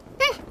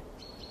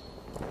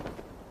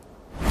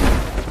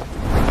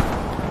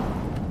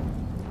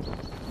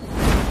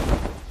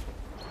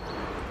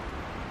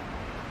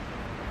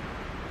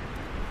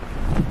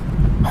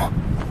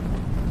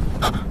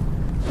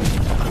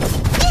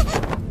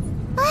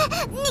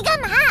你干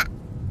嘛？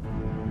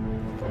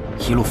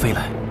一路飞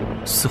来，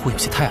似乎有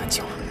些太安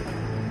静了。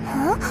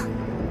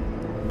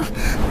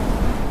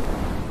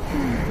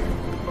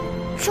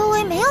周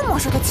围没有魔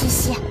兽的气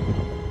息，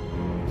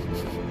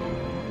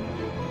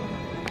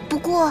不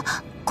过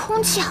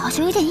空气好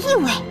像有点异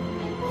味。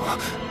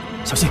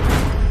小心，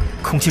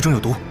空气中有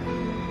毒。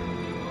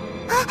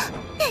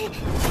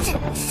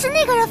是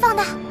那个人放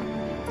的？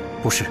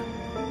不是，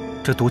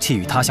这毒气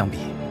与他相比，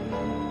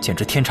简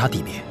直天差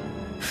地别。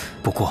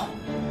不过，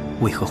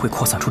为何会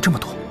扩散出这么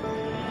多？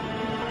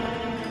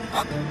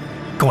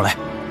跟我来。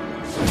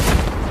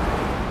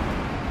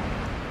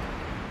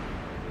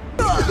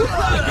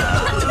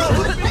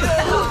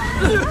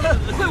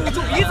快捂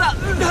住鼻子！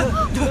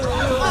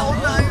好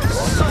难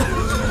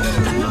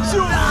受！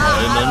开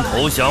门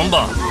投降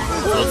吧！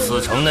在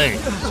此城内，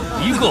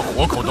一个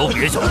活口都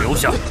别想留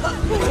下！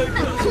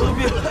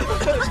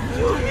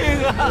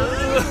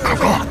哥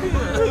哥，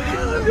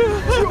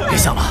别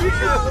想了，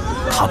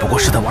他不过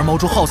是在玩毛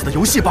竹耗子的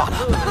游戏罢了，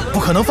不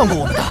可能放过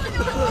我们的。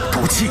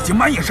毒气已经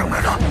蔓延上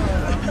来了，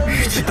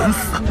与其等死，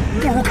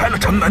不如开了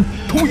城门，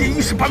偷引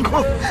一时半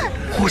刻，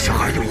或许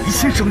还有一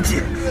线生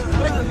机。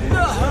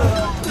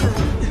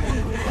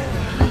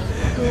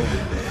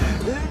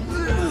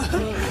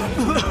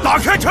打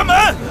开城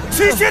门，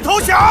齐心投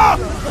降！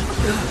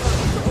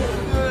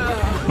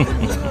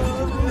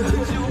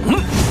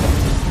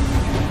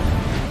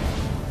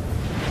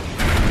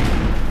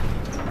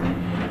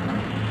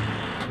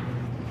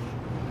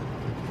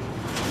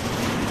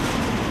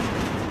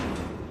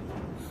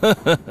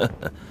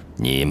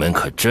你们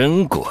可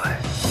真乖，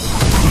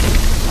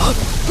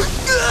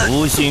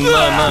毒性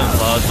慢慢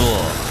发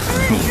作，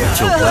你们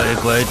就乖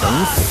乖等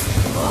死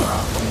吧。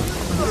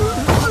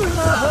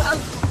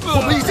我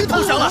们已经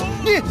投降了，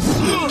你……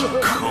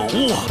可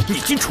恶，你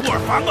竟出尔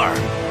反尔！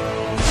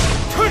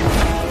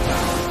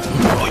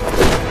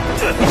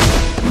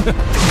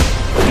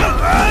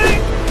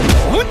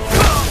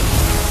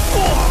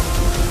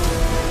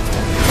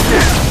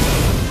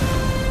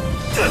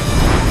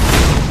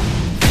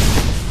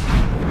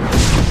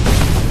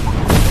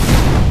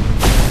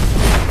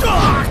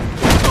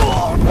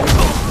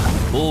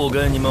不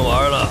跟你们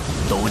玩了，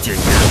都见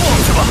阎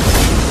王去吧！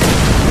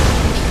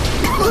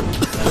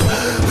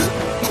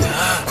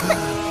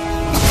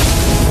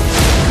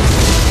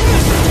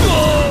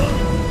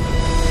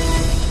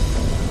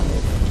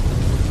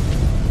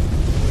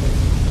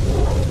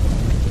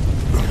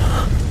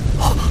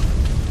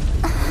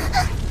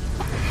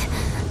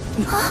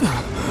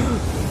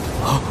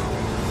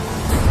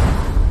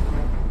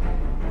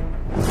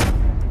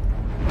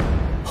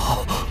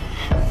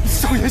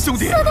萧炎兄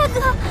弟，萧大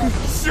哥，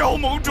萧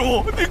盟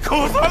主，你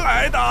可算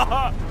来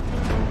的！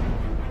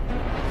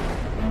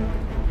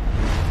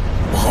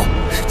不好，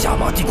是加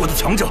玛帝国的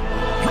强者。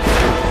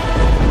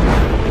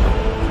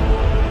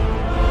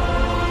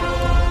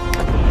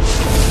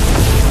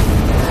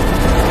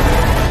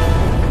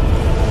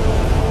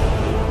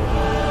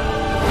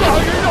大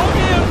人饶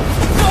命！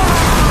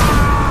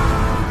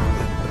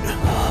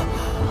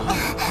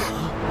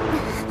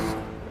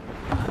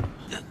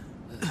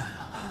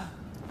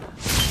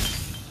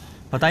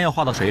把丹药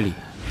化到水里，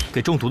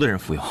给中毒的人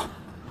服用。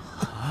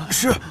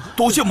是，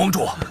多谢盟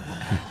主。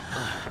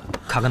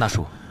卡格纳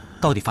叔，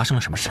到底发生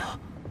了什么事？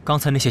刚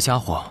才那些家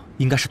伙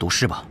应该是毒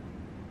尸吧？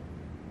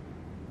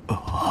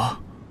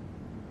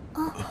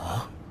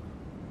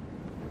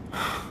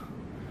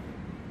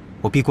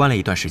我闭关了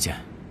一段时间。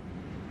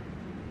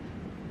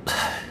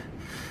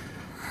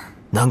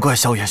难怪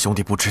萧炎兄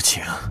弟不知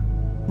情，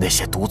那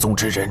些毒宗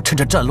之人趁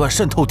着战乱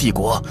渗透帝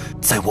国，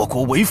在我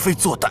国为非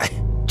作歹。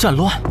战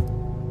乱？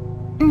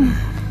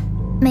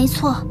没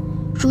错。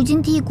如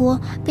今帝国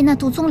被那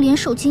毒宗联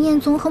手金焰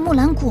宗和木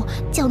兰谷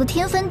搅得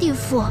天翻地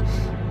覆，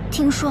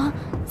听说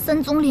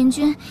三宗联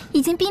军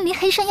已经兵临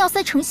黑山要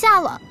塞城下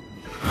了。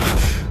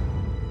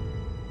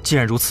既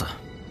然如此，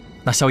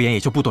那萧炎也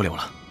就不多留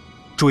了。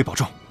诸位保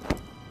重。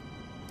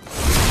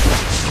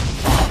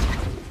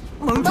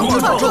盟主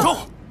保重！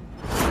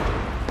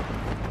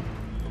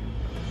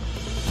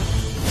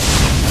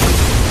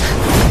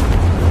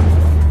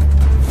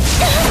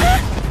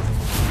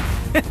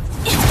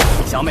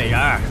小美人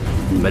儿，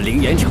你们灵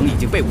岩城已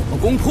经被我们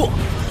攻破，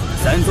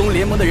三宗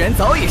联盟的人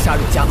早已杀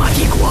入加玛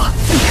帝国，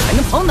你还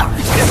能跑哪儿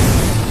去？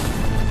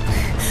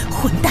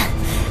混蛋！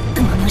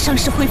等老娘伤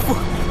势恢复，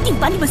定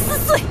把你们撕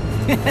碎！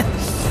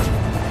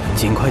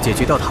尽快解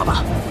决掉他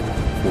吧，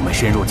我们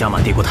深入加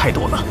玛帝国太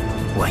多了，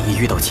万一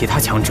遇到其他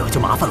强者就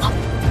麻烦了。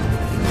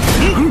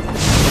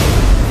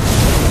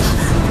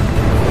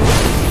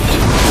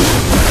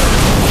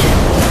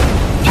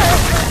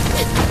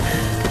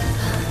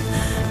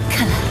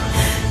看来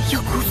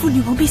要辜负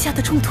女王陛下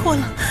的重托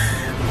了。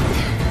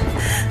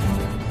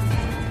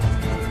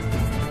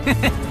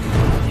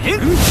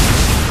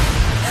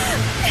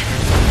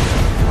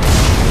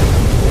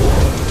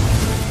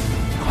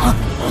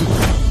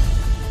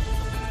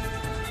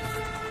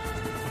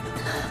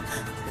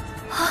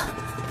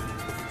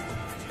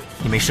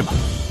你没事吧？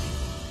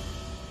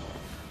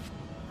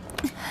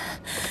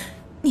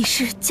你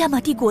是加玛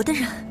帝国的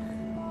人？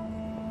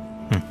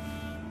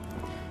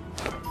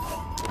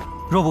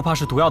若不怕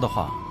是毒药的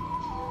话，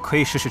可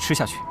以试试吃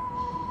下去。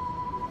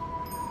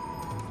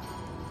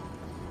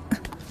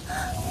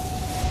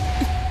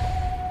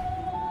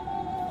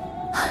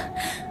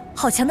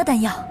好强的弹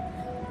药！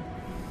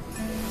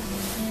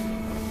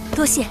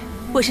多谢，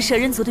我是蛇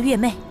人族的月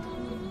妹。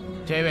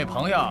这位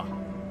朋友，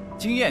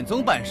经验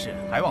宗办事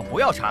还望不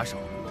要插手，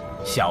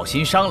小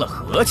心伤了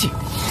和气。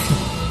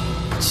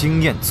经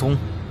验宗，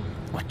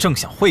我正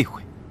想会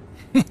会。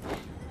哼，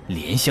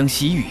怜香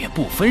惜玉也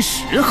不分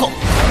时候。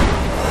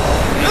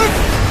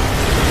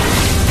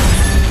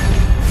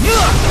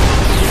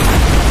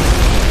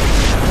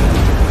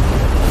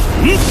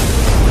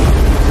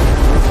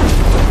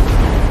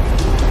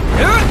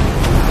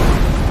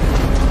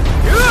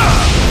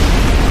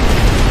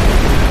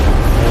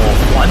我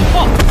环抱。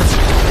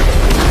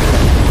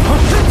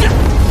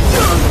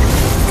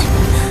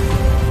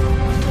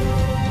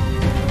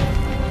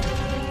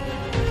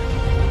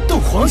斗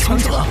皇强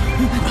者，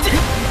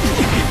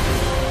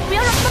不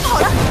要让他们跑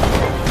了！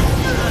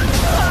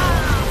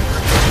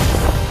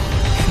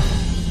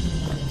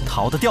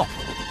逃得掉。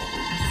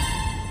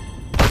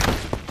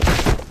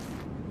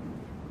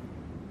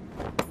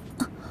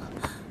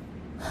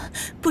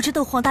不知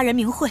斗皇大人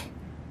名讳？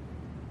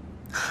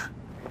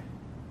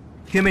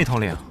月妹统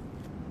领，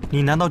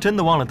你难道真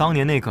的忘了当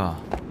年那个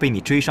被你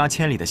追杀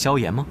千里的萧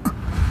炎吗？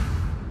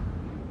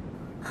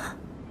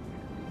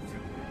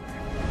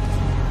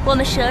我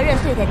们蛇人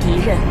对待敌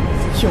人，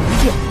永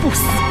远不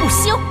死不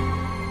休。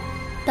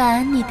把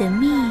你的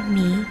秘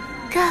密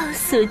告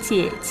诉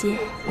姐姐，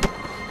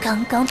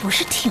刚刚不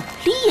是挺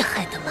厉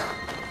害的吗？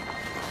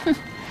哼！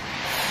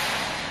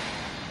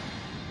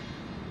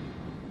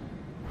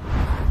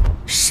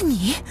是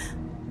你？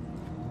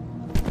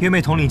月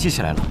妹统领记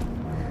起来了。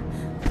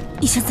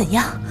你想怎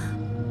样？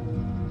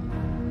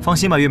放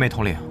心吧，月妹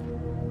统领，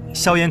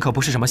萧炎可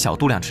不是什么小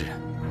度量之人。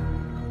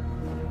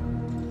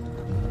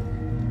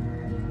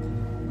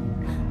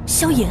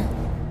萧炎，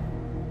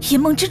炎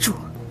盟之主。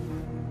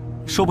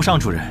说不上，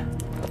主人，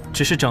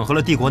只是整合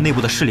了帝国内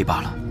部的势力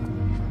罢了。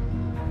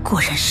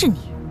果然是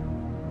你。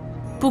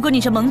不过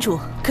你这盟主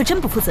可真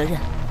不负责任，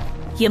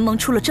炎盟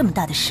出了这么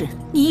大的事，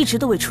你一直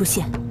都未出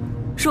现。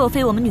若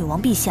非我们女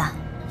王陛下，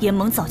炎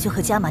盟早就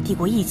和加玛帝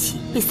国一起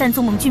被三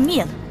宗盟军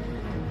灭了。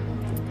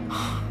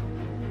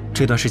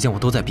这段时间我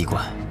都在闭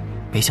关，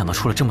没想到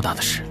出了这么大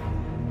的事。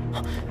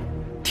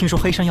听说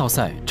黑山要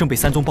塞正被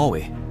三宗包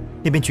围，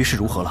那边局势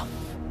如何了？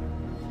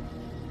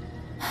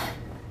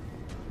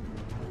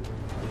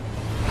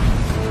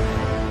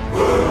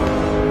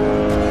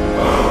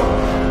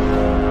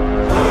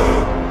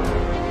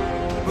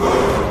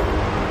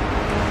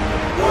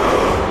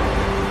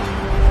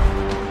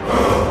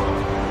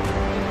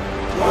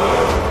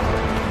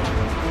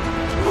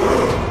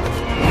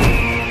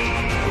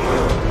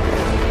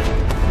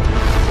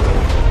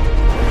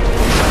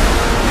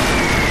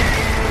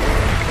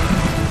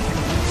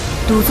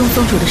毒宗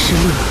宗主的实力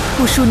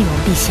不输女王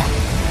陛下，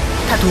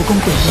他毒功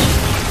诡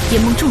异，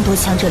炎盟众多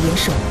强者联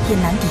手也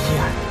难敌一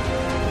二。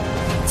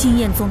金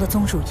焰宗的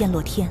宗主雁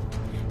洛天，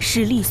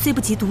实力虽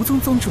不及毒宗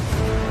宗主，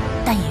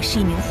但也是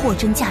一名货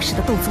真价实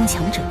的斗宗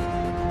强者。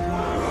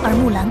而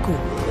木兰谷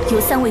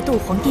有3位斗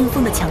皇巅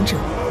峰的强者，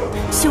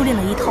修炼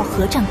了一套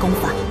合战功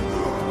法，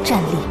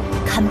战力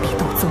堪比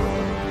斗宗。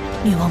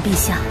女王陛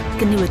下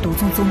跟那位毒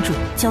宗宗主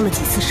交了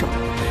几次手，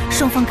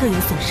双方各有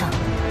损伤。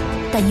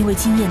但因为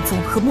金焰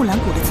宗和木兰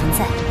谷的存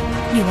在，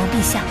女王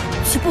陛下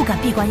却不敢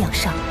闭关养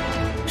伤。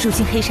如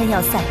今黑山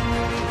要塞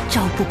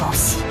朝不保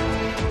夕。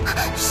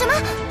什么？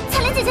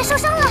彩莲姐姐受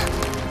伤了！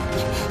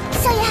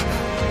萧炎，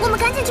我们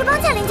赶紧去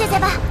帮彩莲姐姐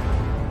吧。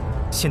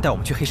先带我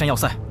们去黑山要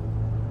塞。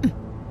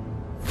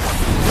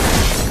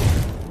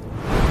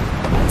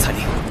彩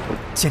铃，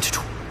坚持住，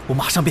我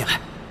马上便来。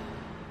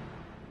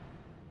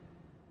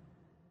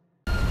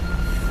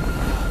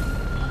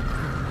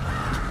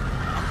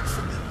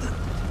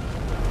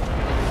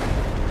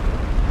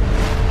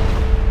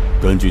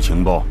根据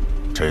情报，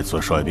这次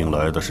率兵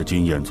来的是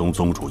金焰宗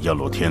宗主雁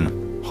洛天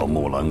和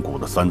木兰谷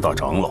的3大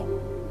长老。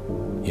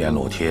雁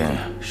洛天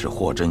是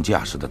货真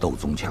价实的斗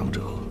宗强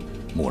者，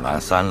木兰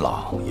3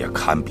老也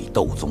堪比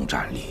斗宗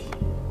战力。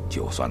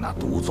就算那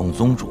毒宗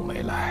宗主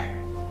没来，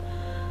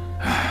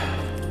唉。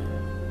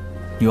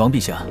女王陛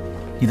下，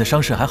你的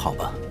伤势还好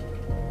吧？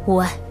无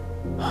碍。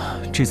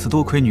这次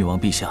多亏女王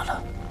陛下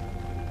了。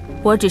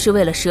我只是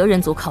为了蛇人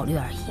族考虑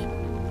而已。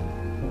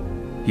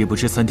也不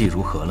知三弟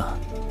如何了。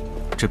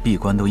这闭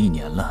关都1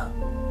年了，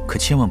可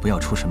千万不要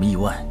出什么意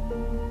外。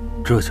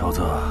这小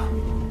子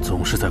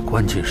总是在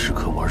关键时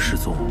刻玩失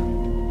踪。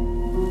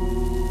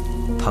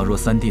倘若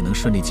三弟能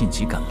顺利晋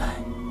级赶来，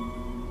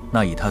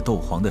那以他斗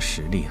皇的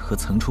实力和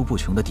层出不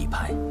穷的底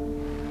牌，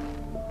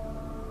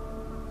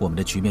我们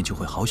的局面就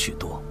会好许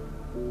多。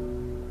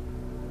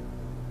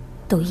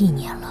都1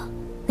年了，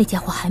那家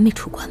伙还没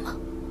出关吗？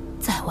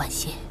再晚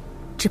些，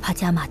只怕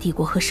加玛帝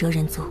国和蛇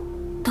人族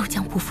都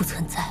将不复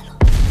存在了。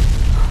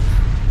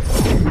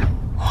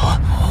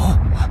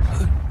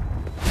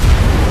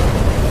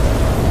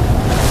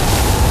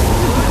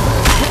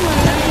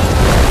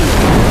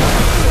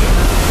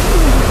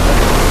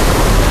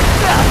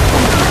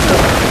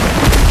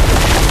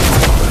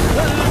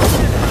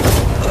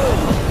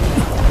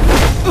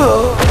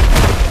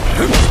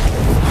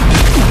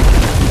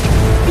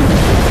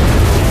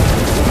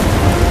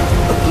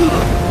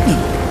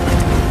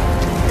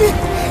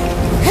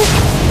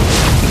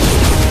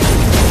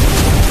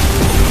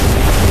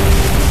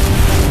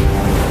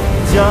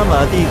加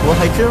玛帝国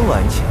还真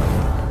顽强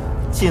啊，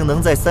竟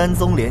能在3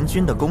宗联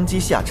军的攻击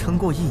下撑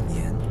过1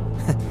年，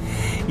哼，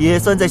也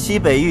算在西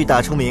北域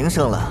打出名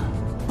声了。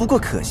不过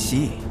可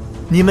惜，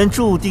你们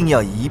注定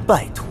要一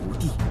败涂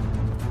地。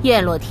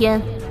燕洛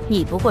天，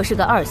你不过是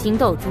个2星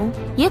斗宗，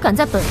也敢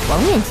在本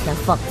王面前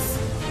放肆？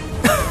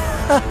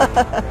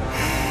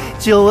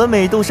久闻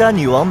美杜莎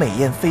女王美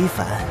艳非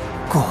凡，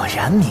果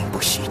然名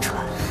不虚传。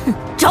哼，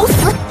找死！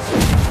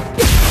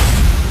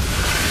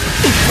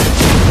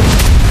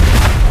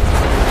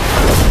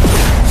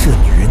这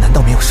女人难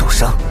道没有受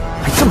伤，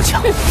还这么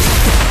强？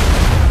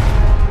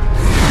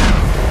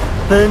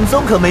本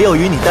宗可没有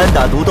与你单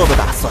打独斗的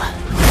打算。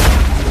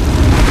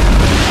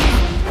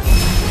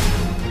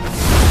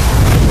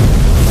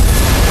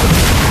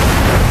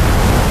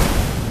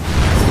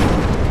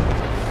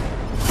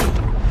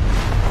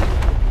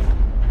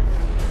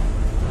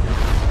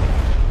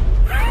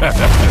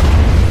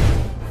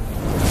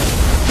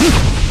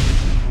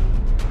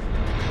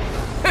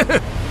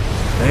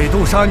美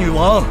杜莎女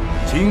王，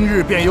今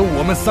日便由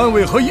我们3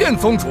位和燕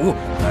宗主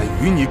来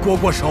与你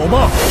过手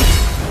吧。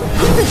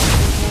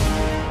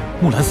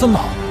木兰三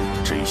老，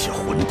这些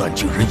混蛋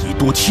竟然以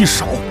多欺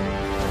少！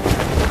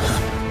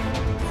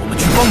我们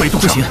去帮美杜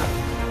莎。不行，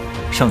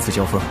上次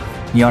交锋，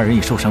你2人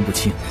已受伤不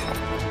轻，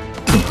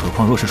更何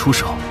况若是出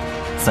手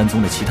，3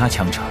宗的其他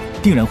强者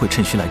定然会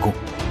趁虚来攻，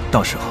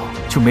到时候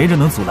就没人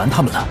能阻拦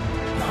他们了。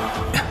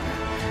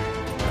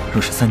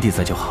若是3弟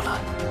在就好了，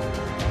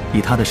以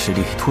他的实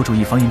力拖住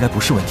一方应该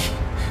不是问题，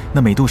那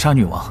美杜莎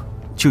女王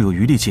就有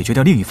余力解决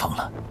掉另一方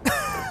了。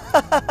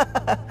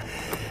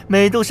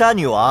美杜莎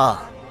女王，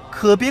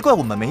可别怪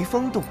我们没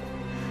风度，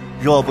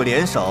若不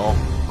联手，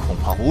恐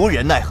怕无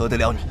人奈何得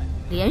了你。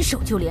联手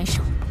就联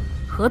手，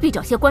何必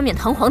找些冠冕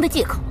堂皇的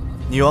借口？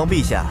女王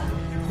陛下，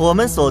我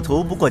们所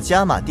图不过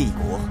加玛帝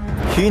国，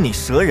与你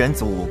蛇人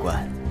族无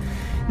关。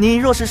你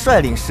若是率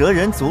领蛇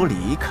人族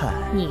离开，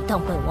你当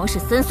本王是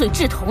3岁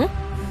稚童？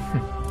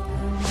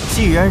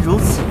既然如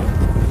此，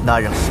那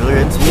让蛇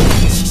人族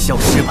一起消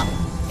失吧。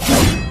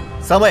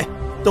3位，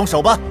动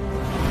手吧！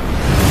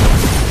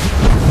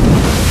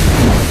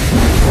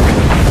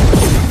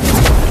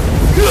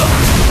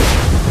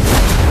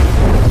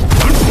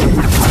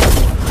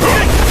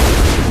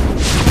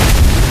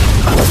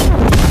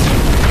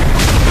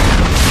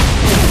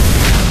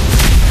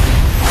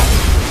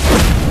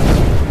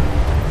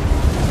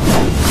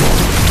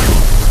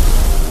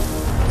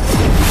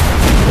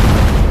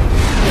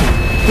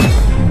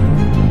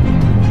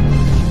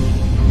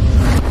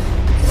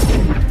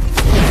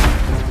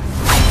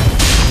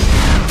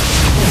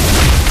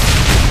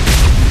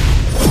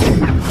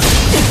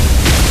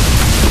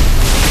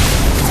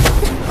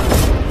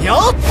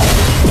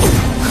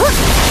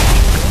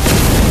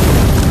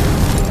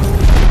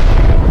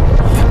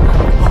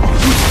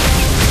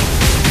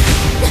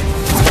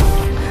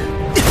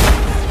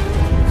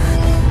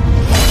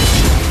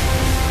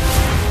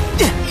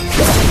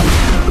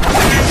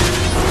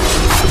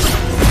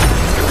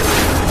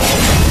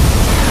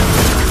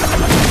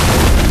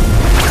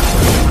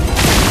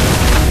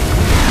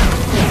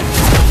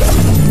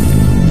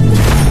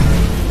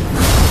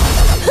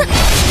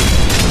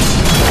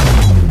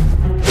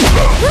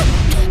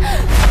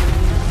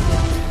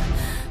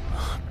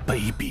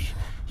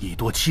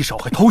欺少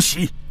还偷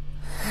袭！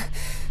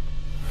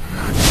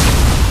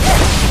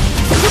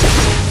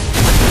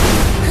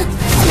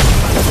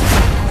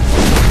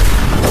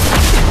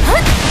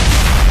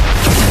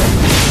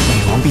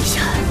女王陛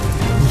下，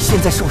你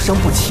现在受伤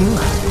不轻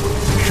啊，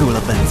入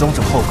了本宗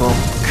主后宫，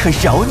可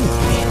饶你一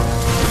命。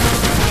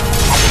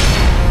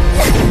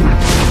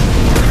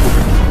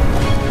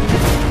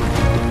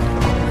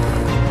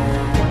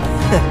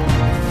哼，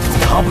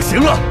他不行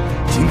了，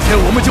今天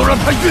我们就让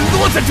他陨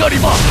落在这里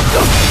吧！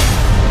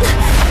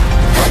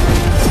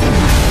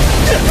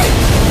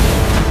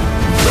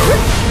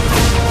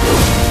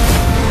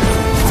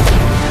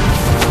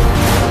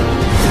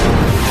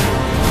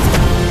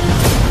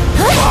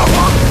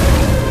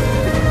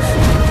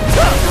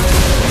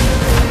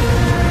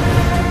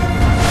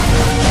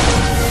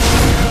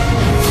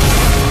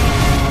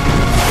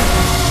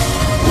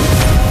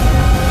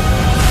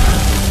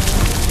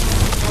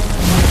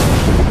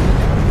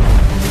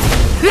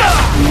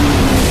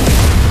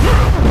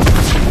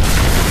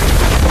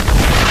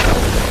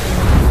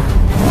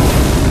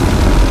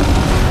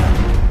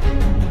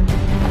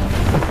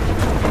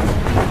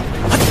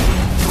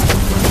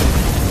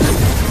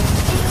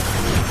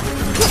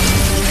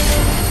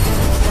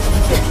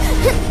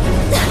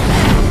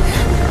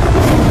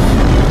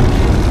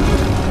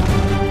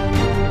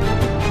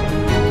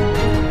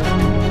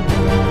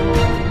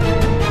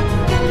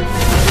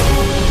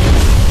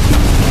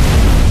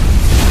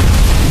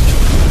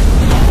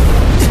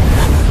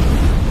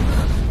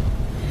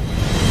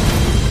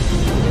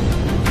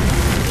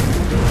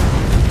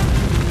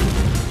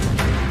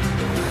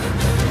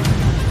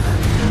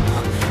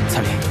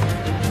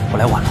我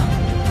来晚了。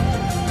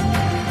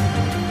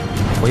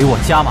毁我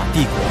加玛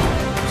帝国，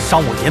伤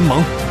我联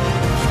盟，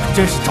你们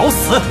真是找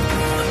死！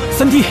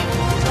三弟，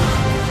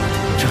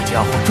这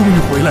家伙终于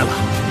回来了。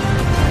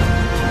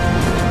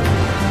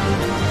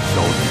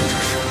萧炎这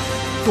是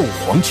斗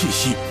皇气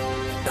息。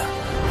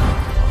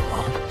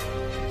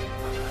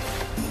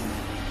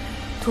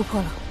突破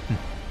了。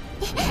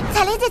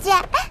彩铃姐姐，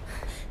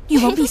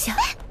女王陛下，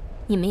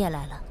你们也来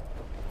了。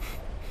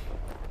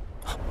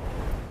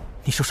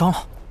你受伤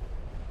了？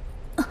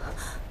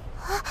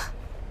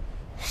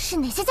是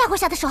哪些家伙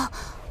下的手？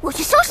我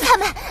去收拾他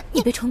们！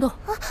你别冲动，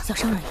小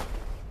伤而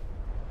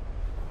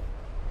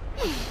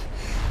已。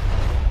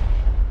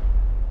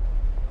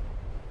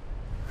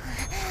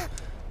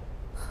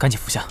赶紧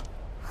服下。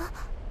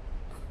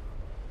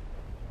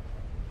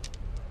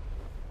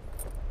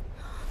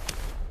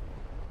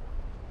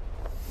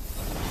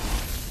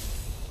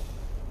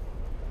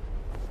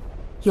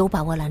有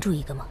把握拦住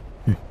一个吗？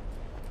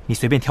你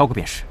随便挑个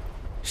便是，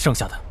剩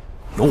下的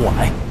由我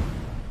来。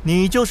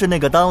你就是那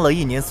个当了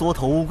1年缩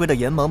头乌龟的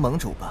联盟盟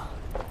主吧？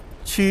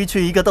区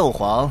区一个斗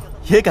皇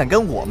也敢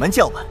跟我们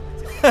叫板？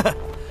呵呵，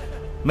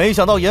没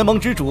想到联盟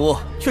之主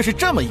却是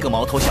这么一个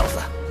毛头小子，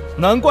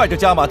难怪这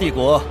加玛帝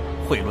国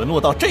会沦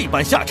落到这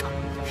般下场。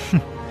哼，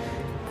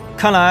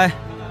看来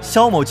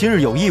萧某今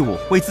日有义务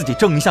为自己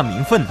挣一下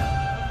名分呢。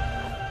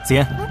紫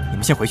嫣，你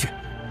们先回去。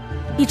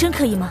你真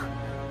可以吗？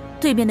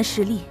对面的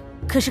实力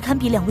可是堪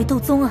比2位斗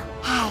宗啊！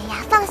哎呀，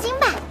放心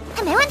吧，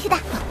他没问题的。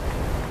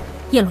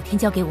燕洛天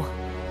交给我，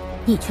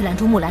你去拦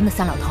住木兰的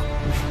3老头。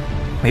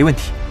没问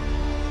题。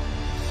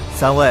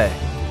3位，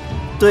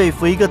对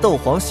付一个斗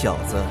皇小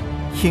子，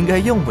应该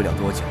用不了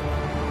多久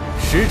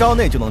，10招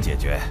内就能解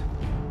决。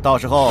到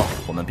时候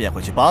我们便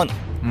会去帮你。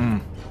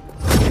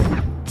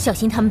小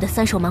心他们的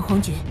3手蛮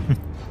荒诀。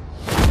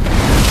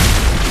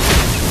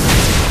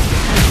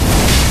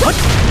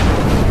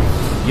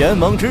联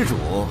盟之主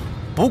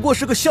不过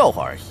是个笑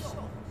话而已。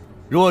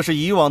若是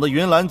以往的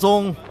云岚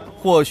宗，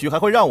或许还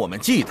会让我们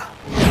记得。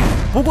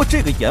不过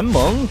这个联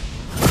盟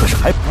可是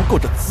还不够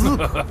这资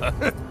格。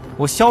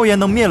我萧炎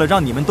能灭了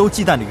让你们都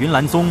忌惮的云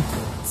岚宗，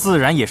自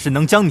然也是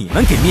能将你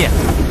们给灭了。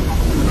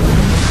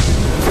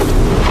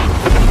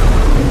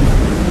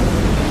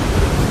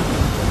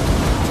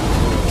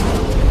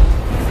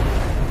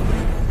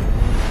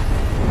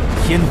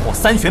天火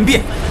3玄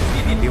变，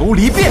琉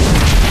璃变。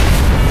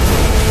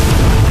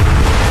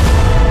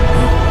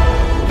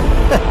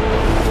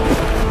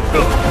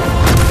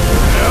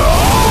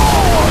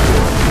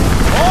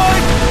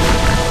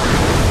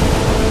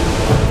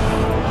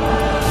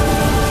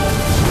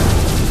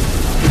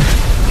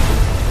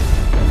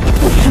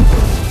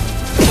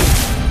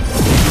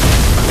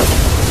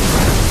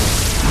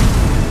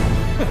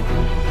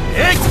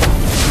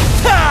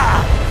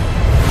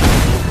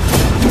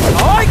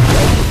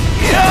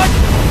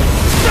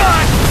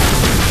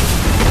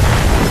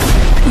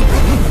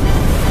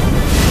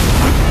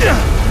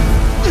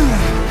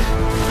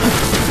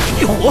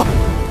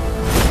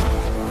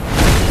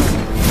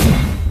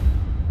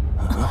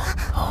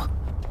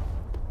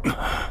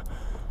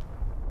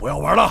不要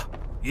玩了，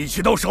一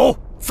起动手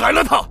宰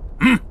了他！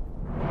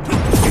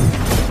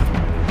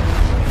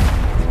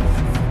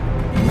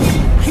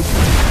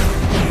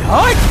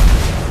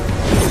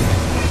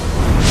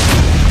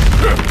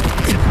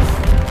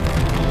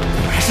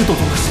还是斗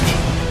宗的实力。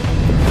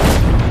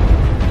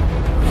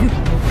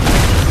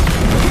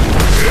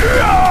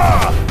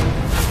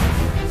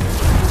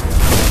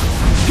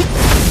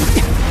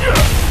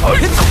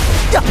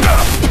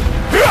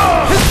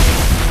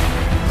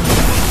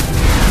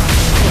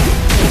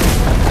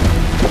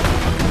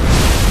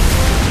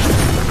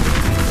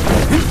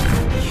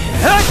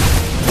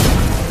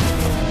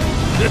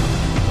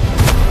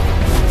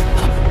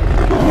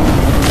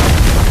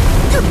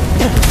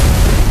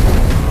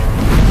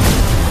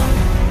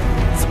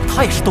怎么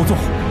他也是斗宗？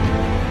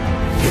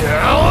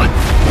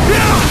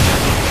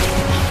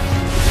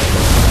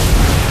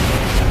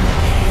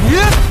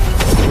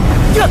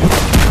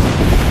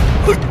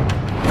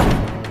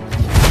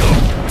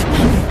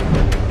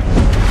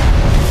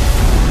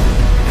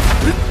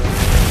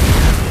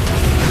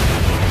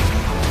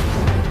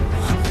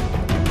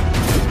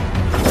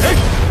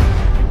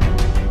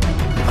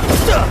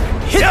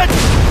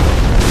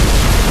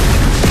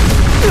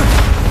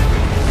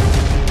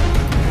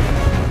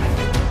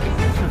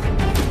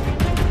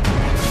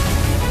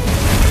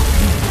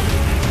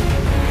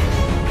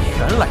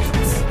原来如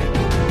此。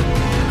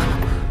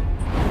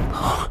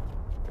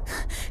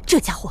这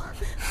家伙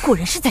果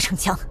然是在逞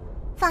强。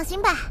放心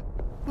吧，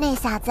那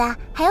小子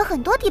还有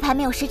很多底牌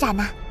没有施展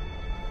呢。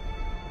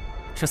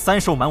这3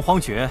兽蛮荒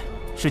诀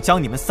是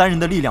将你们3人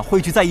的力量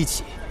汇聚在一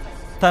起，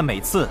但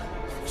每次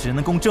只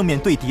能供正面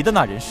对敌的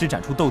那人施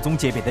展出斗宗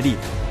级别的力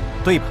量，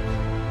对吧？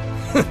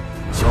哼，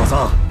小子，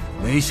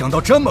没想到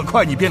这么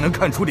快你便能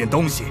看出点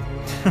东西。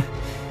哼，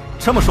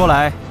这么说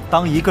来，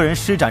当一个人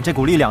施展这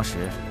股力量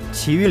时，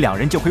其余2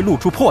人就会露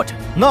出破绽。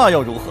那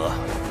又如何？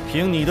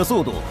凭你的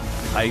速度，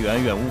还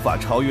远远无法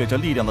超越这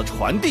力量的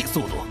传递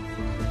速度。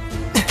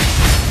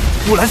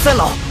木兰3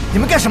老，你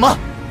们干什么？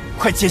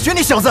快解决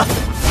你小子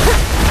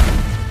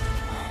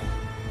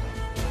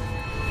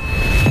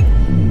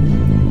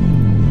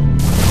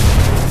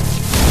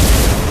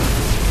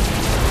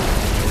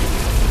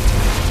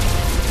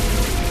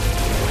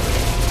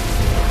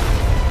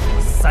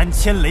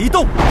！3000雷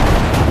动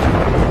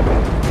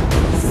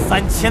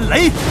，3000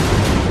雷！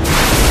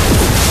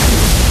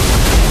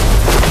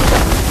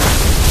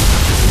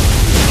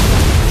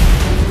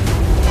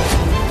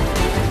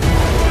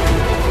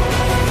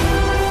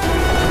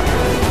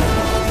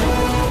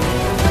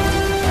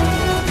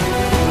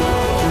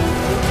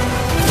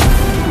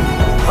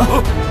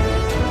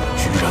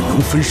居然能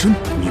分身！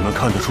你们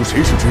看得出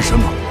谁是真身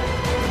吗？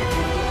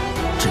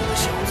这个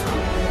小子，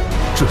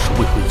这是魏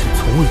慧姐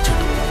从未见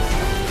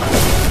到过。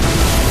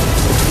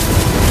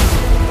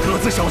各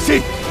自小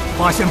心，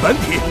发现本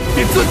体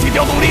便自己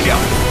调动力量。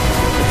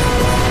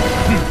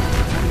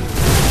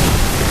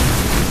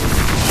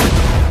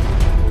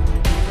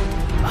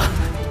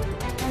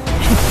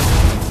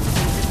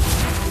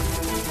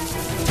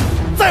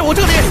在我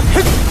这里！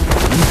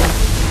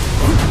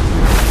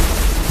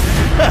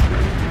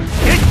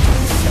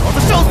小子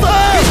找死！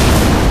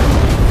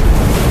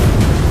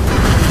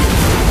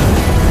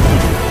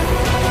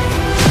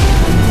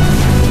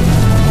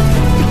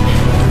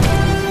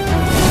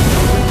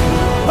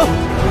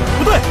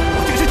不对，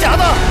我这个是假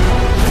的。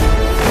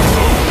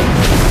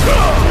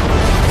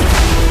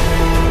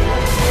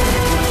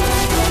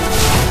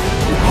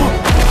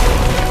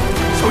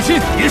小心，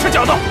也是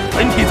假的，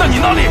本体在你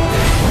那里。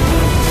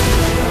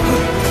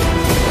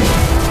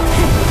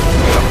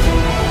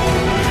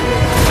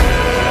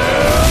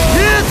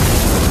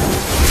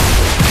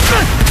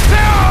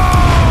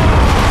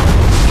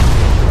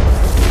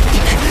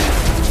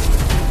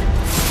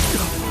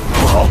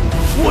不好，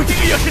我这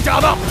个也是假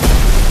的。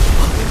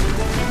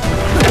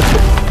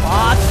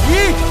发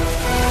起！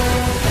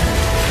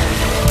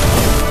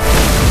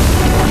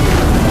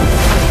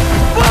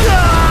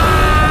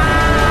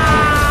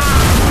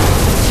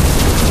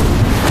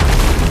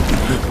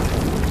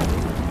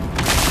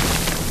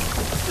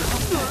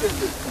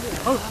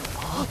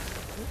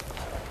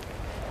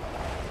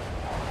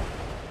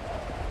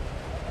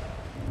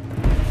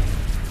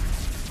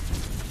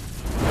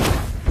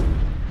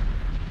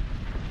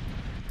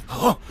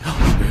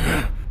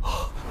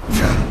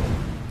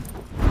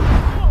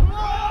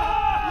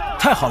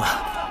太好了，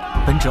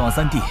本指望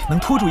3弟能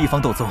拖住一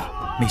方斗宗，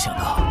没想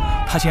到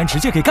他竟然直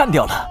接给干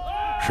掉了。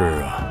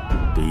是啊，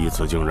第一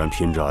次竟然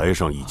拼着挨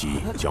上一击，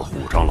将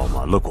虎长老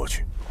瞒了过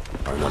去，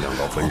而那2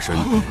道分身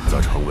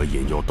则成为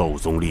引诱斗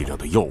宗力量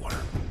的诱饵，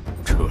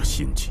这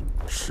心机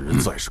实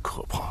在是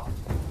可怕。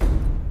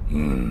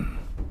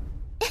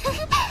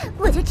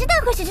我就知道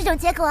会是这种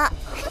结果，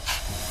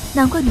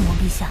难怪女王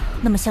陛下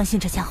那么相信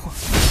这家伙。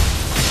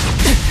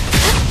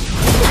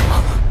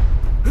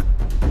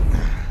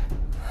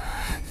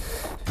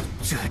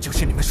这就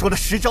是你们说的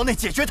10招内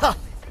解决他。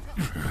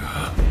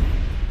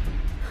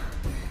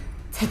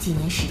才几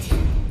年时间，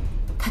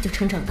他就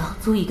成长到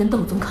足以跟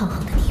斗宗抗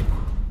衡的地步。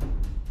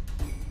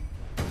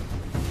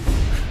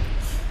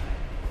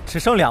只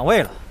剩2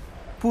位了，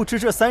不知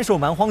这3兽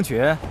蛮荒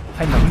诀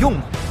还能用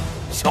吗？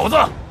小子，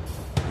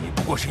你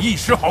不过是一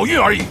时好运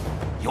而已，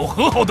有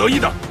何好得意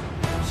的？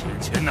先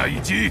前那一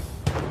击，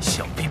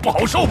想必不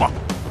好受吧？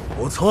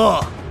不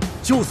错，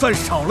就算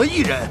少了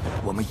1人，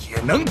我们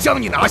也能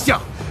将你拿下。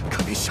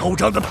可别嚣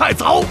张得太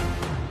早。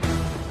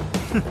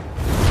哼，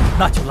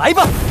那就来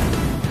吧。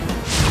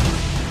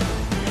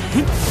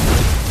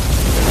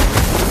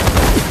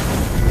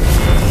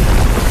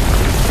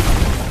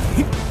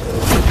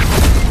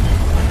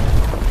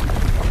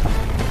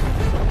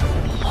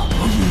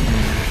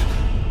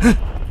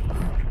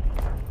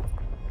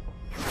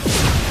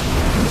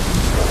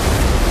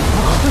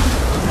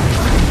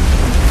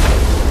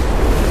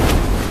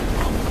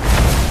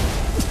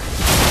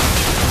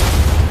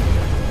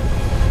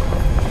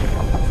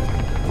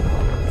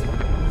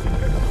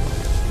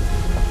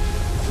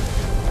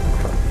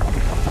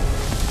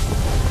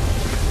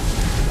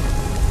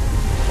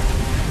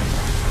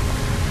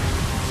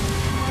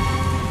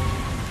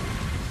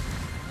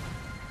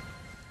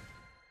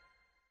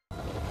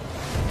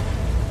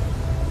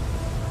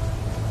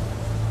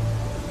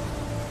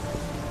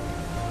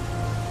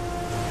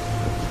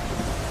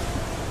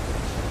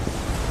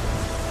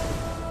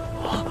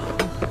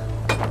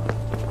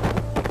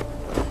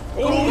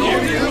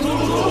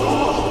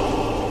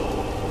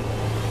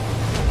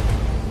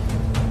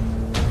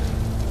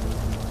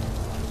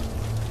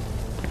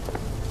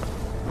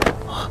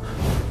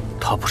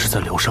他不是在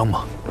疗伤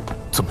吗？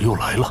怎么又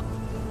来了？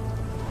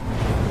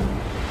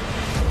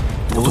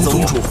斗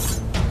宗主，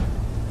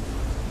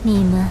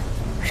你们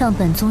让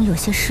本宗有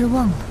些失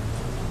望了。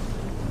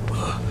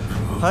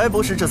还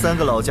不是这3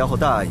个老家伙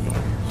大意，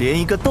连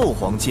一个斗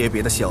皇阶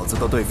别的小子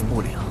都对付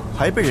不了，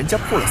还被人家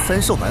破了3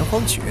兽蛮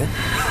荒诀。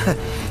哼，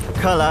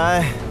看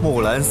来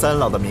木兰3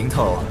老的名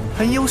头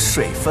很有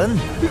水分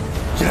呢。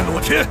燕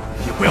洛天，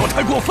你不要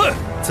太过分！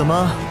怎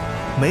么，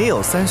没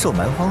有3兽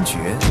蛮荒诀，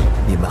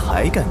你们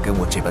还敢跟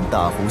我这般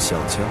大呼小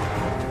叫？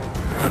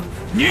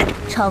你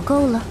吵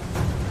够了。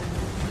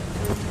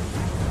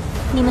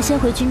你们先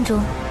回军中，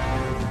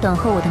等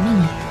候我的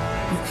命令。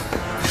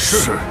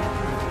是。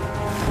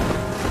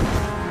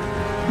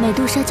美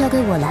杜莎交给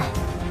我来。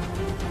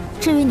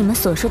至于你们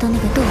所说的那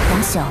个斗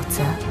皇小子，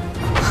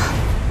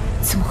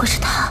怎么会是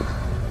他？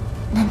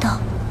难道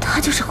他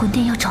就是魂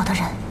殿要找的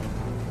人？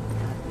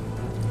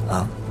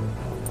啊，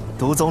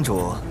毒宗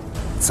主，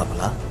怎么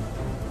了？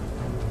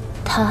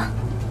他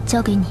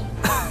交给你。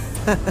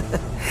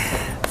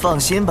放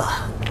心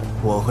吧，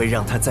我会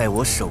让他在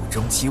我手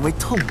中极为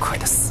痛快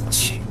的死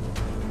去。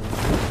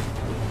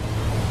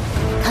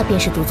他便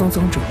是毒宗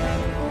宗主，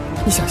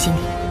你小心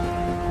点。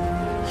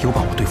有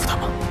把握对付他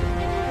吗？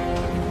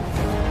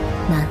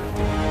难，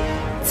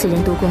此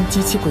人毒光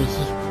极其诡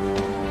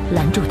异，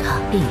拦住他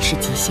便已是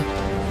极限。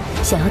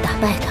想要打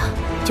败他，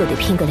就得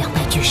拼个两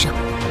败俱伤。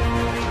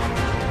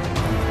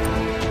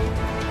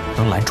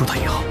能拦住他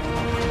也好。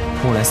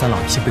木兰三郎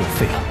已经被我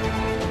废了，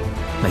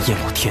那燕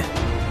洛天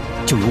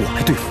就由我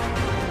来对付。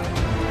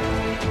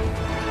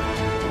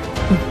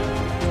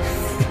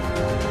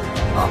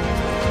啊，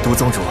毒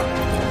宗主，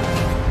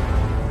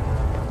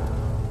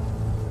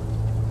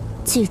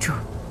记住，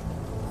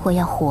我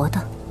要活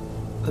的。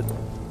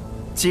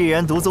既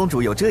然毒宗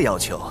主有这要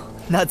求，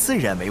那自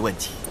然没问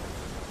题。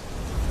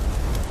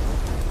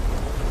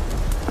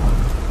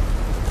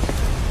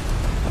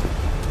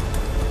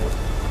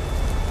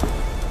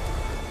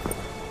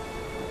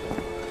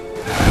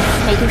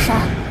美杜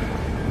莎，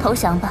投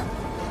降吧！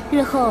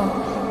日后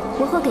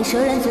我会给蛇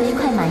人族一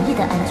块满意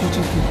的安居之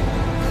地。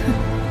哼，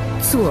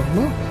做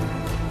梦！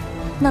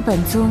那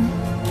本宗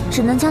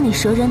只能将你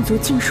蛇人族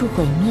尽数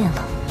毁灭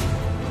了。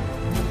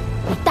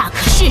你大可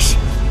试试。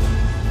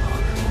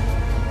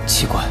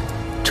奇怪，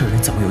这人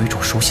怎么有一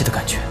种熟悉的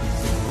感觉？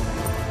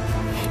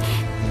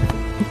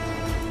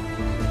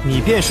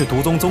你便是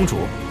毒宗宗主？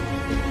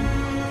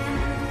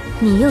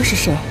你又是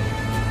谁？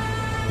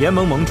联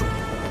盟盟主，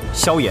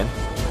萧炎。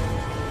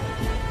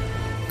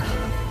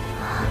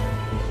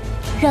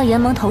让联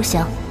盟投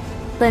降，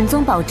本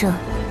宗保证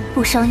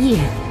不伤一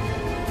人。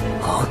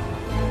啊，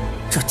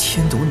这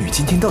天毒女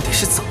今天到底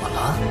是怎么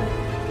了？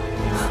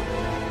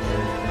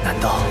难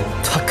道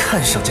她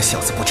看上这小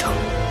子不成？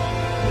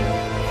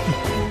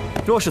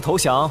若是投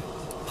降，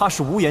怕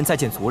是无颜再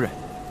见族人。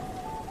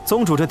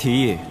宗主这提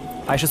议，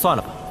还是算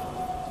了吧。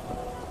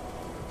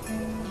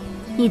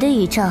你的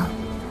倚仗，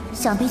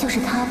想必就是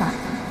他吧？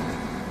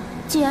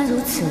既然如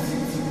此，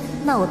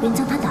那我便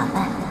将他打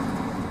败。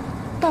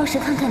到时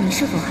看看你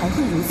是否还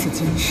会如此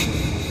坚持。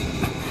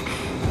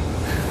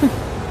哼，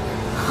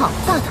好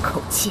大的口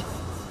气！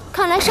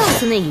看来上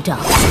次那一仗，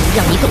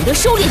让你懂得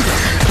收敛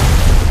点。